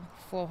with you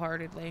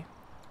full-heartedly.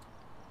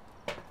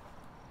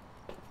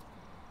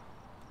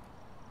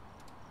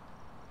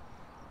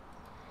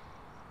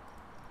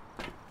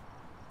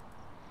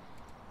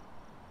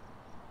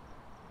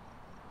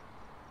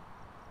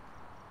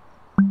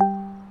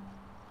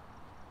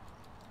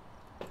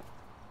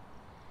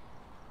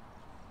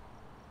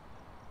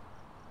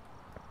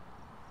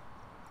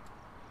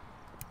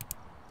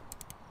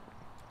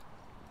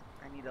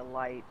 I need a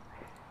light.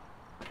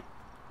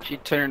 She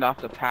turned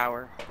off the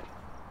power.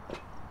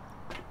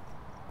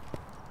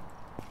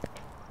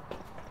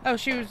 Oh,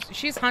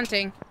 she's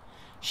hunting.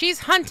 She's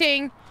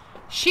hunting.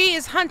 She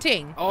is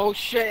hunting. Oh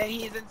shit, and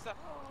he's inside.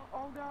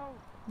 Oh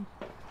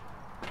no.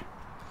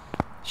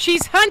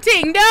 She's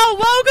hunting. No,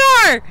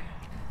 Lorgar.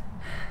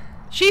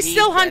 She's He's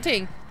still dead.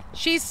 hunting.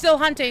 She's still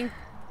hunting.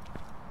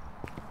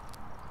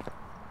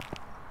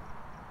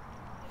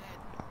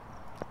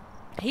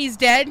 He's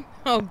dead?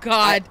 Oh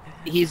god.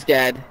 He's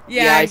dead.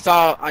 Yeah. I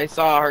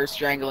saw her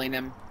strangling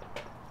him.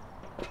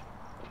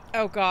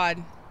 Oh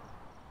god.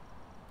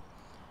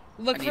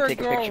 Look I need for to a take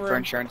a girl picture for room.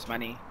 insurance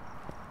money.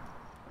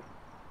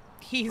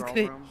 He's Girl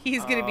gonna room?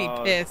 he's gonna be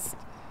Oh. pissed.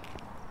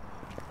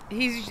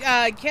 He's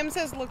Kim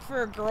says look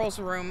for a girl's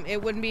room.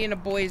 It wouldn't be in a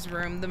boy's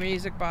room. The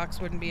music box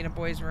wouldn't be in a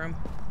boy's room.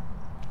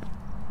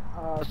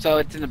 Oh, so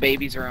it's in the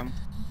baby's room.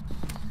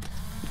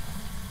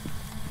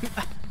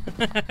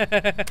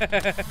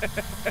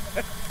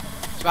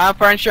 Smile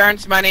for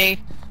insurance money.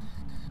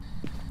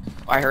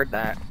 Oh, I heard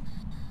that.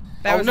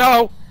 That Oh was-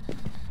 no!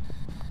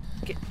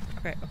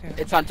 Okay.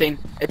 It's hunting.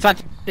 It's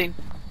hunting.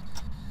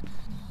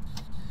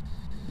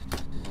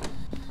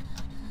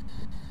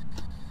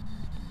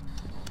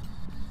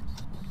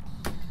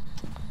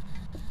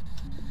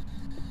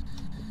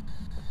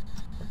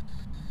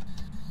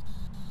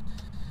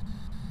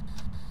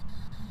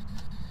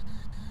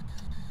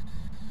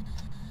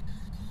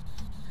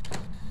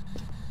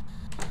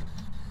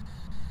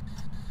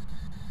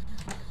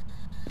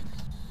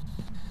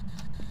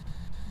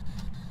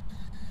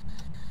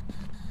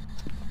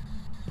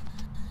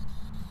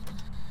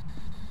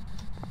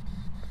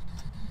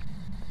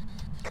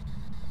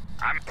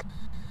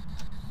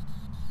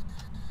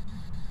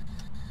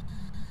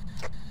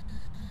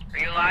 Are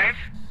you alive?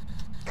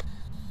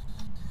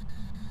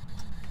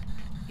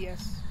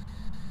 Yes.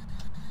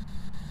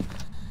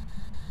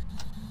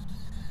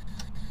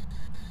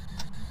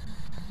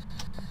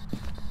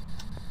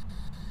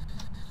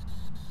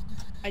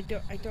 I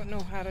don't know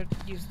how to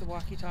use the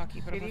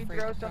walkie-talkie, but Can I'm you afraid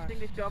throw to talk. something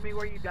to show me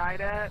where you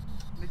died at?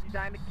 Did you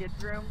die in the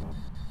kids' room?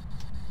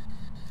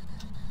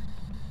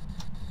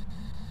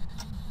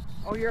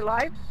 Oh, you're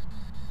alive?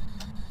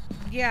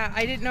 Yeah,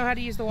 I didn't know how to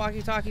use the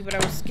walkie-talkie, but I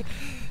was scared.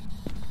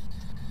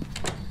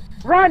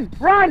 Run!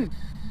 Run!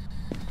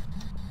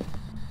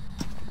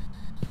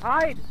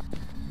 Hide!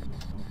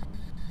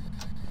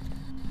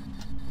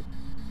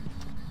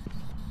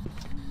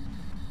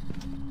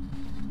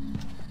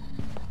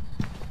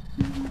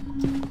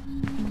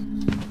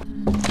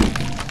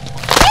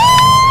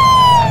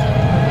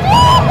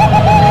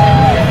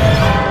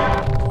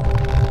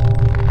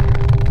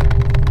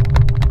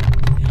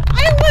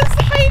 I was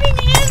hiding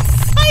and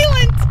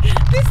silent!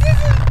 This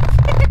isn't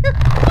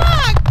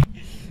fair!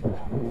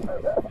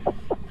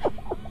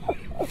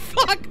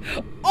 Fuck! Fuck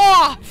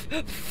off!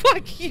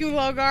 Fuck you,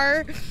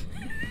 Lorgar!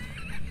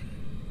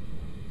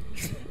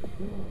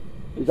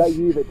 Is that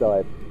you that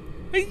died?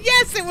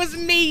 Yes, it was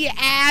me, you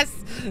ass!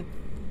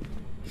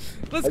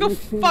 Let's go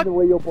fuck.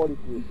 way your body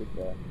feels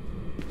there?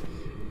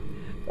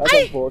 That's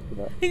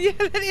unfortunate. Yeah,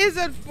 that is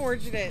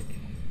unfortunate.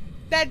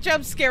 That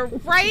jump scare,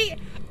 right?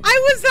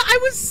 I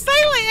was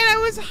silent and I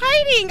was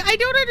hiding. I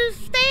don't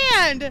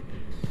understand.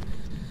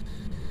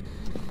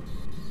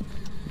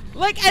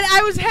 Like, and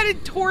I was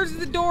headed towards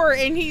the door,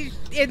 and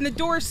the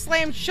door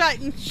slammed shut,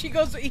 and he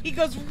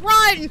goes,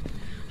 run,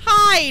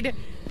 hide.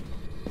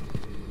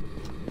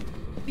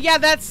 Yeah,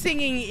 that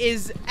singing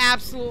is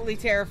absolutely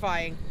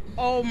terrifying.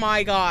 Oh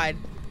my god.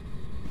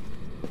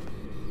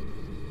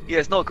 Yeah,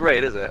 it's not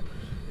great, is it?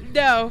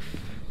 No.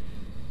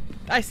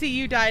 I see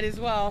you died as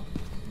well.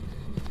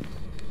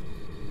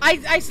 I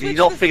Did switched you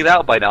not the- figure it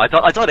out by now? I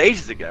died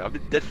ages ago.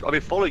 I've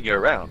been following you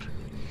around.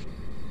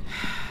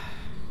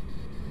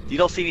 Do you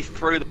not see me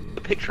throw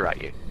the picture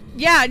at you?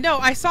 Yeah, no,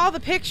 I saw the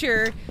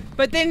picture,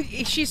 but then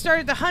she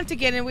started to hunt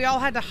again and we all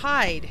had to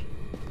hide.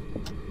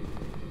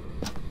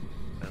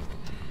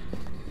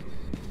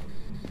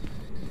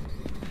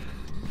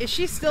 Is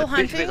she still The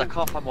bitch is I hunting?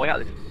 can't find my way out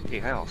of this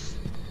fucking house.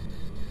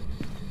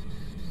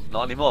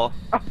 Not anymore.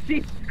 Oh,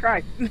 Jesus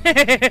Christ. Yeah,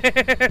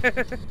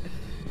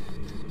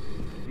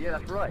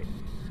 that's right.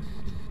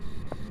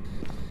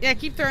 Yeah,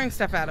 keep throwing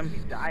stuff at him.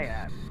 You die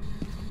at.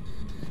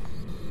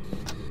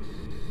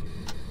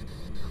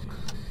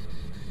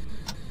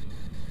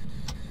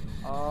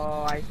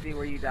 Oh, I see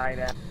where you died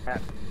at.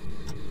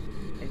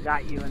 It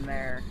got you in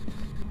there.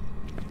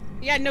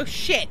 Yeah, no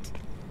shit.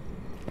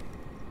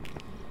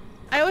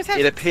 I always have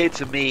It to... appeared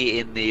to me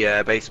in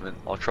the basement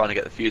while trying to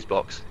get the fuse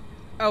box.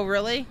 Oh,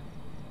 really?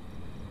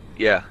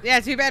 Yeah. Yeah,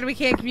 too bad we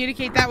can't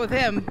communicate that with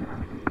him.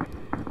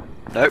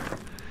 Nope.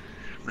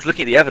 I was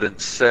looking at the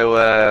evidence,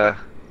 so,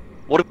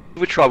 what did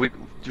we try? Did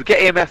we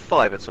get EMF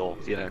 5 at all,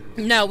 do you know?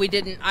 No, we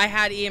didn't. I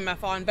had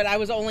EMF on, but I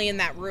was only in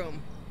that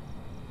room.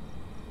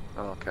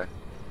 Oh, okay.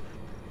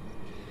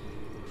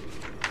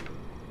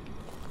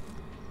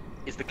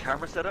 Is the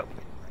camera set up?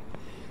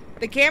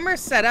 The camera's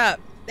set up.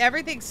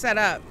 Everything's set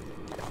up.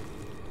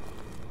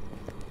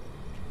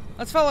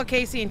 Let's follow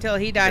Casey until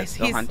he dies.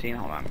 Still hunting.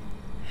 Hold on.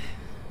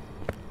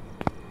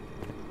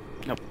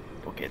 Nope.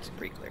 Okay, it's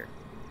pretty clear.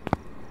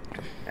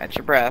 Catch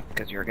your breath,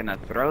 because you're gonna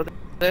throw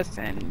this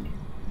and...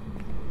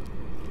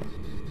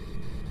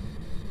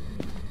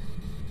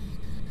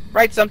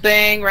 Write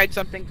something,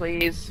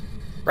 please.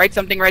 Write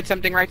something.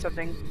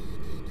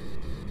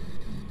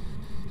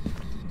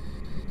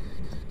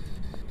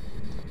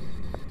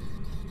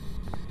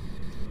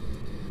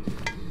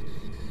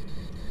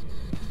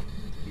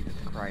 Jesus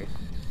Christ.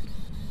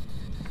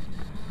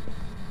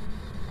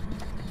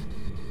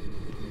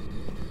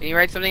 Can you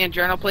write something in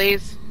journal,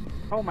 please?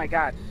 Oh my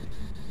God.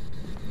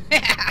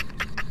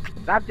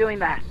 Stop doing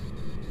that.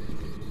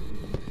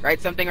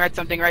 Write something.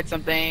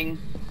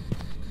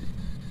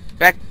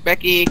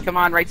 Becky, come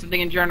on, write something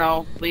in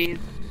journal, please.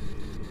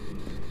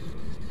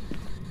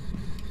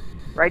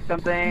 Write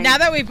something. Now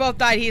that we both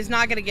died, he's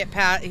not gonna get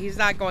past. He's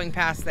not going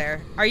past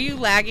there. Are you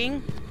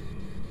lagging?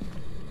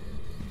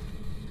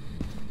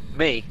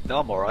 Me? No,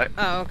 I'm alright.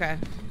 Oh, okay.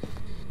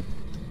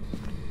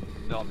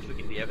 No, I'm just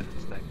looking at the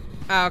evidence thing.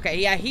 Oh, okay.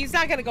 Yeah, he's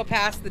not gonna go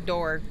past the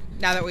door.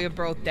 Now that we are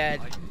both dead.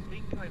 I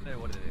think I know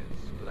what it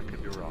is, but I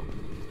could be wrong.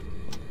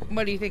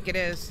 What do you think it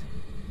is?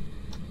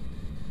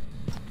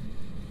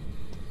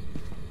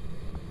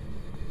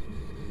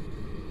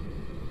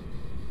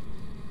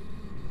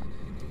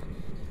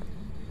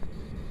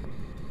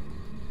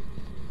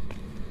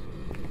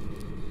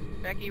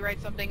 Becky,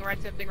 write something.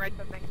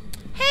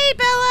 Hey,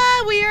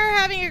 Bella! We are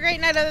having a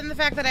great night other than the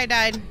fact that I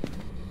died.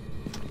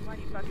 Come on,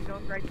 you fucking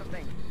ghost, write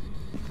something.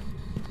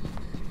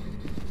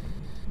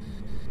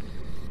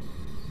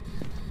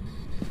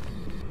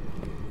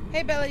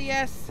 Hey, Bella,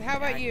 yes. How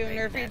about you? I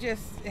Nerfy can't.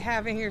 just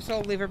having your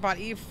soul leave her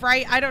body. You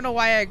fright. I don't know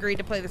why I agreed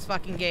to play this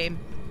fucking game.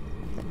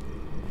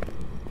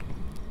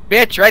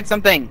 Bitch, write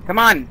something. Come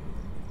on.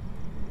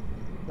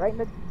 Write in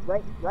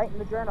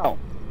the journal.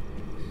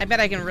 I bet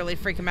I can really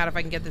freak him out if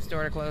I can get this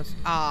door to close.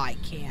 Ah, I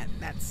can't.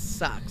 That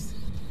sucks.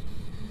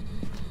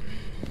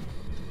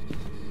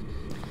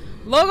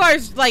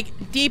 Lorgar's,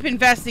 like, deep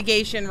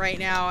investigation right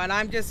now, and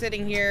I'm just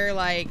sitting here,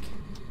 like...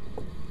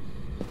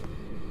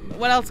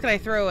 What else can I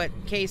throw at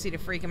Casey to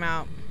freak him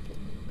out?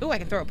 Ooh, I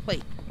can throw a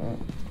plate.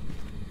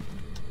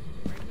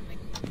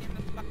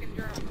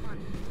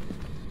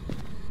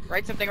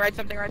 Write something.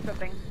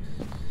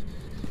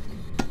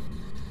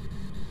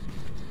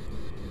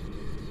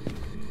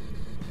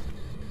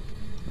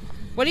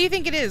 What do you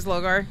think it is,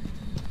 Lorgar?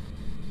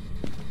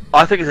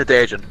 I think it's a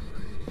Dajan.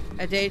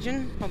 A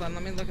Dajan? Hold on,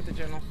 let me look at the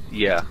journal.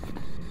 Yeah.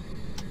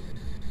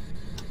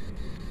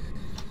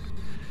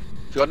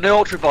 So got no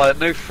ultraviolet,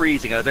 no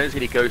freezing, and I don't see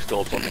any ghost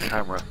orbs on the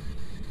camera.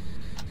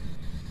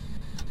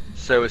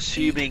 So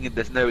assuming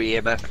there's no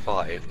EMF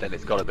 5, then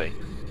it's gotta be.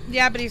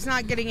 Yeah, but he's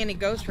not getting any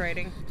ghost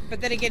writing. But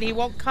then again, he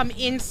won't come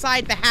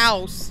inside the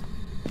house.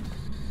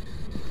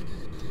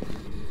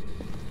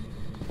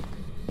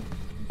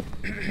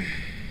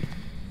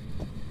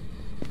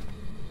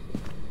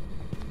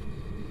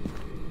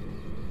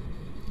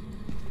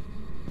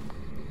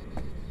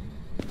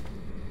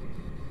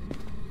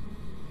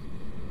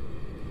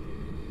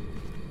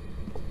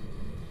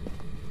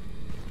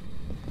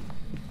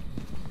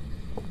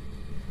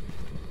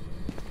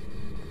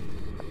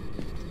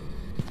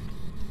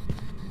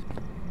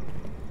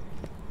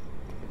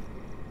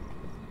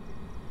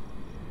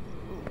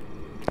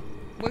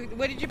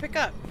 What did you pick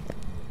up?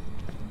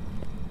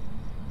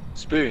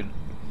 Spoon.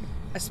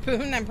 A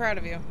spoon? I'm proud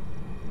of you.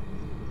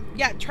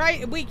 Yeah,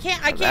 try. We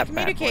can't. I Oh, can't that bad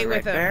communicate boy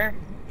with right him. there.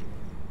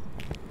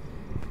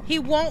 He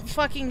won't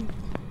fucking.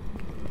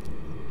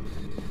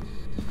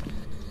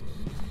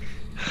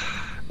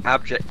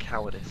 Abject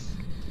cowardice.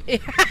 He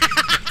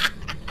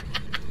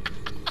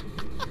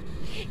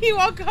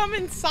won't come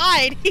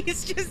inside.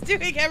 He's just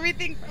doing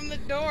everything from the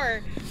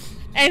door.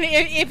 And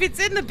if it's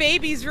in the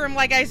baby's room,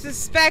 like I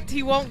suspect,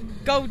 he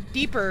won't go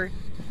deeper.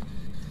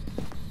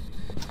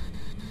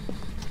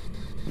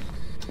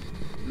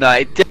 No,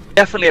 it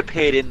definitely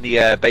appeared in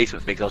the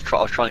basement for me because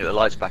I was trying to get the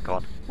lights back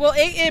on. Well,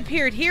 it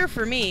appeared here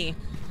for me.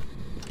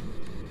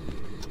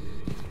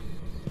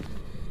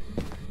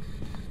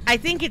 I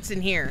think it's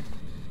in here.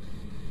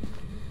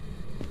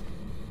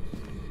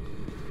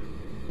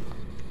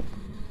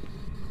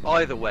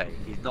 Either way,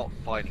 he's not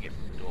finding it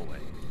from the doorway.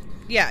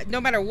 Yeah,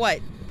 no matter what,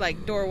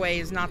 like, doorway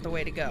is not the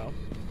way to go.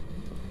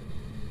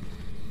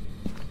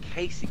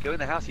 Casey, go in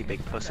the house, you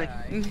big pussy.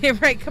 Yeah,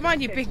 right, come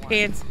on, you big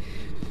pants.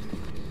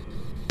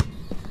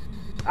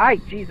 Ay,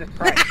 Jesus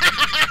Christ.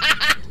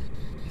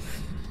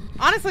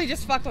 Honestly,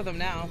 just fuck with him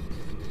now.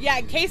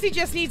 Yeah, Casey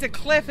just needs a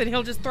cliff and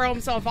he'll just throw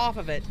himself off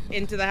of it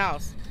into the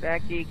house.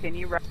 Becky, can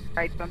you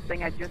write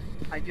something? I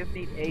just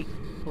need a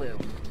clue.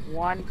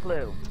 One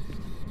clue.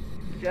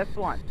 Just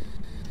one.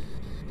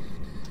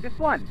 Just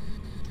one.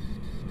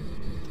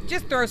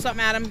 Just throw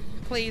something at him,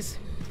 please.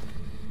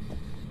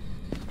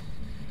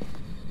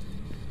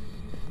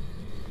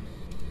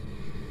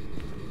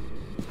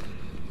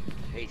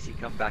 Casey,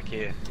 come back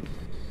here.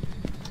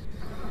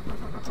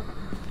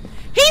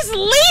 He's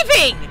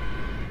leaving!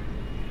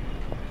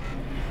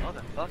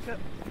 Motherfucker.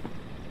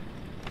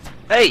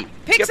 Hey!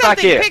 Pick get something, back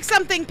here. pick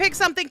something, pick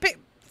something, pick...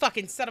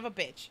 Fucking son of a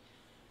bitch.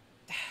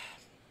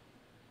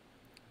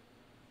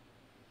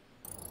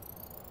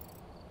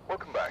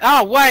 Welcome back.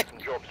 Oh, what? Some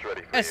jobs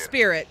ready for A you.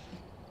 spirit.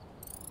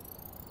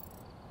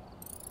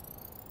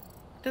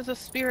 Does a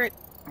spirit...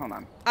 Hold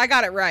on. I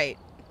got it right.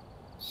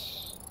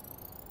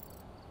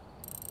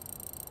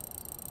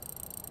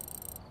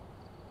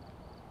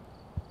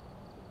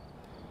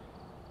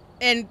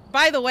 And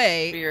by the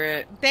way,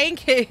 Spirit.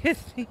 thank you.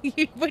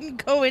 You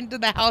wouldn't go into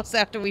the house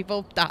after we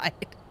both died.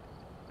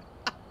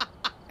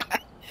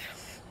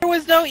 There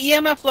was no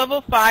EMF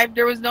level 5,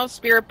 there was no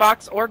spirit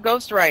box or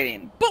ghost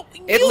writing. But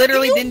It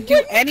literally didn't do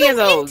wouldn't any of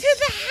go those.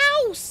 into the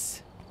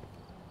house.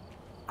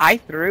 I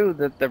threw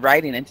the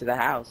writing into the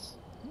house.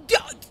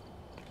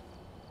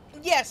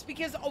 Yes,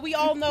 because we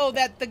all know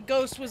that the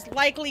ghost was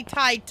likely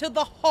tied to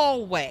the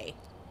hallway.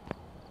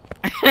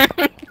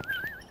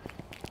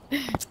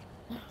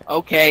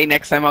 Okay,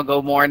 next time I'll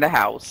go more in the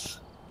house.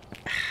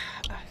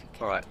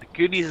 Alright, the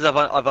good news is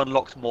I've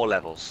unlocked more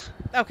levels.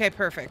 Okay,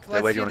 perfect. So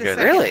Let's where do do you the wanna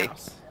go second then? Really?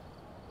 house.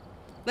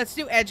 Let's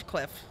do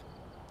Edgecliff.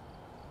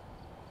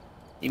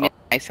 You mean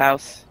nice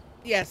house?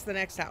 Yes, the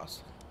next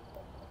house.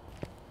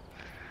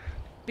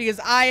 Because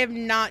I have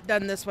not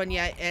done this one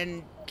yet,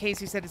 and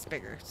Casey said it's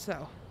bigger,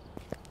 so.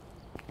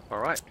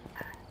 Alright.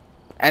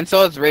 And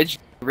so is Ridge.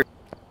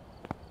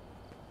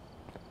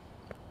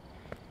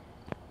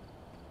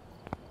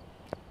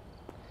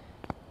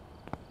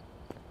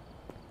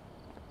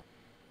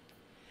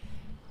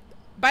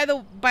 By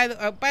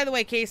the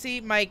way, Casey,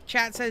 my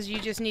chat says you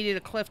just needed a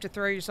cliff to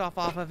throw yourself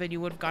off of, and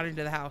you would have gone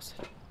into the house.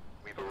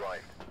 We've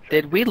arrived.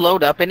 Did we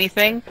load up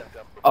anything?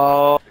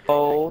 Oh,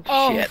 Oh,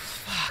 shit.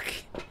 fuck.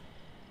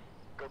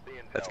 Got the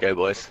intel. Let's go,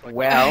 boys.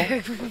 Well,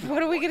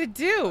 What are we gonna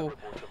do?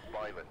 Reports of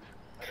violence,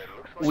 and it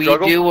looks like we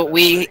Struggle? do what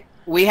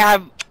we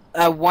have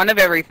one of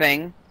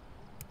everything.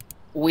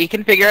 We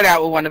can figure it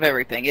out with one of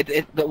everything.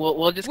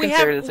 We'll just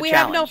consider this a We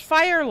have challenge. no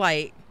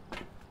firelight.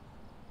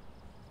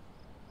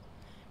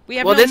 We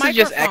have Well, no this is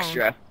just microphone.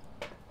 extra.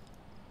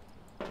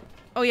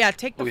 Oh yeah,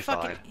 take the We'll be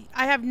fucking. fine.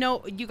 I have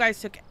no. You guys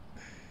took.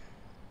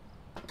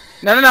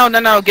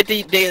 No. Get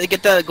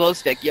the glow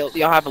stick. You'll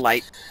have a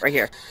light right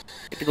here.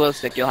 Get the glow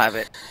stick. You'll have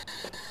it.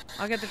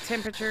 I'll get the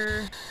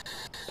temperature.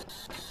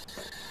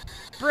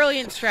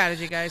 Brilliant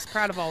strategy, guys.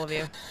 Proud of all of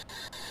you.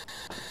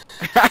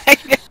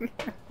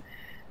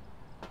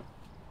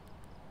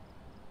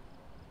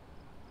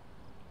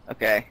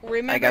 Okay. I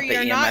Remember, got the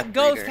you're EMF not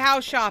ghost reader.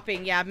 house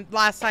shopping. Yeah,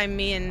 last time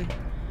me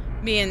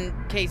and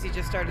Casey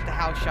just started the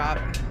house shop.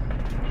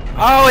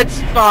 Oh,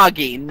 it's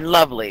foggy.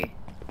 Lovely.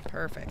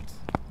 Perfect.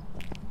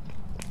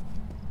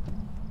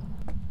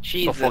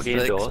 Jesus, foggy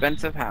the indoors.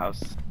 expensive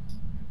house.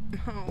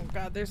 Oh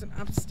god, there's an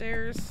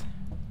upstairs.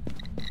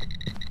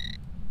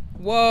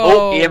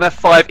 Oh, Whoa. EMF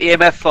 5,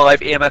 EMF 5,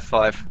 EMF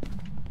 5.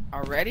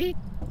 Already?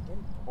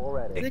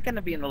 Is it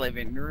gonna be in the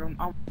living room?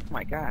 Oh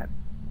my god.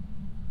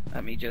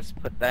 Let me just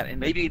put that in.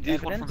 Maybe you do one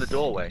from the evidence.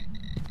 doorway.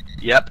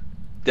 Yep,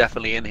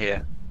 definitely in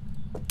here.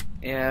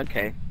 Yeah,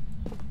 okay.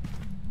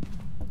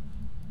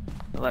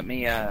 Let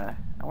me, I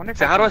wonder if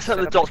So I how do can I set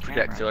the up dots camera.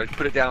 projector? I just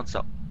put it down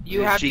some.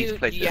 You have G's to,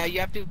 place yeah, it. you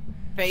have to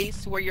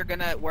face where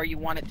you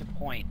want it to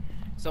point.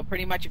 So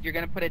pretty much if you're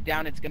gonna put it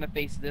down, it's gonna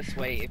face this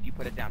way if you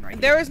put it down right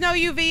There was no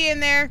UV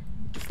in there.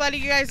 Just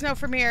letting you guys know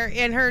from here.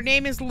 And her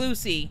name is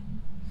Lucy.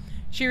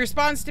 She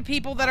responds to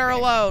people that are Okay.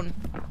 alone.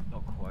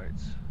 Not quite.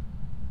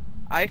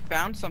 I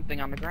found something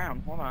on the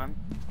ground. Hold on.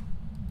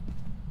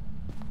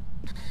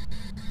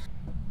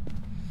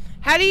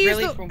 How do you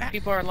Really? use From the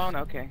people are alone?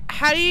 Okay.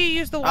 How do you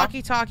use the Huh?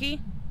 walkie-talkie?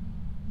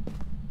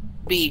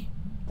 B.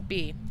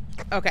 B.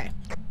 Okay.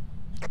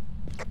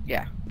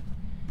 Yeah.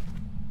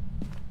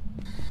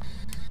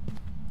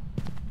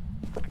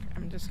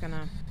 I'm just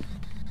gonna.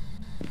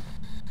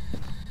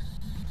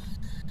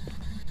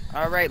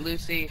 Alright,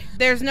 Lucy.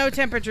 There's no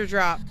temperature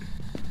drop.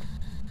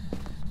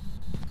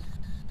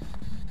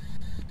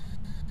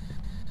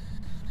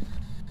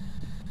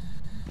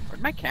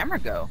 Where'd my camera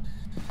go?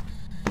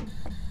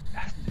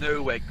 That's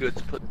nowhere good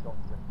to put the dots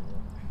in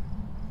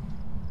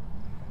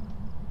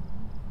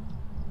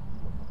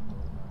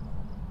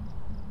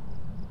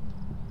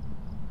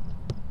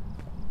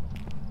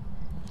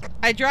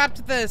I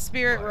dropped the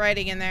spirit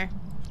writing in there.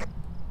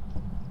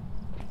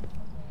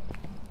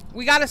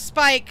 We got a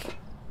spike.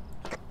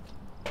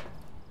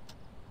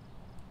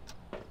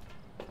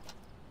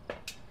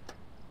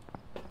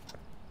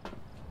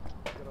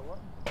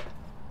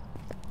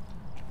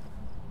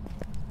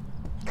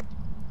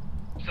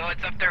 So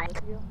it's up there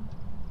with you?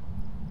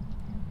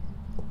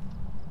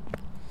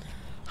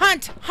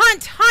 Hunt!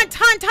 Hunt! Hunt!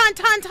 Hunt! Hunt!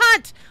 Hunt!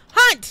 Hunt!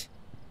 Hunt!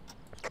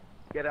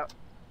 Get up.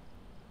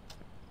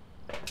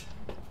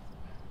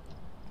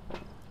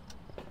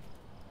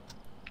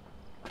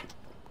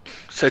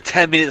 So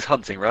 10 minutes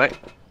hunting, right?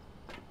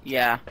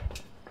 Yeah.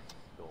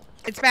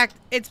 It's back.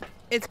 It's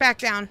back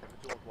down.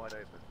 The door's wide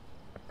open.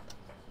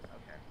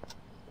 Okay.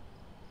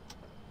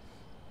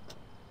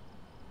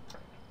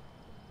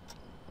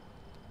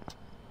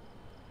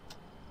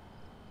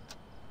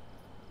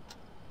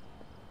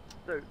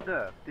 So,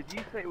 Nerf, did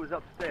you say it was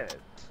upstairs?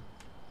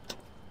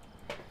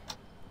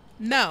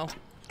 No.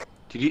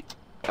 Did you?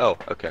 Oh,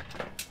 okay.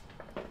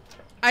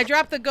 I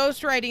dropped the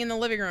ghost writing in the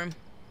living room.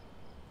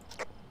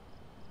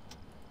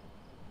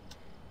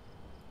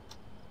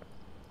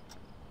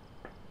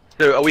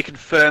 So are we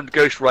confirmed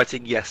ghost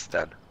writing? Yes,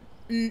 then.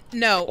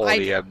 No, Or I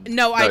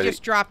the, I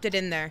just dropped it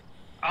in there.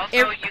 Also,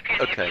 It- you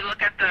can Okay. if you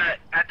look at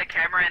the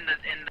camera in the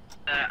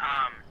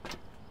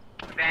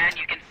van,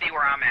 you can see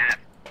where I'm at.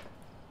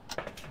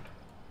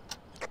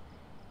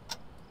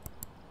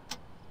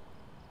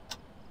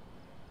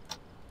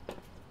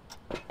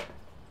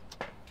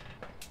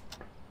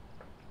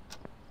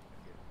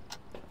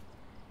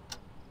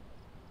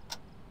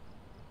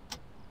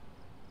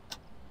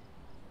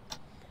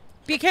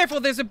 Be careful,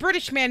 there's a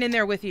British man in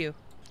there with you.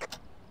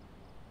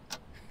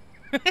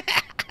 He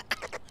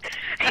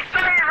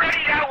started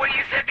running out when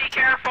you said be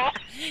careful.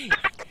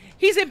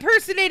 He's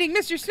impersonating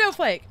Mr.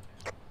 Snowflake.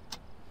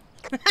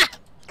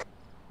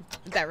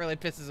 That really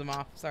pisses him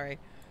off. Sorry.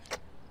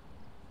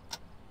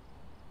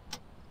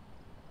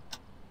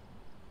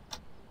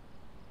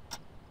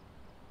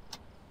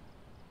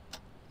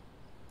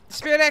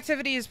 Spirit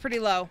activity is pretty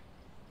low.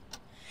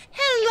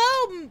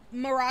 Hello,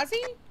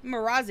 Marazi?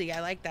 Marazi,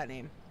 I like that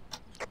name.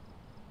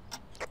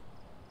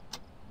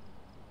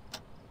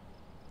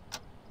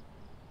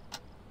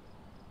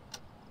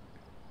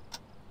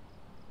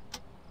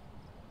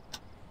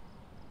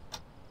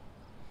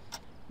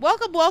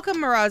 Welcome, welcome,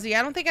 Marazi.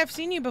 I don't think I've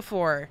seen you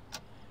before.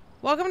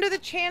 Welcome to the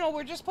channel.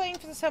 We're just playing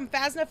for some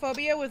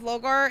Phasmophobia with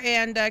Lorgar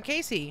and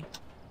Casey.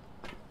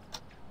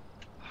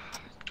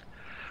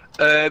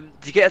 Did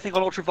you get anything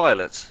on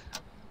ultraviolet?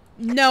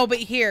 No, but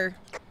here.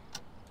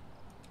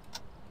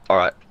 All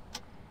right.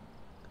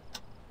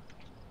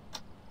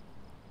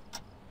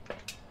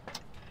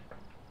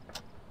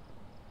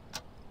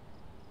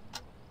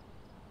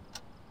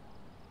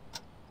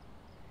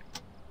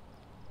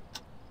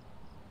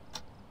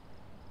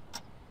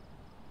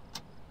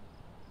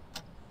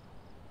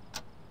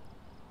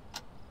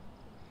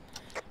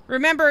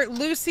 Remember,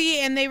 Lucy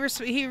and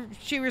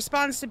she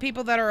responds to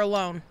people that are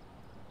alone.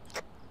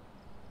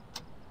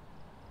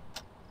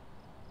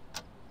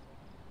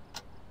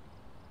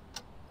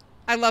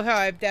 I love how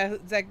I've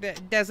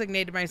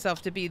designated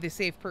myself to be the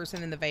safe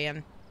person in the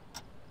van.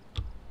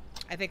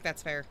 I think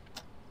that's fair.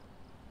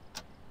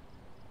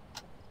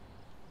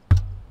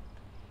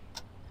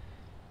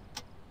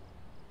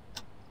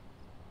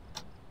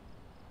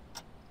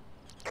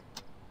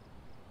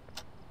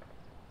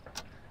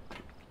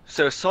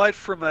 So aside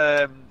from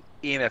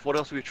EMF, what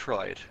else have we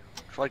tried?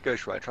 Tried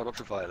ghost writing, tried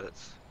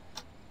ultraviolets.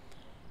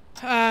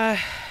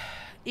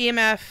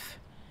 EMF.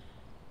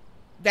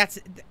 That's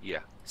Yeah.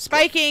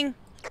 spiking.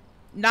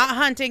 Not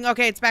hunting.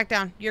 Okay, it's back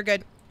down. You're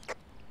good.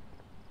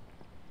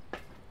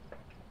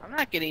 I'm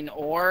not getting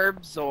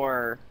orbs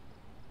or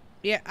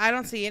Yeah, I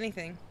don't see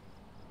anything.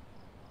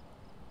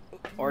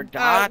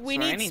 dots we or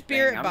need anything.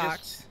 spirit I'm box.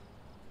 just-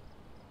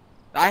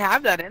 I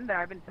have that in there.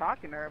 I've been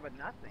talking to her, but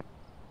nothing.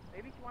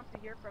 Maybe she wants to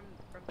hear from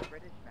the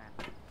British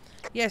man.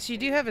 Yes, you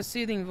do have a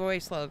soothing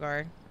voice,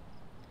 Lorgar.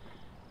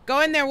 Go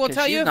in there. We'll 'Cause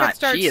tell you she's if not- it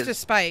starts she is- to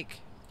spike.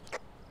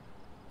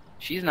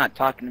 She's not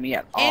talking to me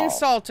at all.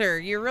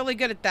 Insulter. You're really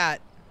good at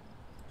that.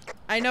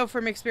 I know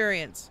from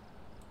experience.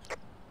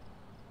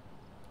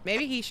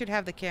 Maybe he should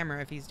have the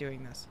camera if he's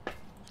doing this.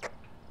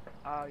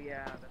 Oh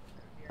yeah, that's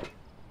here.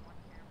 One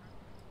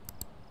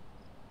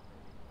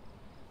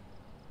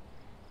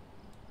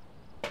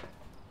camera.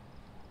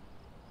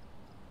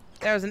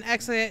 That was an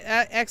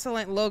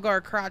excellent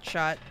Lorgar crotch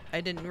shot.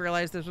 I didn't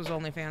realize this was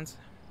OnlyFans.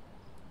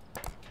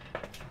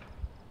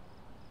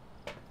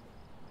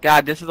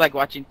 God, this is like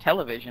watching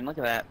television. Look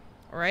at that.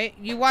 All right,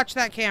 you watch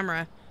that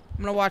camera.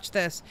 I'm gonna watch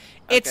this.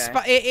 It's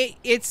Okay.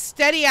 it's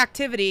steady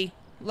activity,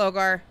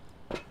 Lorgar.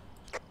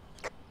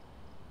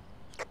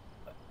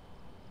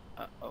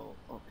 Oh,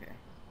 okay.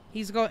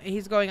 He's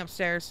going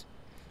upstairs.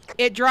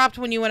 It dropped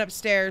when you went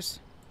upstairs.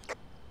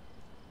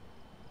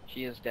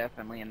 She is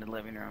definitely in the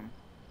living room.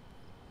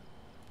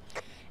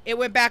 It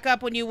went back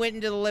up when you went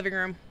into the living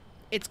room.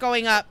 It's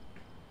going up.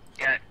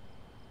 Yeah.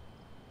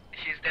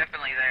 She's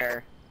definitely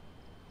there.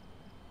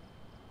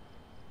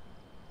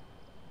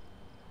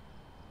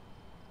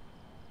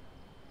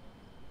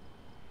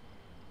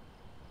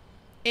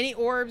 Any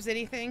orbs,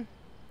 anything?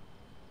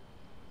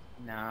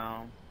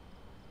 No.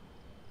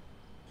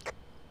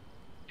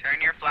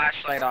 Turn your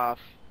flashlight Light off.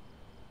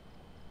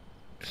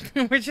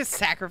 We're just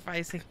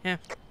sacrificing him.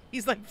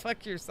 He's like,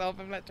 fuck yourself,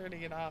 I'm not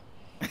turning it off.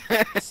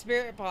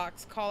 Spirit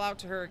box, call out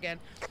to her again.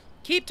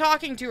 Keep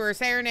talking to her,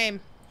 say her name.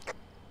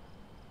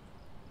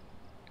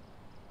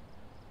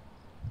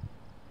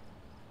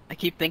 I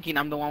keep thinking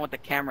I'm the one with the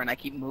camera, and I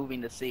keep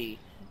moving to see.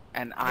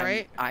 And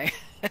Right? I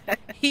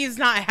He's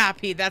not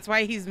happy, that's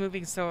why he's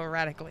moving so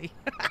erratically.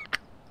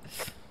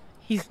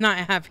 He's not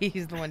happy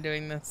he's the one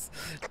doing this.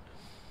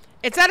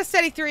 It's at a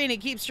steady 3 and it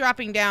keeps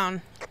dropping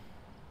down.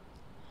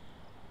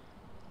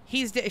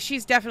 She's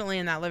definitely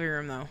in that living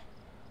room though.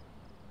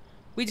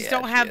 We just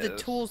don't have the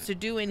tools to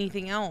do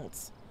anything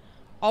else.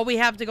 All we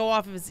have to go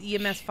off of is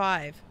EMS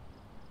 5.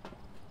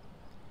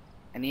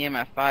 and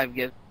EMF 5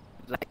 gives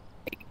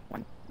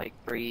like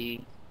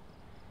 3,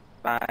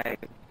 5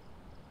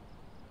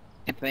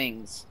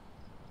 things.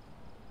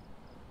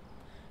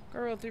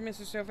 Girl through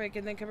Mr. Snowflake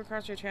and then come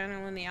across your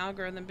channel in the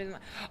algorithm. Been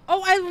like,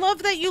 oh, I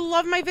love that you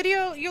love my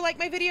video. You like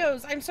my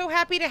videos. I'm so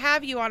happy to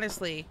have you,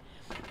 honestly.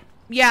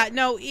 Yeah,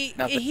 no,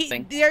 she's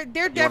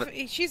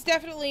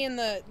definitely in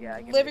the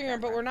living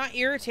room, but we're not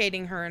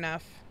irritating her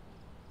enough.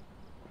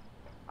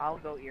 I'll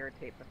go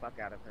irritate the fuck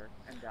out of her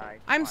and die.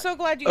 I'm so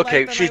glad you Okay,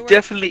 like them. she's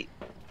definitely...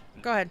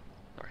 Go ahead.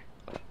 Sorry.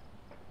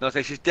 No,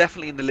 so she's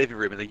definitely in the living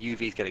room and the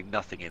UV's getting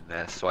nothing in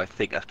there, so I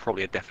think that's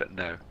probably a definite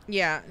no.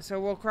 Yeah, so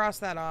we'll cross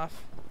that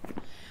off.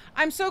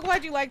 I'm so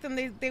glad you like them.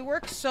 They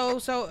work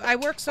I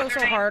work so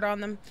hard on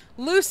them.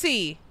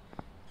 Lucy.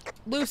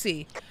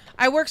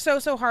 I work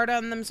so hard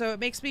on them, so it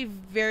makes me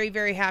very,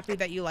 very happy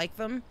that you like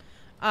them.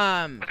 What's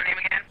her name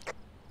again?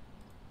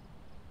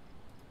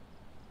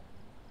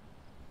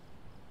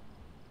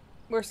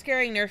 We're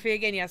scaring Nerfy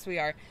again. Yes, we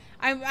are.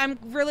 I'm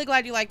really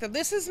glad you like them.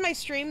 This is my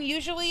stream.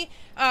 Usually,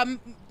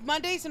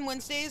 Mondays and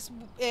Wednesdays,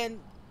 and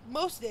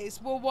most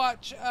days, we'll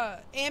watch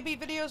Ambi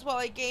videos while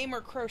I game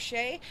or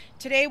crochet.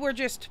 Today, we're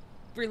just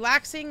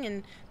relaxing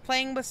and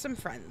playing with some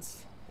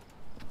friends.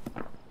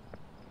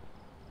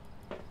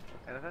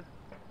 Anything?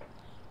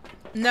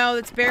 No,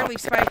 it's barely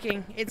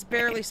spiking. It's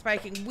barely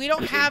spiking. We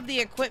don't have the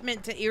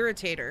equipment to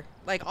irritate her.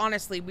 Like,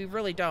 honestly, we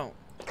really don't.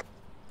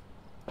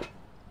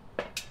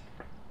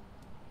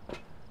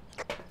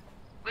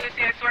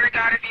 Lucy, I swear to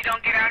God, if you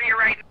don't get out here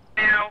right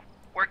now,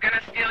 we're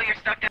gonna steal your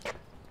stuff down.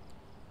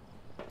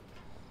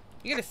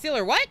 You're gonna steal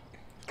her what?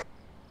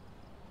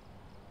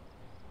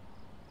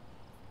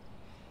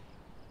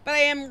 But I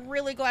am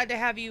really glad to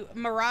have you.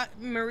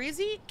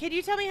 Marizi? Can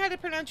you tell me how to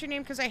pronounce your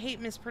name? Because I hate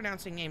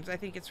mispronouncing names. I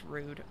think it's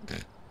rude.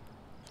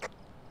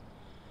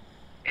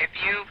 If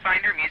you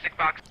find her music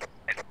box,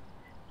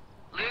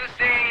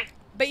 Lucy,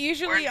 But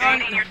usually we're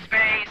invading your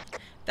space.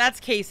 That's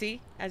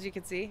Casey, as you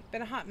can see.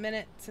 Been a hot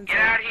minute since. Get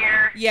out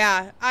here.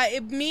 Yeah,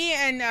 me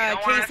and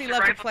Casey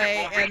love to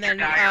play, and then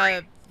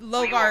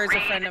Lorgar is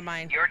a friend of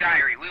mine. Your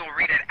diary. We will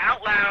read it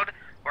out loud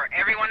for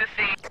everyone to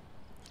see.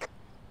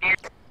 Here.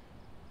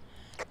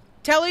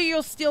 Tell her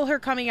you'll steal her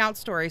coming out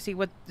story. See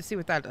what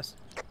that does.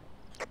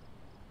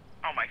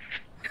 Oh my.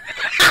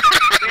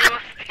 We will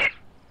steal.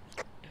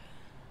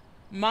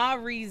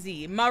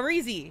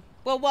 Marizi.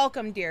 Well,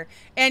 welcome, dear.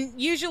 And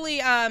usually,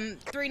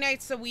 3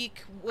 nights a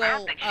week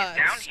we'll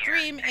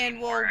stream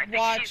and we'll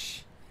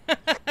watch.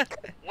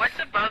 What's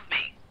above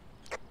me?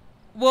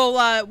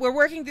 Well, we're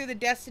working through the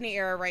Destiny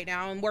era right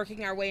now and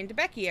working our way into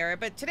Becky era.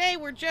 But today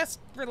we're just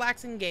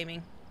relaxing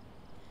gaming.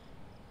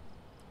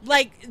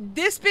 Like,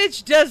 this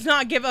bitch does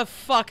not give a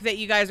fuck that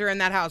you guys are in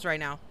that house right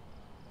now.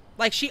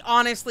 Like, she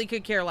honestly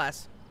could care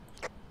less.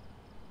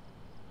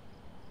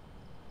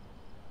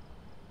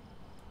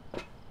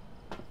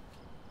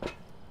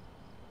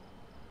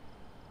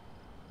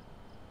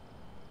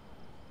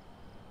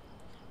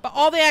 But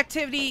all the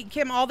activity,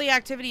 Kim, all the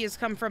activity has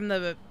come from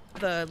the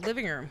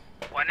living room.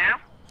 What now?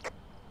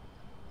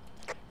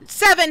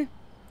 7!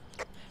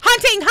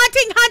 Hunting!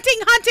 Hunting!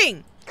 Hunting!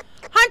 Hunting!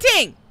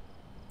 Hunting!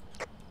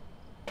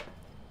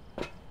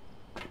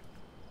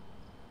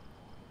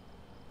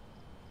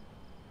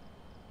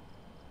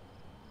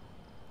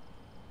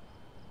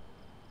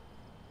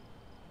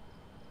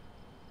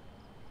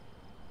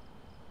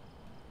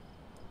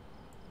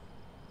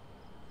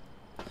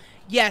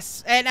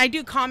 Yes, and I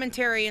do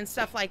commentary and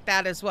stuff like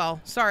that as well.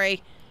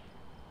 Sorry.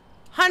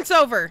 Hunt's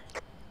over.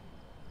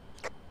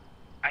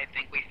 I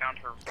think we found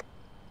her.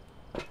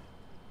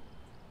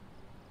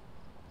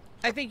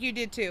 I think you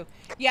did too.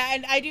 Yeah,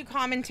 and I do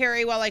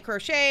commentary while I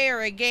crochet or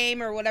a game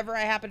or whatever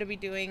I happen to be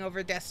doing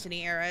over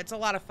Destiny era. It's a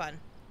lot of fun.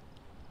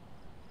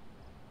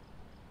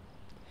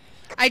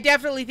 I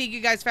definitely think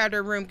you guys found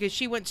her room because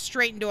she went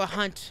straight into a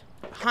hunt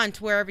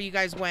wherever you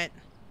guys went.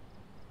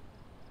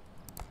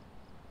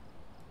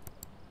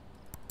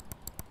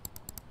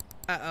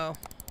 Uh-oh.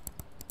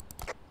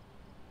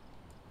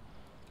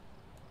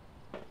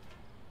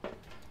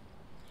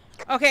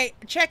 Okay,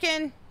 check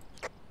in.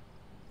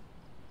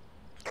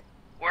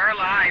 We're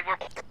alive.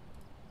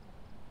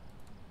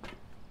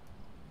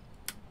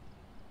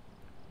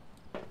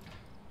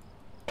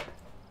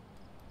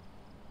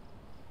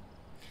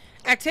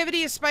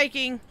 Activity is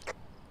spiking.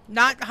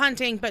 Not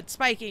hunting, but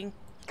spiking.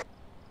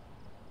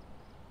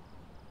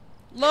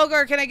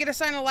 Lorgar, can I get a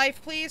sign of life,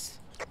 please?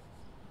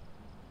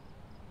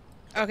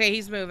 Okay,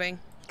 he's moving.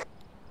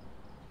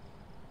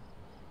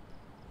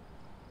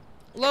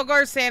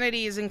 Lorgar's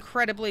sanity is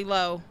incredibly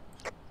low.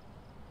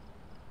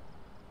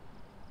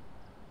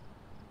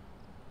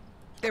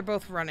 They're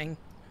both running.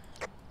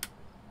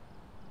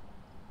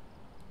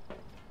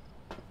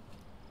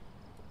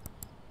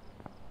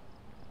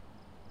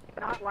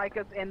 Not like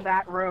us in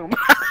that room.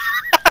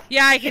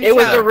 Yeah, I can It tell.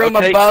 was the room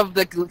above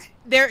the...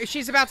 There,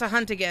 she's about to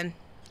hunt again.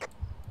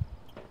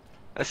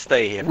 Let's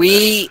stay here.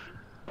 We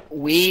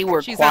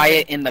were She's quiet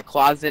hunting. in the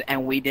closet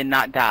and we did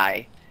not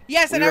die.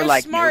 Yes, and We I were was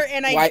like, smart, "Nope,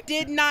 and I why-"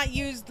 did not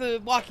use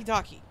the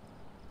walkie-talkie.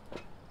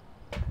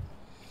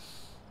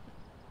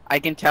 I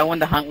can tell when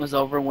the hunt was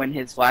over when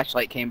his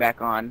flashlight came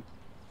back on.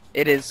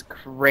 It is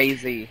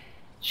crazy.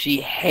 She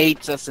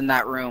hates us in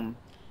that room.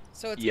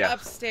 So it's Yeah.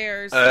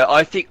 upstairs.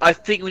 I think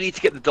we need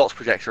to get the dots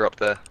projector up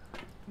there.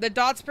 The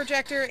dots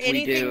projector,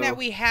 anything do. that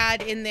we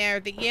had in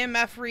there, the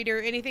EMF reader,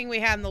 anything we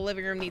had in the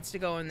living room needs to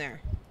go in there.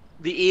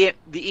 The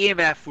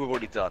EMF we've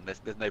already done. There's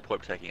no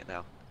point taking it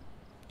now.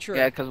 True.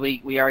 Yeah, because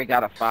we already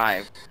got a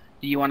 5.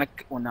 Do you want to...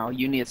 Well, no,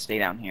 you need to stay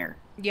down here.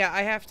 Yeah,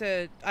 I have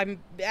to.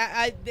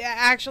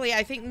 Actually,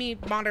 I think me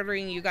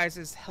monitoring you guys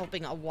is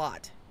helping a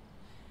lot.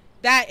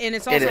 That, and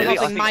it's also is.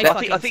 helping my I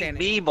fucking think sanity.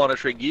 me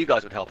monitoring you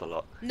guys would help a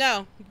lot.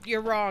 No,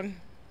 you're wrong.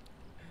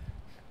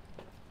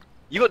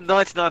 You got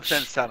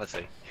 99%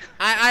 sanity.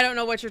 I don't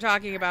know what you're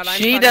talking about. I'm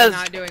She fucking does...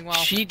 not doing well.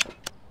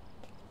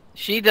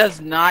 She does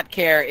not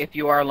care if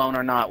you are alone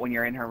or not when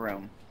you're in her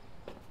room.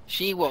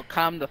 She will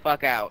come the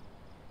fuck out.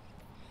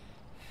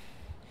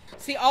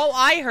 See, all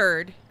I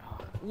heard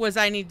was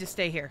I need to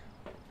stay here.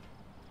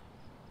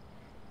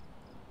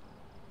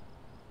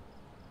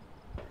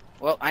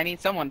 Well, I need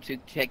someone to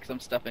take some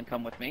stuff and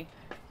come with me.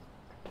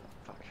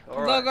 Fuck.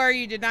 All right. Lorgar,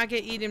 you did not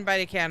get eaten by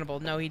the cannibal.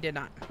 No, he did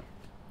not.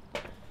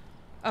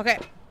 Okay.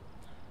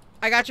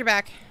 I got your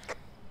back.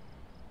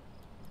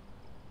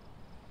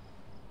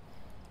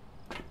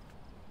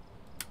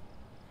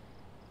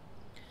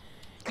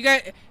 You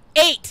got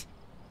 8.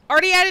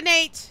 Already had an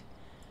 8.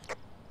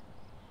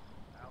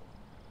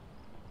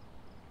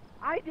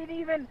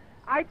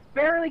 I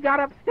barely got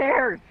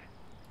upstairs.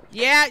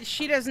 Yeah,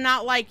 she does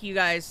not like you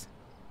guys.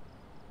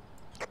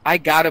 I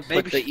gotta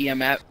Maybe put the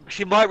EMF...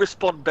 She might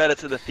respond better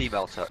to the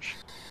female touch.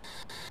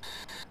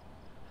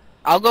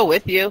 I'll go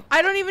with you.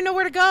 I don't even know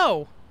where to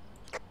go.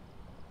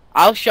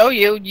 I'll show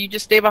you. You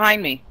just stay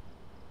behind me.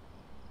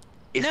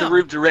 Is No. the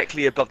room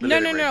directly above the No,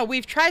 living room?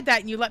 We've tried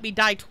that and you let me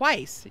die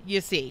twice,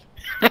 you see.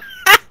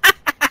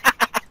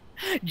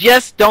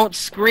 Just don't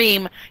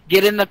scream.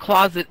 Get in the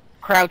closet,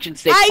 crouch, and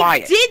stay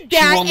quiet. I did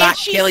that She will not and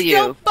she kill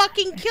still you.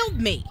 fucking killed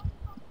me.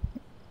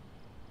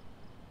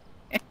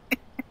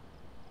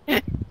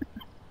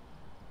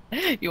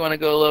 You want to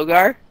go,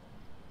 Lorgar?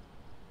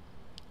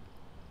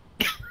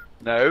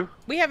 No.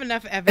 We have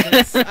enough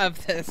evidence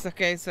of this,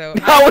 okay, so...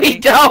 No, we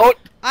don't.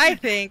 I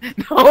think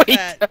No, we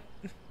that...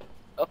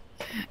 don't.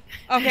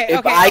 Okay, If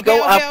okay, I okay, go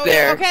okay, up okay,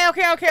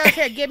 there-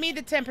 Okay, give me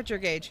the temperature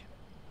gauge.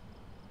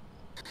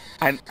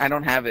 I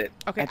don't have it.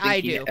 Okay, think I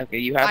you- do. Okay,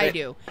 you have it? I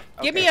do.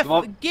 Give Okay. me Come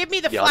on. give me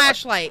the Yeah,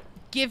 flashlight.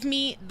 Give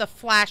me the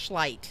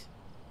flashlight.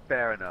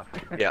 Fair enough.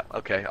 Yeah.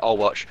 Okay. I'll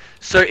watch.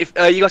 So if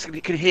you guys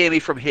can hear me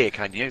from here,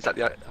 can you? Is that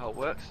how it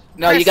works?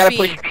 No, Press you gotta B.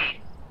 push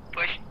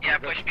Push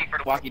B for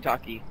the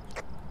walkie-talkie.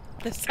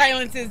 The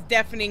silence is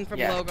deafening from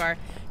Yeah. Lorgar.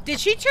 Did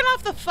she turn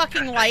off the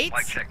fucking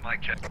lights?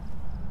 Mic check.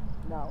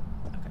 No.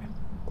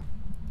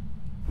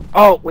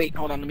 Oh, wait,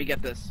 hold on. Let me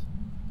get this.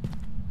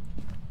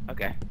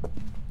 Okay.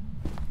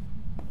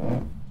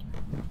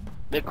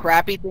 The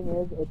crappy thing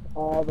is, it's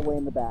all the way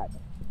in the back.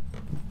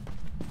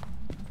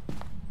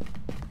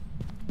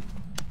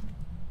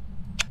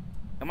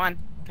 Come on.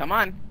 Come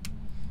on.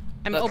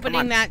 I'm Look, come opening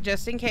on. that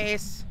just in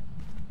case.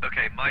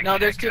 Okay, Mike. No,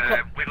 there's two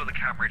wiggle the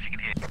camera if you can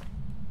hear.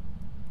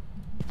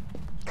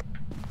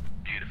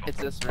 Beautiful. It's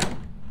this room.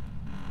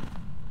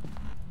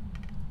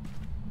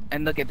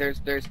 And look,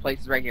 there's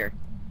places right here.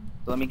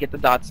 So let me get the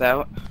dots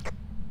out.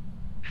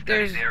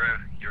 There's- Zero.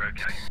 You're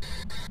okay.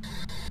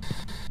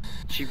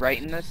 Is she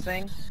writing this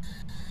thing?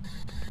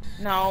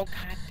 No,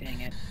 god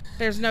dang it.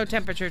 There's no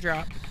temperature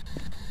drop.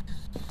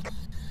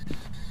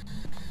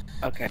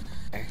 Okay.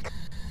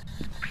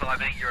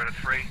 Climbing. You're at a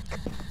 3.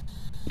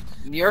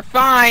 You're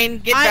fine.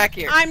 Get back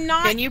here. I'm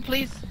not. Can you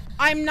please?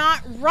 I'm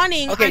not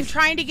running. Okay. I'm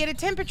trying to get a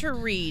temperature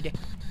read.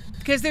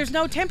 Because there's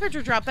no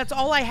temperature drop. That's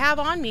all I have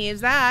on me is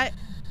that.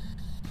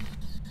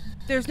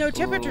 There's no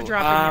temperature Ooh,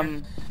 drop in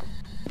here.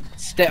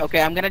 Stay.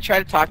 Okay, I'm gonna try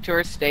to talk to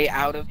her. Stay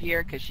out of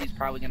here, because she's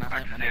probably gonna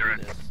hunt when I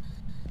do this.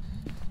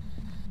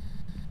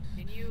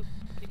 Can you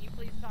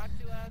please talk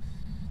to us?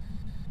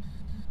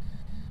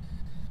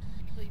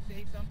 Can you please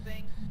say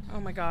something? Oh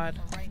my god.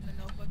 Or write in the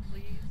notebook,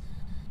 please.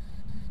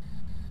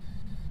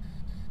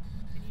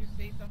 Can you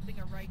say something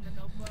or write in the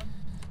notebook?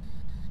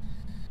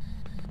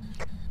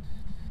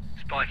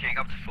 Spiking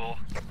up to 4.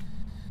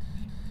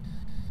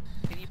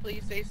 Can you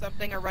please say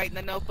something or write in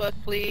the notebook,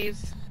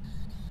 please?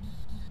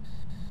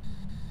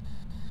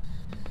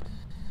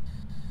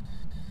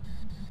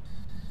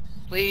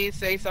 please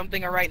say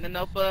something or write in the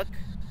notebook?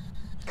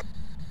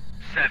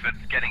 7,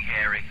 getting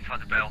hairy. Time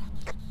to bell.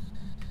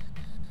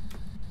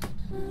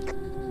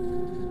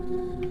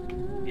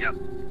 Yep,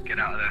 get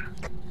out of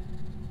there.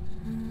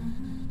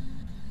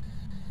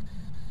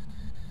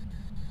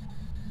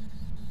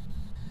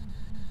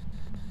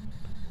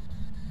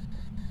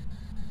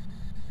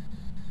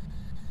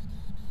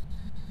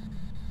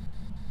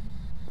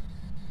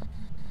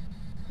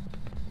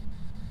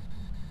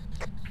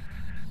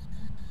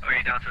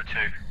 Okay, down to a 2.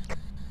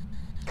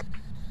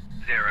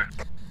 0.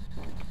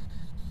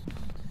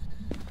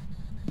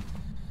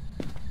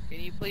 Can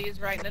you please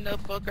write in the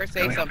notebook or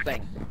say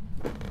something?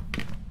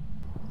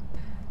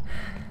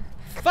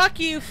 Fuck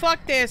you,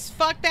 fuck this,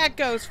 fuck that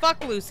ghost,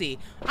 fuck Lucy.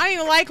 I don't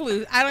even like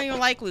Lucy. I don't even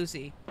like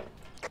Lucy.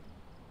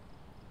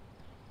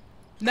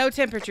 No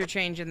temperature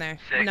change in there.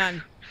 6.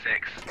 None.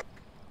 6.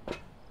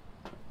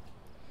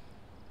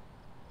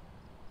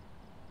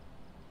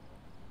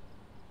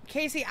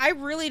 Casey, I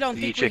really don't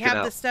Did you think we check it have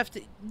out? the stuff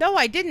to... No,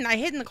 I didn't. I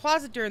hid in the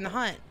closet during the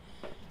hunt.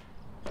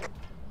 Wait,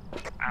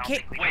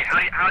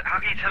 how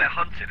can you tell it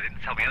hunted? It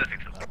didn't tell me anything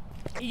to that.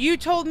 You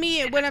told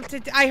me it went up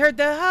to... I heard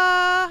the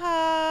ha,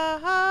 ha,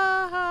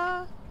 ha,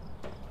 ha.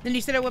 Then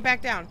you said it went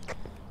back down.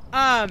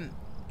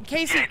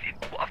 Casey... Yeah,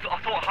 I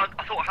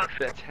thought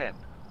hunted at 10.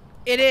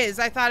 It is.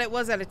 I thought it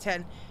was at a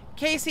 10.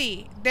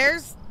 Casey,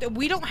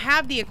 we don't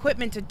have the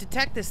equipment to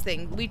detect this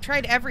thing. We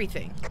tried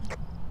everything.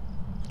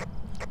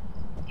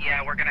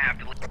 Yeah, we're gonna have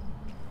to.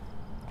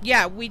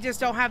 Yeah, we just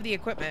don't have the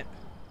equipment.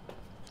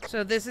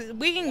 So this is...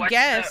 We can What's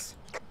guess.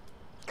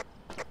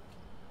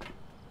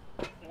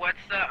 What's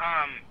the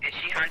is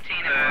she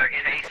hunting or is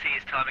it? Casey,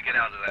 it's time to get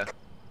out of there.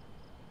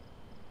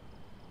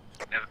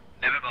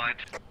 Never mind.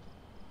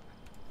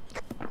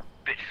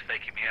 Bitch is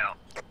faking me out.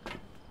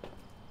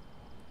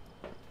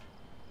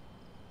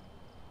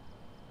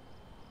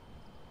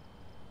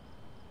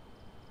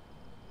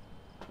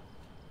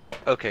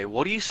 Okay,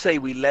 what do you say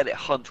we let it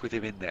hunt with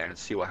him in there and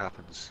see what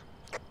happens?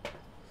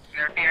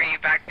 Murphy, are you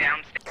back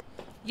downstairs?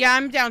 Yeah,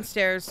 I'm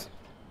downstairs.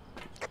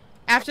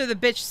 After the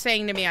bitch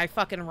saying to me, I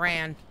fucking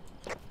ran.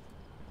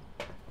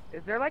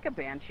 Is there like a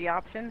banshee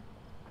option?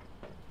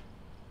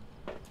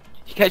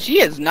 Because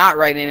she is not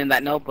writing in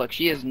that notebook.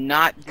 She is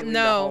not doing the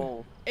No.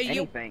 whole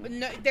You, anything.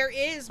 no, there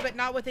is, but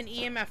not with an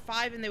EMF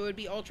 5, and they would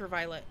be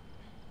ultraviolet.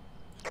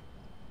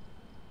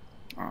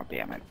 Oh,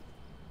 damn it.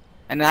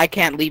 And I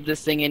can't leave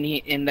this thing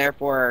in there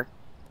for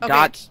Okay.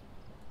 dots.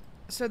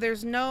 So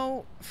there's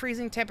no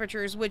freezing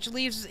temperatures, which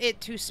leaves it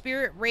to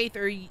Spirit, Wraith,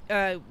 or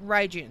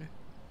Raijin.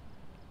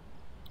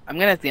 I'm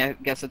gonna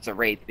guess it's a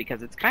wraith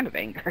because it's kind of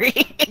angry.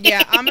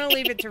 Yeah, I'm gonna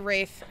leave it to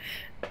Wraith.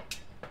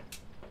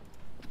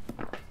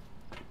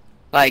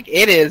 Like,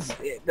 it is,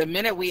 the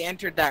minute we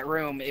entered that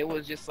room, it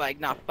was just like,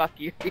 nah, fuck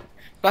you.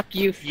 Fuck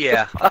you.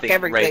 Yeah, I fuck think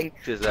everything.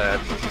 Wraith is yeah,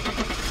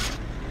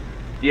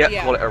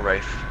 Yeah. call it a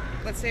Wraith.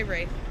 Let's say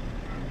Wraith.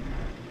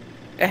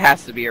 It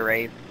has to be a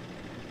wraith.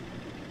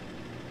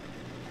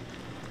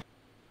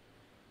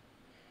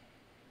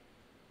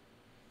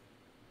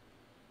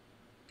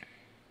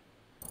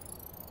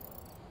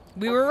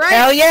 We were right.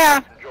 Hell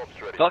yeah!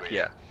 Job's ready Fuck for you.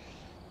 yeah.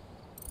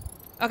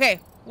 Okay,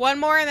 one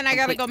more, and then I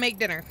gotta go make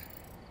dinner.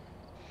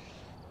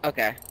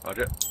 Okay,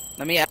 Roger.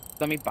 let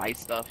me buy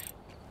stuff.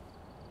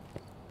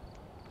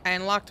 I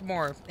unlocked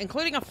more,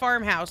 including a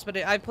farmhouse, but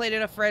I played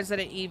enough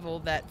Resident Evil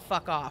that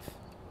fuck off.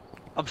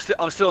 I'm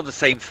still on the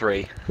same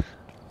 3,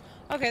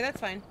 Okay, that's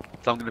fine.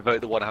 so I'm going to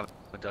vote the one I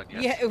haven't done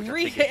yet. Yeah, which I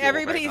think is your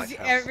very nice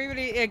house.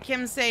 everybody.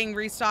 Kim's saying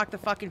restock the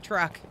fucking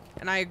truck,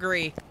 and I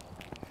agree.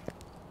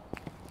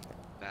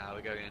 Now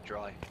we're going in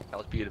dry. That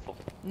was beautiful.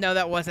 No,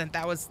 that wasn't.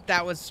 That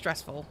was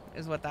stressful,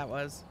 is what that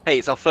was. Hey,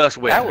 it's our first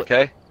win, That was-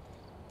 okay?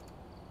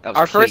 That was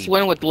Our first clean.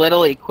 win with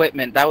little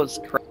equipment, that was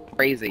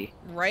crazy.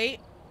 Right?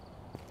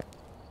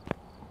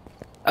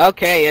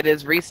 Okay, it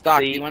is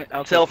restocked. See, You want it?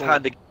 Okay,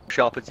 self-handing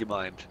sharpens your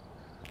mind. cool.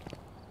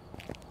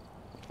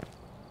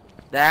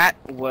 That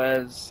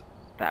was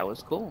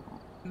cool.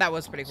 That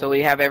was pretty cool. So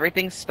we have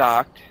everything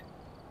stocked.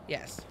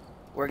 Yes.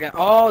 We're gonna.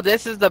 Oh,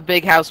 this is the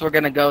big house we're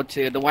gonna go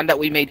to. The one that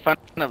we made fun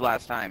of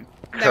last time.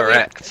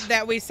 Correct.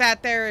 That we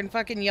sat there and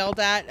fucking yelled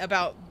at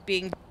about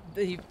being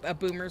a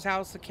boomer's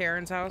house, a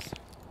Karen's house.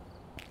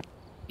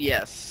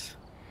 Yes.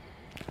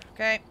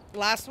 Okay,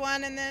 last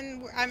one, and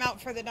then I'm out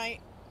for the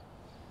night.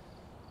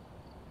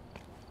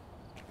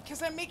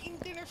 Because I'm making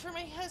dinner for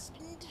my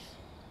husband.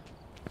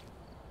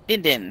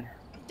 Din. Dinner.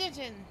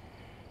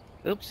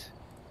 Oops.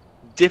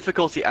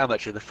 Difficulty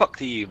amateur. The fuck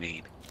do you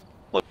mean?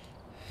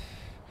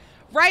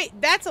 Right,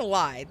 that's a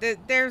lie.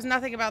 There's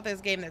nothing about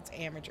this game that's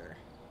amateur.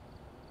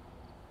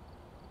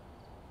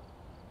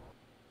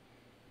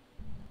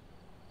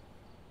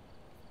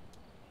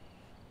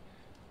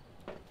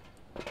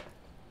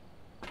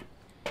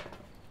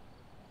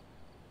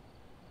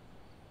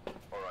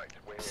 Alright,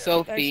 we're here.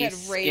 Sophie I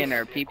said rape.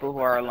 Skinner. People who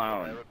are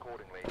alone. Prepare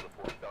accordingly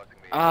before starting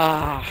the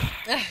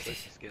Ah. Yes,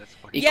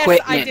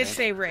 Equipment. I did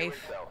say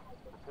Rafe.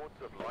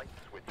 Reports of light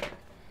switching.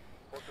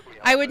 Possibly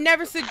I would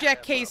never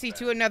subject Casey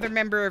to another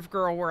member of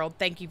Girl World.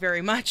 Thank you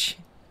very much.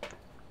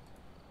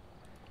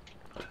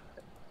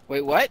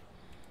 Wait, what?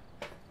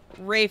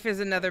 Rafe is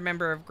another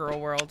member of Girl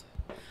World.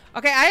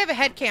 Okay, I have a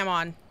head cam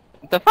on.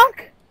 What the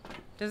fuck?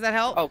 Does that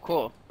help? Oh,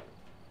 cool.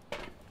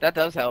 That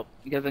does help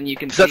because then you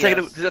can. Does that see take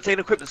us. does that take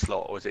an equipment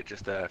slot or is it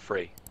just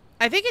free?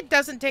 I think it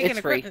doesn't take It's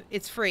an free. equipment.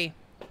 It's free.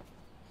 Oh,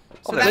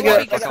 So no, that look would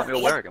at- be I can't be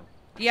all wearing them.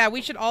 Yeah,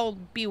 we should all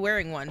be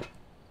wearing one.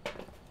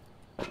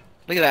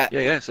 Look at that.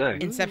 Yeah, so.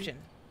 Inception.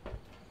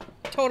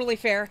 Totally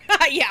fair.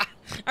 Yeah.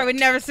 I would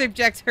never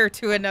subject her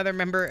to another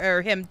member,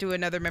 or him to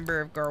another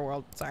member of Girl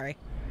World. Sorry.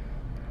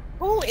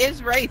 Who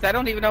is Wraith? I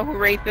don't even know who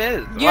Wraith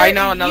is. You- Well, I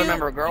know another you-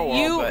 member of Girl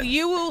World, but...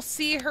 You will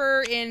see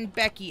her in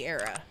Becky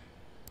era.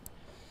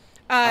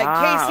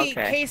 Ah, Casey,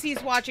 okay.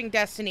 Casey's watching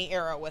Destiny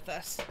era with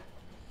us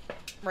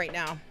right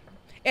now.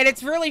 And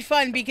it's really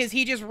fun because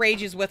he just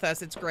rages with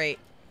us. It's great.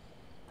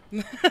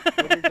 It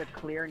is a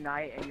clear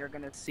night, and you're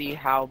gonna See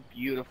how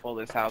beautiful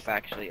this house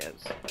actually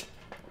is.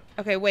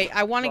 Okay, wait.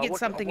 I want to Well, get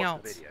something I'll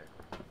else. watch the video.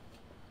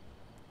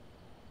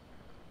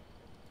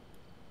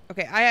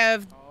 Okay, I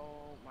have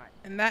Oh my!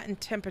 and that and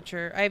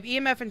temperature. I have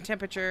EMF and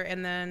temperature,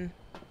 and then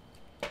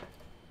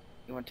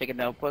You want to take a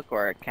notebook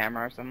or a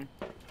camera or something?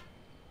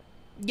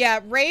 yeah,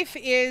 Rafe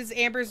is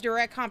Amber's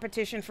direct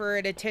competition for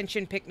an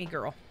attention pick-me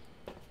girl.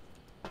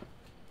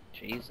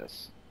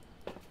 Jesus.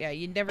 Yeah,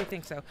 you'd never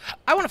think so.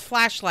 I want a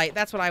flashlight.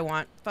 That's what I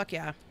want. Fuck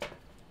yeah.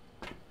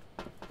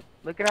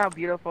 Look at how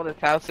beautiful this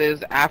house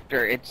is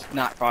after it's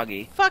not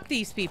foggy. Fuck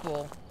these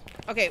people.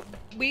 Okay,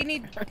 we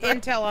need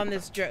intel on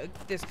this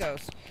this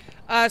ghost.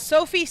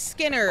 Sophie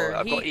Skinner. Oh,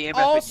 I've got He EMF and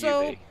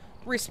also UV.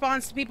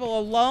 responds to people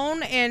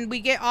alone, and we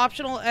get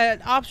optional.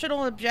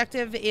 Optional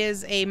objective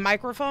is a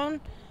microphone,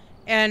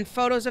 and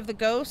photos of the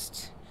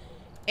ghost,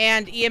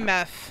 and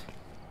EMF.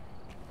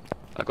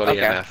 I got Okay.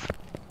 EMF.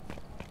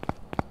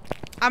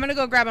 I'm gonna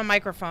go grab a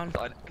microphone.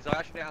 Because I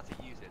actually know how to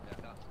use it.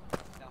 Now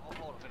hold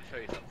on, I'm going to show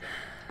you something.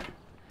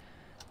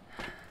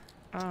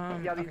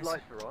 Yeah, these Okay,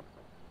 lights are on.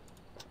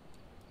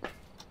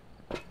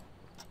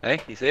 Hey,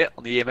 you see it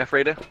on the EMF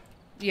reader?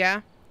 yeah.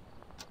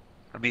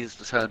 That means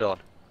it's turned on.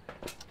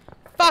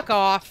 Fuck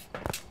off.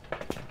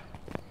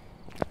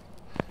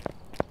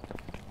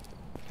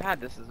 God,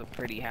 this is a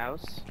pretty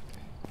house.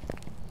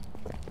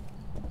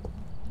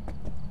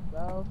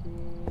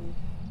 Sophie.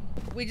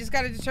 We just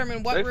got to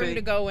determine what room Sophie.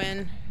 to go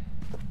in.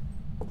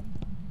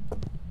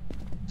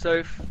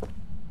 So,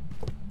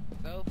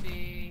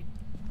 Sophie.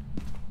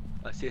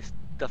 I see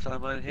stuff that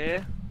I'm in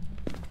here.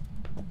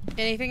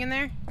 Anything in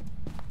there?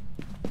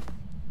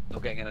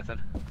 Not getting anything.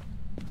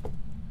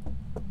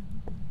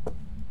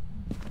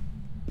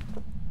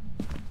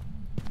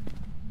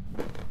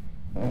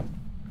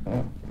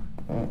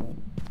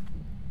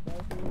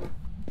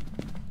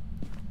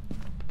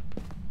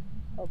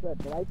 Oh, good.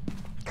 The lights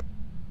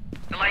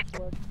The lights.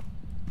 work.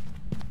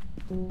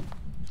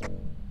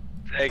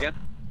 Say again.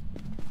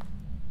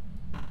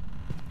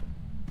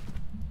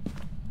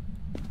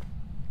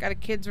 Got a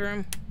kid's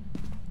room.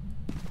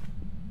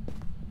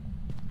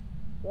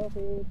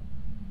 Sophie.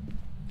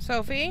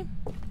 Sophie?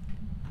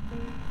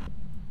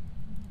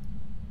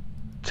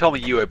 Tell me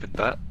you opened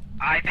that.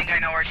 I think I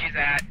know where she's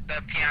at.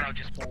 The piano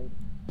just played.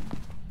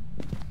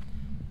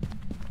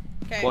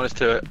 Okay. Point us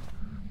to it.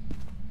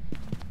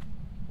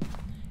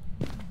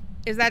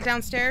 Is that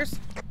downstairs?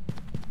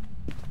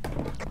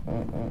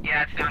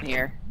 Yeah, it's down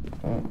here.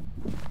 Here.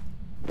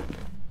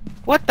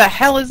 What the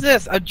hell is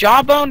this? A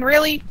jawbone,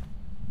 really?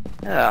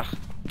 Ugh.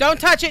 Don't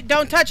touch it.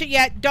 Don't touch it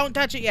yet. Don't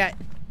touch it yet.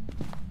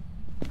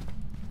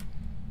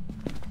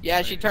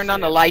 Yeah, she turned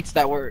on the lights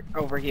that were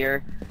over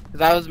here.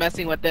 Cause I was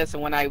messing with this,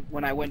 and when I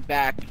went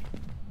back,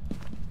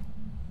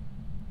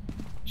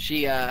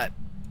 she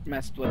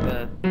messed with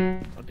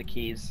the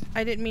keys.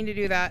 I didn't mean to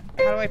do that.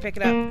 How do I pick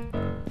it up?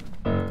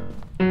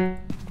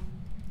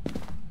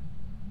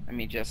 Let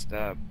me just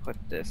put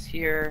this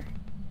here.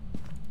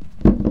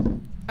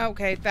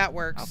 Okay, that I'll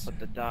works. put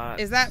the dot.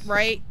 Is that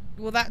right?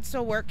 Will that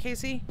still work,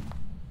 Casey?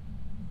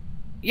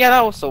 Yeah,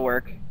 that will still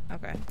work.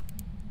 Okay.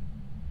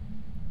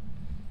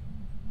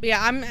 Yeah,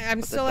 I'm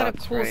the still at a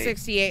dots cool right.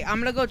 68. I'm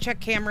gonna go check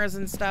cameras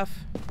and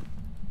stuff.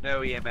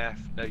 No EMF,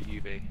 no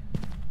UV.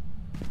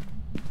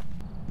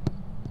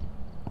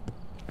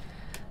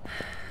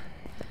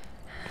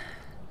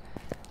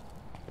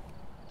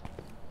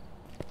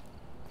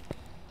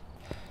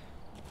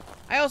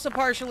 I also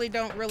partially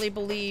don't really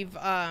believe,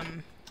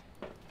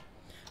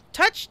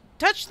 touch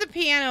the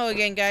piano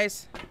again,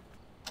 guys.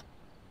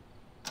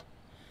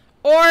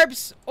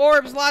 Orbs!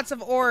 Orbs! Lots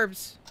of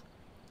orbs.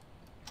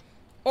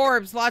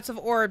 Orbs! Lots of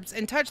orbs.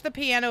 And touch the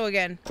piano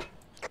again.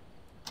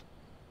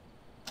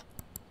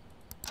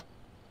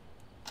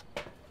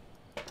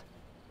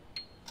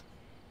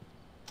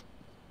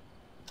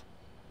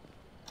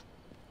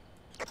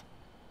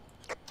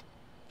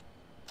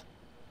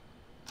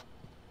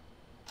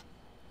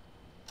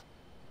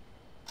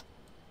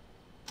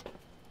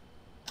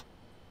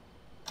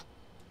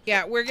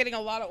 Yeah, we're getting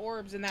a lot of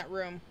orbs in that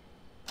room.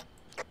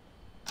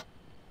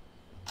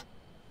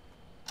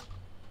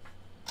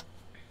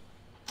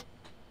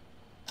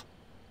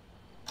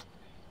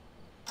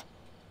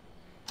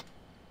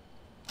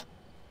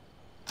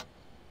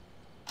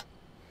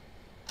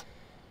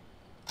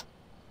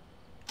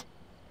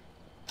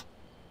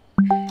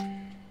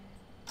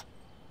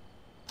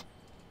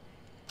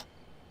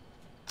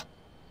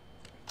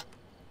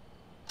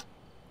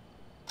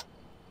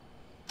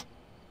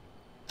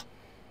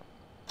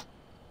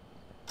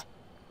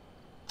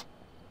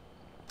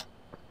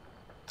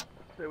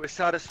 So we're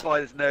satisfied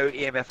there's no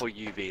EMF or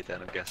UV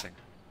then, I'm guessing.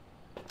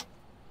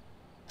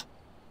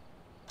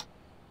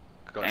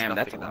 God, there's Damn, nothing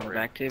that's a in that lot of room.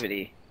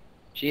 activity.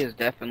 She is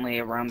definitely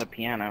around the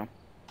piano.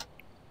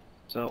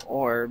 So,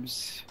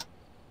 orbs.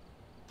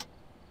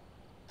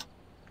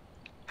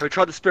 Have we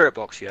tried the spirit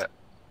box yet?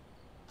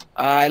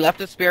 I left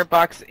the spirit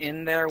box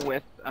in there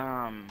with,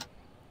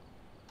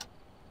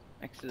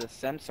 next to the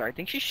sensor. I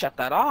think she shut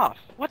that off.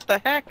 What the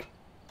heck?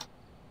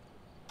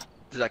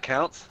 Does that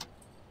count?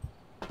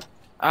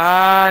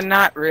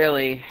 Not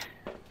really.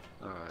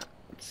 Alright.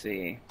 Let's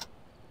see.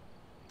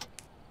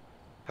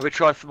 Have we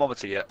tried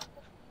thermometer yet?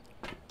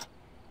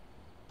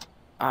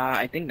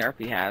 I think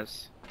Nerfy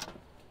has.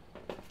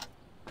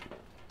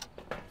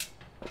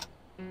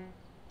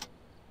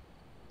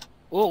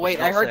 Oh, wait, It's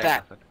not I heard saying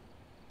that. nothing.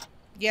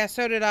 Yeah,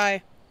 so did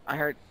I. I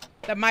heard.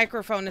 The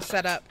microphone is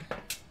set up.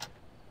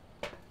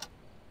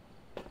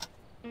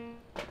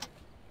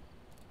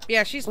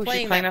 Yeah, she's Oh,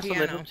 playing she's playing that us piano.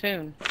 a little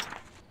tune.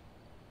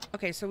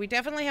 Okay, so we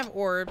definitely have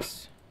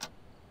orbs.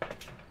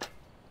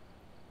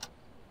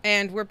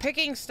 And we're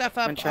picking stuff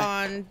up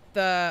on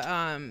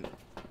the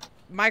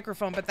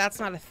microphone, but that's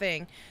not a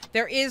thing.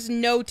 There is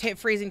no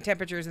freezing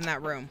temperatures in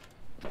that room.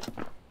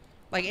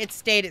 Like, it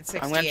stayed at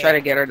 68. I'm gonna try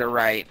to get her to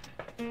write.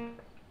 Damn,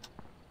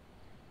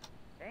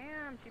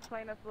 she's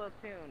playing us a little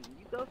tune.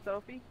 You go,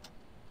 Sophie.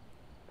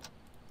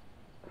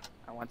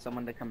 I want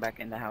someone to come back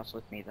in the house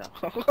with me,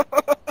 though.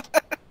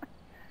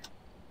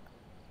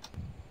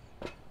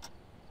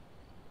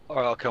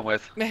 Alright, I'll come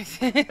with.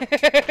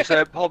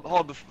 So, hold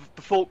on,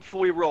 before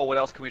we roll, what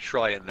else can we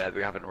try in there that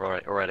we haven't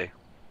already?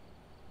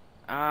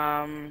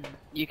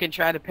 You can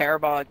try the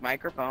parabolic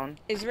microphone.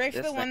 Is Rafe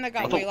This the one that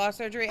thing. got weight loss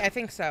surgery? I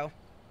think so.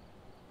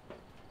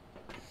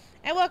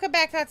 And welcome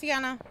back,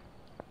 Tatiana.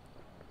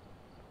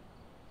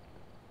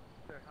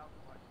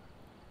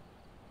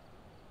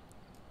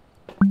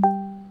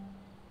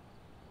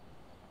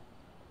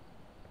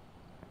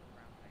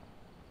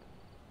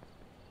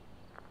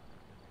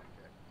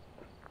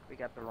 We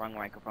got the wrong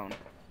microphone.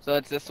 So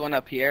it's this one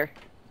up here,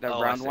 the Oh,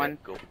 I round see. one,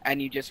 Cool.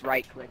 and you just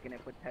right click and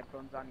it puts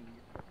headphones on and you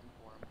just listen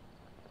for them.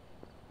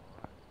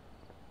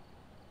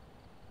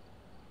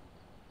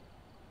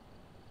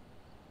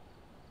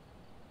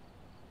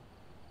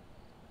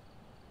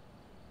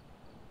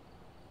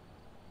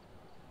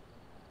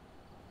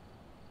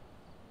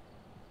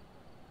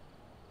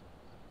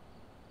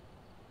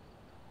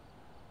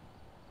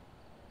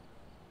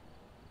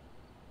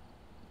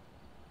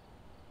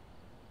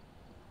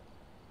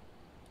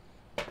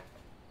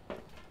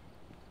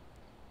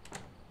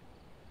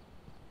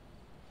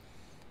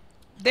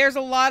 There's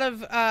a lot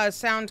of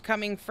sound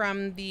coming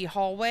from the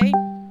hallway.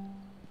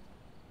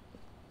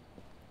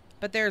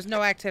 But there's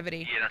no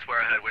activity. Yeah, that's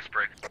where I heard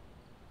whispering.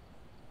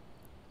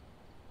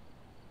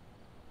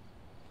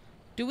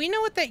 Do we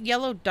know what that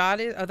yellow dot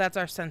is? Oh, that's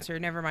our sensor.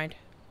 Never mind.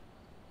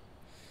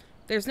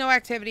 There's no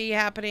activity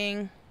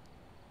happening.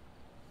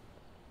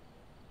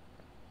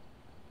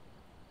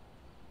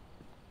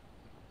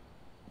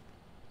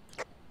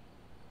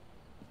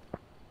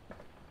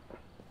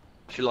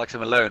 She likes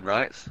him alone,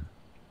 right?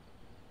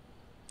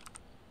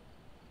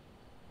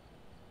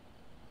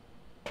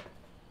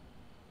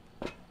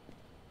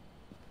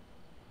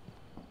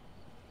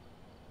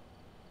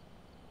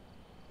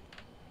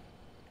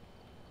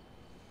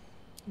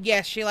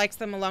 Yes, she likes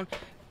them alone.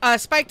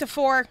 Spike to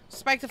 4.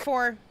 Spike to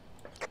 4.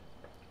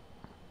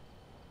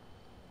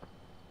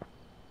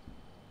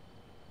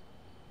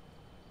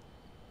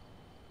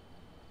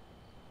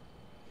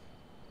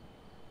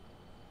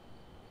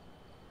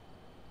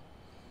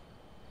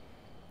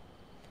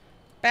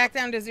 Back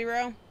down to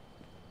 0.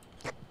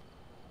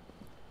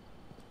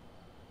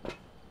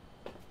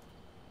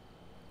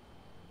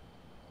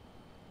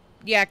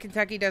 Yeah,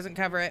 Kentucky doesn't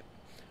cover it.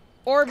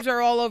 Orbs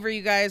are all over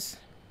you guys.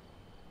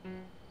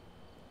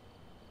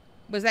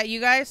 Was that you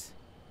guys?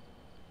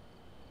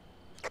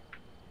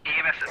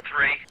 EMS at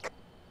 3.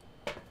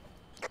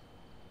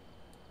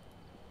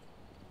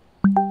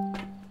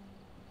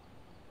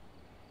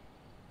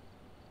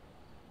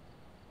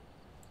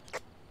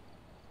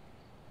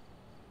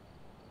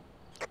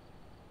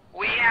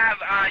 We have,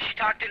 she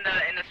talked in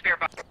the spirit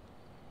box.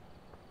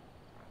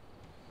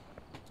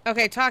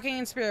 Okay, talking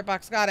in spirit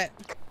box. Got it.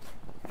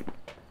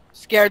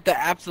 Scared the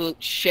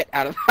absolute shit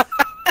out of us.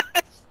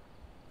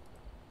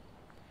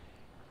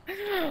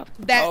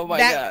 Oh my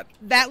god.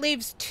 That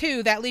leaves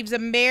 2. That leaves a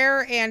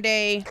mare and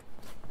a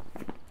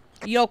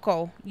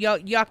Yoko.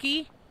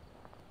 Yucky?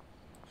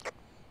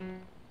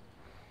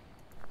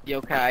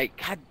 Yokai.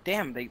 God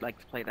damn, they like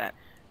to play that.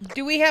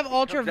 Do we have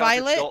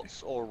ultraviolet?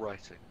 Dots or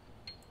writing.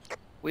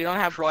 We don't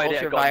have Tried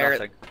it, got ultraviolet.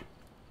 nothing.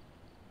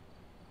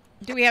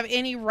 Do we have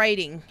any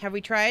writing? Have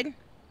we tried?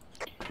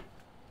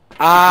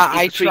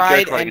 I It's between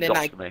tried Ghost and writing then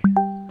dots for me.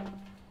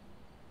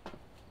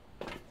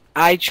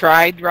 I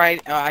tried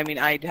right. I mean,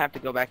 I'd have to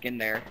go back in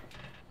there.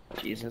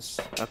 Jesus.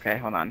 Okay,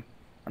 hold on.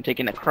 I'm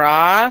taking a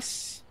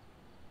cross.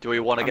 Do we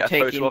want to I'm get a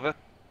taking- photo of her?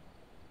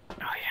 Oh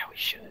yeah, we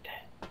should.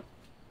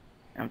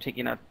 I'm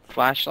taking a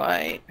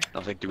flashlight.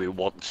 I think, do we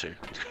want to?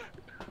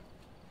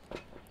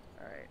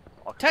 Alright.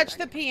 I'll Touch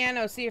the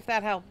piano, see if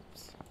that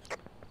helps.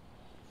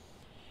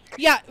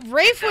 Yeah,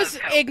 Rafe was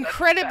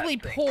incredibly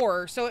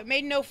poor, so it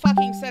made no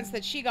fucking sense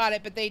that she got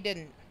it, but they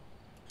didn't.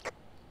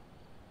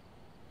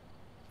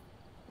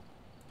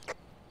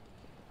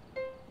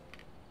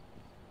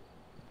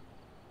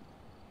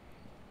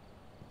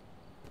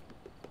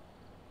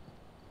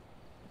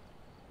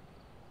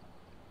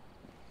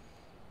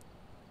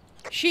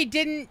 She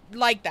didn't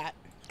like that.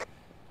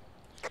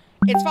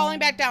 It's falling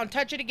back down.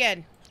 Touch it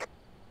again.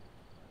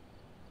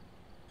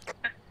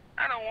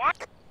 I don't want.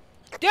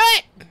 Do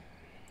it!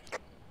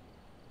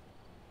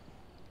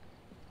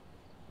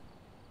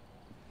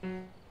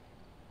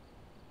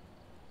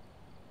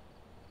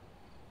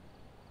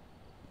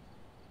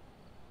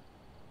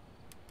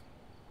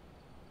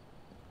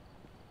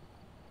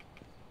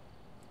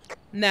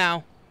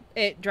 No.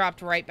 It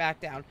dropped right back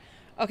down.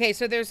 Okay,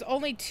 so there's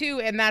only two,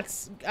 and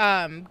that's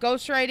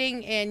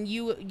ghostwriting and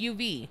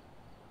UV.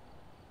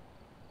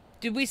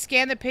 Did we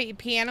scan the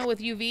piano with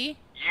UV?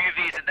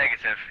 UV is a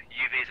negative.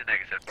 UV is a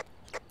negative.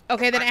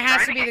 Okay, then I'm it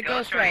has to trying be to the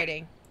get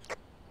ghostwriting.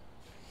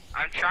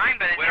 I'm trying,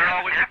 but Where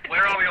are we?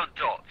 Where are we on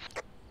dots?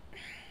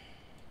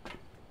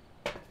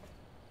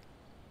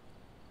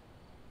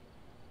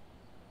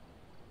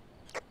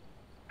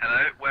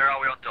 Hello, where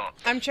are we on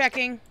dots? I'm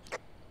checking.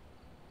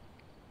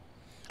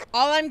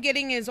 All I'm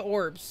getting is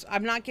orbs.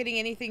 I'm not getting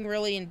anything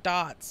really in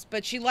dots.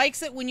 But she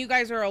likes it when you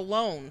guys are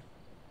alone.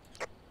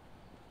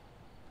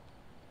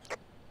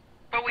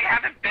 But we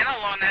haven't been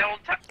alone that whole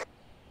time.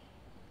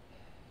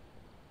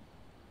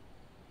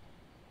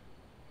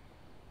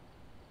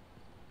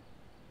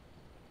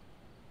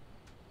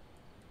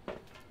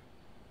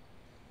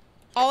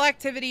 All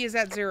activity is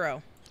at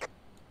 0.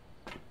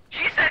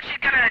 She said she's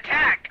gonna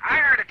attack. I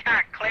heard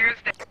attack. Claire's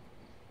dead.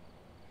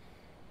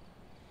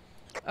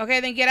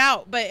 Okay, then get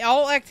out. But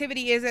all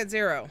activity is at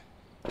 0.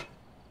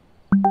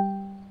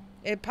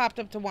 It popped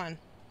up to 1.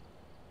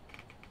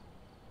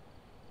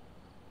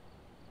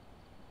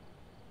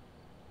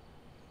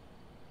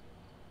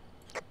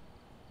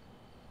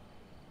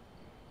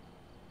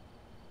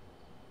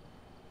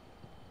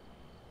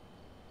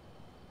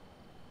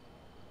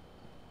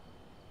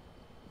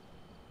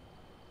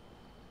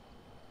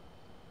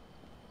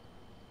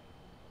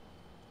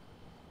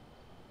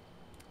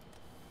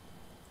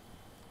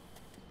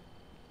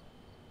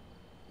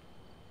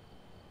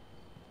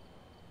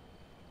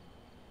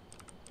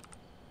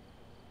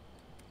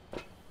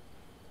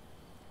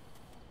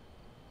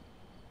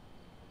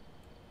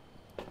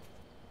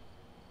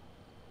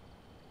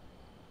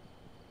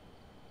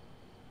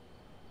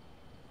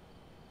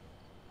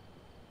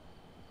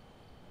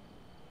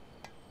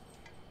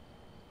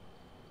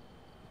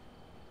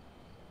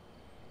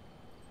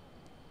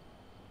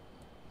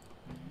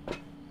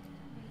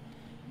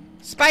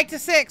 Spike to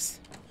 6.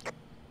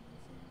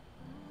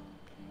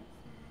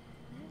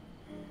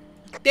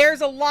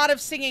 There's a lot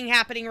of singing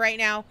happening right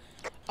now.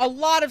 A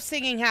lot of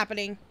singing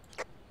happening.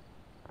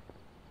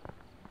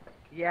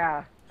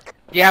 Yeah.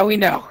 Yeah, we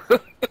know.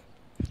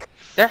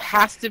 There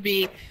has to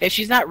be, if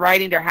she's not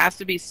writing, there has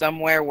to be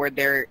somewhere where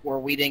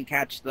we didn't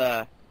catch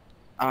the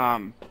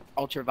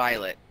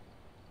ultraviolet.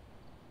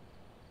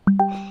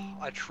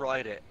 I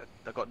tried it.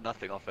 I got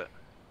nothing off it.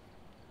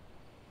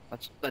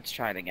 Let's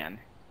try it again.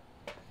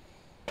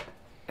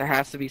 There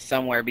has to be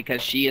somewhere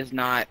because she is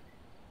not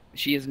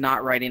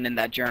writing in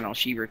that journal.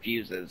 She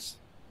refuses.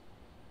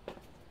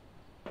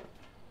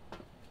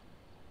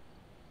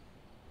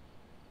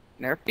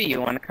 Nerfy,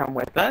 you want to come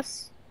with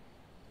us?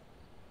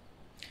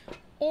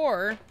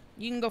 Or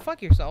you can go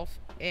fuck yourself,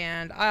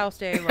 and I'll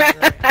stay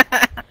right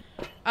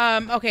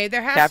there. Okay,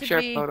 there has Capture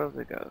to be... a photo of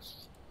the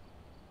ghost.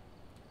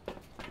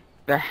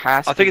 There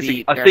has I to think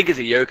be... I think it's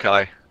a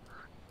yokai.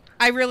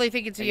 I really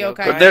think it's a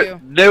yokai, But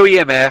too. no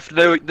EMF,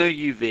 no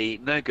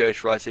UV, no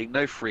ghostwriting,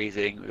 no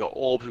freezing. We've got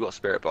orbs, we've got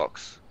spirit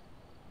box.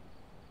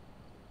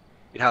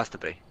 It has to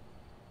be.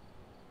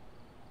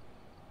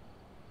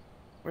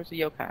 Where's the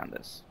yokai on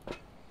this?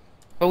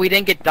 But we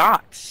didn't get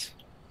dots.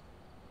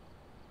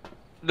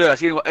 No,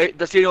 that's the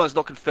only one that's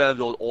not confirmed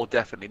or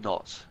definitely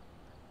not.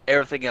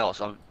 Everything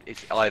else,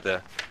 it's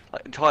either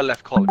like entire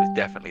left column is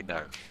definitely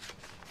no.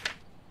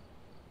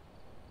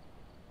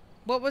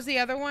 What was the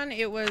other one?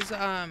 It was,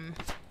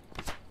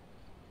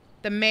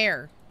 the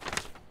mayor.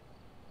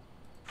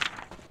 I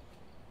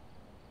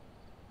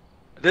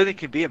don't think it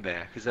can be a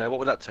mayor because what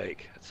would that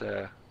take? It's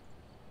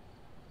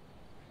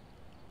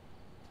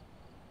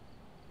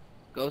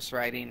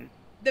Ghostwriting.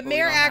 The But we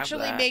mayor don't have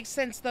actually that. makes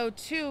sense, though,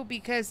 too,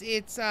 because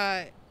it's,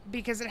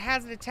 because it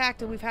hasn't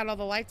attacked and we've had all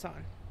the lights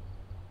on.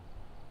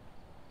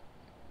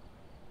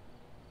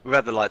 we've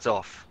had the lights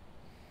off.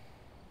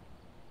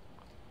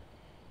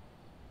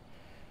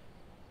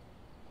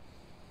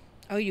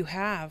 Oh, you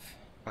have?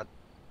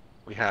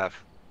 We have.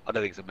 I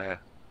don't think it's a mayor.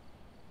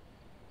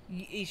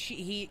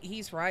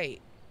 He's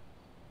right.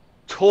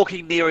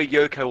 Talking near a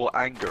yokai will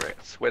anger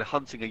it when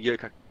hunting a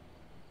yokai.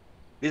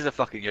 This is a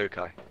fucking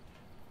yokai.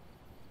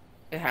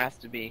 It has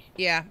to be.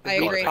 Yeah, I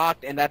We agree.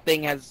 talked, and that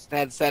thing had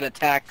said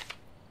attack.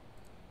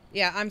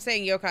 Yeah, I'm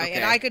saying yokai,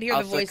 and Okay, I could hear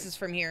I'll the click. voices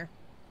from here.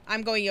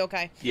 I'm going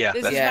yokai. Yeah.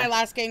 This is Yeah. my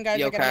last game,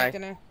 guys. I gotta Yokai. make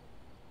dinner.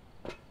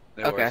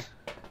 No Okay. worries.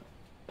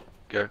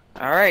 Go.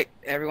 All right,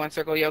 everyone,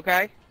 circle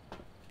yokai,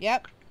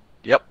 Yep.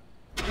 Yep.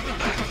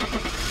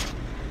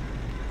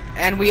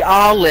 and we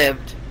all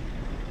lived.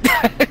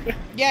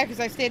 Yeah, because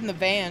I stayed in the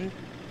van.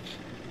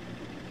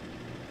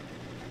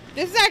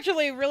 This is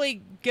actually a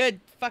really good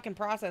fucking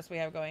process we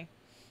have going.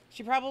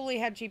 She probably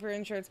had cheaper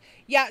insurance.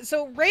 Yeah,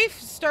 so Rafe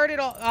started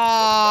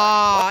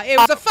all... it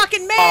was a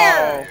fucking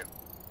mare!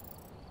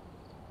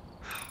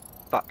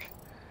 Fuck.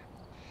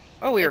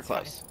 Oh, we were It's fine.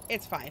 close.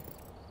 It's fine.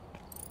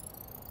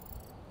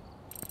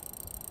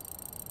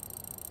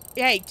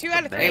 Hey, 2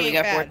 out of 3 Hey, we ain't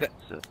got bad.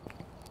 fourth.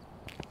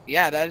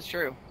 Yeah, that is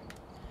true.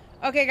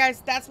 Okay,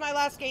 guys, that's my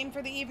last game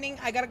for the evening.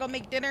 I gotta go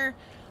make dinner.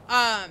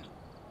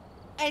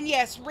 And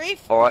yes,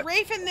 Rafe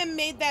and them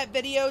made that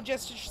video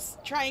just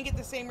to try and get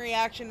the same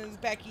reaction as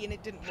Becky, and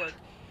it didn't work.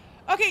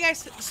 Okay,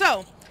 guys,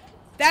 so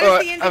that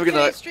is the end of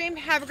today's stream.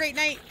 Have a great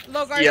night.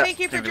 Logar, Yeah, thank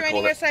you for think we joining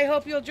called us. I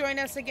hope you'll join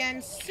us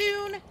again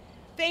soon.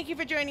 Thank you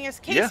for joining us.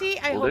 Casey,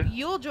 I will hope do.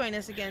 you'll join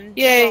us again.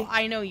 Yay. Well,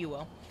 I know you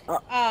will.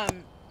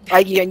 Yeah,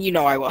 you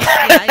know I will. Yeah,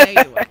 I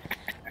know you will.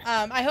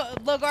 I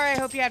hope Logar, I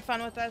hope you had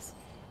fun with us.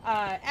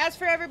 As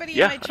for everybody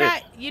Yeah, in my I did.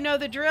 chat, you know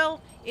the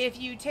drill. If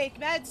you take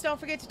meds, don't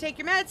forget to take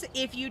your meds.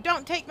 If you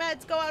don't take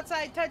meds, go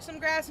outside, touch some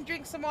grass, and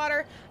drink some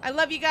water. I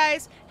love you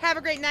guys. Have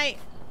a great night.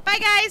 Bye,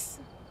 guys.